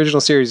of the original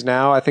series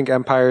now. I think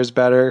Empire is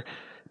better,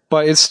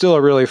 but it's still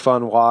a really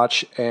fun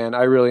watch, and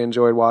I really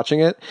enjoyed watching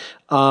it.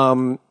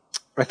 I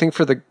think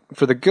for the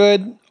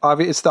good,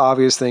 it's the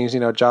obvious things,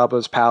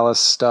 Jabba's palace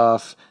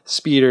stuff,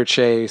 speeder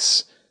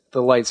chase,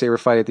 the lightsaber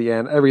fight at the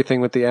end,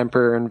 everything with the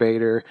Emperor and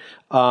Vader.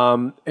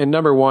 And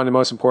number one and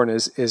most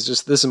important is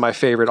just, this is my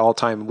favorite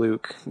all-time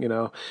Luke,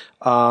 the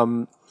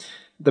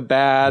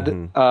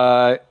bad,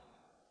 I'll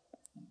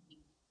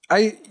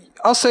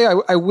say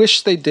I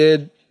wish they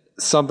did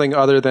something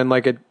other than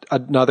like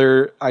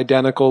another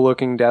identical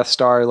looking Death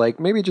Star, like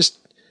maybe just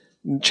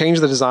change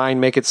the design,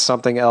 make it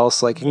something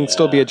else. Like it can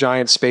still be a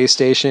giant space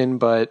station,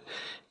 but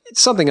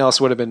something else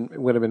would have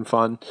been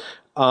fun.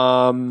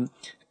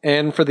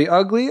 And for the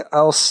ugly,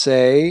 I'll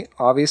say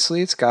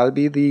obviously it's got to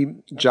be the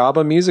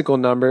Jabba musical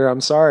number.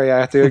 I'm sorry, I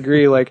have to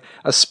agree. Like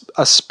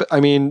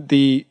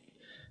the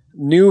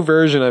new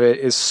version of it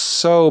is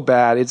so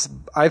bad. It's,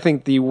 I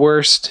think, the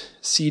worst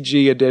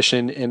CG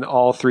addition in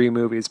all three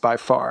movies by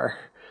far.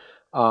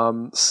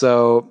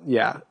 So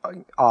yeah,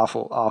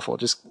 awful.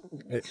 Just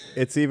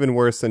it's even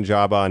worse than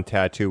Jabba on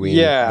Tatooine.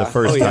 The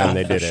first time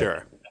they did it.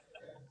 Sure.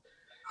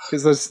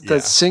 Because the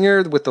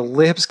singer with the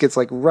lips gets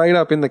like right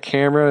up in the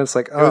camera. It's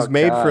like, it was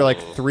made for like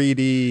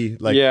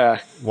 3D.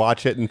 Like,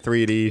 watch it in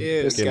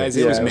 3D. Guys,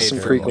 it was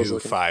made for new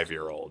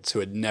 5-year-olds who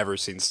had never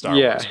seen Star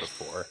Wars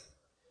before.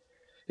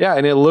 Yeah,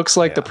 and it looks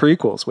like the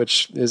prequels,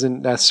 which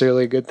isn't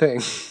necessarily a good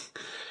thing.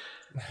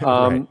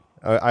 Right.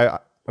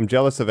 I'm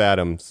jealous of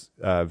Adam's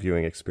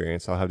viewing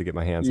experience. I'll have to get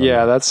my hands on that.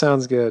 Yeah, that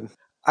sounds good.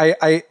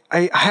 I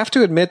have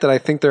to admit that I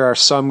think there are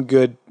some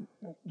good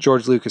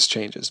George Lucas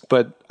changes,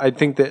 but I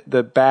think that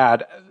the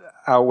bad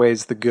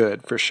outweighs the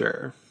good for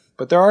sure.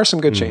 But there are some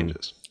good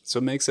changes. So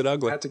it makes it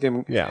ugly. Have to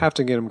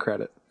give him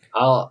credit.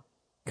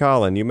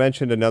 Colin, you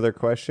mentioned another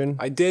question.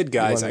 I did,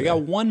 guys. I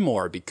got one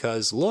more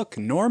because, look,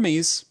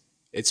 normies,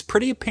 it's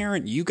pretty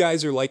apparent you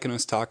guys are liking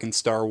us talking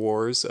Star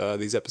Wars.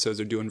 These episodes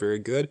are doing very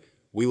good.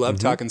 We love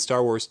talking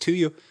Star Wars to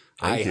you.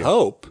 I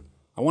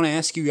want to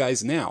ask you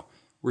guys now.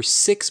 We're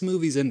 6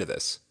 movies into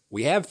this.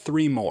 We have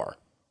 3 more.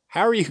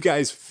 How are you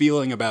guys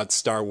feeling about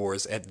Star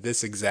Wars at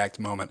this exact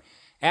moment?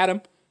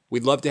 Adam,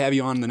 we'd love to have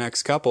you on the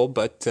next couple,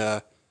 but,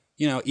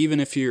 even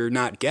if you're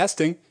not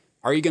guesting,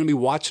 are you going to be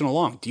watching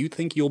along? Do you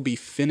think you'll be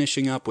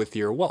finishing up with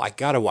I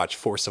got to watch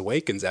Force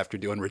Awakens after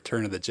doing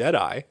Return of the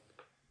Jedi?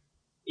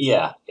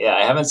 Yeah.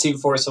 I haven't seen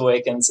Force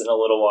Awakens in a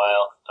little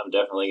while. I'm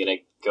definitely going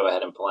to go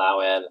ahead and plow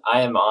in.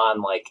 I am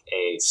on like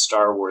a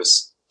Star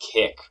Wars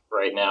kick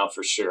right now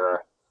for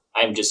sure.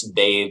 I'm just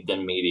bathed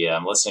in media.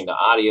 I'm listening to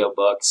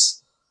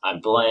audiobooks.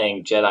 I'm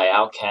playing Jedi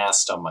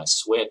Outcast on my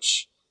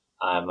Switch.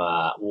 I'm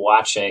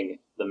watching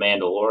The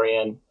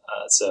Mandalorian.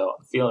 So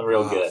I'm feeling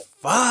real good.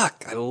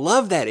 Fuck, I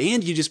love that.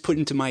 And you just put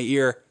into my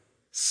ear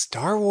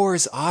Star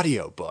Wars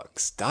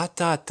audiobooks, ...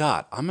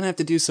 I'm going to have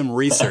to do some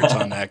research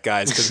on that,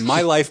 guys, because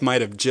my life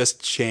might have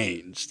just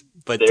changed.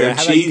 But they're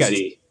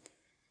cheesy.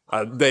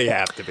 They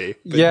have to be.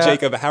 But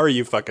Jacob, how are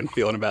you fucking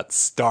feeling about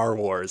Star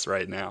Wars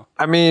right now?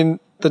 I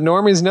mean, the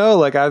normies know,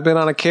 like, I've been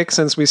on a kick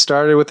since we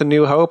started with A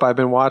New Hope. I've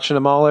been watching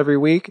them all every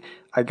week.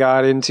 I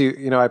got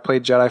into, I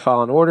played Jedi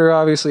Fallen Order,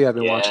 obviously. I've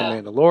been watching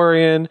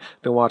Mandalorian,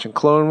 been watching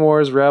Clone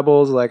Wars,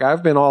 Rebels. Like,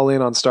 I've been all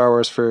in on Star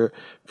Wars for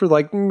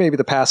like maybe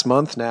the past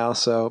month now.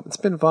 So it's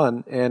been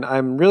fun. And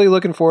I'm really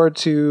looking forward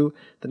to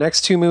the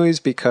next 2 movies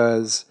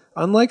because,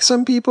 unlike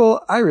some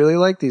people, I really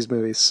like these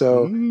movies.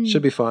 So it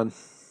should be fun.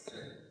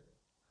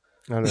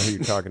 I don't know who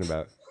you're talking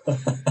about.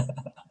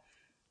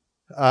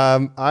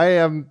 I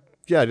am,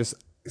 just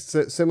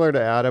similar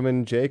to Adam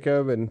and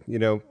Jacob and,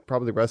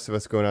 probably the rest of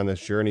us going on this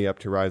journey up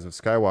to Rise of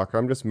Skywalker.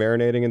 I'm just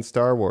marinating in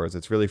Star Wars.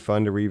 It's really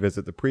fun to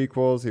revisit the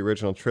prequels, the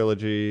original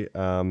trilogy,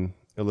 a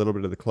little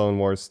bit of the Clone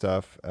Wars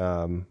stuff,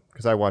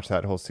 because I watched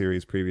that whole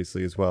series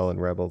previously as well in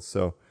Rebels.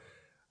 So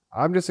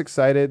I'm just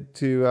excited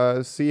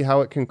to see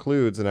how it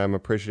concludes, and I'm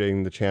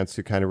appreciating the chance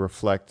to kind of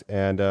reflect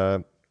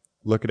and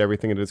look at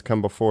everything that has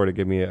come before to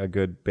give me a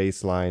good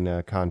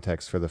baseline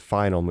context for the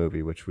final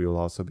movie, which we will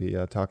also be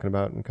talking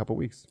about in a couple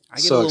weeks. I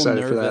get So a little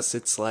excited for nervous. that.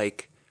 It's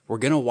like we're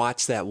going to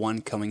watch that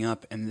one coming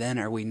up, and then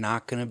are we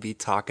not going to be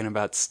talking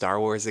about Star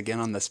Wars again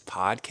on this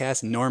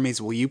podcast? Normies,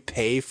 will you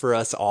pay for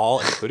us all,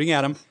 including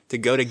Adam, to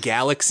go to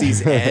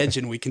Galaxy's Edge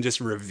and we can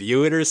just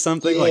review it or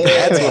something? Like,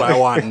 that's what I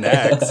want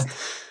next.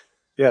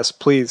 Yes,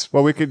 please.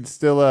 Well, we could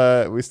still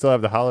we still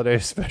have the holiday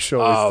special.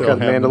 Oh, we We still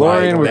got have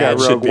Mandalorian, we That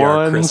got should Rogue be our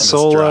One, Christmas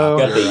Solo. drop.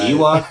 Got the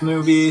Ewok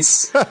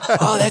movies.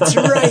 Oh, that's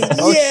right.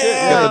 We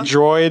Yeah. got the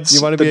droids.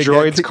 You want to the be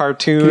droids Can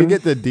cartoon. you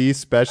get the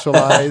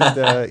despecialized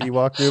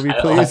Ewok movie,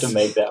 I don't have please? to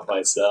make that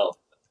myself.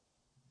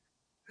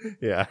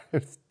 Yeah,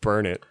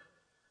 burn it.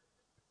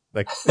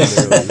 Like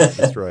literally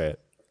destroy it.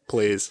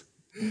 Please.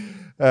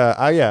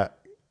 Yeah.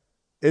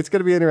 It's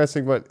going to be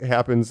interesting what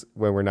happens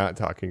when we're not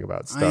talking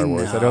about Star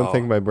Wars. I don't know.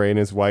 think my brain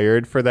is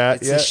wired for that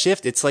It's yet. a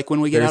shift. It's like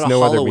when we get There's out of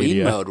no other Halloween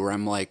media. mode where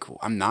I'm like,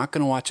 I'm not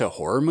going to watch a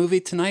horror movie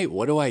tonight.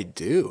 What do I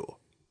do?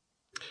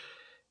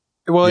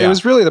 Well, Yeah. it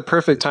was really the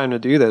perfect time to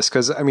do this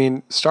because, I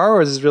mean, Star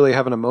Wars is really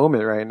having a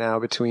moment right now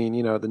between,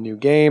 you know, the new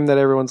game that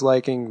everyone's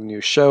liking, the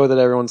new show that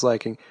everyone's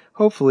liking,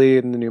 hopefully,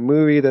 and the new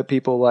movie that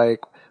people like.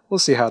 We'll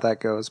see how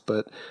that goes.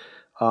 But,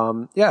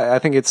 yeah, I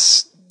think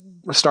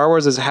Star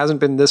Wars hasn't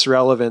been this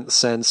relevant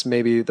since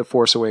maybe the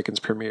Force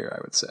Awakens premiere,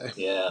 I would say.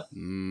 Yeah.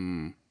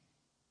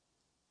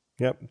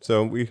 Yep.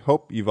 So we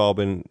hope you've all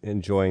been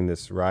enjoying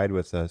this ride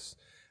with us.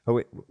 Oh,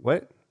 wait,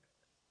 what?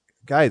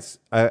 Guys,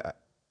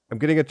 I'm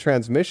getting a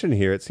transmission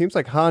here. It seems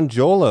like Han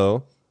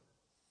Jolo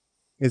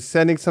is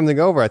sending something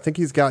over. I think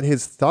he's got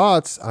his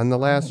thoughts on The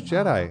Last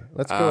Jedi.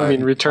 Let's go. I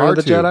mean, Return of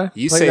the Jedi?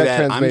 You Play say that that.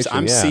 transmission.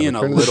 I'm Yeah, seeing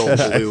a Return of the little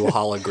Jedi. blue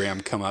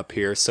hologram come up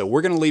here. So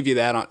we're going to leave you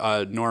that,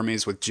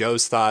 Normies, with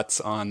Joe's thoughts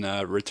on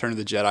Return of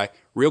the Jedi.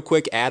 Real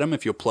quick, Adam,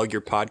 if you'll plug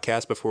your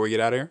podcast before we get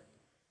out of here.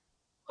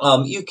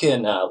 You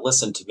can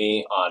listen to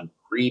me on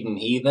Readin'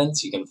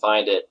 Heathens. You can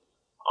find it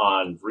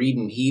on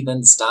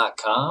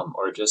readinheathens.com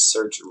or just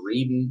search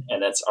Readin',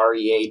 and that's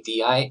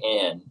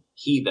READIN,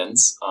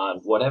 Heathens, on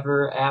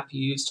whatever app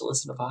you use to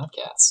listen to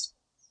podcasts.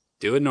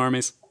 Do it,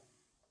 Normies.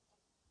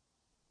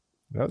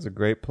 That was a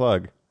great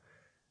plug.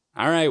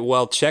 All right.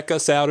 Well, check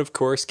us out, of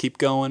course. Keep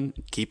going.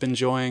 Keep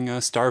enjoying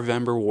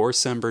Starvember,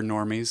 Warcember,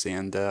 Normies.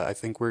 And I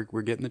think we're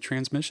getting the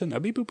transmission.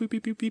 Beep, boop, beep,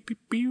 beep, beep, beep, beep,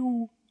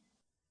 beep.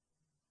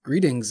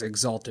 Greetings,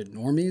 exalted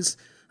normies.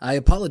 I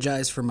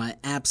apologize for my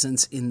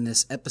absence in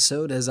this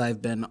episode as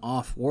I've been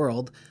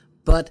off-world,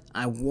 but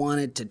I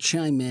wanted to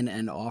chime in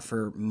and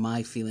offer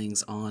my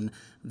feelings on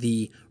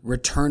the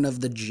Return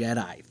of the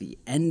Jedi, the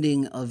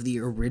ending of the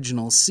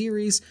original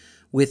series,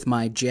 with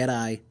my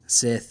Jedi,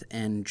 Sith,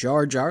 and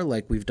Jar Jar,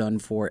 like we've done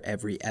for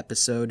every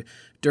episode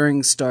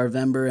during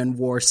Starvember and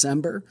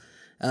Warcember.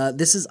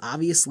 This is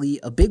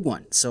obviously a big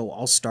one, so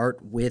I'll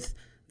start with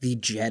the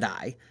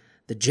Jedi.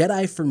 The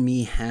Jedi for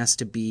me has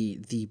to be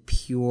the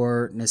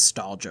pure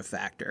nostalgia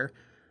factor.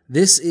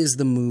 This is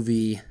the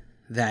movie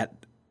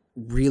that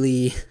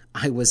really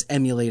I was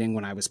emulating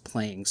when I was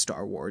playing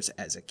Star Wars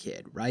as a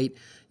kid, right?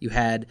 You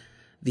had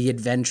the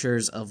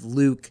adventures of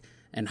Luke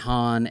and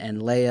Han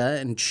and Leia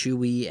and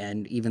Chewie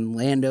and even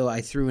Lando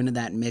I threw into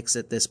that mix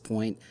at this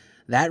point.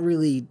 That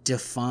really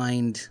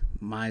defined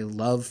my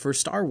love for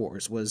Star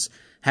Wars, was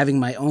having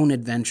my own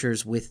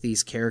adventures with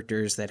these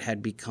characters that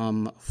had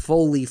become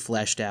fully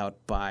fleshed out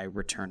by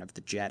Return of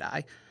the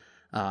Jedi.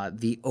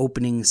 The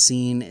opening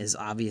scene is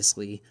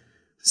obviously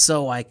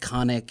so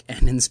iconic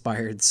and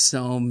inspired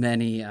so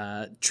many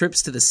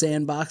trips to the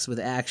sandbox with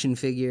action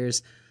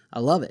figures.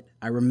 I love it.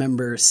 I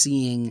remember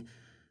seeing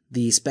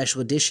the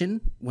special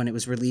edition when it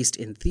was released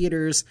in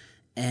theaters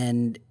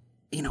and,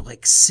 you know,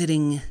 like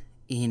sitting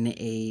in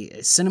a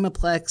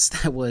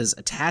Cinemaplex that was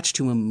attached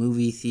to a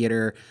movie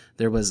theater.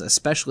 There was a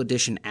special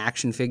edition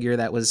action figure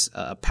that was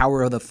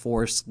Power of the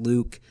Force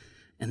Luke,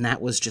 and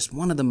that was just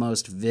one of the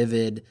most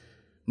vivid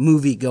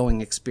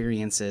movie-going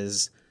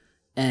experiences.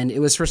 And it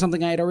was for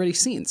something I had already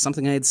seen,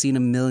 something I had seen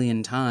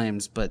 1,000,000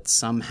 times, but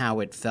somehow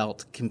it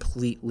felt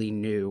completely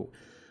new.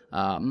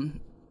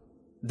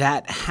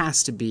 That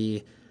has to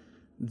be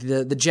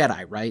the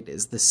Jedi, right,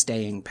 is the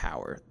staying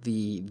power.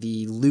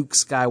 The Luke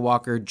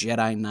Skywalker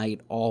Jedi Knight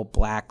all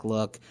black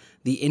look,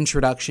 the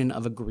introduction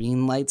of a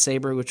green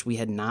lightsaber, which we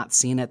had not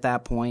seen at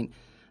that point.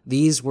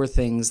 These were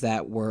things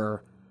that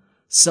were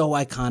so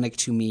iconic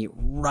to me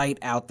right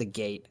out the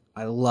gate.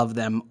 I love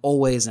them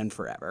always and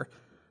forever.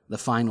 The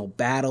final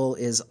battle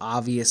is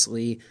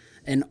obviously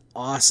an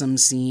awesome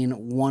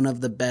scene, one of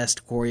the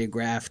best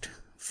choreographed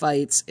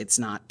fights. It's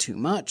not too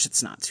much,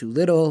 it's not too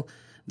little.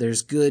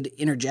 There's good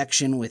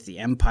interjection with the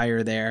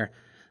Empire there.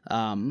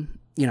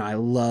 I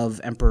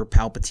love Emperor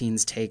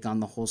Palpatine's take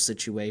on the whole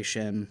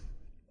situation.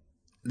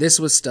 This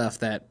was stuff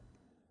that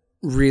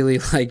really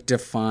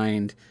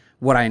defined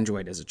what I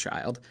enjoyed as a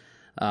child.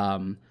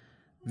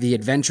 The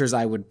adventures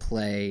I would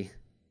play,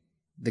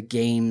 the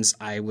games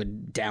I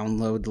would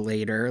download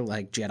later,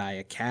 like Jedi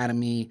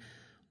Academy,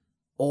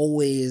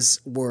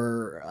 always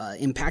were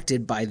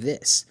impacted by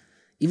this.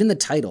 Even the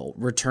title,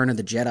 Return of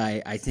the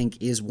Jedi, I think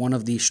is one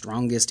of the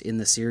strongest in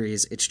the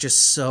series. It's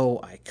just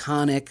so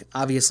iconic.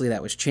 Obviously,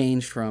 that was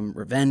changed from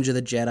Revenge of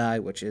the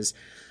Jedi, which is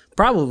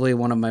probably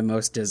one of my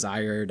most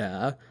desired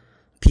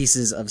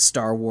pieces of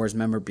Star Wars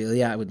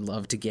memorabilia. I would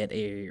love to get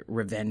a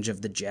Revenge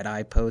of the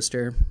Jedi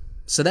poster.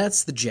 So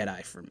that's the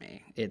Jedi for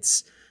me.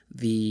 It's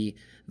the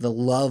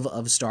love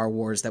of Star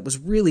Wars that was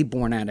really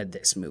born out of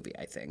this movie,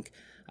 I think.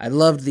 I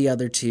loved the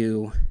other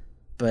two,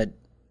 but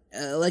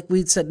like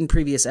we'd said in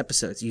previous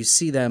episodes, you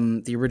see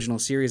them, the original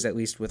series, at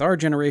least with our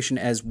generation,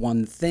 as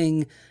one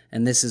thing,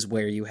 and this is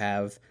where you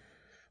have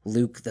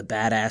Luke, the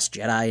badass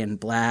Jedi in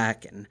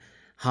black, and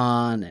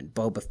Han and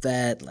Boba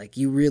Fett. Like,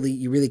 you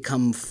really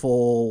come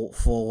full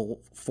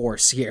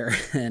force here,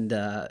 and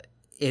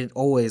it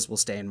always will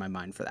stay in my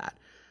mind for that.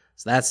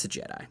 So that's the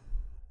Jedi.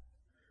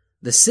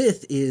 The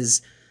Sith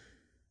is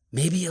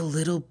maybe a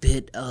little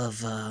bit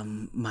of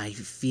my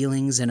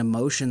feelings and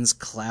emotions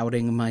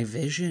clouding my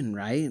vision,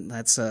 right?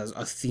 That's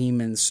a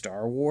theme in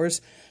Star Wars.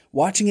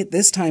 Watching it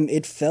this time,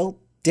 it felt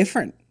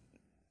different.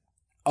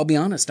 I'll be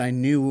honest, I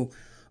knew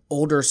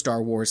older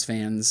Star Wars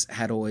fans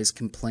had always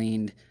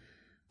complained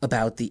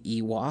about the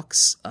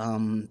Ewoks.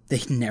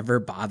 They never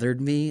bothered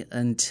me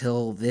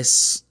until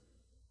this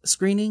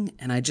screening,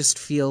 and I just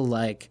feel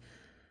like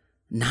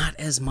not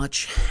as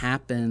much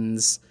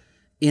happens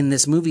in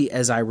this movie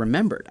as I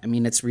remembered. I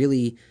mean, it's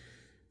really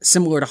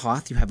similar to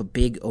Hoth. You have a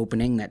big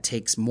opening that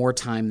takes more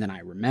time than I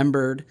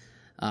remembered.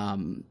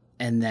 And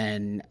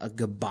then a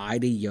goodbye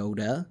to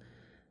Yoda,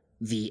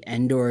 the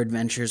Endor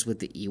adventures with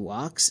the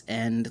Ewoks,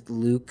 and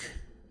Luke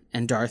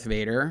and Darth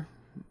Vader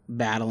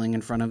battling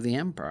in front of the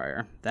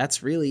Empire.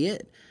 That's really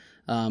it.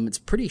 It's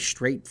pretty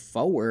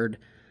straightforward,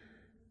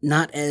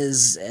 not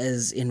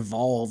as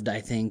involved,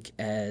 I think,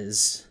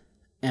 as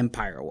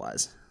Empire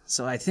was.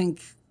 So I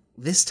think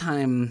this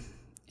time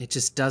it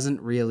just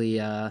doesn't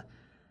really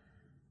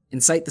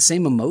incite the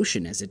same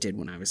emotion as it did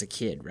when I was a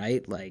kid,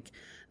 right? Like,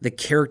 the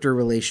character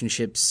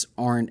relationships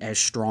aren't as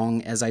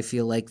strong as I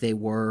feel like they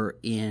were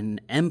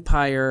in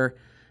Empire,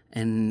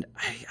 and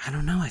I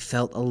don't know, I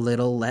felt a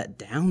little let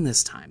down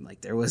this time. Like,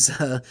 there was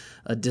a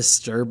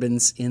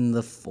disturbance in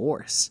the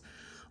Force.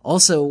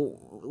 Also,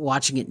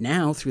 watching it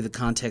now through the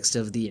context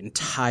of the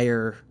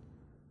entire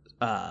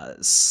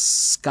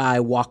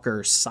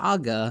Skywalker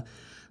saga,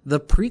 the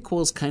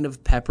prequels kind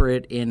of pepper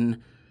it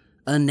in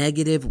a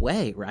negative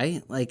way,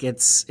 right? Like,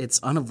 it's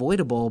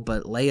unavoidable,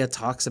 but Leia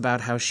talks about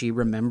how she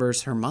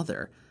remembers her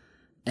mother.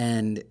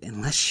 And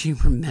unless she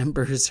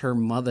remembers her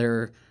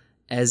mother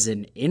as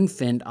an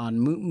infant on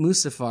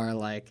Mustafar,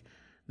 like,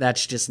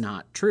 that's just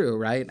not true,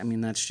 right? I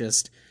mean, that's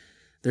just,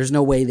 there's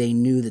no way they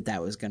knew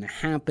that was going to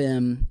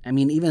happen. I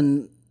mean,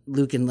 even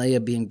Luke and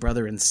Leia being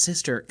brother and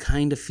sister, it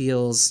kind of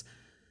feels,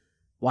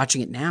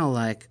 watching it now,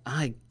 like,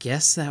 I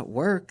guess that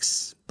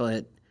works,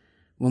 but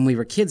when we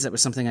were kids, that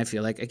was something I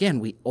feel like, again,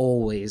 we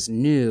always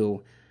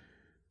knew.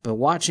 But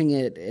watching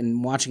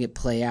it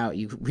play out,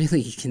 you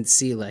really can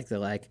see, like, they're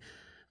like,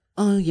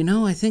 oh,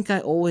 I think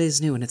I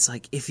always knew. And it's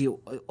like, if you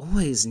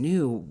always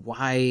knew,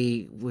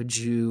 why would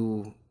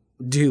you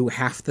do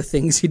half the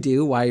things you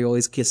do? Why are you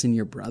always kissing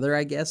your brother,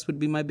 I guess, would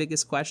be my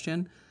biggest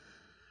question.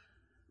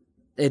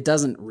 It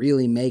doesn't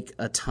really make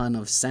a ton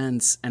of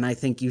sense, and I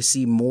think you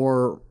see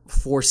more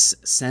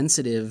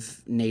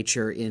Force-sensitive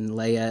nature in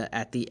Leia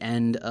at the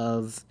end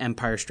of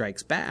Empire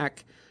Strikes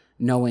Back,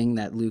 knowing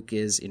that Luke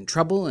is in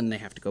trouble and they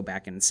have to go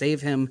back and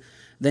save him.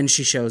 Then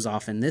she shows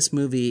off in this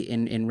movie.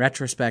 In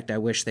retrospect, I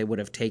wish they would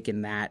have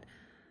taken that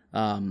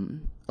a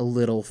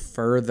little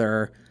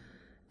further.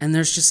 And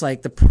there's just,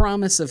 like, the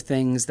promise of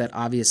things that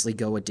obviously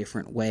go a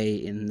different way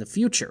in the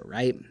future,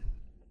 right?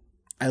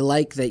 I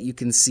like that you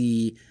can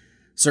see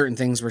certain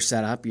things were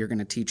set up. You're going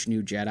to teach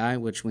new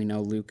Jedi, which we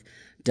know Luke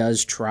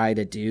does try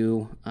to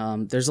do.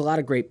 There's a lot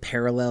of great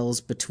parallels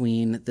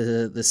between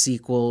the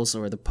sequels,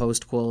 or the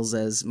postquels,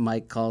 as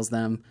Mike calls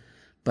them.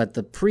 But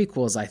the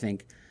prequels, I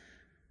think,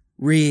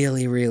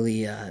 really,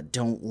 really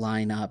don't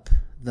line up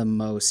the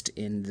most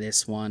in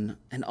this one.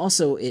 And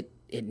also, it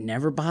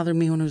never bothered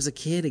me when I was a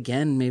kid.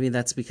 Again, maybe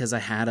that's because I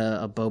had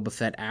a Boba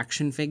Fett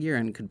action figure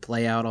and could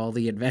play out all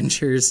the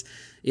adventures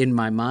in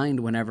my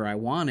mind whenever I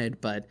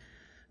wanted. But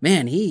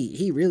man,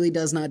 he really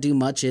does not do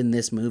much in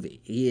this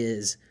movie. He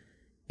is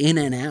in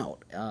and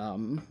out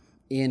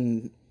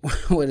in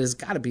what has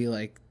got to be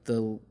like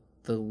the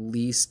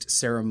least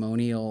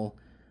ceremonial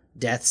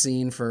death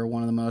scene for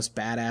one of the most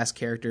badass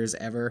characters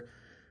ever,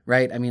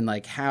 right? I mean,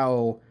 like,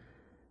 how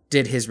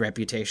did his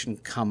reputation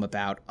come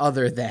about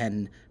other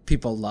than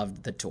people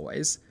loved the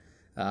toys?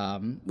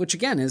 Which,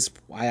 again, is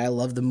why I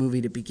love the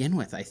movie to begin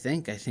with, I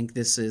think. I think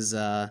this is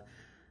the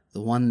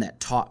one that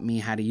taught me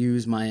how to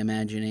use my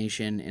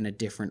imagination in a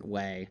different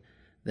way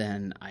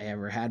than I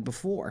ever had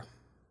before.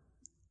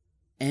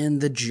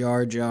 And the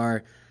Jar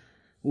Jar,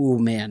 ooh,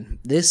 man,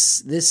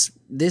 this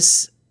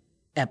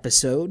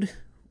episode,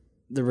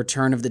 The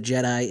Return of the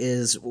Jedi,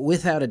 is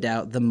without a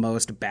doubt the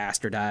most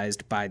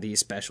bastardized by these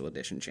special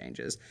edition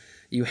changes.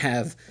 You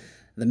have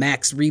the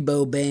Max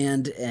Rebo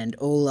Band and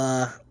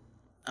Ola,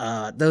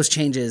 those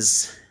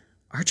changes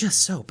are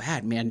just so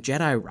bad, man.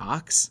 Jedi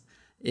Rocks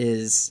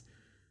is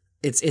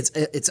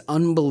it's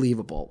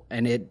unbelievable,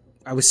 and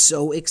I was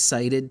so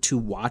excited to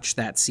watch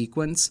that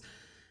sequence,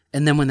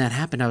 and then when that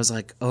happened, I was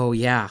like, oh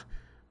yeah,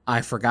 I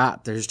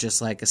forgot. There's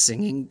just like a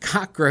singing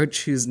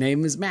cockroach whose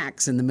name is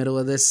Max in the middle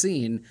of this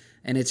scene,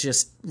 and it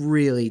just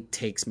really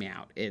takes me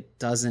out. It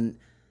doesn't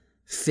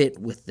fit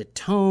with the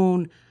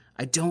tone.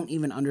 I don't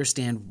even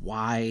understand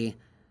why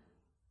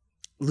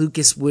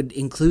Lucas would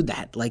include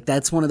that. Like,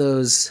 that's one of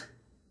those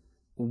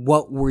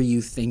what were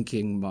you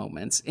thinking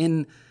moments.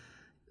 In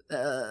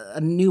A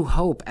New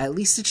Hope, at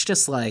least it's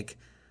just like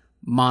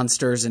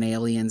monsters and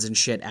aliens and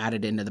shit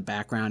added into the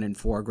background and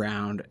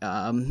foreground,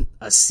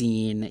 a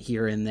scene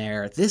here and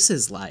there. This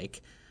is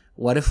like,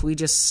 what if we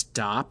just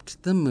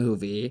stopped the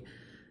movie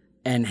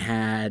and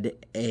had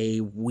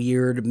a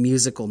weird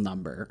musical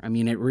number? I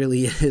mean, it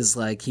really is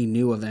like he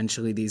knew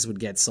eventually these would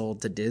get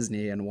sold to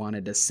Disney and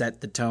wanted to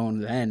set the tone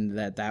then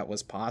that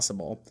was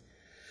possible.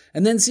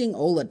 And then seeing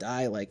Ola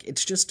die, like,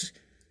 it's just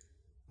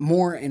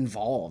more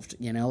involved,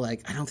 you know?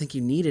 Like, I don't think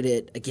you needed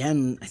it.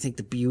 Again, I think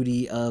the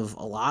beauty of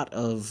a lot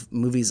of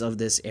movies of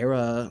this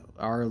era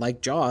are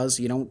like Jaws.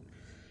 You don't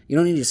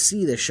need to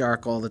see the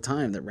shark all the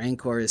time. The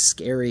Rancor is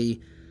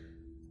scary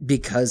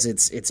because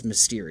it's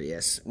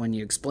mysterious. When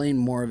you explain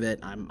more of it,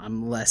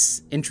 I'm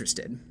less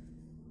interested.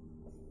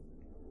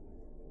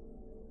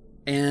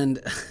 And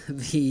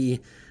the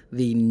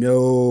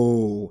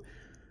no,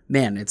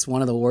 man, it's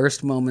one of the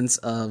worst moments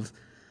of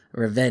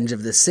Revenge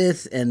of the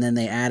Sith, and then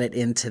they add it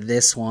into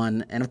this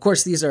one. And of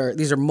course, these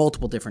are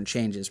multiple different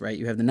changes, right?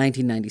 You have the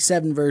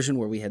 1997 version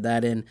where we had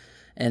that in,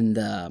 and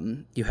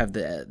you have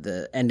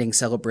the ending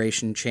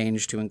celebration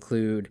change to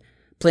include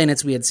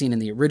planets we had seen in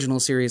the original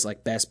series,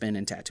 like Bespin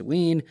and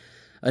Tatooine.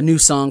 A new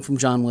song from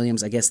John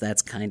Williams. I guess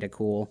that's kind of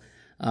cool.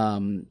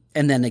 And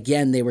then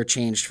again, they were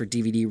changed for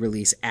DVD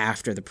release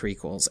after the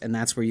prequels, and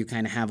that's where you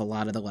kind of have a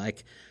lot of the,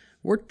 like,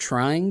 we're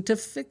trying to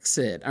fix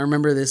it. I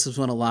remember this was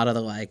when a lot of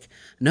the, like,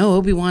 no,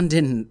 Obi-Wan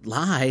didn't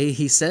lie.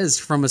 He says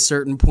from a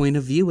certain point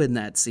of view in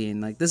that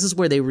scene. Like, this is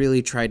where they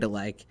really tried to,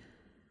 like,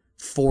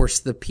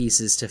 force the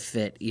pieces to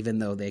fit, even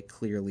though they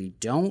clearly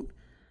don't.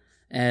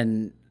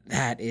 And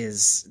that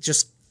is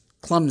just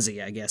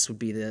clumsy, I guess, would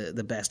be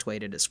the best way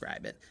to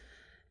describe it.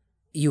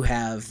 You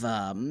have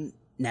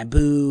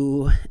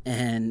Naboo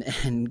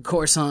and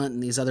Coruscant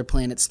and these other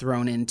planets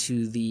thrown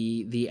into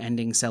the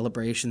ending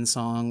celebration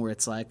song, where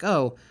it's like,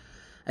 oh,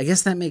 I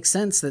guess that makes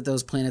sense that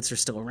those planets are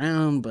still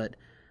around, but,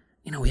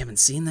 you know, we haven't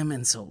seen them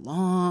in so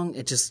long.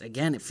 It just,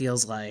 again, it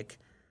feels like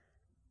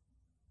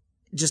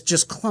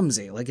just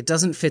clumsy. Like, it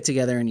doesn't fit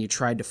together, and you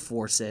tried to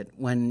force it,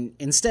 when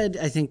instead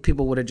I think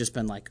people would have just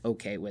been, like,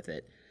 okay with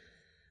it.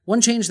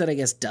 One change that I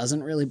guess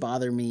doesn't really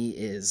bother me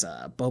is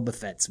Boba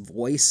Fett's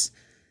voice.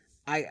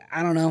 I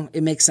don't know.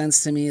 It makes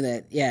sense to me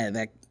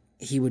that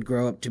he would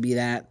grow up to be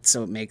that,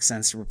 so it makes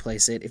sense to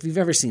replace it. If you've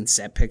ever seen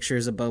set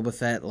pictures of Boba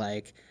Fett,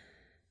 like,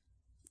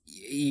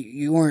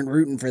 you weren't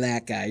rooting for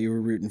that guy. You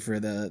were rooting for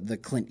the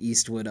Clint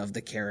Eastwood of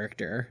the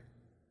character.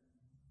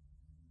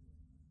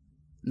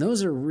 And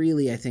those are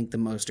really, I think, the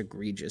most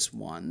egregious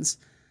ones.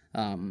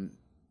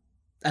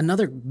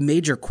 Another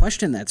major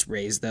question that's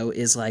raised, though,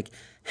 is, like,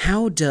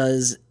 how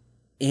does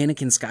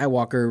Anakin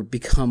Skywalker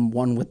become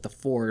one with the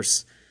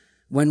Force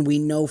when we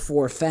know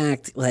for a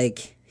fact,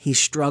 like, he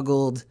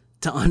struggled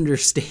to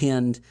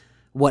understand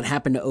what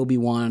happened to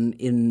Obi-Wan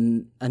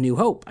in A New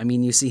Hope? I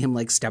mean, you see him,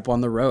 like, step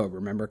on the robe.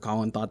 Remember,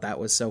 Colin thought that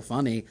was so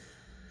funny.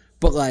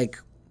 But, like,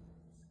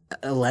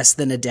 less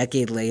than a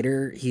decade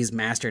later, he's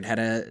mastered how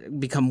to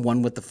become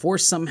one with the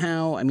Force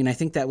somehow. I mean, I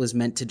think that was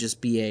meant to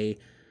just be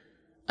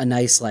a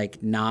nice,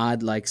 like,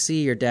 nod, like,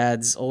 see, your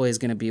dad's always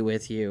going to be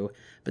with you.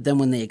 But then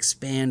when they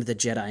expand the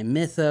Jedi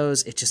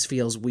mythos, it just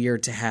feels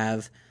weird to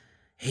have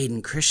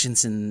Hayden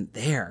Christensen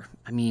there.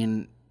 I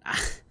mean,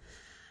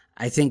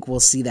 I think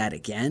we'll see that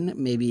again,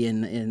 maybe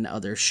in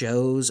other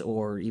shows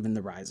or even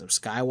The Rise of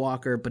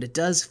Skywalker, but it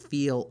does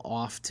feel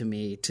off to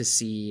me to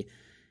see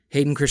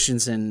Hayden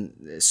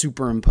Christensen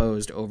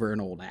superimposed over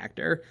an old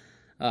actor.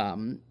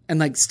 And,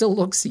 like, still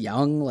looks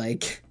young.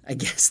 Like, I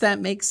guess that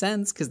makes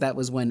sense because that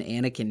was when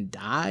Anakin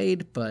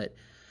died, but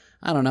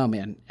I don't know,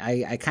 man.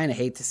 I kind of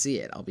hate to see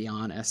it, I'll be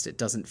honest. It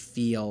doesn't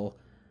feel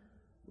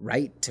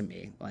right to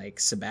me. Like,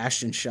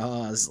 Sebastian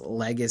Shaw's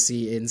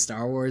legacy in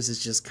Star Wars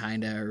is just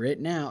kind of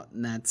written out,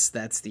 and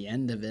that's the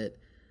end of it.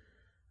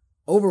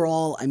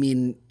 Overall, I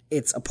mean,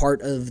 it's a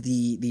part of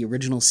the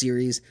original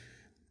series.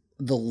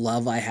 The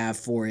love I have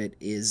for it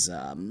is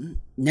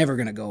never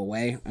going to go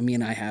away. I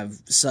mean, I have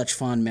such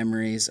fond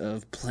memories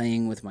of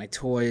playing with my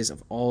toys,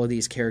 of all of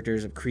these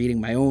characters, of creating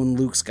my own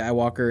Luke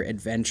Skywalker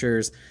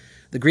adventures.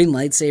 The green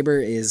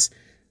lightsaber is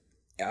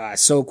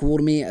so cool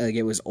to me. Like,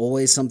 it was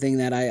always something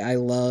that I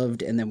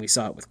loved, and then we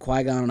saw it with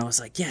Qui-Gon, and I was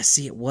like, yeah,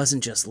 see, it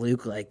wasn't just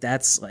Luke. Like,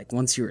 that's, like,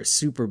 once you're a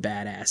super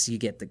badass, you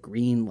get the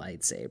green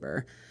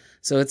lightsaber.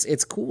 So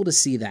it's cool to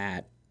see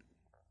that.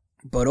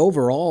 But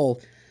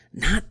overall,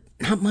 not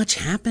not much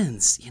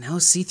happens.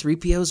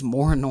 C-3PO's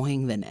more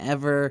annoying than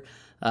ever.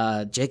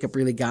 Jacob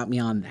really got me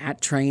on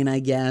that train, I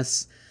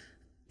guess.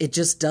 It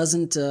just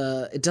doesn't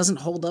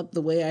hold up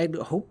the way I'd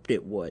hoped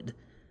it would.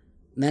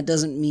 And that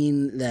doesn't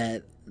mean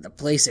that the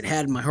place it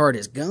had in my heart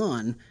is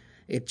gone.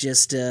 It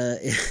just,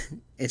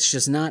 it's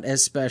just not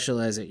as special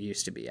as it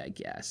used to be, I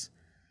guess.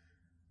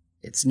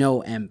 It's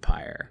no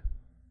Empire.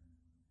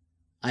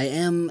 I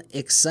am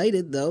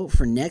excited, though,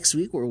 for next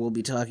week, where we'll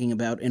be talking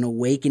about an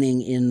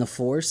awakening in the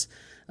Force,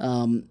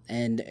 and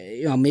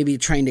maybe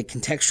trying to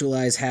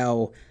contextualize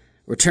how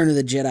Return of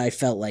the Jedi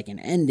felt like an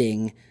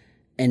ending,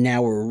 and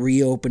now we're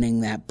reopening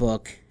that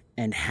book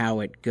and how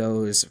it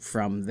goes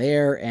from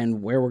there,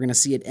 and where we're going to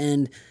see it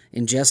end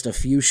in just a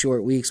few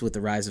short weeks with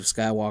The Rise of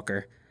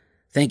Skywalker.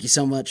 Thank you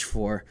so much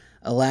for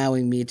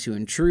allowing me to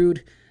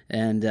intrude,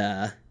 and,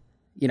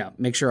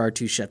 make sure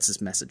R2 shuts this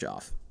message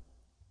off.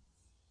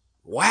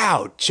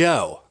 Wow,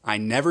 Joe, I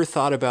never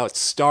thought about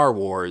Star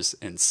Wars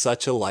in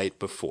such a light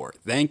before.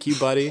 Thank you,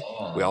 buddy.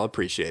 We all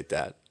appreciate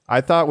that.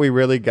 I thought we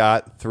really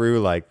got through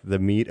like the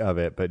meat of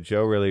it, but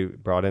Joe really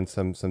brought in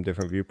some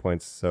different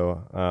viewpoints.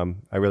 So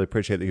I really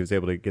appreciate that he was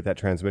able to get that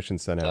transmission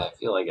sent out. I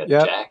feel like a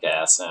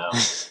jackass now.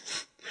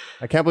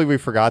 I can't believe we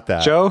forgot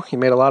that. Joe, you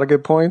made a lot of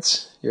good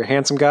points. You're a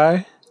handsome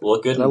guy.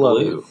 Look good in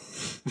blue.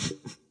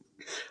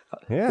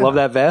 Yeah. Love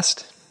that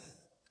vest.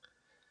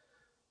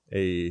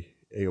 Hey,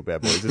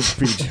 bad boys, it's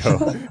me,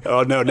 Joe.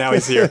 Oh, no, now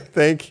he's here.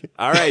 Thank you.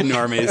 All right,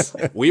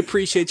 normies. We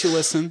appreciate you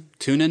listening.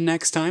 Tune in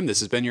next time. This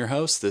has been your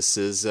host. This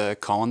is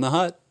Colin the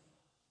Hutt.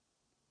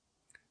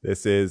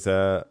 This is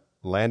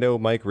Lando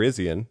Mike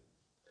Rizian.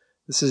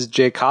 This is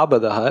Jacoba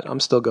the Hutt. I'm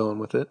still going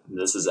with it.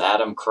 This is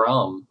Adam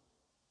Crumb.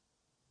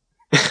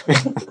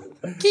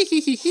 Thank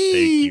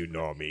you,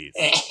 normies.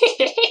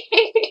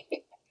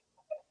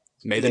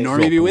 May the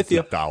normie be with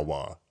you.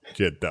 Dawa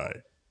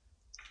Jedi.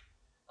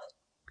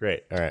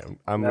 Great. All right.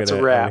 I'm That's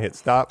gonna a wrap. hit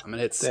stop. I'm going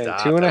to hit Dang,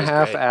 stop.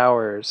 2.5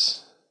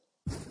 hours.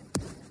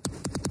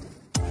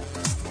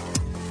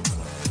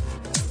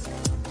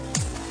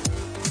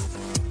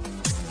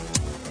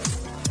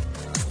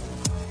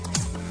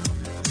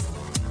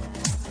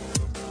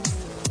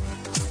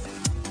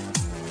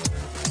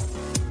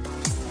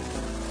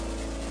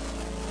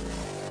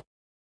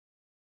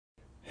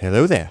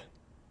 Hello there.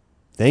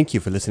 Thank you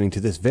for listening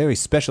to this very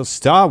special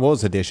Star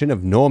Wars edition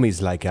of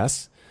Normies Like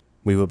Us.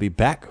 We will be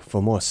back for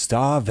more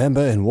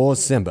Starvember and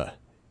Warcember,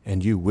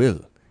 and you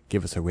will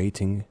give us a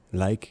rating,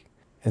 like,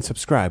 and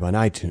subscribe on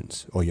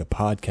iTunes or your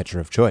podcatcher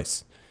of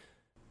choice.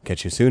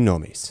 Catch you soon,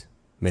 Normies.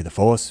 May the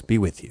Force be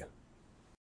with you.